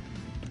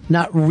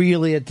 Not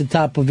really at the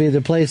top of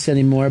either place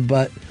anymore,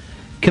 but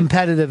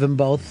competitive in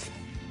both.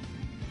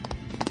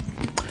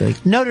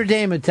 Notre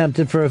Dame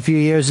attempted for a few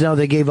years. Now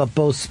they gave up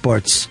both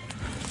sports.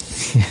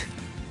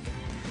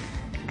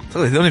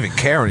 So they don't even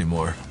care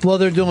anymore. Well,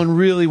 they're doing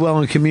really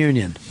well in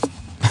communion.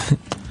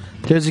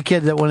 There's a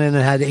kid that went in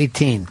and had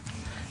 18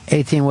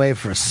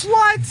 wafers.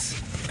 What?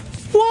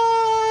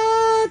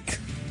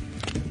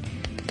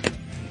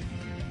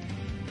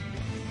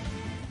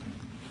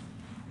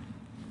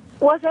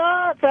 What's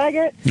up,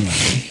 faggot?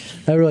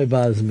 That really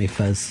bothers me,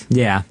 Fez.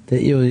 Yeah.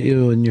 That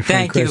you and your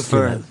friend Chris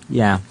do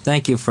that.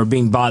 Thank you for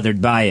being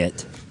bothered by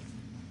it.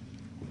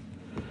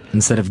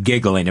 Instead of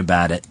giggling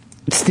about it.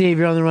 Steve,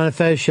 you're on the Ron and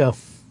Fez show.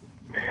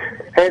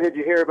 Hey, did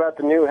you hear about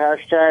the new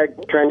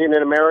hashtag trending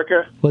in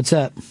America? What's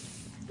that?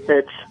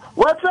 It's,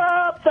 what's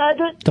up,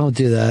 faggot? Don't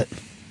do that.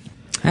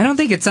 I don't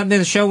think it's something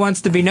the show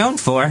wants to be known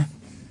for.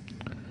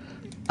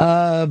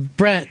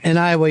 Brent in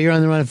Iowa, you're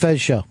on the Ron and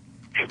Fez show.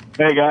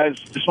 Hey, guys.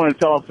 Just wanted to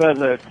tell Fez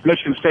that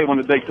Michigan State won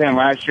the Big Ten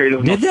last year. He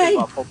doesn't know shit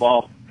about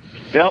football.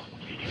 Yep.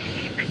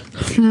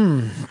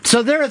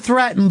 So they're a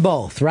threat in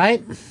both,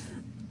 right? Well,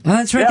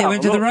 that's right. They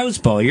went to the Rose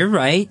Bowl. You're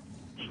right.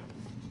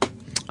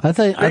 I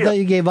thought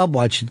you gave up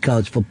watching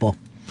college football.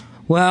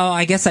 Well,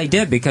 I guess I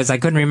did because I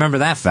couldn't remember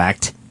that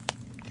fact.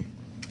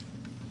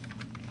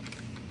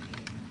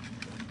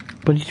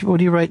 What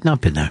are you writing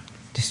up in there?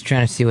 Just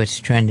trying to see what's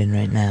trending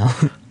right now.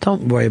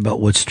 Don't worry about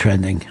what's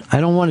trending.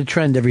 I don't want to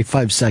trend every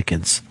 5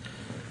 seconds.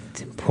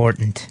 It's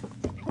important.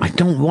 I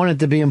don't want it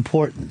to be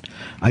important.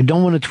 I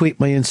don't want to tweet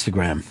my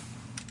Instagram.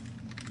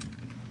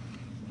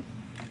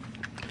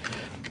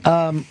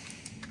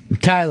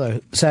 Tyler,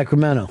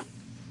 Sacramento.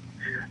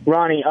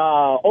 Ronnie,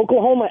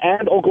 Oklahoma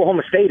and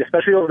Oklahoma State,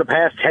 especially over the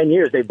past 10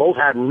 years, they both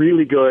had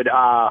really good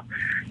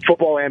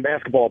football and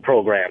basketball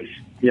programs.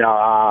 You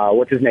know,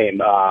 what's his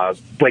name?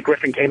 Blake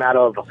Griffin came out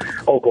of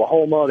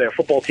Oklahoma. Their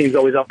football team's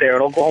always up there.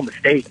 And Oklahoma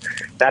State,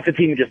 that's a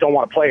team you just don't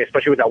want to play,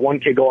 especially with that one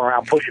kid going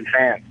around pushing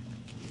fans.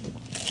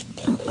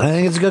 I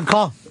think it's a good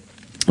call.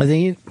 I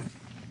think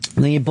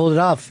you pulled it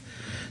off.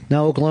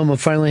 Now Oklahoma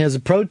finally has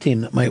a pro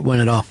team that might win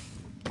it all.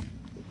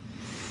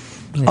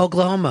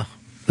 Oklahoma.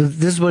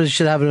 This is what it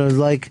should have as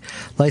like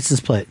license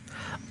plate.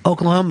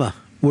 Oklahoma.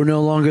 We're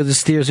no longer the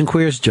steers and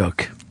queers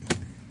joke.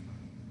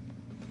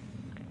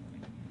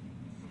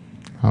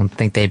 I don't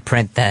think they'd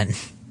print that.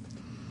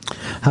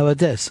 How about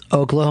this?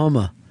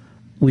 Oklahoma.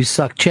 We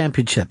suck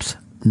championships,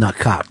 not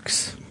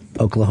cocks.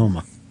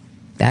 Oklahoma.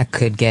 That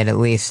could get at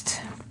least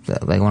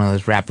like one of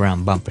those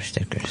wraparound bumper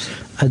stickers.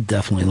 I'd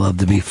definitely love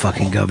to be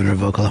fucking governor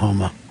of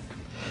Oklahoma.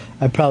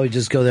 I'd probably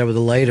just go there with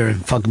a lighter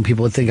and fucking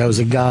people would think I was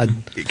a god.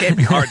 It can't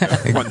be hard to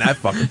run that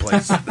fucking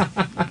place.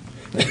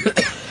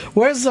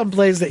 Where's some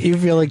place that you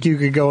feel like you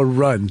could go and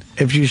run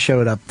if you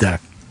showed up there?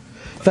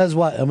 Fez,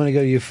 what? I'm going to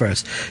go to you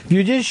first. If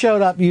you just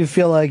showed up, you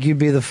feel like you'd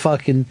be the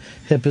fucking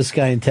hippest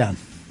guy in town.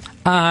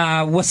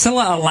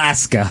 Wasilla,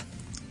 Alaska.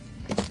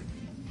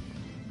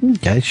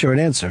 Okay, short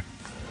answer.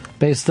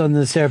 Based on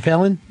the Sarah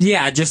Palin?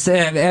 Yeah, just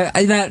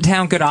that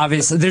town could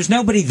obviously... There's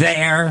nobody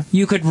there.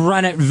 You could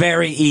run it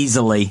very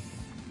easily.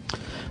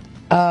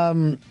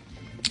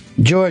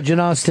 George in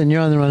Austin,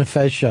 you're on the Ron and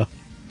Fez show.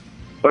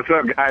 What's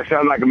up, guys?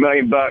 Sound like $1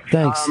 million.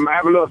 Thanks. I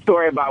have a little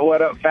story about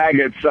what up,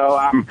 faggots. So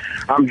I'm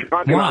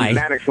drunk and on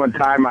Xanax one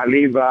time. I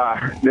leave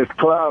this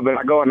club and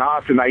I go in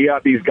Austin. I yell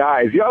at these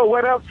guys, "Yo,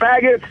 what up,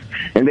 faggots?"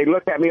 And they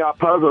looked at me all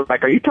puzzled,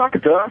 like, "Are you talking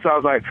to us?" I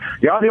was like,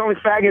 "Y'all the only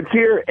faggots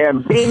here."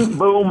 And bing,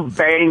 boom,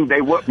 bang, they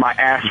whooped my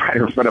ass right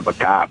in front of a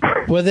cop.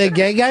 Were they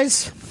gay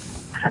guys?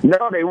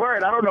 No, they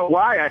weren't. I don't know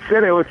why. I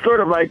said it was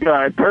sort of like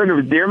a term of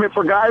endearment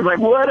for guys. Like,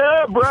 "What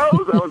up, bros?"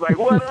 I was like,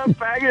 "What up,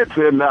 faggots?"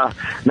 And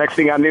next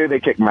thing I knew,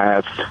 they kicked my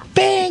ass.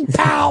 Bing,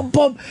 pow,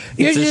 boom.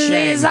 Usually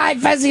his eye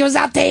Fezzy was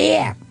out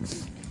there.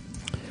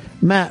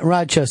 Matt,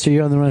 Rochester,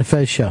 you're on the Ron and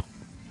Fez show.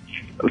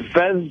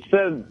 Fez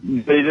said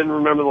they didn't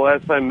remember the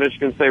last time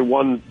Michigan State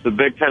won the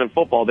Big Ten in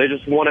football. They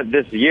just won it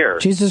this year.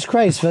 Jesus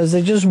Christ, Fez,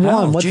 they just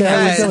won. What the hell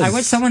are you doing? I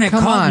wish someone had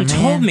called and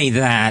told me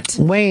that.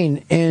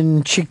 Wayne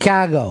in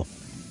Chicago.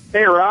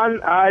 Hey,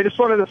 Ron, I just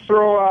wanted to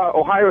throw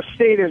Ohio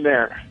State in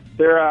there.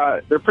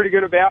 They're pretty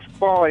good at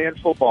basketball and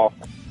football.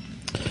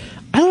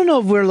 I don't know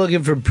if we're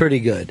looking for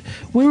pretty good.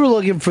 We were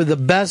looking for the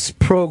best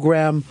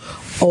program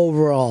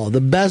overall,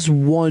 the best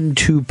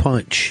 1-2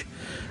 punch.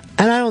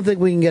 And I don't think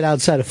we can get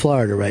outside of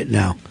Florida right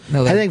now.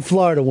 No, I think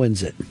Florida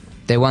wins it.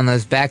 They won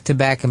those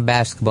back-to-back in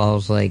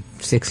basketballs like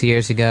 6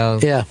 years ago.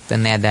 Yeah.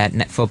 Then they had that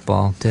net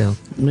football, too.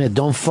 Yeah,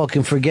 don't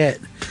fucking forget.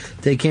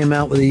 They came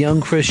out with a young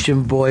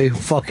Christian boy who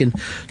fucking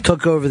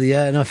took over the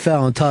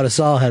NFL and taught us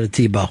all how to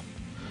Tebow.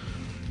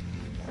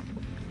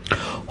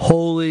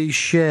 Holy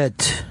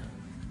shit.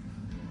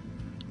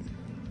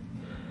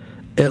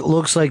 It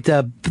looks like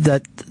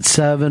that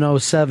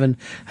 707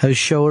 has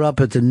showed up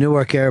at the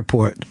Newark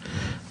airport.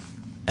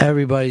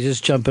 Everybody's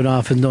just jumping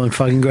off and doing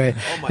fucking great.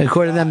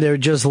 According to them, they were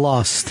just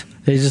lost.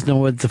 They just know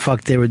what the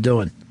fuck they were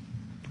doing.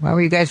 Why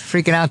were you guys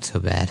freaking out so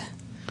bad?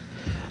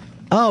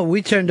 Oh,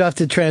 we turned off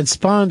the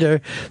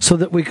transponder so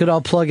that we could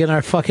all plug in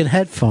our fucking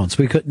headphones.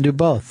 We couldn't do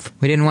both.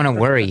 We didn't want to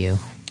worry you.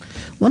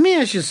 Let me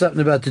ask you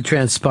something about the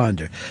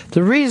transponder.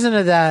 The reason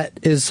of that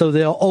is so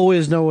they'll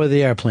always know where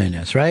the airplane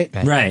is, right?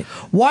 Right.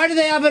 Why do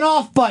they have an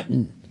off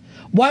button?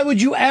 Why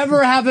would you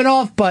ever have an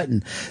off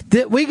button?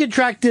 That we could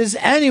track this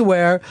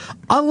anywhere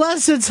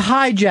unless it's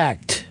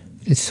hijacked.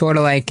 It's sort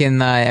of like in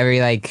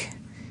every,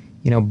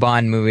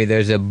 Bond movie,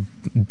 there's a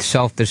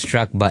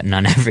self-destruct button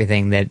on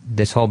everything that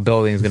this whole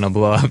building's going to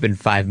blow up in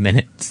 5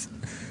 minutes.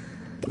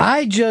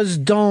 I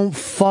just don't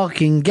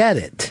fucking get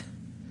it.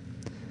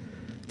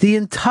 The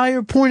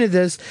entire point of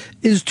this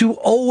is to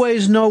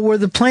always know where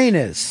the plane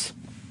is.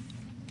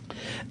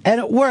 And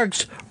it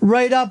works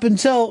right up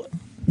until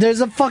there's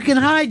a fucking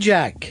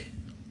hijack.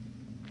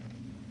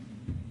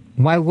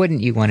 Why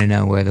wouldn't you want to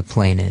know where the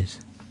plane is?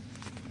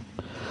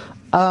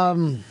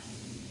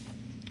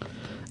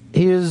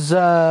 Here's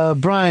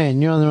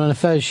Brian. You're on the Ron and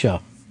Fez show.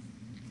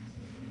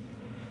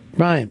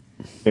 Brian.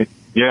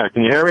 Yeah,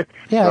 can you hear me?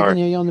 Yeah, I can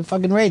hear you on the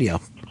fucking radio.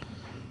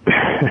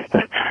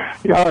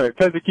 Yeah, all right.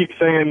 Fezzi keeps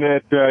saying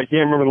that he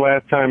can't remember the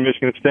last time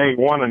Michigan State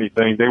won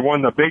anything. They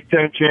won the Big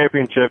Ten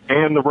championship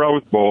and the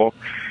Rose Bowl,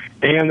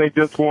 and they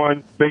just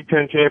won Big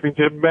Ten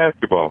championship in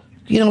basketball.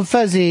 You know,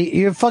 Fezzi,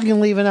 you're fucking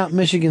leaving out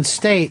Michigan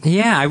State.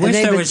 Yeah, I wish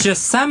there was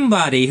just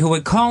somebody who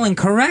would call and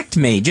correct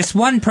me. Just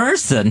one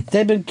person.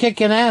 They've been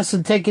kicking ass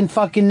and taking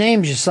fucking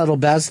names, you subtle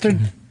bastard.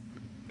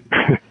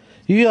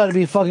 You ought to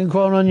be fucking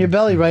crawling on your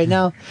belly right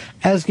now,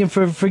 asking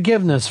for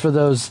forgiveness for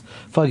those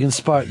fucking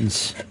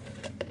Spartans.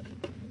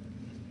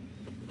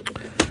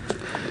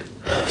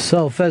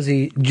 So,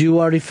 Fezzi, did you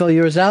already fill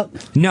yours out?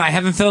 No, I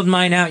haven't filled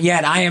mine out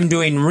yet. I am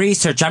doing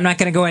research. I'm not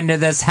going to go into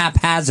this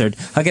haphazard.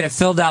 I'll get it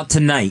filled out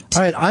tonight.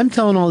 All right, I'm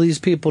telling all these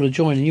people to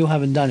join, and you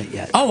haven't done it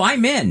yet. Oh,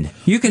 I'm in.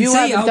 You can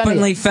see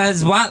openly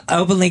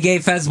gay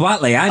Fez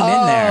Watley. I'm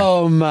in there.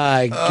 Oh,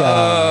 my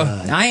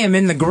God. I am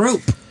in the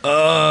group.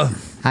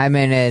 I'm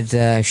in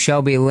it.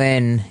 Shelby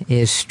Lynn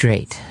is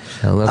straight.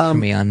 So look for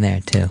me on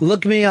there, too.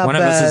 Look me up One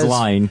of us is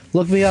lying.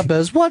 Look me up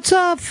as, what's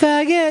up,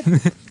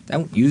 faggot?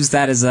 Don't use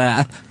that as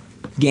a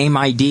game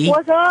ID.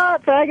 What's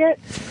up, faggot?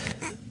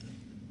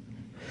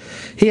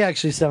 He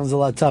actually sounds a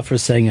lot tougher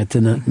saying it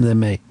than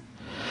me.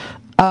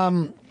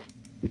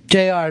 JR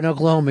in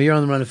Oklahoma, you're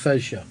on the Run of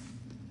Fez show.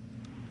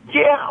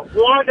 Yeah,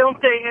 why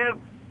don't they have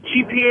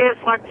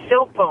GPS like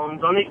cell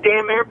phones on these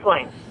damn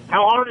airplanes?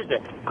 How hard is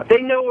it?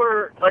 They know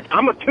where,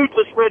 I'm a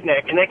toothless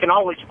redneck, and they can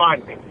always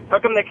find me. How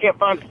come they can't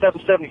find the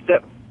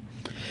 777?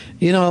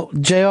 You know,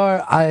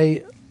 JR,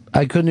 I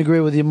couldn't agree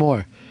with you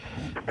more.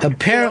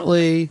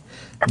 Apparently,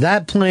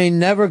 that plane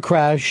never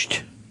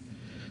crashed.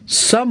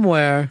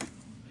 Somewhere,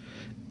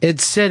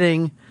 it's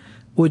sitting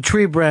with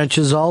tree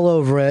branches all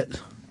over it,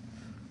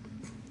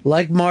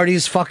 like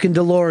Marty's fucking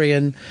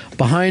DeLorean,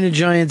 behind a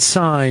giant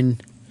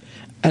sign,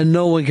 and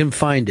no one can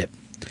find it.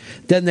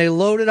 Then they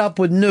load it up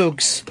with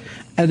nukes,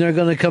 and they're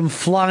going to come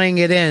flying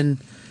it in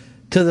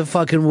to the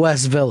fucking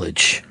West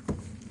Village.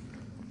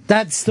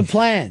 That's the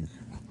plan.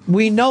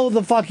 We know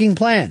the fucking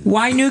plan.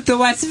 Why nuke the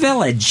West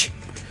Village?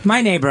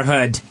 My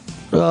neighborhood.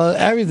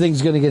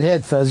 Everything's going to get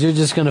hit, Fez. You're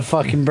just going to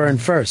fucking burn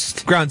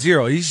first. Ground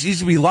zero. He's going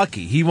to be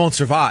lucky. He won't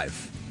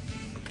survive.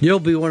 You'll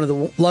be one of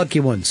the lucky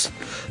ones.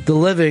 The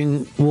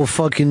living will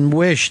fucking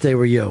wish they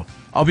were you.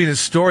 I'll be in a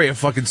story of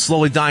fucking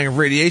slowly dying of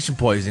radiation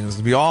poisoning. It's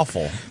going to be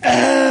awful.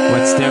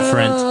 What's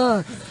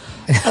different?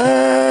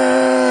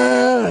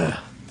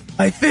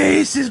 My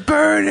face is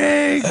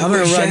burning. I'm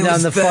going to run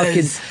down the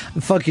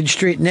fucking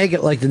street naked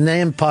like the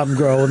napalm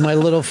girl with my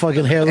little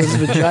fucking hairless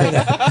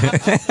vagina.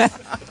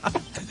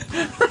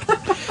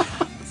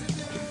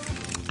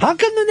 How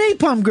come the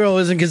napalm girl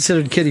isn't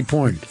considered kiddie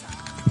porn?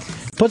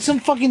 Put some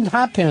fucking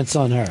hot pants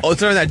on her. Oh,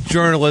 it's under that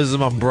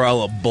journalism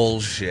umbrella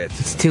bullshit.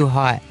 It's too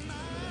hot.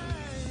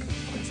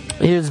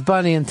 Here's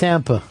Bunny in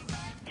Tampa.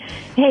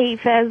 Hey,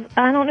 Fez,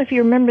 I don't know if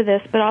you remember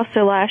this, but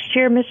also last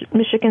year,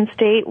 Michigan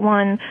State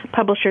won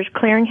Publishers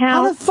Clearinghouse.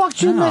 How the fuck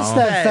did you miss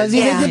that, Fez?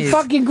 They did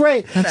fucking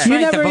great. That's you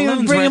right, never the even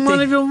balloons bring were at him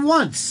on even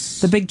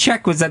once. The big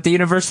check was at the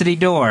university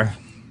door.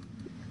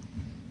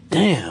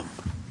 Damn.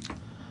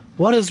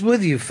 What is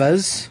with you,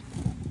 Fez?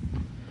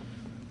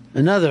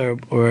 In other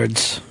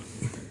words...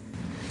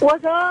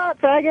 What's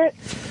up, faggot?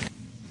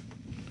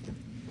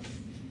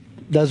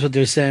 That's what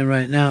they're saying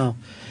right now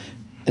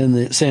in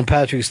the St.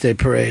 Patrick's Day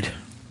parade.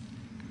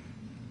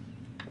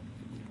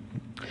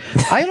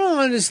 I don't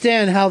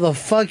understand how the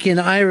fucking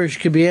Irish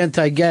could be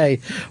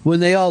anti-gay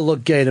when they all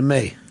look gay to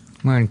me.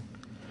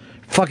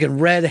 Fucking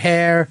red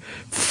hair,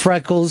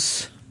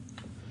 freckles.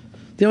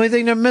 The only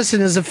thing they're missing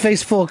is a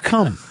face full of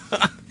cum.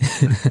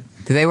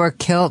 Do they wear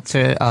kilts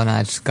or... Oh, no,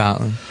 it's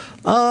Scotland.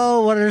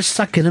 Oh, what are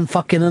sucking and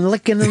fucking and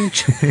licking and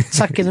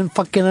sucking and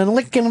fucking and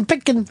licking and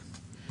picking.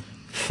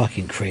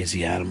 Fucking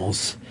crazy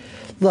animals.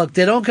 Look,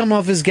 they don't come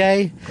off as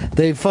gay.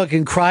 They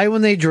fucking cry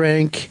when they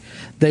drink.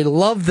 They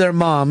love their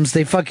moms.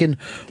 They fucking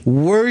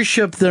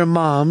worship their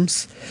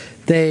moms.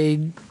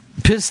 They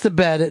piss the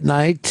bed at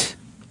night.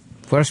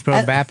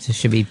 Foxborough Baptist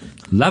should be...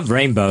 Love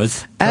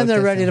rainbows. And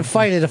they're ready to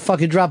fight at a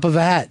fucking drop of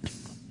a hat.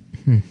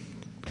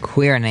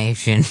 Queer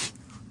Nation.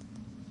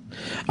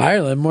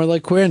 Ireland, more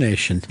like Queer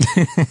Nation.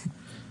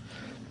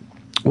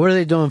 What are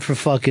they doing for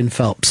fucking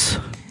Phelps?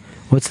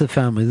 What's the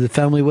family? The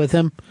family with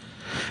him?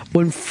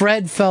 When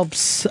Fred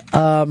Phelps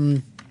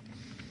dies,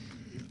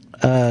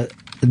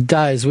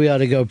 we ought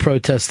to go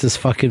protest this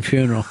fucking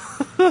funeral.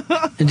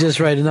 And just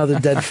write another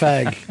dead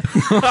fag.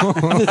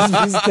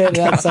 Just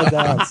standing outside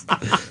the house.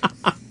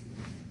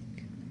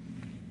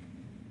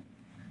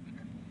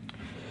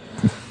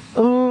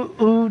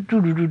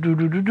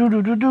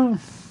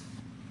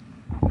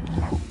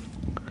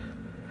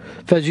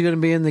 Fez, you going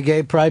to be in the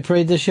gay pride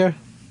parade this year?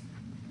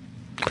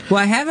 Well,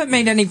 I haven't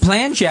made any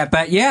plans yet,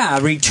 but yeah,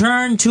 a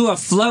return to a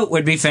float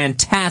would be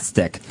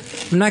fantastic.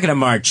 I'm not going to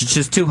march. It's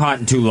just too hot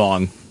and too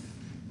long.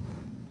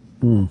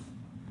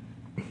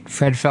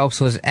 Fred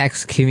Phelps was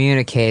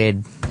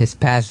excommunicated this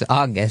past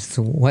August.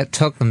 What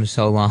took them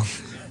so long?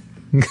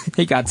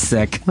 He got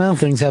sick. Well,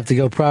 things have to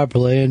go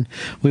properly, and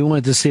we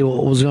wanted to see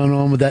what was going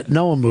on with that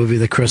Noah movie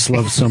that Chris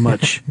loves so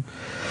much.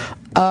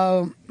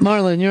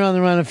 Marlon, you're on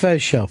the Ron and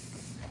Fez show.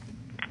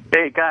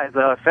 Hey, guys,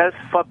 Fez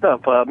fucked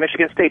up.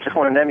 Michigan State just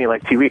won an Emmy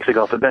like 2 weeks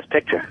ago for Best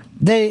Picture.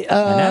 They,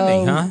 An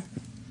Emmy, huh?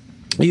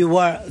 You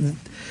are...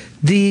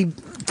 The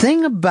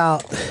thing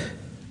about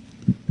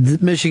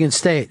Michigan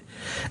State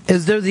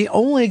is they're the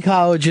only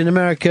college in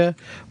America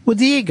with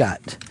the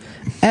EGOT.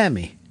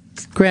 Emmy,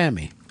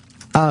 Grammy,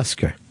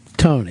 Oscar,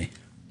 Tony.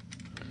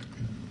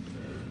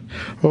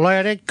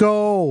 Let it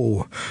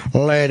go.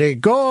 Let it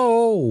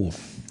go.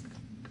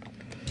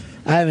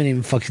 I haven't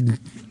even fucking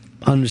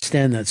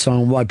understand that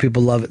song, why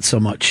people love it so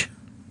much.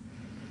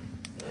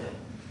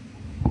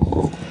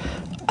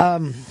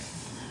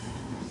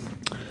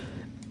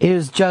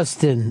 Here's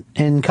Justin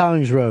in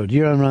Collins Road.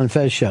 You're on Ron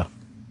Fez show.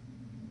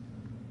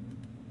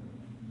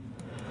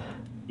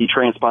 The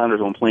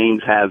transponders on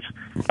planes have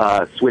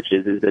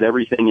switches, is that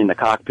everything in the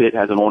cockpit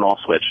has an on-off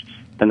switch.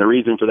 And the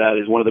reason for that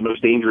is one of the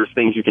most dangerous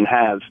things you can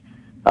have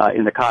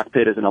in the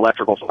cockpit is an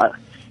electrical fire.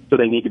 So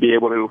they need to be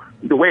able to,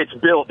 the way it's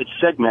built, it's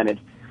segmented.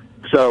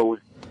 So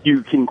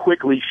you can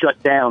quickly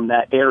shut down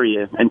that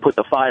area and put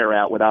the fire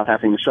out without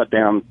having to shut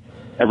down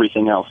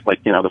everything else, like,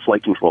 you know, the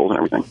flight controls and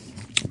everything.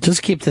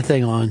 Just keep the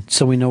thing on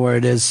so we know where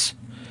it is.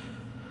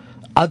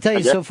 I'll tell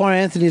you, so far,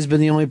 Anthony's been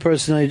the only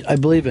person I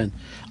believe in.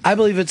 I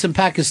believe it's in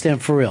Pakistan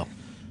for real.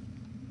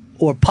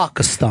 Or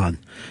Pakistan,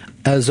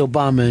 as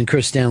Obama and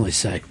Chris Stanley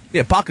say.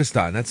 Yeah,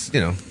 Pakistan. That's,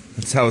 you know,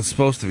 that's how it's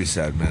supposed to be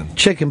said, man.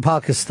 Chicken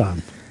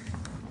Pakistan.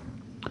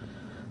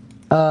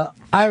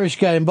 Irish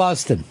guy in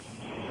Boston.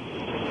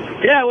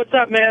 Yeah, what's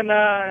up, man?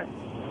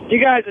 You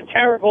guys are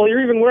terrible.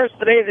 You're even worse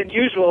today than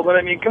usual, but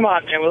I mean, come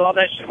on, man, with all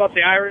that shit about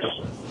the Irish.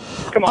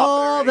 Come on.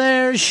 Oh,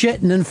 they're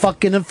shitting and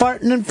fucking and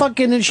farting and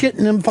fucking and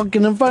shitting and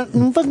fucking and farting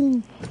and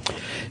fucking.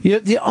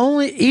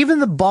 Even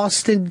the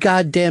Boston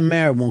goddamn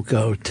mayor won't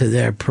go to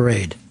their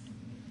parade.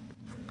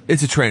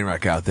 It's a train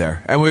wreck out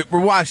there. And we're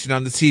watching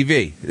on the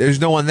TV.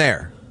 There's no one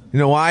there. You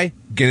know why?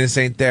 Guinness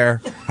ain't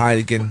there.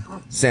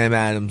 Heineken, Sam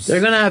Adams. They're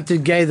going to have to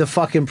gay the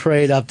fucking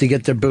parade up to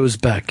get their booze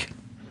back.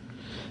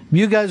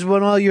 You guys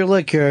want all your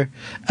liquor.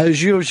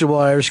 As usual,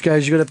 Irish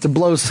guys, you're going to have to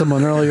blow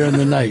someone earlier in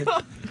the night.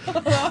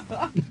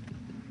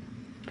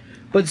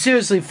 But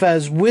seriously,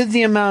 Fez, with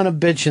the amount of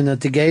bitching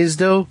that the gays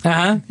do, you're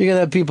going to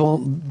have people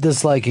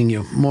disliking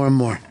you more and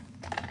more.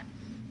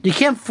 You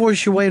can't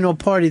force your way into a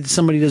party that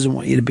somebody doesn't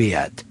want you to be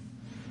at.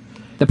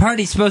 The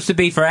party's supposed to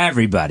be for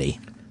everybody.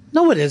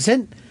 No, it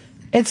isn't.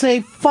 It's a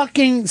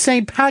fucking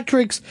St.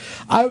 Patrick's.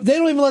 They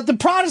don't even let the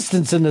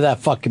Protestants into that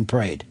fucking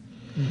parade.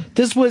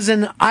 This was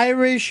an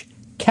Irish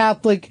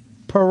Catholic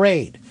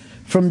parade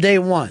from day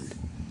one.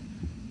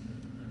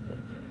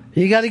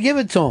 You got to give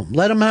it to them.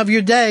 Let them have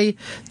your day.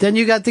 Then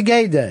you got the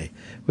gay day.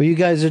 Where you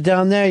guys are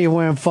down there, you're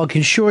wearing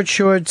fucking short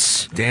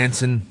shorts.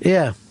 Dancing.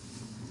 Yeah.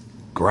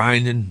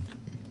 Grinding.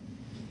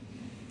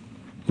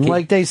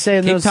 Like they say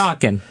in those... Keep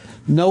talking.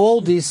 No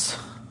oldies.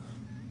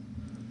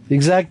 The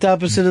exact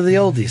opposite of the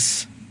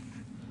oldies.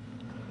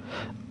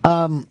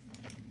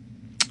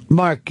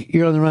 Mark,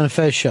 you're on the Ron and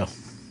Fez show.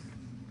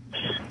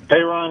 Hey,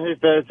 Ron. Hey,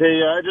 Fez.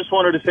 Hey, I just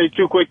wanted to say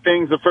two quick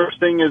things. The first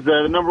thing is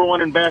the number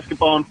one in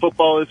basketball and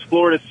football is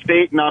Florida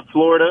State, not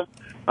Florida.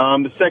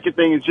 The second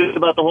thing is just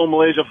about the whole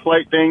Malaysia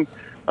flight thing.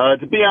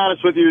 To be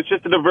honest with you, it's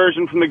just a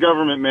diversion from the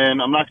government,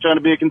 man. I'm not trying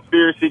to be a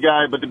conspiracy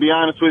guy, but to be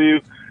honest with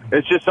you,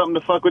 it's just something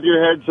to fuck with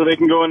your head so they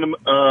can go into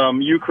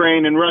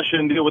Ukraine and Russia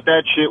and deal with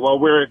that shit while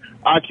we're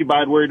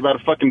occupied worried about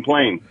a fucking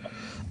plane.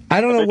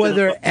 I don't know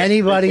whether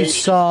anybody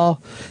saw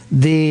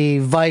the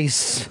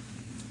Vice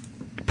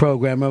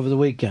program over the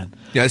weekend.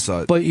 Yeah, I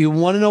saw it. But you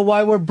want to know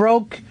why we're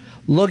broke?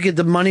 Look at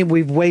the money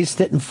we've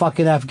wasted in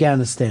fucking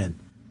Afghanistan.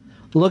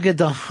 Look at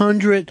the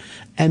 $100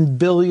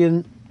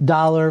 billion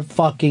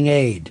fucking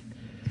aid.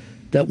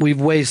 that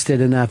we've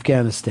wasted in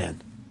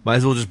Afghanistan. Might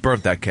as well just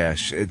burn that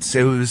cash. It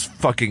was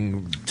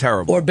fucking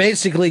terrible. Or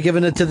basically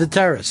giving it to the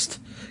terrorist,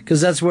 because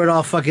that's where it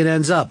all fucking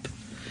ends up.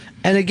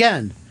 And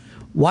again,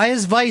 why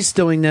is Vice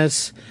doing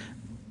this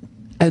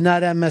and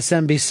not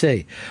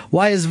MSNBC?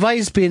 Why is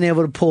Vice being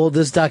able to pull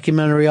this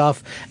documentary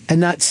off and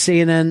not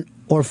CNN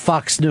or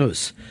Fox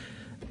News?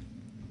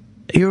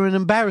 You're an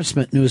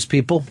embarrassment, news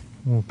people.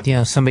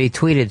 Well, somebody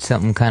tweeted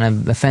something kind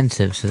of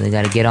offensive, so they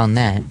got to get on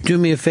that. Do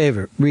me a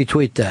favor,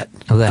 retweet that.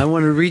 Okay. I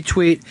want to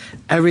retweet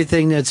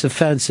everything that's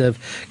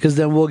offensive, because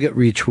then we'll get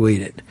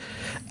retweeted.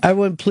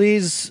 Everyone,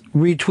 please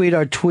retweet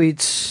our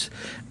tweets,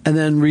 and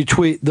then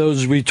retweet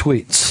those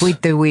retweets.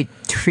 Tweet the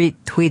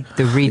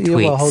retweets. Yeah,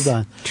 well, hold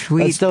on.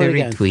 Tweet Let's do the it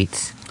again.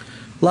 retweets.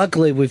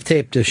 Luckily, we've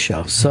taped this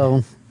show,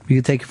 so you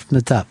can take it from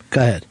the top.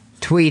 Go ahead.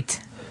 Tweet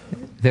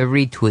the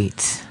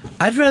retweets.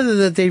 I'd rather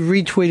that they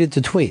retweeted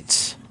the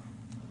tweets.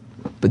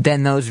 But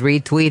then those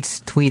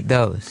retweets, tweet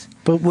those.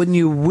 But wouldn't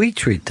you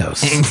retweet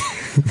those?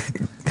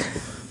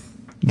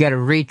 You got to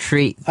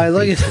retweet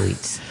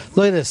retweets.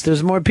 Look at this.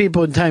 There's more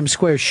people in Times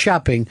Square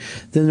shopping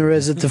than there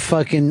is at the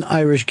fucking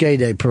Irish Gay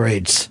Day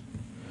parades.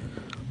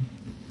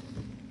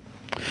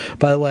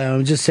 By the way,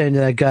 I'm just saying to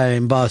that guy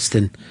in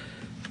Boston,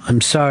 I'm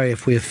sorry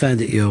if we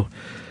offended you.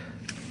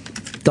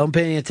 Don't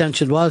pay any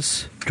attention to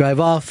us. Drive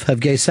off,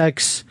 have gay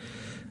sex,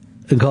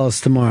 and call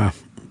us tomorrow.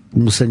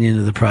 We'll send you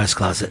into the prize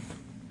closet.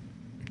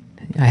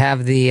 I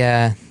have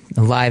the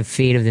live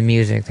feed of the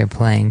music they're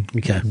playing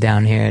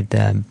down here at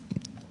the...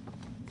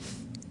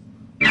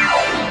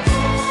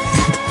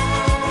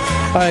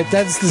 All right,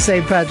 that's the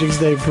St. Patrick's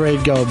Day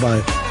parade going by.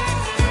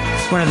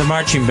 It's one of the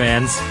marching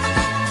bands.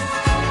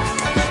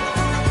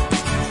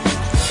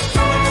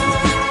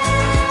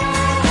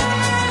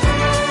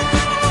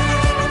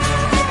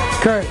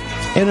 Kurt,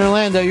 in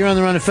Orlando, you're on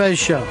the Ron and Fez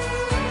show.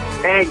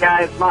 Hey,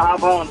 guys, Maha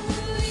Bone.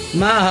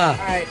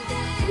 Maha. All right,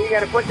 we got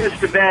to put this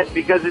to bed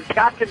because it's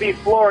got to be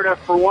Florida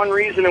for one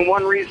reason and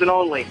one reason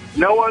only.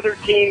 No other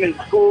team in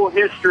school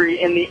history,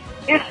 in the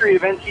history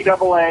of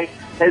NCAA,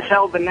 has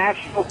held the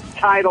national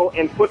title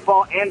in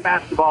football and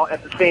basketball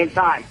at the same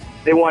time.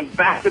 They won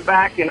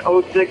back-to-back in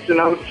 06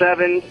 and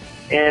 07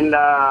 in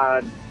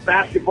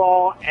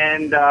basketball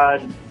and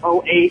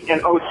 08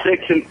 and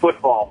 06 in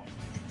football.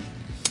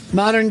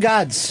 Modern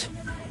gods.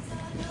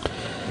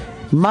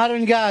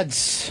 Modern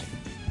gods.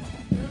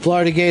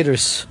 Florida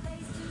Gators.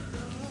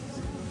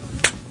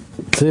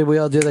 See, we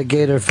all do that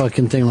gator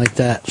fucking thing like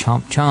that.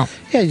 Chomp, chomp.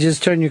 Yeah, you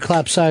just turn your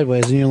clap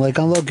sideways and you're like,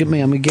 oh, look at me,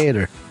 I'm a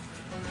gator.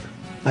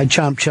 I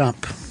chomp,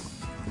 chomp.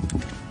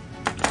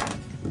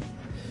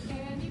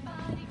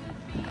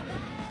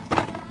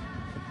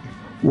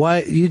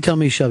 Why, you tell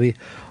me, Shelby,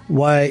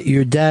 why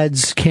your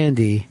dad's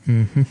candy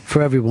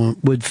for everyone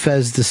would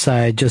Fez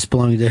decide just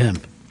belonging to him?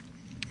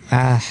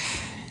 I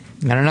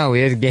don't know.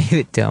 We just gave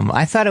it to him.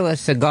 I thought it was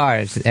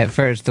cigars at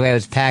first, the way it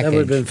was packaged. That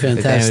would have been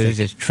But fantastic. then it was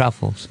just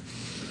truffles.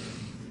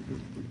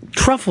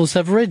 Truffles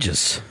have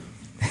ridges.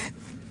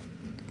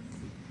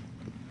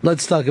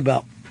 Let's talk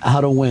about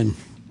how to win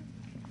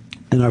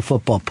in our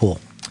football pool.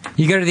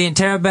 You go to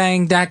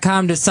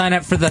theinterrobang.com to sign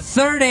up for the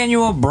 3rd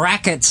annual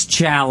Brackets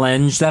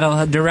Challenge.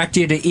 That'll direct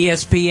you to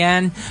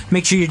ESPN.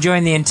 Make sure you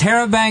join the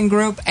Interrobang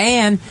group,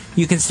 and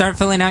you can start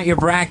filling out your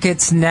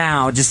brackets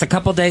now. Just a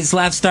couple days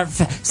left.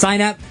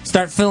 Sign up,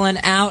 start filling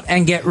out,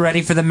 and get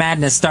ready for the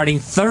madness starting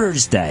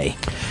Thursday.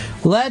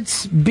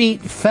 Let's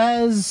beat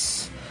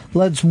Fez.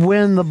 Let's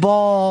win the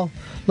ball.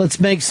 Let's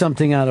make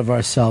something out of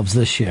ourselves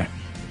this year.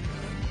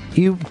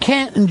 You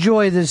can't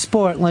enjoy this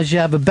sport unless you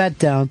have a bet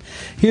down.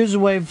 Here's a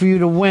way for you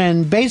to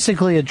win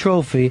basically a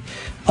trophy,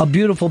 a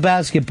beautiful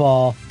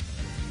basketball,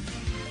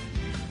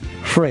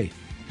 free.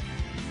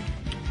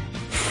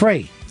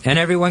 Free. And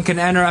everyone can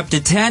enter up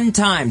to 10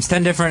 times,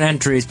 10 different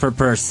entries per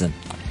person.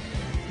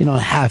 You don't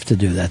have to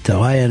do that,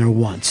 though. I enter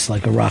once,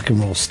 like a rock and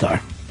roll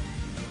star.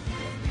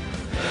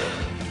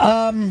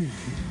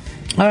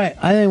 All right,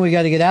 I think we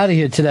got to get out of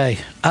here today.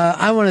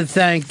 I want to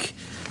thank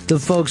the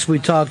folks we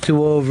talked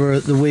to over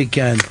the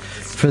weekend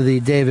for the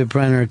David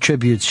Brenner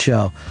Tributes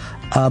show.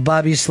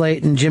 Bobby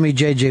Slayton, Jimmy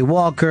J.J.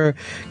 Walker,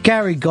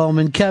 Gary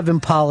Goldman, Kevin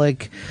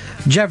Pollak,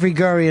 Jeffrey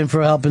Gurian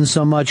for helping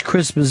so much,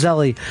 Chris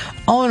Mazzelli,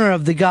 owner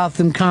of the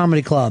Gotham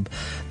Comedy Club,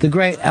 the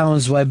great Alan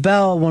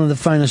Zweibel, one of the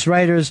finest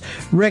writers,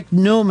 Rick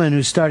Newman,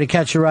 who started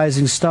Catch a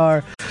Rising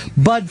Star,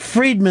 Bud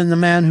Friedman, the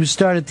man who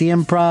started the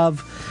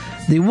Improv,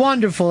 the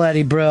wonderful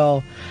Eddie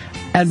Brill,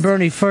 and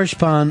Bernie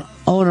Furshpan,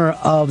 owner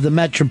of the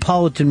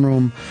Metropolitan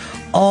Room,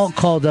 all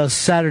called us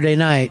Saturday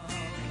night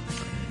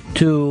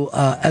to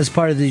as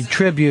part of the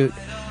tribute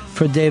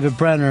for David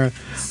Brenner.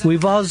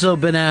 We've also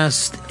been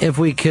asked if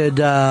we could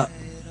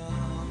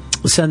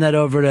send that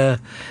over to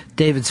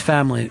David's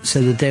family,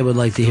 so that they would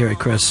like to hear it,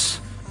 Chris.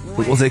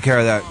 We'll take care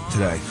of that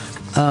today.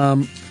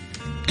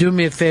 Do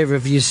me a favor,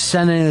 if you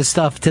send any of the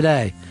stuff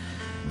today,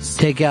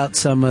 take out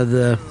some of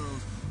the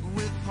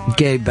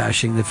gay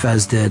bashing that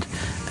Fez did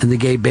and the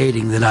gay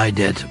baiting that I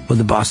did with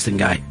the Boston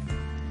guy.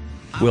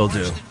 Will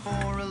do.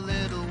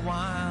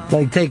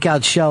 Like, take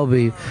out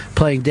Shelby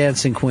playing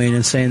Dancing Queen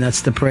and saying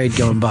that's the parade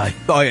going by.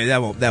 Oh, yeah,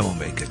 that won't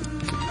make it.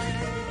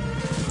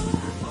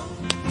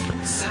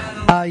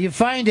 You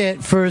find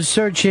it for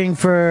searching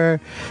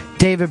for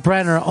David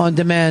Brenner on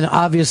demand.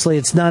 Obviously,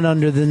 it's not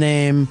under the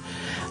name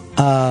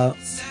Ron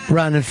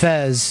and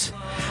Fez.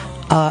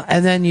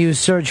 And then you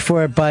search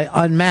for it by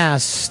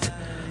Unmasked.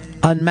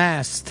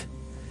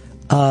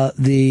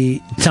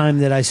 The time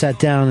that I sat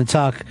down and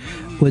talked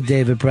with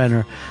David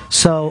Brenner.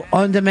 So,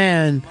 on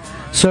demand,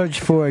 search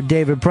for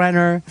David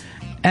Brenner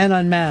and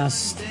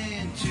Unmasked.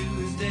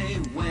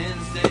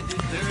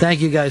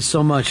 Thank you guys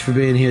so much for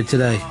being here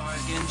today.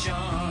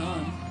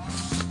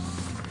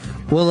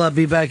 We'll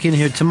be back in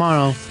here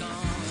tomorrow.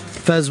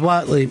 Fez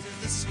Whatley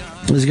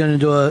is going to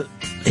do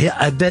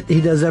I bet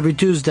he does every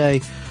Tuesday,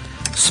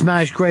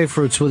 smash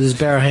grapefruits with his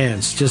bare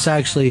hands. Just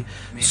actually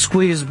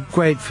squeeze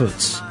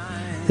grapefruits.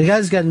 The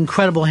guy's got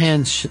incredible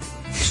hand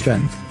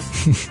strength.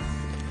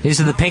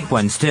 These are the pink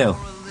ones, too.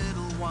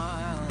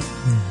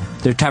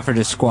 They're tougher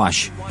to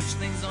squash.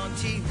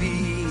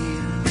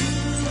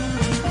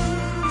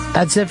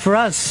 That's it for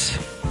us.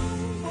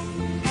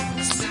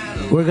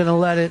 We're going to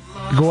let it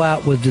go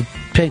out with the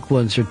pink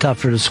ones are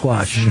tougher to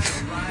squash.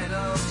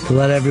 To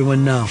let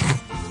everyone know.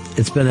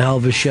 It's been a hell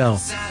of a show.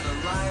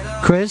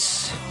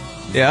 Chris?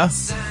 Yeah?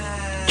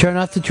 Turn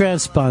off the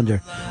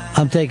transponder.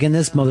 I'm taking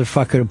this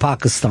motherfucker to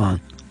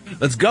Pakistan.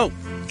 Let's go.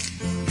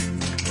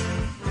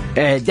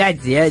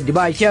 That's the end of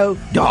my show.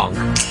 Dong.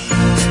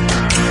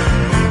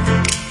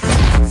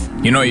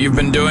 You know what you've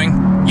been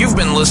doing? You've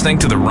been listening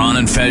to the Ron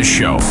and Fez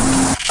Show.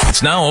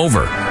 It's now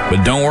over,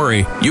 but don't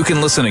worry. You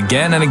can listen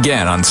again and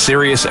again on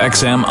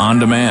SiriusXM On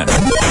Demand. Go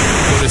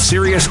to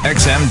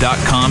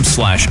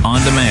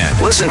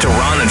SiriusXM.com/on-demand. Listen to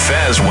Ron and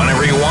Fez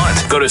whenever you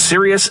want. Go to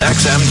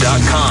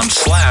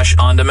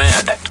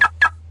SiriusXM.com/on-demand.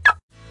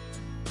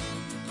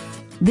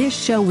 This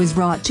show was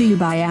brought to you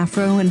by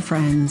Afro and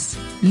Friends.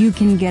 You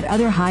can get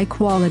other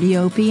high-quality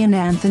Opie and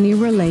Anthony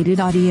related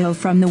audio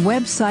from the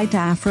website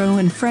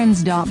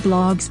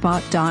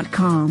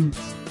afroandfriends.blogspot.com.